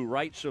that crew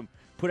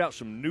put out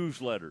some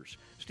newsletters.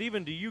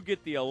 Stephen, do you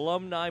get the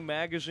alumni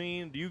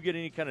magazine? Do you get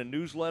any kind of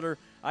newsletter?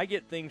 I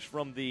get things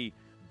from the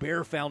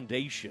Bear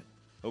Foundation,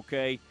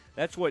 okay?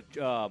 That's what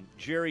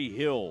Jerry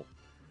Hill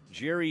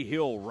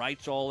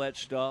writes all that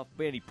stuff.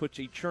 Man,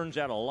 he churns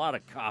out a lot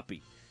of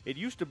copy. It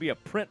used to be a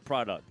print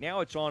product.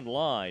 Now it's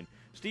online.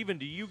 Stephen,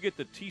 do you get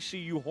the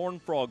TCU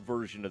Horned Frog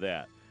version of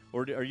that?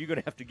 Or are you going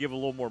to have to give a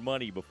little more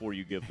money before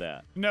you give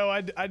that? No,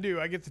 I do.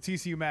 I get the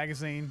TCU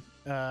magazine.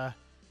 I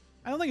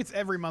don't think it's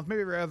every month,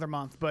 maybe every other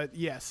month. But,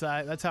 yes,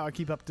 that's how I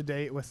keep up to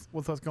date with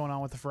what's going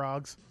on with the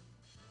Frogs.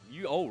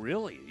 Oh,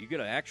 really? You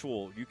get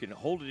you can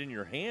hold it in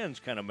your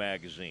hands kind of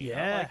magazine.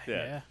 Yeah, I like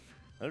that.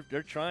 Yeah.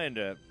 They're trying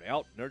to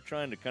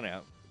kind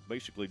of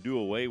basically do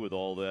away with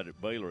all that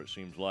at Baylor, it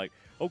seems like.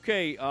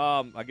 Okay,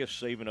 I guess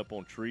saving up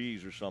on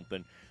trees or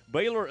something.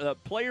 Baylor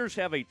players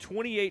have a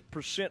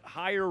 28%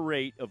 higher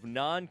rate of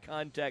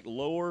non-contact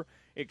lower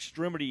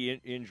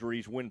extremity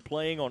injuries when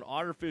playing on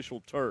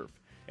artificial turf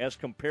as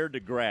compared to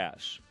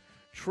grass.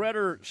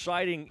 Treader,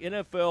 citing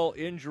NFL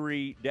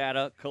injury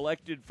data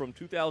collected from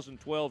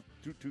 2012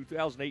 to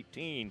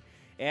 2018,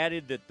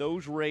 added that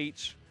those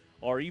rates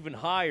are even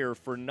higher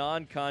for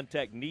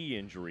non-contact knee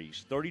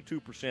injuries,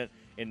 32%,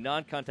 and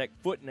non-contact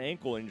foot and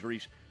ankle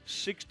injuries,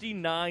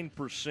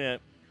 69%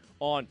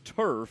 on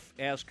turf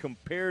as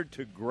compared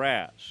to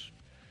grass.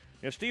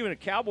 Now, Stephen, the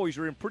Cowboys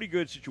are in pretty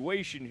good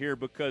situation here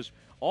because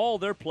all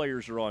their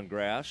players are on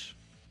grass.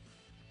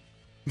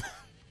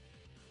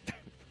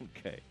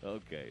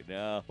 Okay.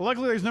 Now, well,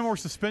 luckily, there's no more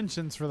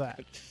suspensions for that.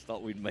 I just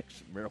thought we'd make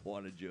some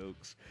marijuana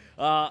jokes.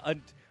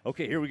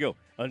 Okay, here we go.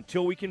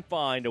 Until we can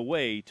find a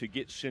way to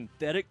get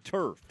synthetic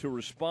turf to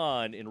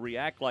respond and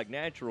react like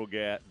natural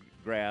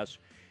grass,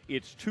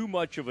 it's too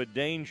much of a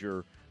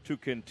danger to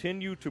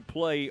continue to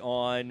play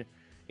on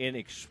and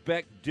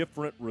expect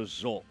different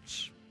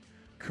results.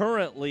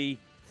 Currently,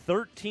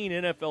 13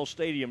 NFL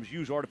stadiums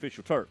use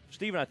artificial turf.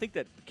 Stephen, I think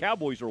that the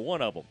Cowboys are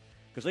one of them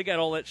because they got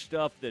all that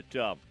stuff that,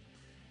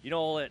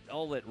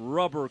 all that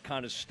rubber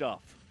kind of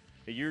stuff.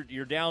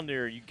 You're down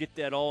there, you get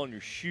that all in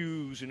your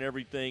shoes and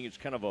everything. It's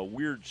kind of a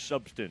weird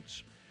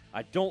substance.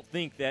 I don't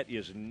think that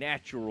is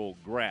natural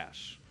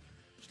grass.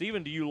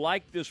 Stephen, do you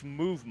like this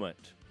movement?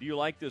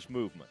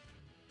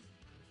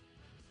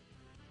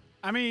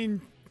 I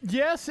mean,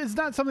 yes, it's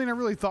not something I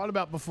really thought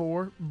about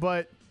before,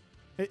 but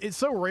it's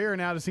so rare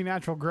now to see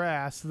natural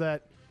grass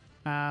that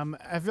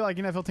I feel like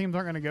NFL teams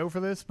aren't going to go for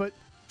this. But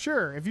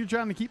sure, if you're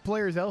trying to keep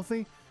players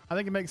healthy, I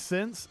think it makes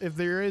sense. If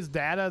there is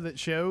data that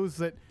shows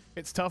that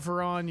it's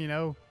tougher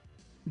on,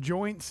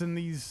 joints and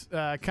these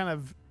kind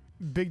of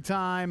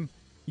big-time,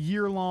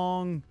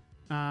 year-long,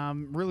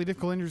 really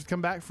difficult injuries to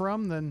come back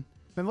from, then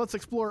let's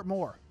explore it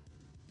more.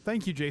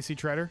 Thank you, J.C.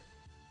 Treader.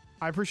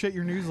 I appreciate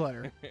your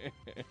newsletter.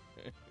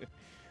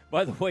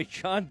 By the way,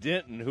 John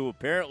Denton, who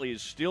apparently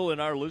is still in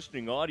our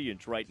listening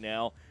audience right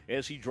now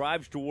as he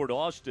drives toward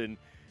Austin,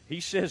 he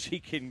says he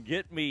can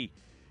get me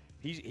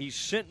 – he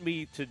sent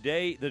me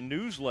today the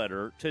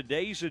newsletter,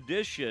 today's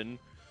edition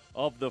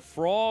of the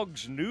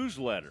Frogs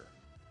newsletter.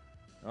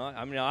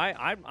 I'm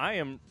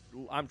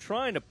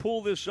trying to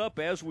pull this up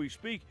as we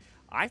speak.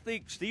 I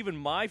think, Stephen,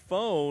 my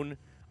phone,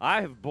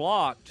 I have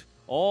blocked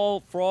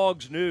all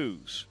Frogs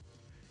news.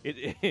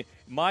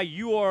 My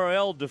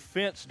URL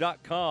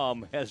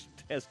defense.com has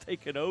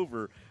taken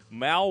over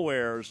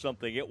malware or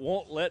something. It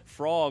won't let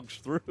Frogs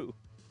through.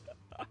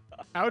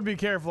 I would be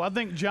careful. I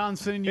think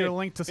John's sending you a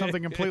link to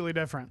something completely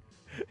different.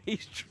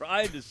 He's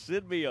trying to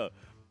send me a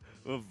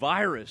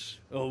virus.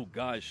 Oh,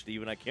 gosh,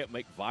 Stephen, I can't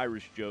make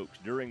virus jokes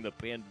during the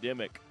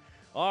pandemic.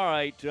 All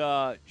right,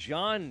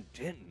 John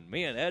Denton,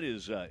 man, that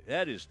is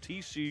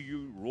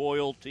TCU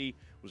royalty.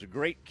 Was a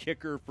great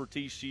kicker for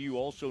TCU,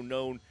 also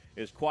known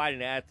as quite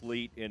an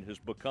athlete, and has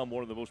become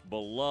one of the most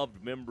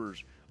beloved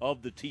members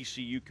of the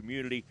TCU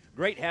community.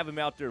 Great to have him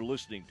out there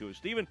listening to us.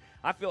 Stephen,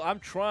 I feel I'm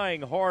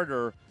trying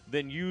harder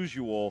than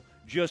usual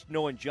just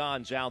knowing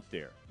John's out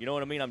there. You know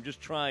what I mean? I'm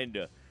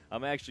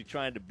actually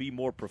trying to be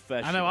more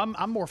professional. I know.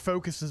 I'm more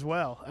focused as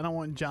well. I don't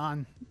want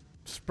John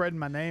spreading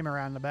my name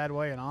around in a bad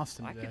way in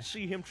Austin today. I could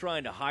see him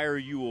trying to hire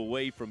you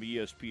away from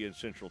ESPN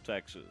Central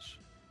Texas.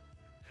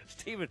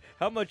 Stephen,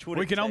 how much would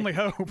we can only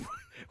hope.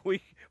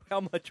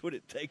 How much would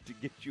it take to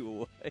get you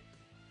away?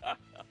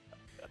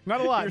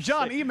 Not a lot.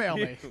 John, email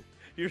me.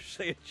 You're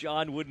saying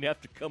John wouldn't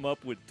have to come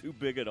up with too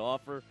big an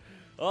offer?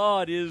 Oh,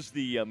 it is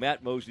the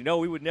Matt Mosley. No,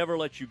 we would never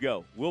let you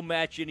go. We'll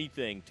match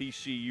anything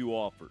TCU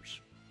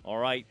offers. All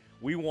right?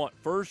 We want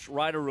first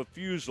right of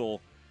refusal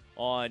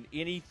on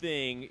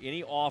anything,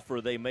 any offer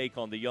they make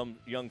on the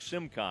young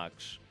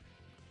Simcox.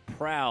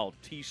 Proud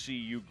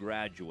TCU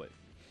graduate.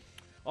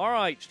 All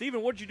right,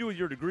 Stephen, what did you do with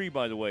your degree,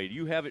 by the way? Do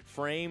you have it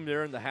framed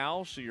there in the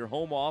house, in your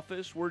home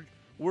office?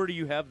 Where do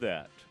you have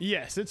that?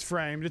 Yes, it's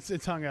framed.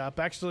 It's hung up.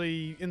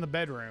 Actually, in the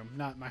bedroom,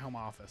 not my home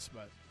office,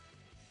 but.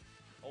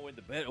 In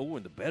the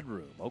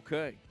bedroom.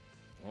 Okay.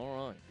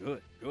 All right.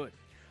 Good.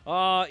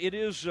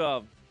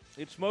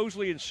 It's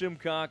Mosley and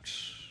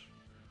Simcox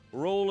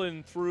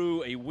rolling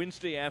through a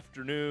Wednesday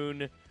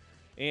afternoon,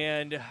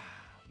 and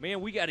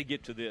man, we got to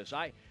get to this.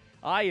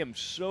 I am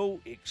so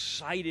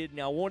excited.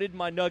 Now, I wanted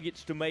my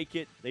Nuggets to make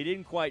it. They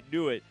didn't quite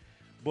do it.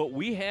 But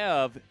we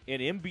have an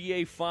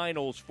NBA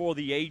Finals for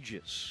the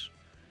ages.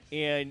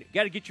 And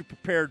got to get you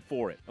prepared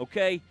for it,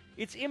 okay?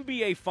 It's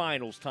NBA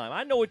Finals time.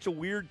 I know it's a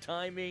weird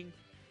timing.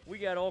 We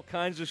got all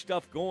kinds of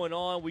stuff going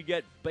on. We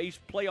got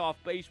playoff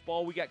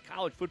baseball. We got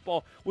college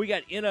football. We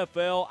got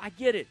NFL. I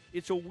get it.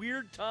 It's a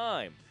weird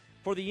time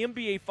for the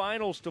NBA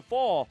Finals to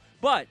fall.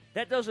 But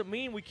that doesn't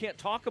mean we can't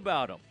talk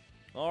about them,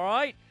 all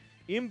right?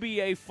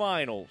 NBA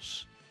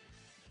Finals.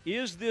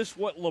 Is this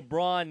what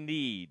LeBron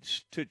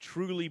needs to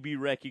truly be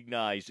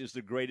recognized as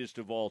the greatest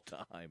of all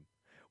time?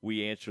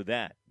 We answer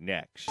that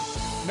next.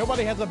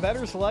 Nobody has a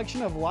better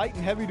selection of light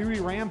and heavy-duty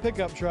Ram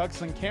pickup trucks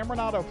than Cameron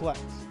Autoplex,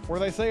 where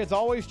they say it's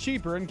always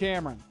cheaper in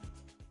Cameron.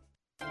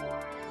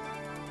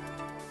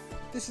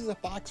 This is a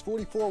Fox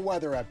 44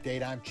 weather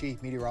update. I'm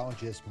Chief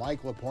Meteorologist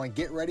Mike LaPointe.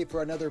 Get ready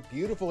for another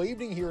beautiful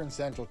evening here in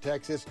Central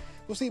Texas.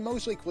 We'll see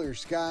mostly clear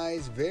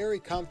skies, very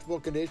comfortable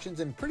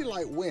conditions, and pretty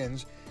light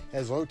winds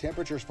as low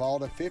temperatures fall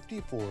to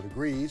 54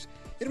 degrees.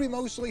 It'll be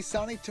mostly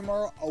sunny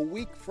tomorrow. A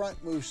weak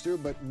front moves through,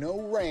 but no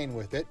rain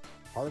with it.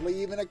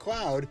 Hardly even a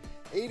cloud.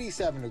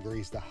 87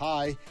 degrees the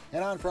high.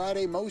 And on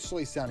Friday,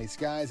 mostly sunny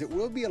skies. It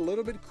will be a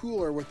little bit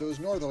cooler with those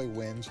northerly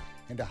winds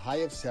and a high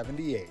of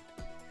 78.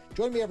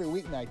 Join me every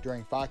weeknight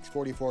during Fox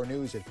 44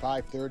 News at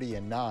 5:30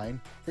 and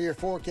 9 for your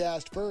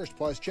forecast first.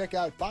 Plus, check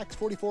out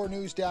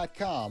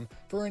fox44news.com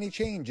for any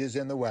changes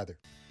in the weather.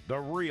 The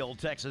Real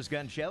Texas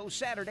Gun Show,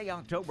 Saturday,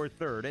 October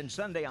 3rd and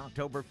Sunday,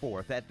 October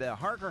 4th at the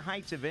Harker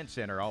Heights Event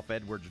Center off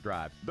Edwards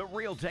Drive. The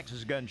Real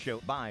Texas Gun Show.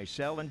 Buy,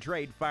 sell, and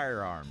trade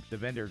firearms. The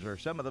vendors are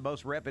some of the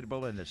most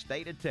reputable in the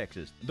state of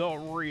Texas. The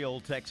Real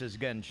Texas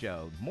Gun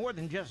Show. More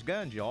than just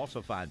guns, you'll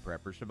also find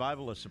preppers,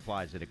 survivalist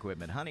supplies and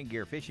equipment, hunting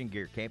gear, fishing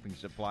gear, camping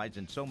supplies,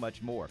 and so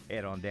much more.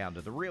 Head on down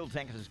to the Real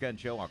Texas Gun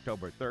Show,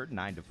 October 3rd,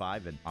 9 to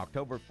 5, and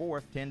October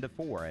 4th, 10 to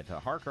 4 at the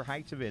Harker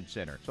Heights Event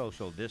Center.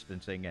 Social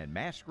distancing and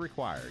mask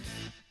required.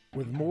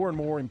 With more and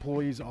more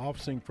employees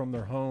officing from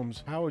their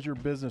homes, how is your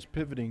business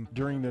pivoting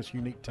during this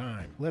unique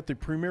time? Let the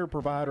premier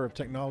provider of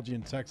technology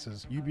in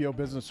Texas, UBO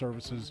Business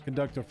Services,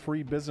 conduct a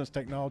free business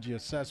technology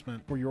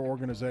assessment for your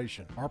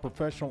organization. Our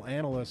professional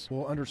analysts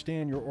will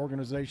understand your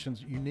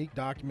organization's unique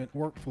document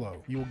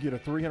workflow. You will get a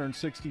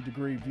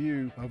 360-degree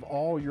view of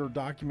all your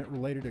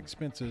document-related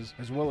expenses,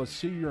 as well as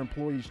see your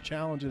employees'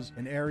 challenges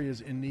and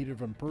areas in need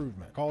of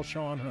improvement. Call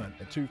Sean Hunt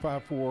at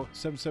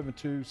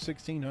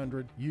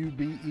 254-772-1600,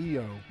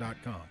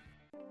 ubeo.com.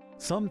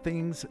 Some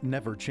things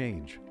never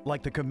change,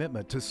 like the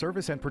commitment to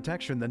service and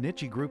protection the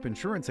Niche Group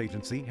Insurance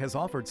Agency has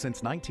offered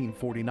since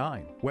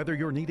 1949. Whether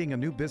you're needing a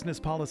new business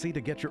policy to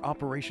get your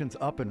operations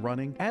up and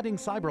running, adding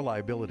cyber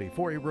liability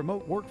for a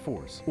remote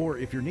workforce, or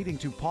if you're needing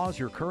to pause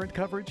your current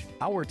coverage,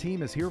 our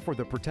team is here for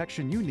the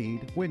protection you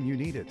need when you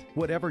need it.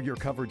 Whatever your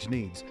coverage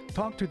needs,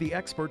 talk to the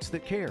experts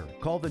that care.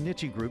 Call the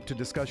Niche Group to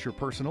discuss your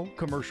personal,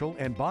 commercial,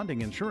 and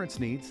bonding insurance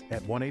needs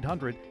at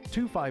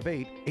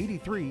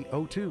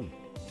 1-800-258-8302.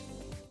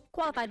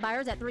 Qualified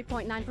buyers at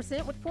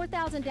 3.9% with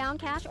 $4,000 down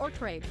cash or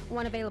trade.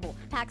 One available.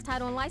 Tax,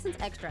 title, and license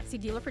extra. See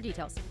dealer for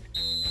details.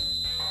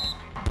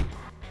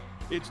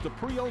 It's the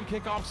pre-owned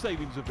kickoff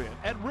savings event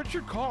at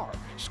Richard Carr.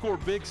 Score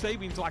big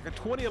savings like a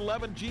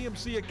 2011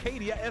 GMC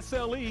Acadia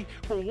SLE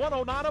for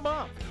 $109 a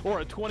month,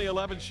 or a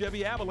 2011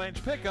 Chevy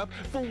Avalanche pickup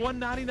for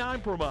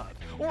 $199 per month,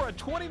 or a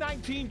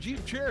 2019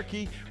 Jeep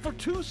Cherokee for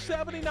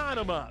 $279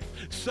 a month.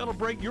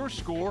 Celebrate your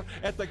score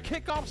at the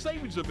kickoff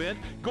savings event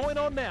going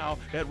on now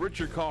at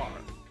Richard Carr.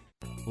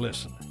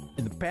 Listen,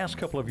 in the past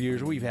couple of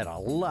years, we've had a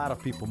lot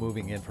of people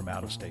moving in from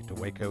out of state to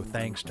Waco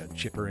thanks to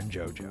Chipper and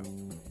JoJo.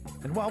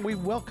 And while we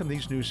welcome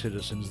these new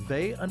citizens,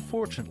 they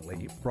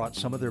unfortunately brought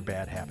some of their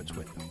bad habits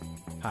with them.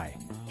 Hi,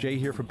 Jay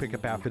here from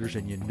Pickup Outfitters,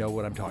 and you know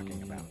what I'm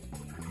talking about.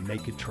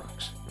 Naked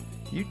trucks.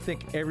 You'd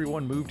think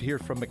everyone moved here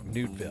from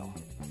McNewtville,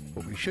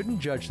 but we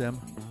shouldn't judge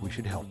them, we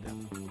should help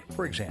them.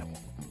 For example,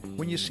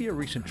 when you see a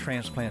recent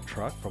transplant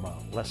truck from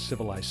a less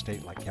civilized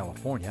state like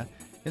California,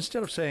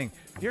 instead of saying,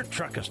 "Your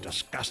truck is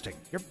disgusting,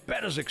 your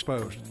bed is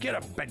exposed, get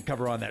a bed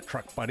cover on that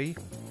truck, buddy,"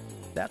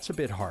 that's a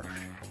bit harsh.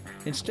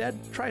 Instead,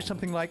 try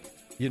something like,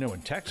 "You know,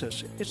 in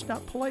Texas, it's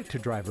not polite to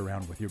drive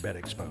around with your bed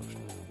exposed.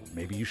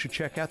 Maybe you should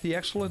check out the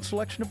excellent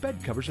selection of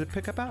bed covers at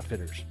Pickup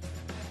Outfitters."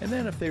 And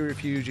then if they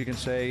refuse, you can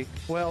say,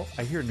 "Well,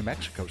 I hear New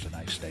Mexico's a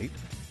nice state."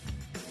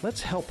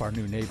 Let's help our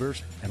new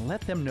neighbors and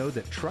let them know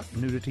that truck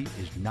nudity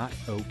is not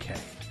okay.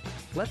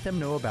 Let them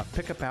know about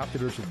Pickup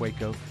Outfitters of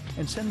Waco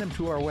and send them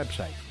to our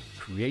website,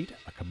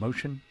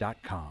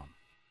 createacommotion.com.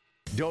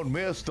 Don't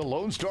miss the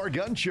Lone Star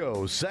Gun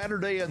Show,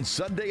 Saturday and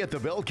Sunday at the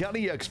Bell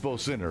County Expo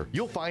Center.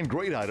 You'll find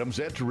great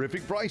items at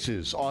terrific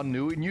prices on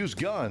new and used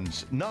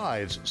guns,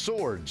 knives,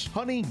 swords,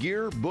 hunting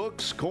gear,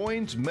 books,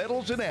 coins,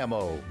 medals, and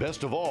ammo.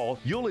 Best of all,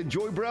 you'll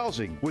enjoy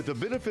browsing with the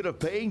benefit of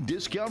paying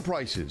discount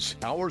prices.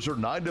 Hours are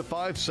 9 to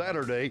 5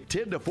 Saturday,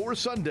 10 to 4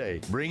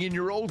 Sunday. Bring in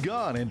your old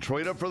gun and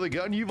trade up for the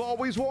gun you've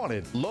always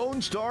wanted. Lone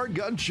Star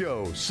Gun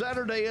Show,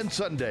 Saturday and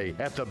Sunday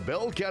at the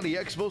Bell County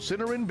Expo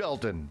Center in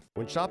Belton.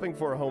 When shopping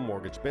for a home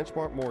mortgage,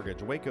 Benchmark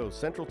Mortgage, Waco,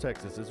 Central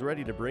Texas is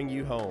ready to bring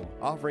you home,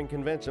 offering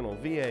conventional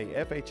VA,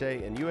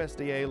 FHA, and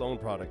USDA loan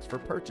products for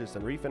purchase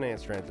and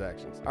refinance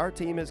transactions. Our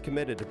team is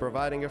committed to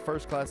providing a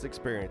first-class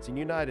experience and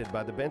united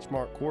by the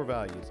Benchmark core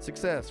values: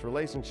 success,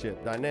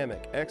 relationship,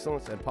 dynamic,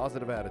 excellence, and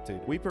positive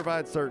attitude. We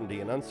provide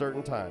certainty in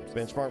uncertain times.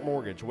 Benchmark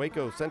Mortgage,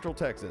 Waco, Central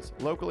Texas,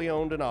 locally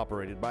owned and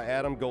operated by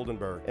Adam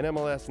Goldenberg,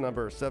 NMLS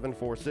number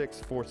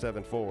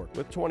 746474,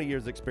 with 20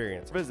 years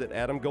experience. Visit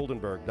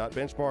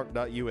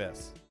adamgoldenberg.benchmark.us.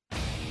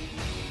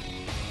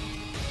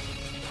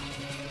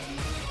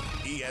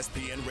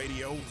 ESPN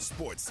Radio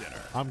Sports Center.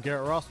 I'm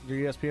Garrett Ross with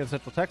your ESPN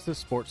Central Texas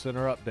Sports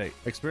Center update.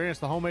 Experience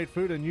the homemade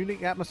food and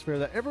unique atmosphere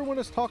that everyone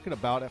is talking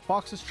about at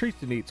Fox's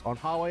Treats and Eats on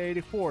Highway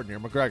 84 near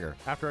McGregor.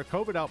 After a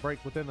COVID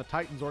outbreak within the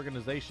Titans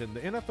organization, the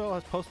NFL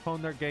has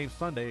postponed their game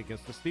Sunday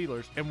against the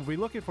Steelers and will be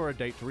looking for a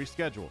date to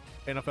reschedule.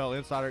 NFL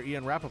insider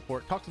Ian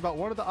Rappaport talks about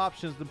one of the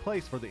options in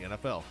place for the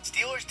NFL.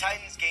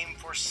 Steelers-Titans game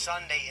for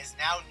Sunday is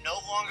now no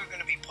longer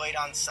going to be played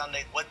on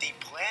Sunday. What the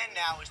plan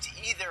now is to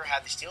either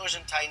have the Steelers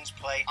and Titans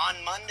play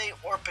on Monday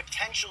or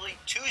potentially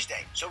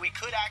Tuesday. So we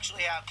could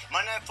actually have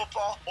Monday Night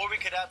Football, or we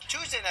could have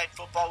Tuesday Night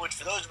Football, which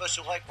for those of us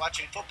who like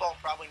watching football,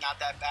 probably not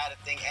that bad a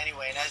thing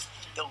anyway. And as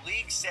the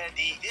league said,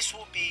 the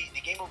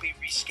game will be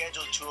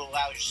rescheduled to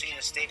allow, you're seeing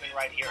a statement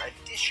right here,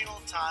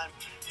 additional time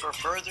for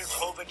further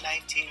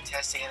COVID-19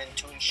 testing and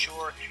to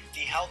ensure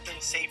the health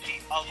and safety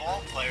of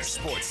all players.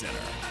 Sports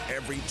Center,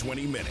 every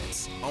 20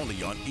 minutes,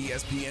 only on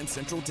ESPN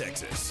Central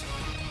Texas.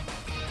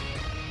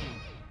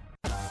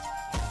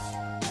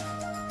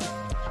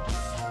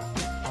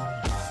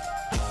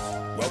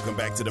 Welcome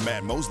back to the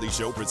Matt Mosley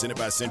Show, presented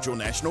by Central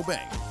National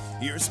Bank.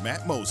 Here's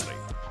Matt Mosley.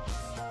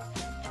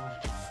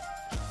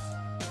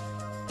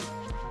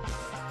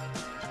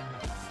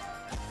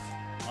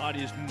 It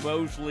is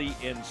Mosley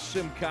and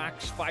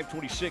Simcox,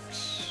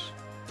 526.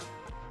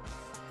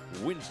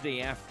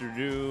 Wednesday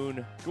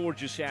afternoon,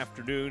 gorgeous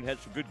afternoon. Had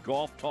some good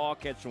golf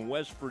talk, had some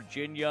West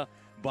Virginia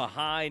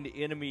behind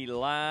enemy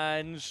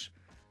lines.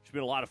 It's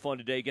been a lot of fun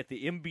today. Get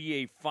the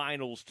NBA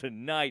Finals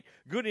tonight.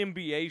 Good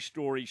NBA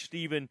story,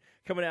 Stephen,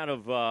 coming out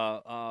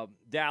of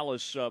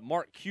Dallas.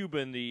 Mark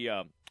Cuban,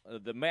 the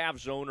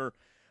Mavs owner,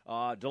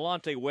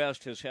 Delonte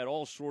West has had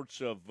all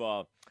sorts of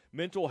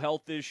mental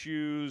health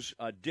issues,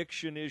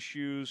 addiction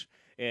issues,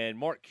 and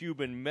Mark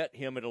Cuban met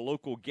him at a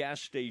local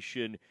gas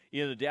station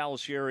in the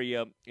Dallas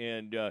area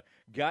and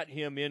got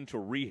him into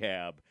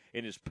rehab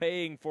and is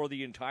paying for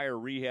the entire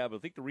rehab. I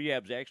think the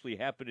rehab's actually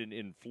happening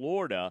in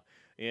Florida,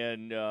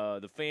 and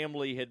the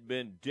family had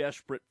been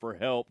desperate for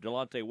help.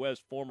 Delonte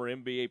West, former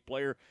NBA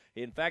player.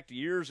 In fact,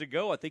 years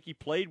ago, I think he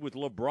played with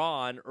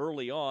LeBron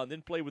early on,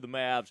 then played with the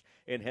Mavs,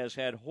 and has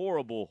had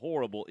horrible,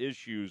 horrible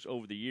issues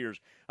over the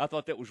years. I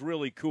thought that was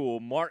really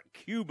cool. Mark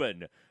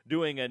Cuban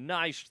doing a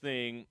nice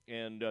thing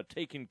and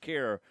taking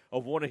care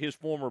of one of his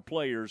former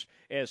players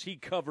as he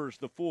covers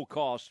the full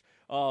cost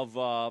of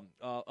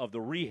the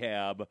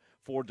rehab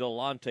for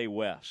Delonte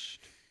West.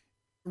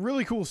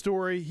 Really cool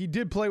story. He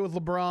did play with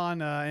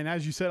LeBron, and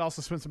as you said,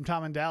 also spent some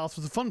time in Dallas.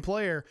 Was a fun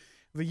player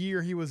the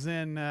year he was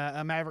in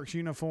a Mavericks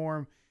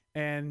uniform.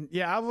 And,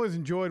 yeah, I've always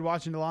enjoyed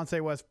watching Delonte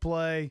West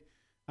play.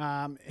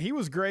 He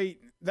was great.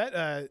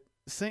 That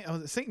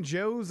St.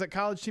 Joe's, that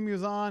college team he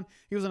was on,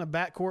 he was in a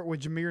backcourt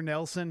with Jameer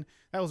Nelson.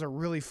 That was a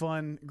really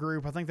fun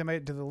group. I think they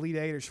made it to the Elite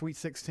 8 or Sweet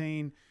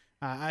 16.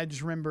 I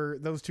just remember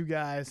those two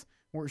guys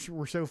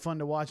were so fun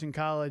to watch in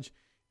college.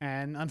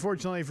 And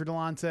unfortunately for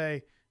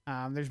Delonte,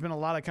 there's been a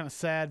lot of kind of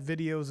sad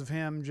videos of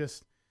him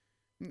just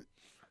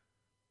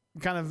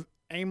kind of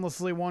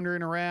aimlessly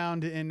wandering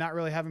around and not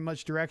really having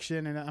much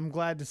direction. And I'm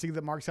glad to see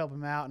that Mark's helping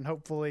him out, and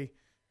hopefully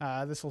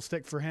this will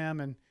stick for him,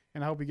 and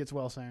I hope he gets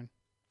well soon.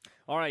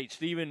 All right,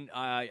 Stephen,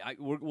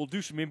 we'll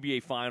do some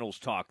NBA Finals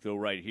talk, though,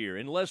 right here.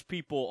 Unless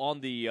people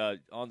on the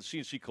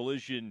CNC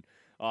Collision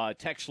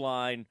text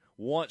line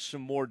want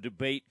some more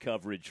debate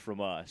coverage from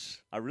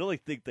us. I really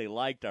think they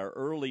liked our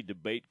early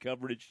debate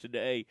coverage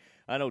today.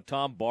 I know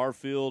Tom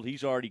Barfield,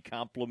 he's already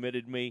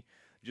complimented me.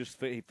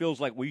 He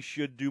feels like we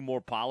should do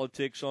more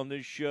politics on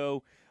this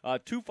show.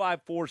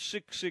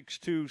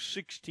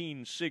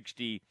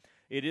 254-662-1660.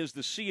 It is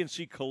the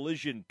CNC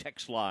Collision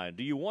text line.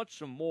 Do you want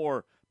some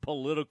more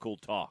political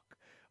talk?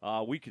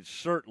 We could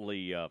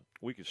certainly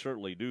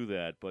do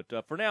that.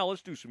 But for now,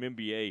 let's do some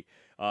NBA.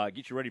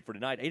 Get you ready for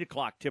tonight. 8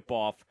 o'clock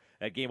tip-off.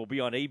 That game will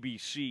be on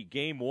ABC.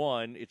 Game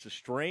 1. It's a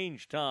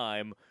strange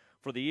time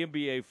for the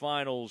NBA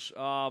Finals.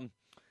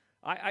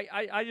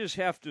 I just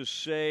have to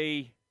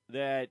say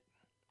that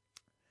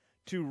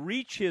to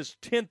reach his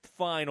 10th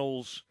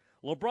Finals,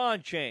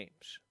 LeBron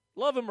James,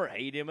 love him or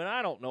hate him, and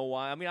I don't know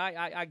why. I mean,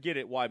 I get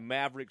it why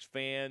Mavericks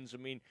fans. I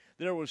mean,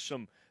 there was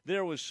some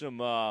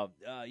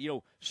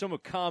some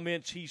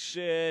comments he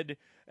said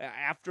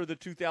after the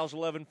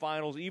 2011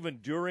 finals, even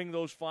during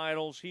those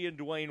finals, he and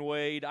Dwayne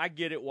Wade. I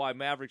get it why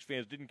Mavericks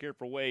fans didn't care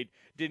for Wade,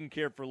 didn't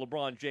care for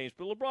LeBron James.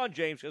 But LeBron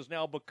James has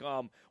now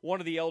become one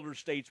of the elder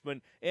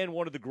statesmen and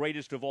one of the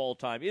greatest of all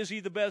time. Is he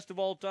the best of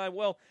all time?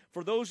 Well,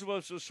 for those of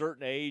us of a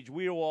certain age,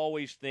 we will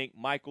always think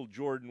Michael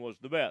Jordan was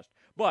the best.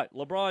 But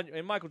LeBron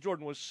and Michael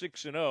Jordan was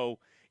 6-0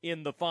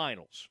 in the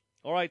finals.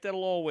 All right,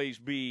 that'll always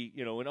be,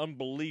 an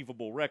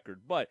unbelievable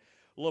record. But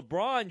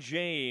LeBron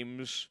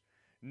James,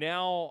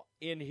 now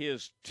in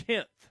his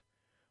 10th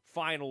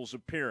finals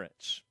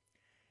appearance,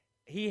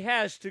 he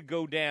has to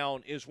go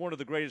down as one of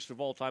the greatest of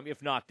all time,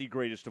 if not the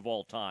greatest of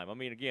all time. I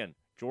mean, again,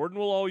 Jordan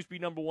will always be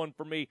number one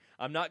for me.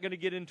 I'm not going to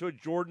get into a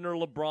Jordan or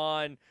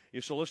LeBron,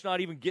 so let's not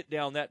even get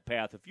down that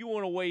path. If you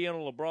want to weigh in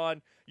on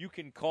LeBron, you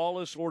can call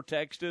us or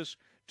text us,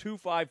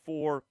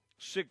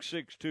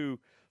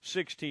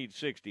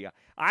 254-662-1660.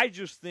 I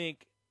just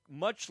think,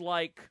 much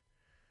like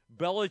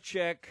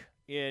Belichick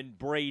and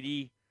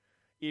Brady,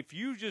 if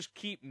you just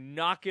keep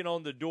knocking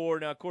on the door,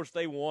 now, of course,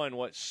 they won,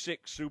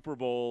 6 Super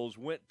Bowls,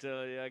 went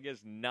to, I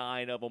guess,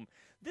 9 of them.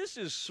 This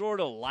is sort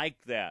of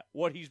like that,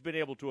 what he's been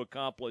able to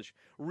accomplish,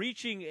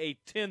 reaching a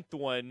 10th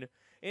one.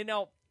 And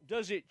now,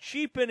 does it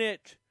cheapen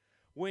it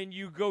when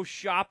you go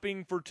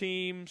shopping for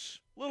teams?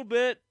 A little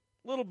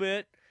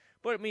bit.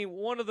 But, I mean,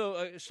 one of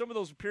the some of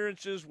those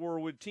appearances were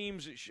with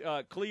teams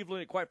at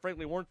Cleveland that, quite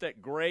frankly, weren't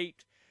that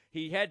great.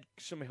 He had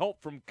some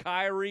help from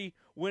Kyrie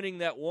winning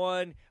that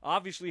one.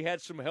 Obviously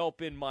had some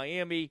help in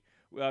Miami,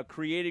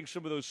 creating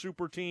some of those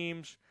super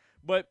teams.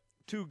 But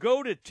to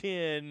go to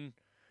 10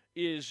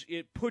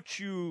 it puts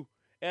you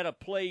at a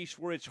place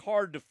where it's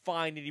hard to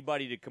find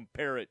anybody to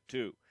compare it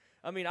to.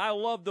 I mean, I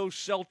love those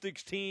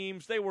Celtics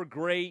teams. They were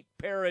great.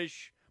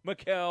 Parrish,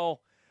 McHale,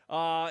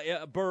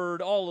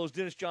 Bird, all those,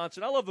 Dennis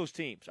Johnson. I love those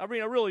teams. I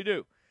mean, I really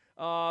do.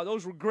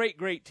 Those were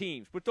great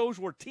teams. But those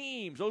were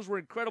teams. Those were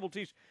incredible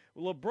teams.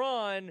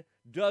 LeBron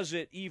does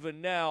it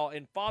even now,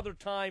 and Father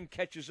Time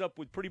catches up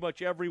with pretty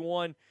much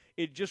everyone.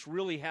 It just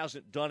really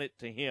hasn't done it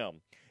to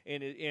him.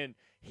 And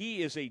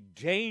he is a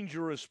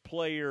dangerous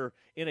player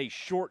in a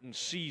shortened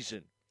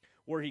season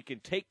where he can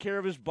take care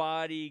of his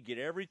body, get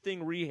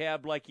everything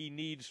rehabbed like he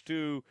needs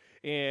to,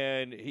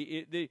 and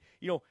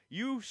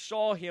you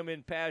saw him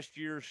in past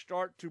years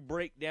start to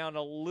break down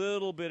a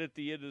little bit at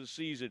the end of the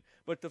season.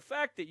 But the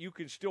fact that you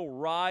can still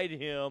ride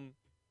him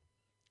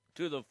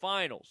to the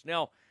finals.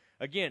 Now,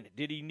 again,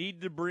 did he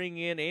need to bring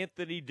in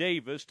Anthony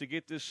Davis to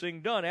get this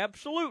thing done?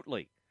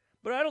 Absolutely.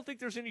 But I don't think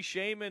there's any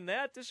shame in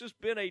that. This has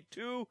been a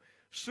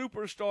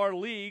 2-superstar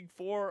league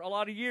for a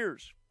lot of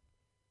years.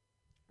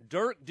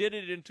 Dirk did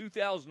it in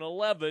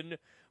 2011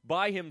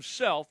 by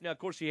himself. Now, of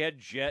course, he had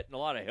Jet and a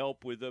lot of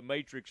help with the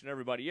Matrix and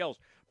everybody else.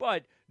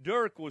 But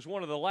Dirk was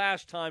one of the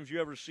last times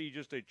you ever see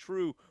just a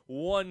true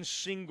one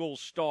single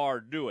star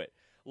do it.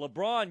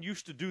 LeBron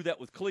used to do that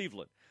with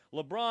Cleveland.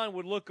 LeBron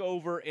would look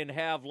over and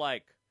have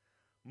like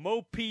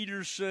Mo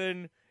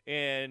Peterson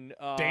and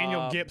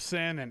Daniel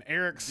Gibson and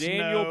Eric Snow.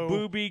 Daniel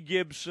Booby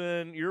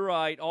Gibson. You're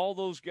right. All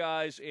those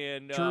guys.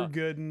 And Drew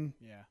Gooden.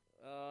 Yeah.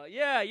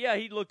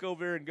 He'd look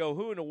over there and go,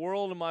 who in the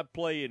world am I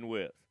playing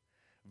with?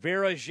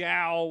 Vera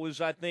Zhao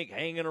was, I think,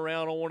 hanging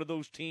around on one of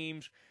those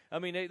teams. I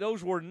mean,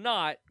 those were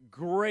not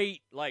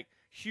great, like,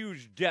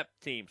 huge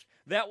depth teams.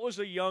 That was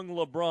a young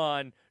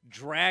LeBron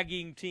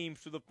dragging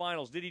teams to the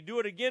finals. Did he do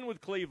it again with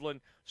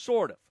Cleveland?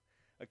 Sort of.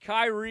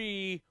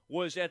 Kyrie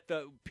was at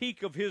the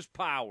peak of his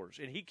powers,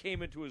 and he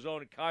came into his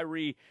own, and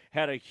Kyrie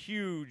had a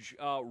huge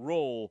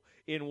role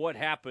in what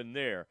happened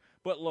there.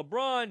 But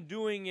LeBron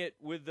doing it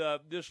with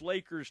this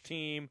Lakers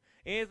team,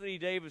 Anthony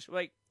Davis,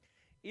 like,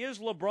 is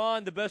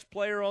LeBron the best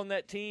player on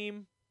that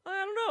team?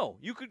 I don't know.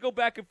 You could go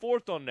back and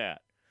forth on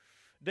that.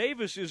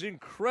 Davis is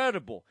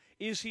incredible.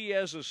 Is he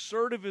as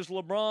assertive as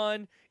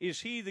LeBron?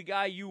 Is he the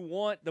guy you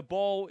want the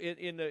ball at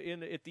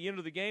the end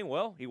of the game?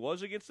 Well, he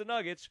was against the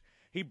Nuggets.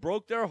 He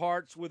broke their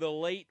hearts with a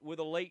late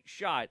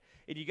shot.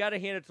 And you got to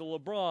hand it to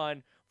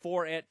LeBron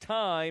for, at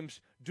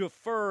times,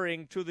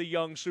 deferring to the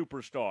young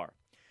superstar.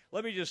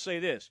 Let me just say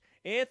this.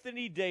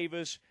 Anthony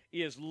Davis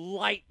is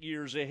light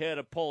years ahead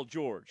of Paul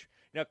George.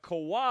 Now,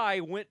 Kawhi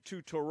went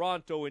to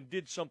Toronto and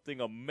did something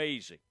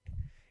amazing.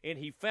 And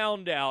he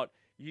found out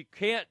you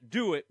can't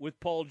do it with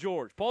Paul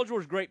George. Paul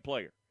George is a great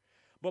player.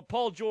 But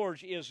Paul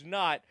George is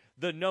not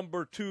the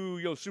number 2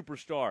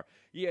 superstar.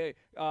 Yeah,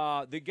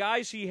 the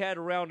guys he had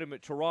around him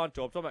at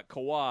Toronto, I'm talking about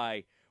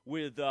Kawhi,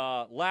 with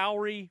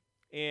Lowry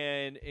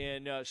and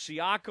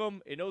Siakam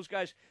and those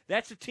guys,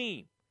 that's a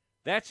team.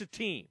 That's a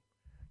team.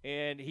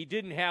 And he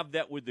didn't have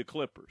that with the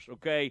Clippers,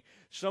 okay?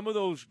 Some of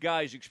those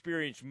guys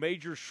experienced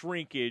major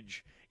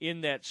shrinkage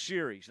in that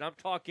series. And I'm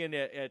talking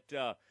at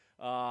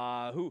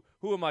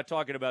who am I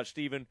talking about,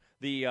 Stephen?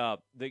 The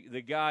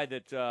guy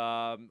that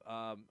the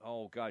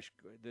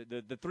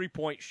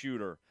 3-point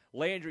shooter,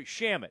 Landry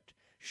Shamet.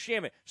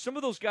 Some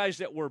of those guys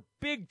that were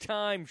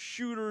big-time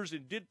shooters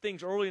and did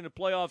things early in the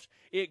playoffs,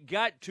 it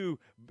got to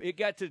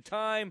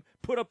time,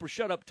 put up or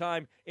shut up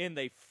time, and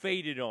they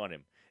faded on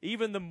him.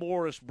 Even the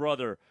Morris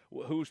brother,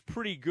 who's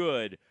pretty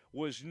good,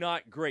 was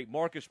not great.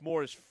 Marcus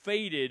Morris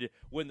faded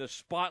when the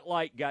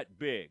spotlight got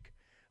big.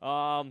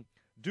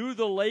 Do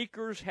the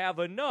Lakers have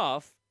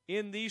enough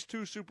in these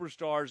 2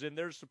 superstars in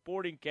their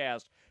supporting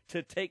cast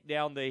to take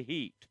down the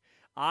Heat?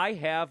 I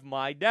have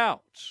my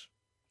doubts.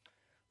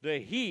 The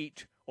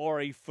Heat are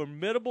a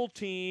formidable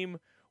team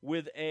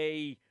with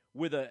an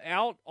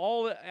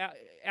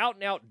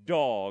out-and-out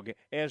dog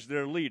as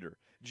their leader.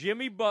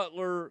 Jimmy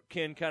Butler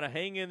can kind of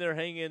hang in there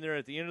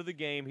at the end of the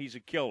game. He's a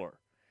killer.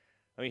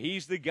 I mean,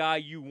 he's the guy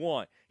you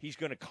want. He's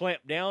going to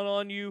clamp down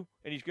on you,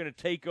 and he's going to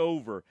take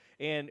over.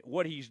 And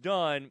what he's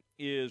done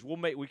is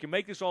we can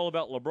make this all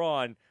about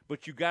LeBron,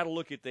 but you got to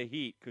look at the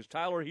Heat because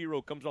Tyler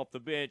Hero comes off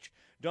the bench.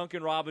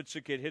 Duncan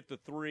Robinson can hit the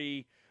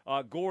 3.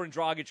 Goran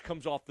Dragic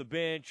comes off the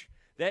bench.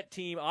 That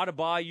team,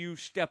 Adebayo,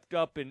 stepped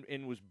up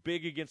and was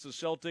big against the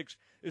Celtics.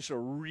 It's a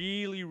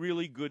really,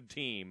 really good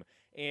team.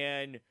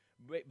 And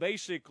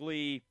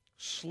basically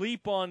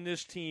sleep on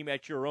this team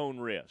at your own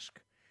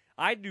risk.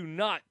 I do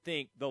not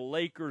think the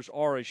Lakers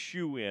are a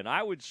shoo-in.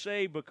 I would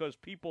say because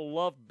people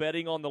love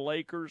betting on the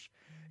Lakers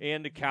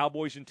and the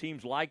Cowboys and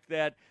teams like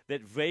that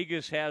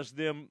Vegas has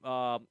them,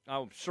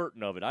 I'm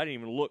certain of it. I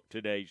didn't even look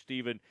today,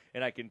 Stephen,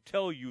 and I can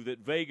tell you that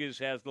Vegas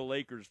has the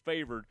Lakers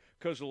favored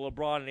because of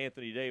LeBron and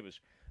Anthony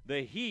Davis.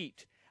 The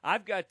Heat,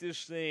 I've got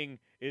this thing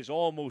is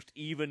almost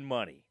even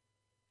money.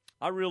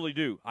 I really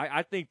do.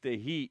 I think the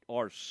Heat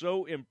are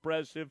so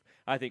impressive.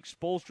 I think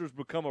Spoelstra's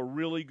become a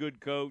really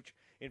good coach.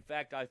 In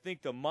fact, I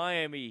think the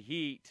Miami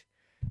Heat,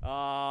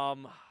 I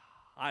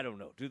don't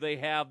know. Do they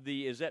have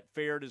is that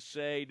fair to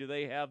say? Do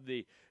they have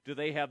the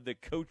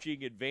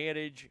coaching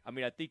advantage? I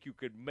mean, I think you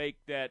could make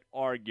that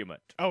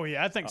argument. Oh,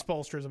 yeah. I think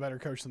Spoelstra's a better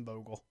coach than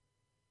Vogel.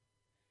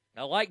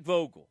 I like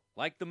Vogel.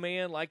 Like the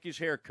man, like his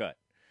haircut.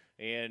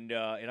 And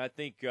I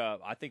think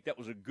that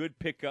was a good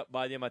pickup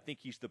by them. I think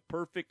he's the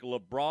perfect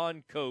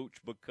LeBron coach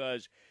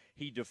because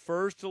he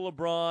defers to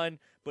LeBron,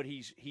 but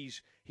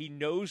he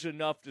knows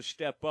enough to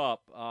step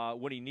up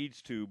when he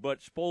needs to. But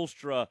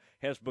Spoelstra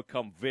has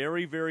become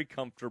very, very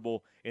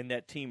comfortable, and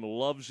that team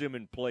loves him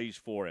and plays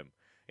for him.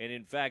 And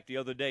in fact, the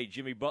other day,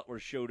 Jimmy Butler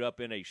showed up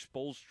in a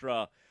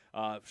Spoelstra's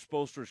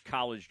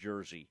college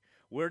jersey.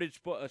 Where did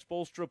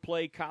Spoelstra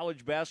play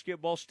college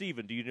basketball?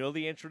 Steven, do you know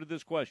the answer to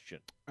this question?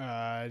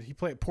 He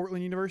played at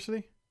Portland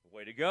University?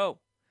 Way to go.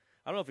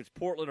 I don't know if it's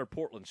Portland or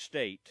Portland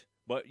State,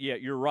 but, yeah,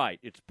 you're right.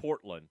 It's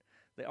Portland.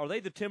 Are they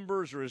the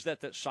Timbers, or is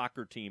that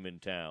soccer team in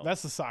town?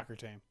 That's the soccer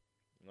team.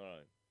 All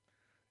right.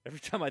 Every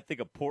time I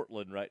think of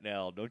Portland right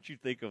now, don't you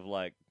think of,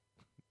 like,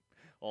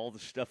 all the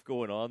stuff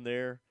going on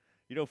there?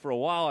 You know, for a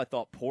while I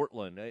thought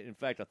Portland. In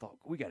fact, I thought,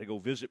 we got to go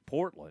visit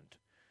Portland.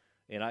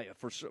 And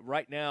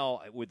right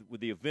now,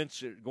 with the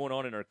events going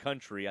on in our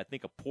country, I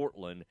think of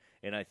Portland,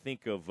 and I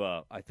think of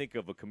a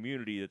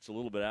community that's a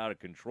little bit out of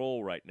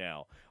control right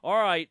now. All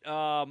right,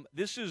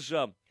 this is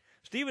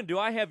Stephen. Do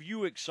I have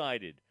you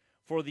excited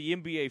for the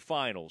NBA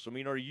Finals? I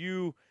mean, are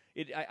you?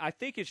 I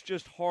think it's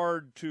just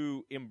hard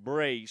to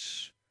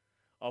embrace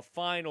a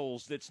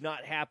finals that's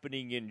not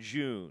happening in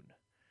June.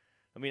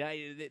 I mean,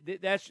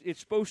 it's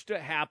supposed to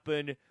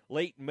happen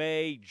late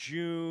May,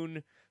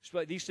 June.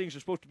 These things are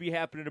supposed to be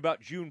happening about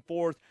June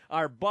 4th.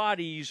 Our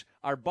body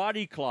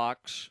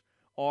clocks,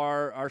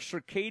 our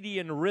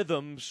circadian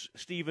rhythms,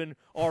 Stephen,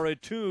 are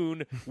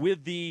attuned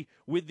with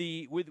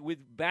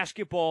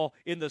basketball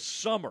in the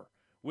summer,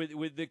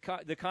 with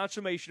the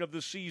consummation of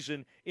the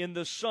season in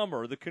the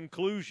summer, the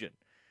conclusion.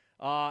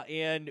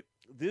 And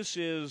this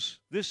is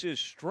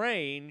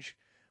strange,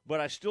 but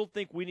I still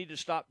think we need to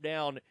stop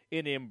down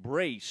and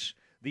embrace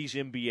these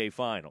NBA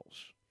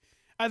Finals.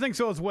 I think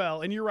so as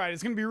well, and you're right.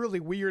 It's going to be really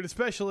weird,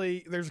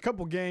 especially there's a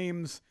couple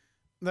games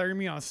that are going to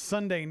be on a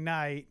Sunday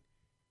night,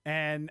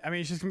 and, I mean,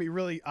 it's just going to be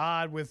really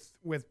odd with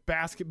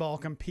basketball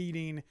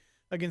competing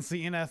against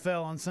the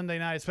NFL on Sunday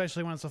night,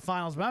 especially when it's the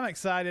finals. But I'm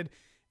excited,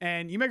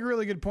 and you make a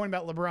really good point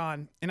about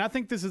LeBron, and I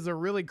think this is a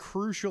really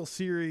crucial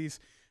series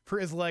for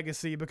his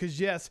legacy because,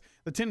 yes,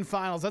 the 10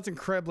 finals, that's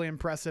incredibly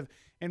impressive,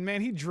 and, man,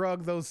 he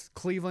drugged those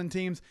Cleveland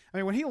teams. I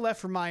mean, when he left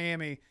for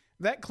Miami,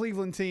 that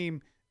Cleveland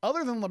team,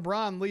 other than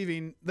LeBron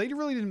leaving, they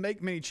really didn't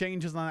make many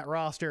changes on that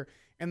roster,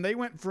 and they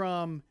went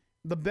from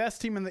the best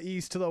team in the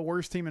East to the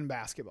worst team in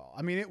basketball.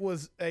 I mean, it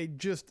was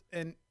just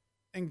an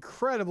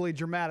incredibly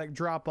dramatic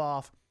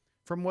drop-off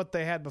from what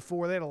they had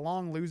before. They had a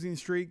long losing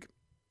streak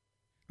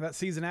that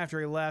season after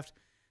he left.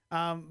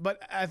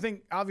 But I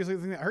think, obviously,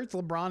 the thing that hurts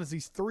LeBron is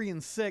he's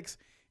 3-6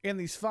 in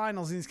these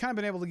finals, and he's kind of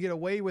been able to get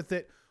away with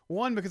it.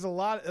 One, because a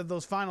lot of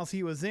those finals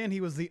he was in, he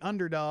was the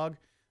underdog,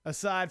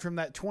 aside from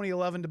that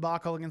 2011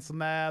 debacle against the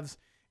Mavs.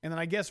 And then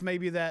I guess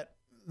maybe that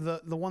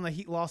the one that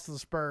Heat lost to the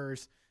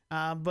Spurs.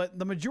 But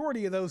the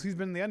majority of those, he's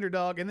been the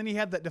underdog. And then he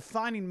had that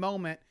defining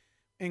moment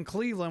in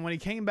Cleveland when he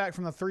came back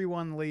from the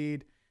 3-1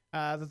 lead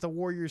that the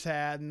Warriors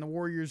had. And the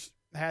Warriors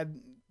had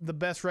the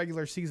best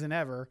regular season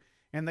ever.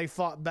 And they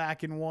fought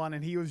back and won.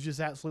 And he was just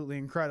absolutely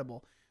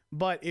incredible.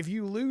 But if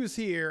you lose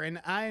here, and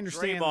I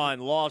understand. Draymond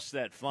lost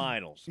that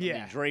finals. Yeah. I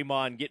mean,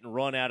 Draymond getting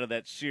run out of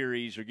that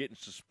series or getting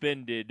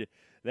suspended,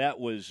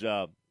 that was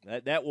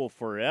that will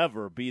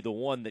forever be the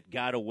one that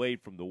got away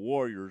from the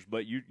Warriors.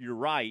 But you're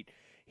right.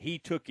 He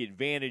took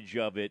advantage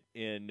of it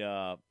and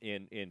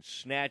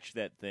snatched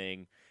that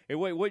thing. Hey,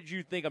 wait, what did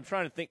you think? I'm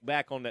trying to think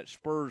back on that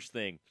Spurs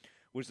thing.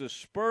 Was the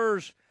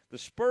Spurs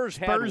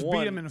had one.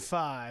 Beat him in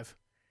 5.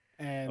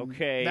 And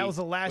okay, that was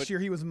the last year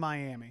he was in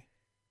Miami.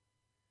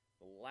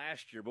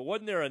 Last year. But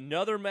wasn't there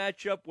another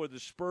matchup where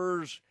the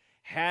Spurs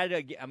had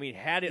it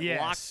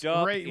yes. locked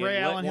up Ray and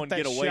Allen let one hit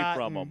that get away shot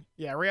from them?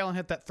 Yeah, Ray Allen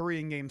hit that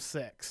 3 in Game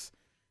 6.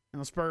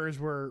 And the Spurs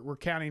were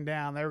counting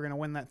down. They were going to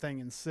win that thing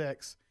in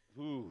 6.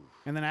 Ooh.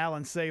 And then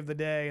Allen saved the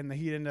day, and the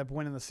Heat ended up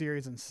winning the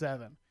series in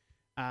 7.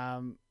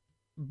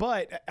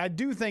 But I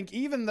do think,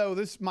 even though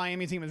this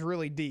Miami team is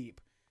really deep,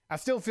 I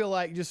still feel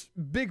like, just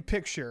big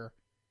picture,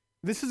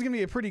 this is going to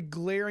be a pretty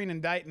glaring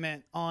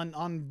indictment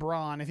on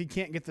Bron if he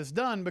can't get this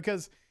done,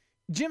 because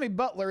Jimmy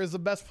Butler is the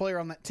best player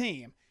on that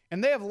team.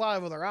 And they have a lot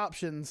of other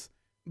options,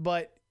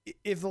 but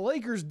if the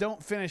Lakers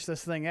don't finish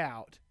this thing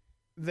out,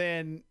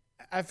 then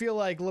I feel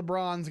like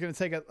LeBron's going to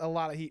take a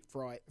lot of heat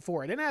for it,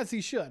 and as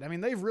he should. I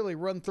mean, they've really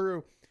run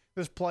through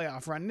this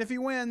playoff run, and if he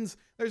wins,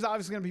 there's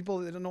obviously going to be people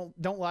that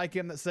don't like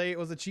him, that say it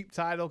was a cheap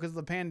title because of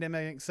the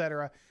pandemic,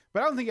 etc.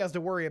 But I don't think he has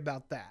to worry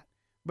about that.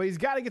 But he's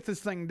got to get this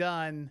thing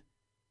done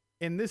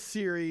in this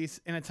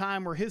series in a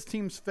time where his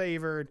team's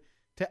favored,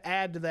 to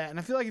add to that. And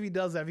I feel like if he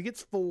does that, if he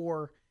gets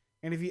 4,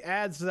 and if he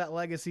adds to that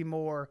legacy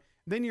more,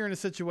 then you're in a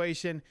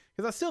situation,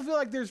 because I still feel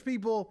like there's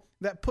people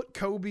that put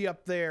Kobe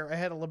up there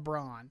ahead of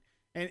LeBron,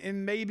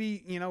 and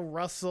maybe,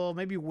 Russell,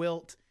 maybe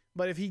Wilt.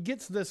 But if he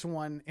gets this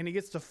one and he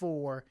gets to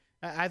 4,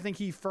 I think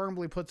he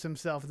firmly puts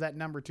himself at that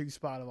number 2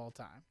 spot of all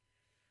time.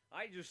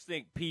 I just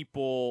think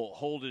people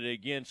hold it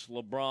against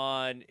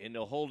LeBron, and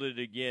they'll hold it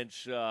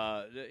against,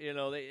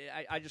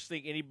 I just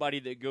think anybody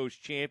that goes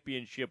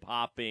championship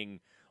hopping,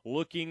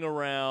 looking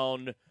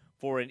around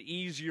for an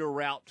easier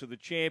route to the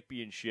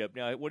championship.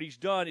 Now, what he's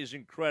done is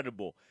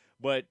incredible,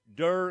 but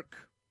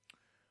Dirk,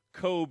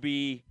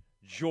 Kobe,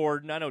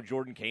 Jordan, I know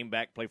Jordan came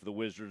back, played for the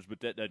Wizards, but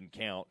that doesn't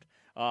count.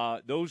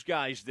 Those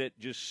guys that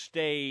just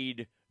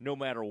stayed no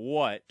matter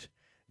what,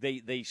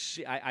 they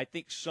see, I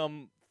think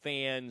some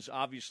fans,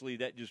 obviously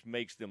that just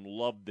makes them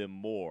love them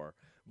more.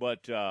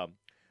 But the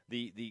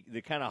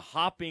kind of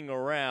hopping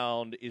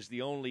around is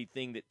the only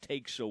thing that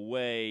takes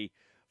away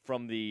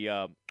from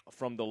the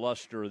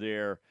luster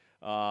there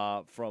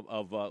of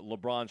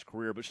LeBron's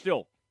career. But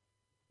still,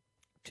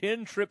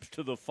 10 trips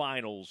to the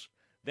finals,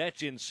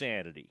 that's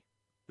insanity.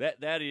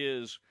 That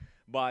is,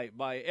 by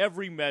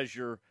every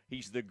measure,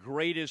 he's the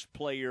greatest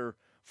player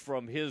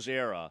from his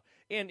era,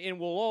 and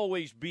will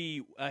always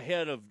be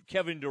ahead of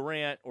Kevin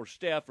Durant or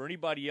Steph or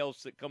anybody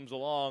else that comes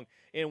along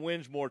and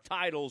wins more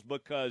titles,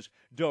 because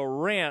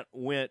Durant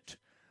went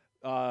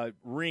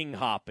ring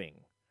hopping.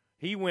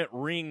 He went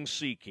ring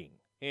seeking.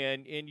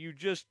 And you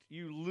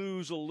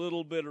lose a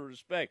little bit of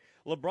respect.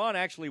 LeBron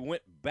actually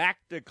went back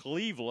to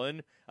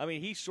Cleveland. I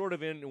mean, he sort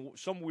of, in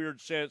some weird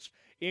sense,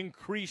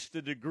 increased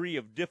the degree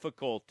of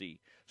difficulty.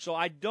 So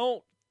I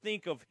don't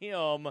think of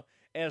him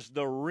as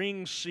the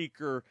ring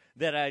seeker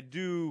that I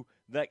do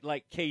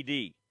like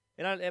KD.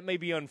 And that may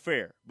be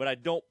unfair, but I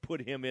don't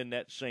put him in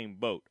that same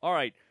boat. All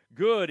right,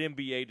 good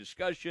NBA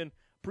discussion.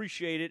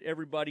 Appreciate it,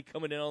 everybody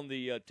coming in on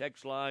the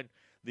text line.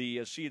 The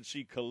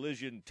CNC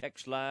Collision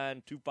text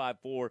line,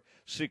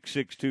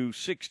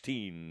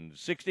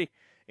 254-662-1660.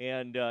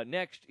 And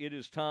next, it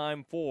is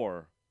time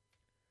for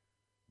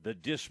the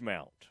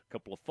Dismount. A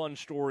couple of fun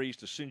stories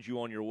to send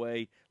you on your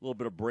way. A little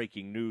bit of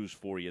breaking news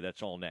for you.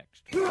 That's all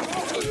next.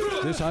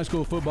 This high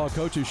school football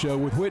coaches show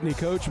with Whitney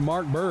coach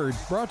Mark Bird,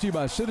 brought to you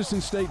by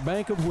Citizens State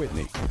Bank of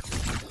Whitney.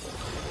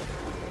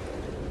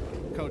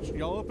 Coach,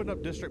 y'all opened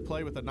up district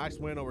play with a nice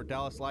win over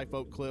Dallas Life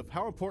Oak Cliff.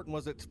 How important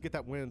was it to get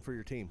that win for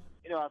your team?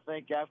 I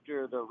think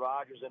after the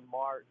Rogers and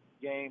Mart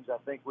games, I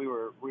think we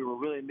were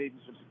really needing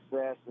some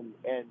success, and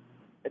it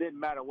didn't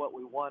matter what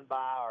we won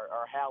by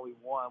or how we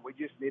won. We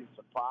just needed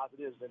some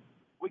positives, and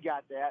we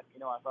got that.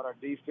 I thought our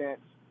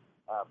defense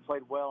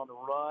played well on the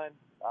run.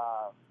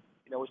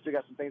 We still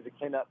got some things to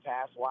clean up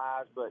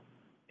pass-wise, but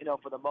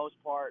for the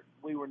most part,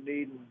 we were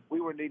needing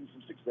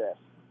some success.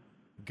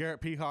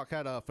 Garrett Peacock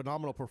had a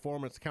phenomenal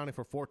performance, accounting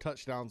for 4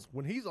 touchdowns.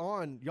 When he's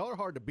on, y'all are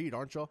hard to beat,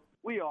 aren't y'all?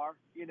 We are.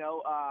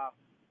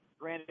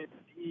 Granted,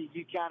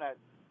 you kind of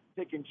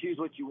pick and choose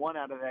what you want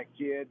out of that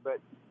kid, but,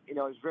 he's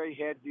very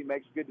heady. He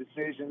makes good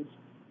decisions.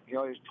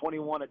 He's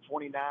 21 of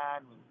 29,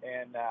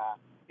 and,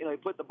 he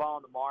put the ball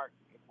on the mark.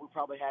 We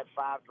probably had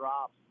 5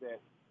 drops that,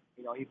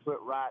 he put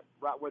right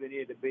where they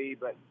needed to be.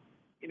 But,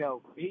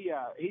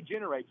 he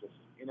generates us,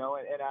 and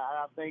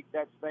I think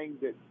that's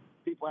things that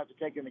people have to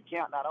take into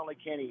account. Not only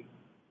can he,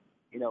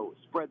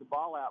 spread the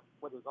ball out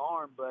with his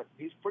arm, but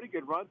he's a pretty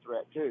good run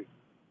threat, too.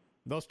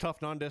 Those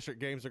tough non-district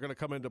games are going to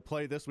come into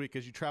play this week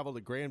as you travel to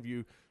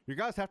Grandview. You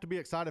guys have to be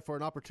excited for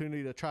an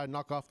opportunity to try and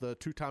knock off the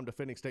 2-time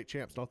defending state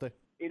champs, don't they?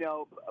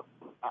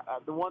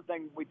 The one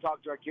thing we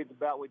talked to our kids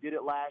about, we did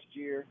it last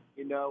year.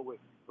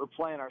 We're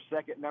playing our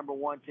second number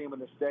 1 team in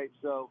the state.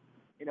 So,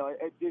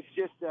 it's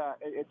just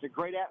it's a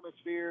great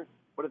atmosphere,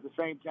 but at the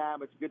same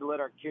time, it's good to let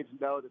our kids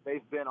know that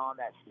they've been on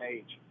that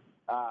stage.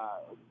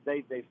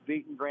 They've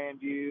beaten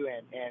Grandview,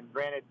 and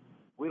granted,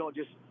 we don't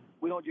just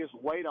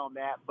wait on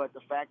that, but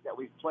the fact that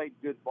we've played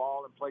good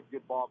ball and played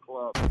good ball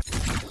club.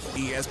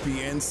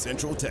 ESPN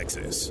Central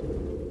Texas.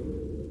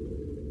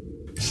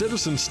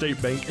 Citizens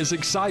State Bank is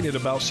excited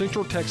about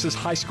Central Texas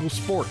high school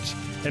sports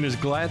and is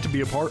glad to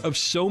be a part of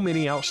so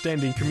many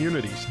outstanding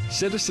communities.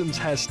 Citizens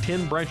has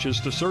 10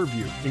 branches to serve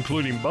you,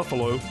 including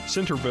Buffalo,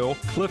 Centerville,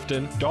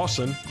 Clifton,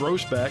 Dawson,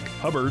 Groesbeck,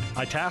 Hubbard,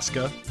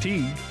 Itasca,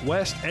 Teague,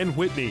 West, and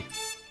Whitney.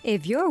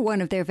 If you're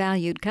one of their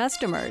valued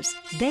customers,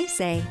 they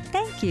say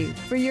thank you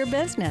for your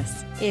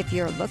business. If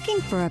you're looking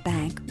for a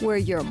bank where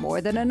you're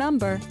more than a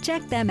number,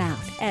 check them out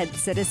at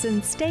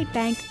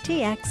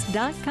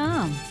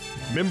citizenstatebanktx.com.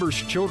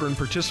 Members' children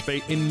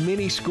participate in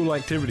many school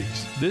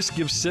activities. This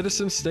gives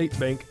Citizens State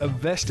Bank a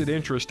vested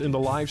interest in the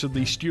lives of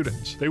these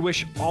students. They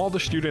wish all the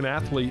student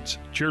athletes,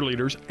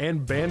 cheerleaders,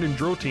 and band and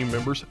drill team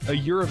members a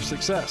year of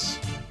success.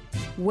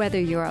 Whether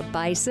you're a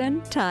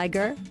bison,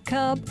 tiger,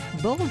 cub,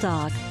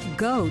 bulldog,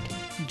 goat,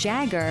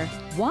 jagger,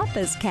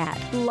 Wampus cat,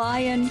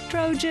 lion,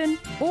 Trojan,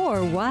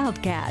 or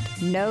wildcat,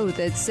 know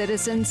that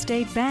Citizens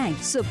State Bank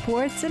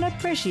supports and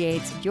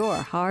appreciates your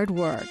hard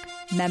work.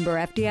 Member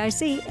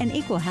FDIC and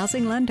Equal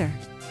Housing Lender.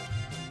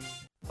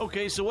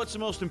 Okay, so what's the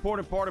most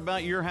important part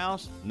about your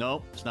house?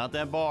 Nope, it's not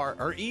that bar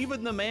or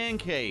even the man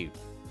cave.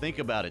 Think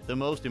about it. The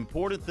most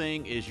important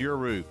thing is your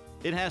roof.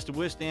 It has to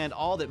withstand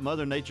all that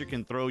Mother Nature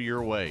can throw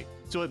your way.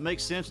 So it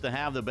makes sense to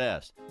have the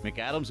best.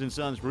 McAdams &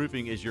 Sons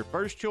Roofing is your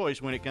first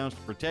choice when it comes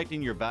to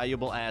protecting your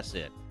valuable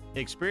asset.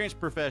 Experienced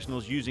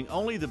professionals using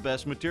only the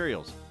best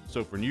materials.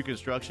 So for new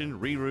construction,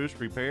 re-roofs,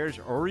 repairs,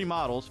 or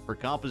remodels for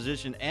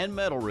composition and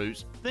metal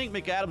roofs, think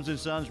McAdams &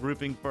 Sons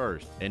Roofing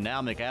first. And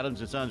now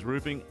McAdams & Sons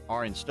Roofing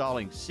are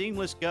installing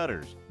seamless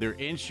gutters. They're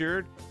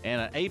insured and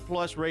an A+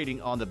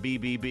 rating on the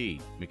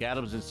BBB.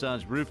 McAdams &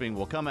 Sons Roofing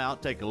will come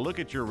out, take a look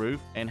at your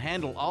roof, and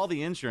handle all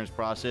the insurance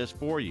process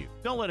for you.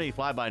 Don't let any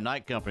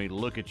fly-by-night company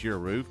look at your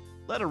roof.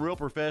 Let a real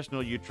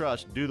professional you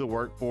trust do the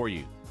work for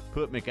you.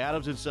 Put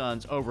McAdams &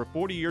 Sons over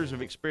 40 years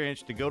of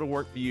experience to go to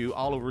work for you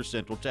all over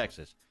Central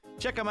Texas.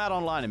 Check them out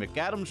online at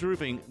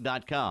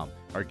McAdamsRoofing.com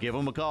or give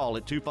them a call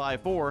at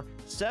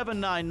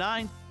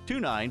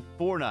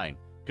 254-799-2949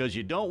 because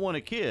you don't want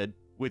a kid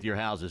with your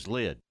house's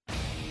lid.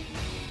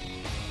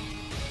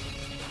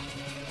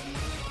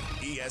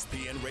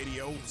 ESPN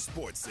Radio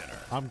Sports Center.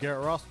 I'm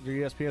Garrett Ross with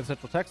your ESPN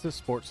Central Texas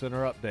Sports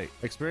Center update.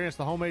 Experience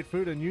the homemade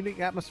food and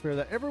unique atmosphere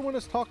that everyone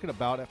is talking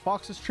about at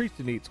Fox's Treats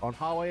and Eats on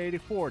Highway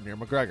 84 near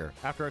McGregor.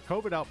 After a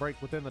COVID outbreak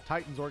within the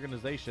Titans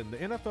organization, the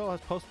NFL has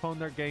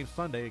postponed their game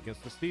Sunday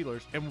against the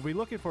Steelers and will be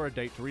looking for a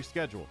date to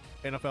reschedule.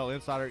 NFL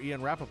insider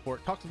Ian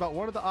Rappaport talks about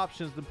one of the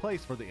options in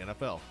place for the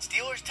NFL.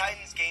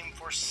 Steelers-Titans game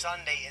for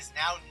Sunday is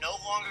now no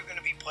longer going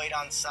to be played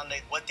on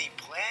Sunday. What the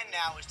plan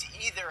now is to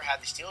either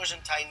have the Steelers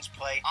and Titans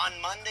play on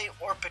Monday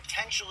or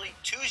potentially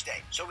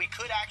Tuesday. So we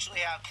could actually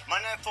have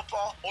Monday Night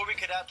Football, or we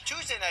could have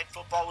Tuesday Night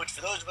Football, which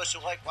for those of us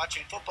who like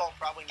watching football,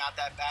 probably not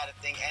that bad a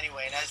thing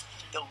anyway. And as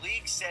the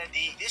league said,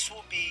 the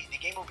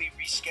game will be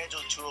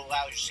rescheduled to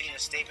allow, you're seeing a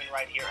statement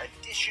right here,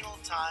 additional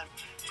time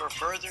for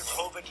further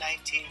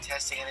COVID-19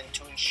 testing and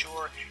to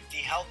ensure the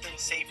health and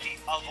safety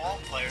of all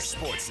players.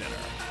 Sports Center,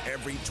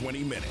 every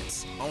 20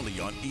 minutes, only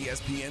on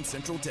ESPN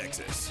Central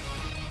Texas.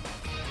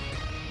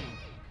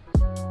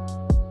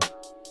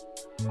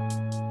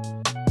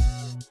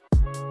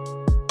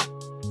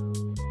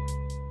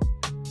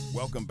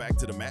 Welcome back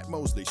to the Matt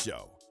Mosley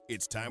Show.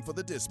 It's time for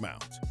the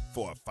dismount.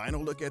 For a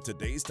final look at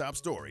today's top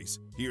stories,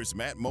 here's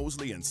Matt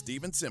Mosley and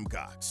Steven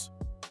Simcox.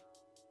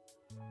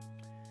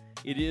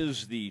 It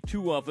is the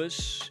two of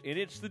us, and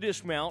it's the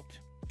dismount.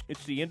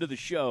 It's the end of the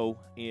show,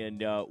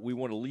 and we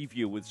want to leave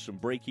you with some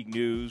breaking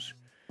news,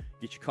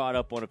 get you caught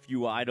up on a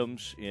few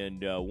items.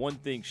 And one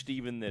thing,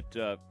 Steven,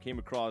 that came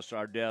across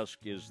our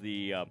desk is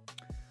the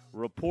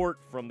report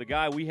from the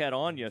guy we had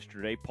on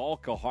yesterday, Paul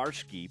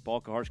Kaharski.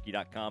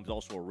 PaulKaharski.com is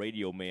also a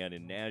radio man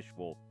in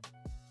Nashville.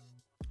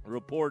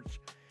 Reports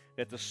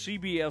that the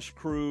CBS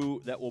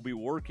crew that will be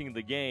working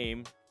the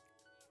game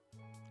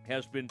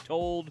has been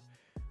told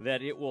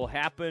that it will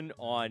happen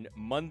on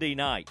Monday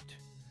night,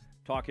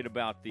 talking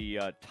about the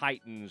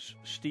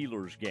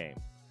Titans-Steelers game.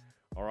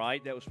 All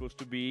right, that was supposed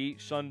to be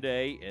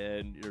Sunday,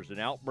 and there's an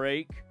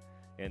outbreak,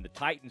 and the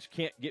Titans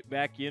can't get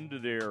back into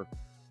their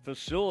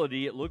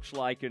facility, it looks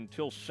like,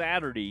 until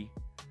Saturday,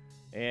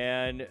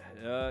 and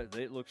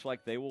it looks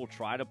like they will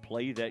try to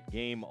play that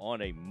game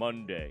on a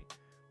Monday.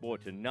 Boy,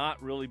 to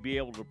not really be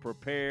able to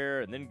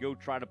prepare and then go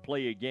try to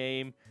play a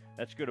game,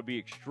 that's going to be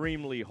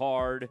extremely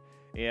hard,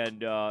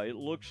 and it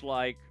looks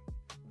like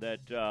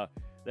that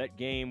that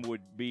game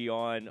would be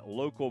on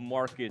local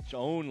markets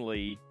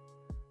only,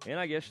 and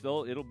I guess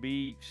it'll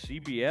be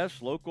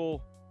CBS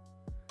local.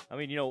 I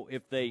mean,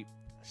 if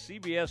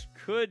CBS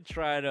could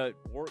try to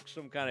work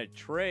some kind of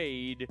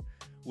trade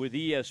with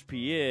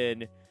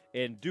ESPN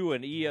and do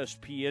an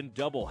ESPN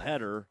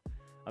doubleheader.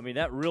 I mean,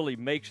 that really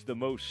makes the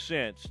most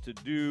sense to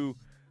do.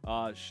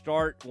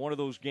 Start one of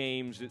those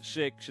games at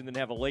 6 and then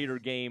have a later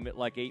game at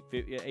like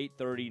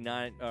 8:30,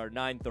 9 or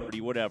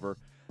 9:30, whatever.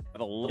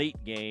 Have a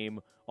late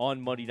game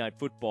on Monday Night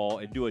Football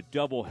and do a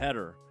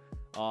doubleheader.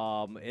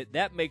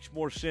 That makes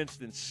more sense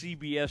than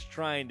CBS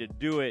trying to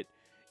do it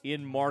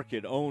in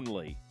market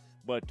only.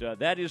 But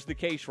that is the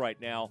case right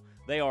now.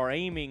 They are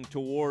aiming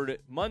toward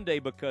Monday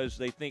because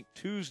they think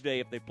Tuesday,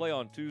 if they play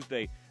on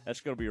Tuesday,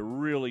 that's going to be a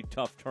really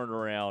tough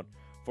turnaround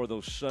for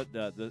those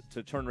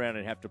to turn around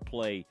and have to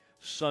play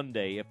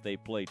Sunday if they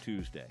play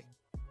Tuesday.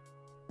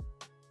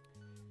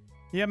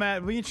 Yeah, Matt,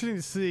 it'll be interesting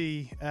to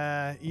see,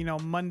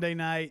 Monday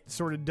night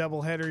sort of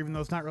doubleheader, even though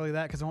it's not really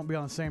that because it won't be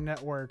on the same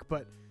network.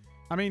 But,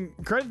 I mean,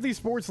 credit to these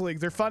sports leagues.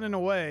 They're finding a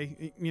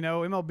way.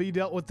 MLB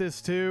dealt with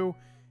this too.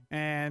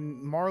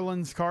 And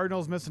Marlins,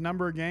 Cardinals missed a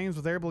number of games,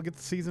 but they're able to get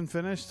the season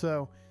finished.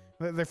 So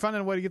they're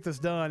finding a way to get this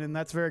done, and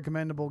that's very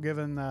commendable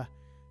given the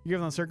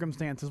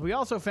circumstances. We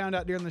also found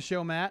out during the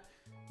show, Matt,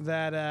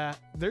 that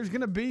there's going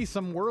to be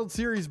some World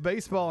Series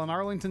baseball in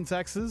Arlington,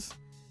 Texas,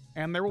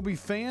 and there will be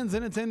fans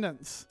in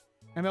attendance.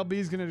 MLB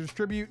is going to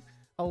distribute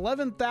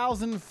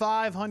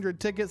 11,500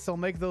 tickets. They'll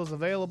make those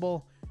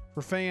available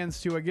for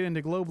fans to get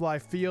into Globe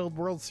Life Field.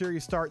 World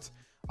Series starts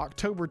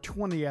October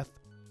 20th.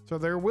 So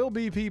there will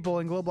be people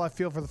in Globe Life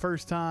Field for the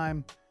first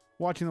time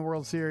watching the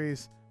World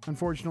Series.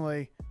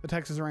 Unfortunately, the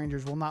Texas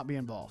Rangers will not be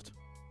involved.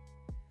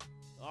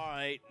 All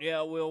right.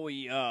 Yeah, well,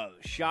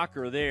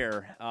 shocker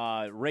there.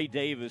 Ray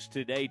Davis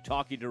today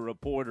talking to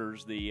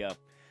reporters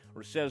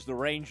says the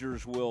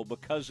Rangers will,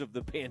 because of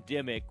the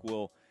pandemic,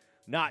 will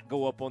not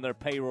go up on their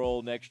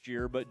payroll next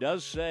year, but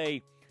does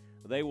say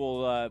they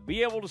will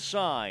be able to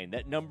sign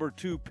that number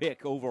 2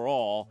 pick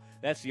overall.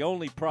 That's the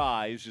only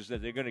prize, is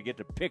that they're going to get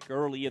to pick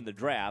early in the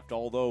draft,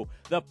 although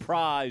the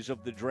prize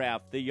of the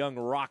draft, the young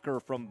rocker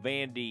from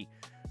Vandy,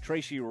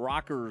 Tracy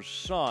Rocker's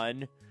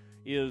son,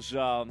 is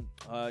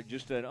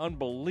just an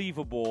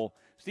unbelievable.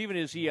 Stephen,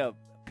 is he a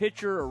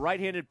pitcher, a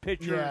right-handed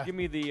pitcher? Yeah. Give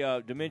me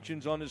the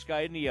dimensions on this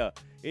guy.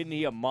 Isn't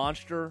he a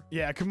monster?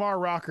 Yeah, Kumar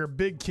Rocker,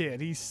 big kid.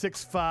 He's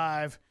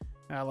 6'5",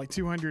 like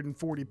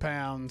 240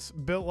 pounds,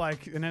 built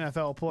like an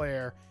NFL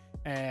player,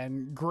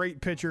 and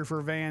great pitcher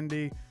for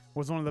Vandy.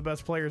 Was one of the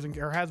best players,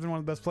 has been one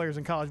of the best players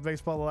in college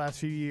baseball the last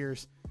few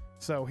years.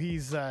 So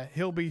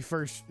he'll be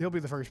first. He'll be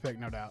the first pick,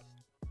 no doubt.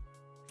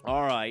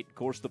 All right. Of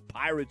course, the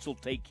Pirates will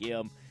take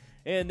him,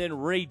 and then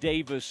Ray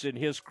Davis and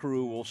his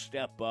crew will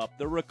step up.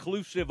 The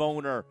reclusive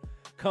owner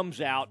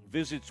comes out,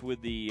 visits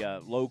with the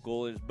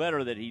local. It's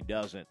better that he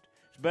doesn't.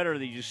 It's better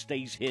that he just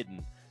stays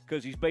hidden,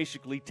 because he's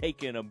basically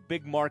taken a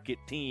big market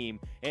team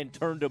and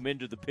turned them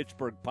into the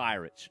Pittsburgh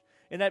Pirates.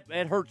 And that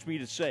hurts me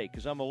to say,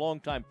 because I'm a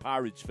longtime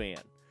Pirates fan.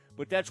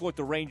 But that's what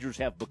the Rangers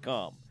have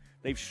become.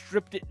 They've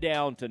stripped it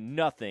down to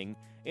nothing,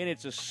 and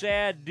it's a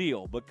sad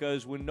deal,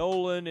 because when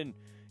Nolan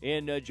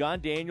and John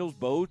Daniels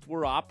both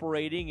were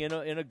operating in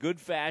a good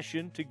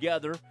fashion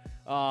together,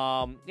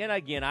 and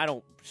again, I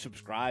don't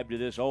subscribe to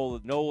this,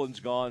 Nolan's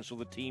gone, so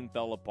the team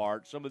fell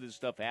apart. Some of this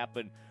stuff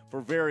happened for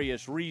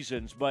various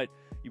reasons, but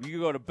if you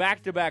go to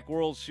back-to-back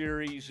World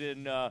Series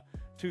in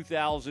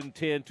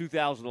 2010,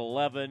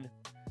 2011,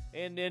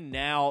 and then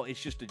now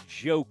it's just a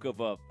joke of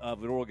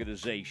an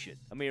organization.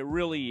 I mean, it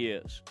really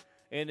is.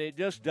 And it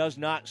just does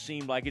not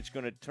seem like it's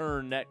going to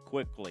turn that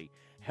quickly.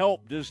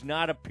 Help does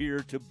not appear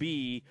to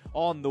be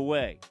on the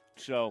way.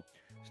 So,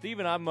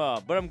 Stephen, I'm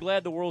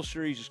glad the World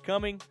Series is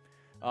coming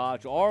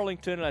to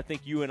Arlington, and I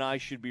think you and I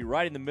should be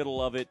right in the middle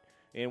of it,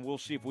 and we'll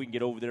see if we can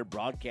get over there,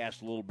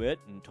 broadcast a little bit,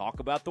 and talk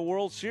about the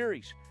World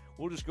Series.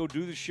 We'll just go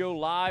do the show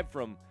live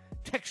from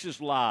Texas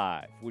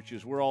Live, which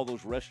is where all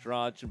those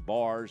restaurants and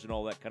bars and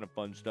all that kind of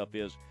fun stuff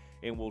is,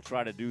 and we'll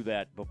try to do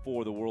that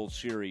before the World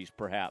Series,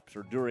 perhaps,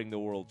 or during the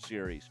World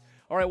Series.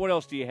 All right, what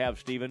else do you have,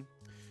 Stephen?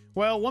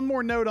 Well, one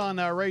more note on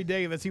Ray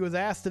Davis. He was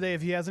asked today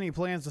if he has any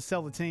plans to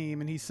sell the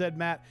team, and he said,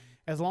 Matt,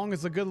 as long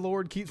as the good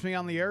Lord keeps me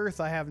on the earth,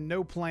 I have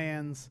no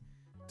plans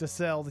to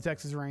sell the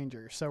Texas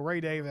Rangers. So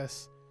Ray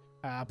Davis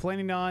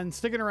planning on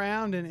sticking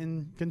around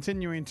and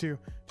continuing to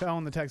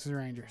own the Texas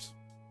Rangers.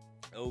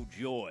 Oh,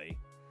 joy.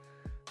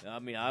 I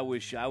mean, I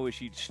wish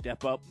he'd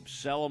step up and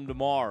sell them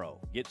tomorrow.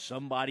 Get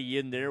somebody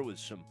in there with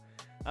some.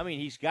 I mean,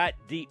 he's got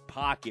deep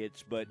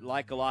pockets, but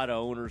like a lot of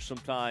owners,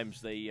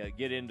 sometimes they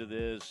get into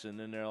this and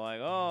then they're like,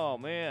 oh,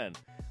 man,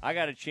 I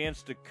got a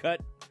chance to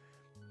cut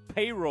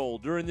payroll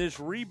during this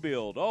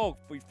rebuild. Oh,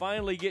 if we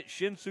finally get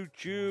Shin-Soo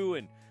Choo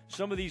and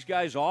some of these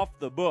guys off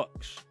the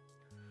books.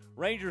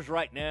 Rangers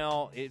right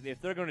now, if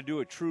they're going to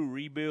do a true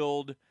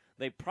rebuild,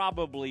 they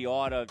probably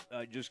ought to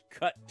just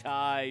cut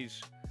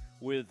ties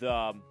with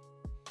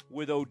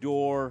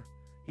Odor.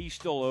 He's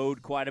still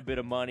owed quite a bit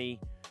of money.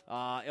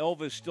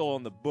 Elvis still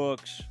on the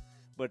books,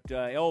 but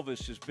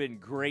Elvis has been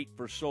great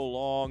for so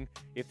long.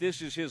 If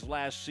this is his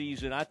last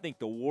season, I think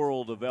the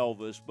world of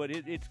Elvis, but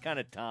it's kind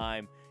of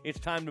time. It's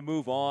time to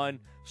move on.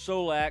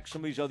 Solak,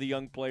 some of these other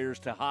young players,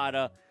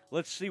 Tejada.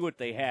 Let's see what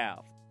they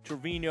have.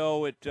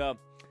 Trevino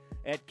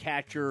at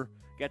catcher.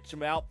 Got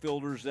some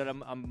outfielders that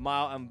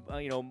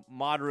I'm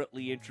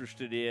moderately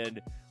interested in.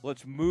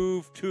 Let's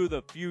move to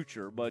the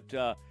future.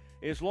 But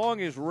as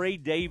long as Ray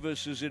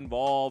Davis is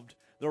involved,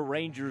 the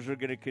Rangers are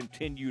going to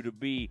continue to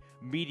be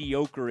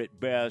mediocre at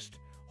best,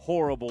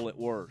 horrible at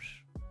worst.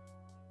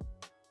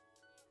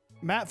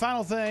 Matt,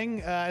 final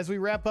thing, as we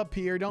wrap up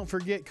here, don't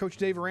forget Coach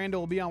Dave Aranda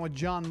will be on with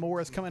John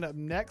Morris coming up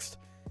next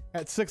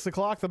at 6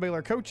 o'clock, the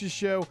Baylor Coaches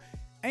Show.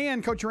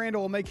 And Coach Aranda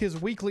will make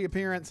his weekly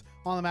appearance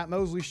on the Matt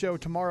Mosley Show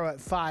tomorrow at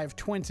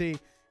 5:20.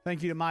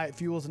 Thank you to Myatt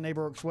Fuels and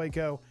NeighborWorks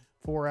Waco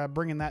for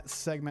bringing that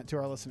segment to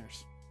our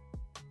listeners.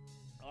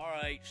 All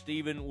right,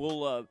 Stephen,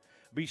 we'll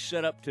be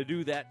set up to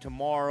do that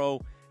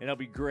tomorrow, and it'll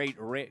be great.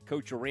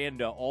 Coach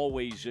Aranda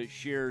always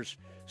shares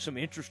some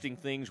interesting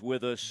things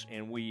with us,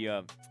 and we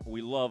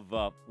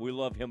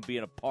love him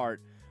being a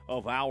part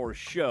of our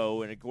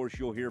show. And of course,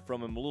 you'll hear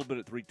from him a little bit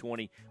at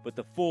 3:20, but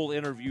the full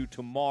interview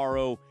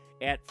tomorrow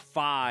at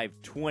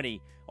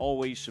 5:20.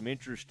 Always some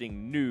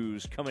interesting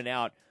news coming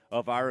out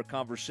of our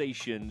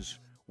conversations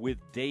with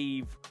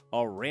Dave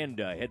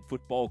Aranda, head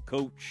football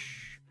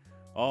coach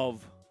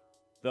of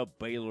the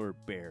Baylor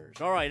Bears.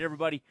 All right,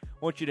 everybody, I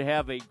want you to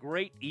have a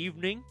great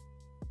evening.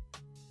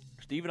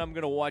 Stephen, I'm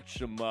going to watch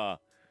some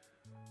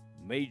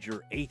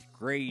major 8th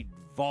grade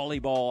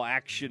volleyball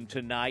action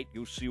tonight.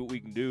 You'll see what we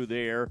can do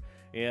there.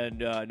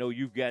 And I know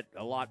you've got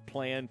a lot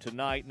planned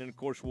tonight. And then, of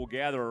course, we'll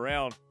gather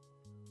around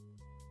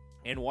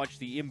and watch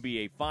the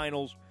NBA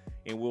Finals,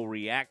 and we'll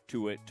react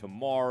to it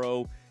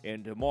tomorrow.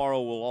 And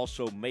tomorrow we'll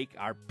also make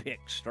our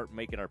picks, start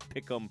making our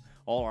pick-em,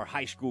 all our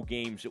high school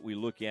games that we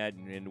look at,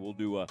 and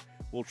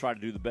we'll try to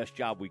do the best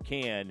job we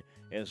can.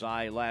 As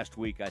last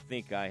week, I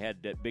think I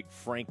had that big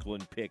Franklin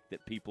pick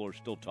that people are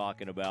still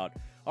talking about.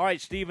 All right,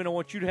 Stephen, I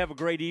want you to have a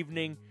great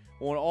evening.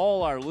 I want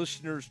all our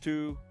listeners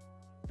to.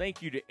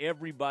 Thank you to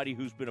everybody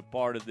who's been a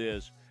part of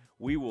this.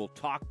 We will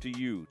talk to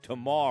you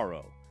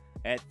tomorrow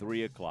at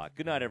 3 o'clock.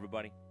 Good night,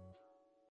 everybody.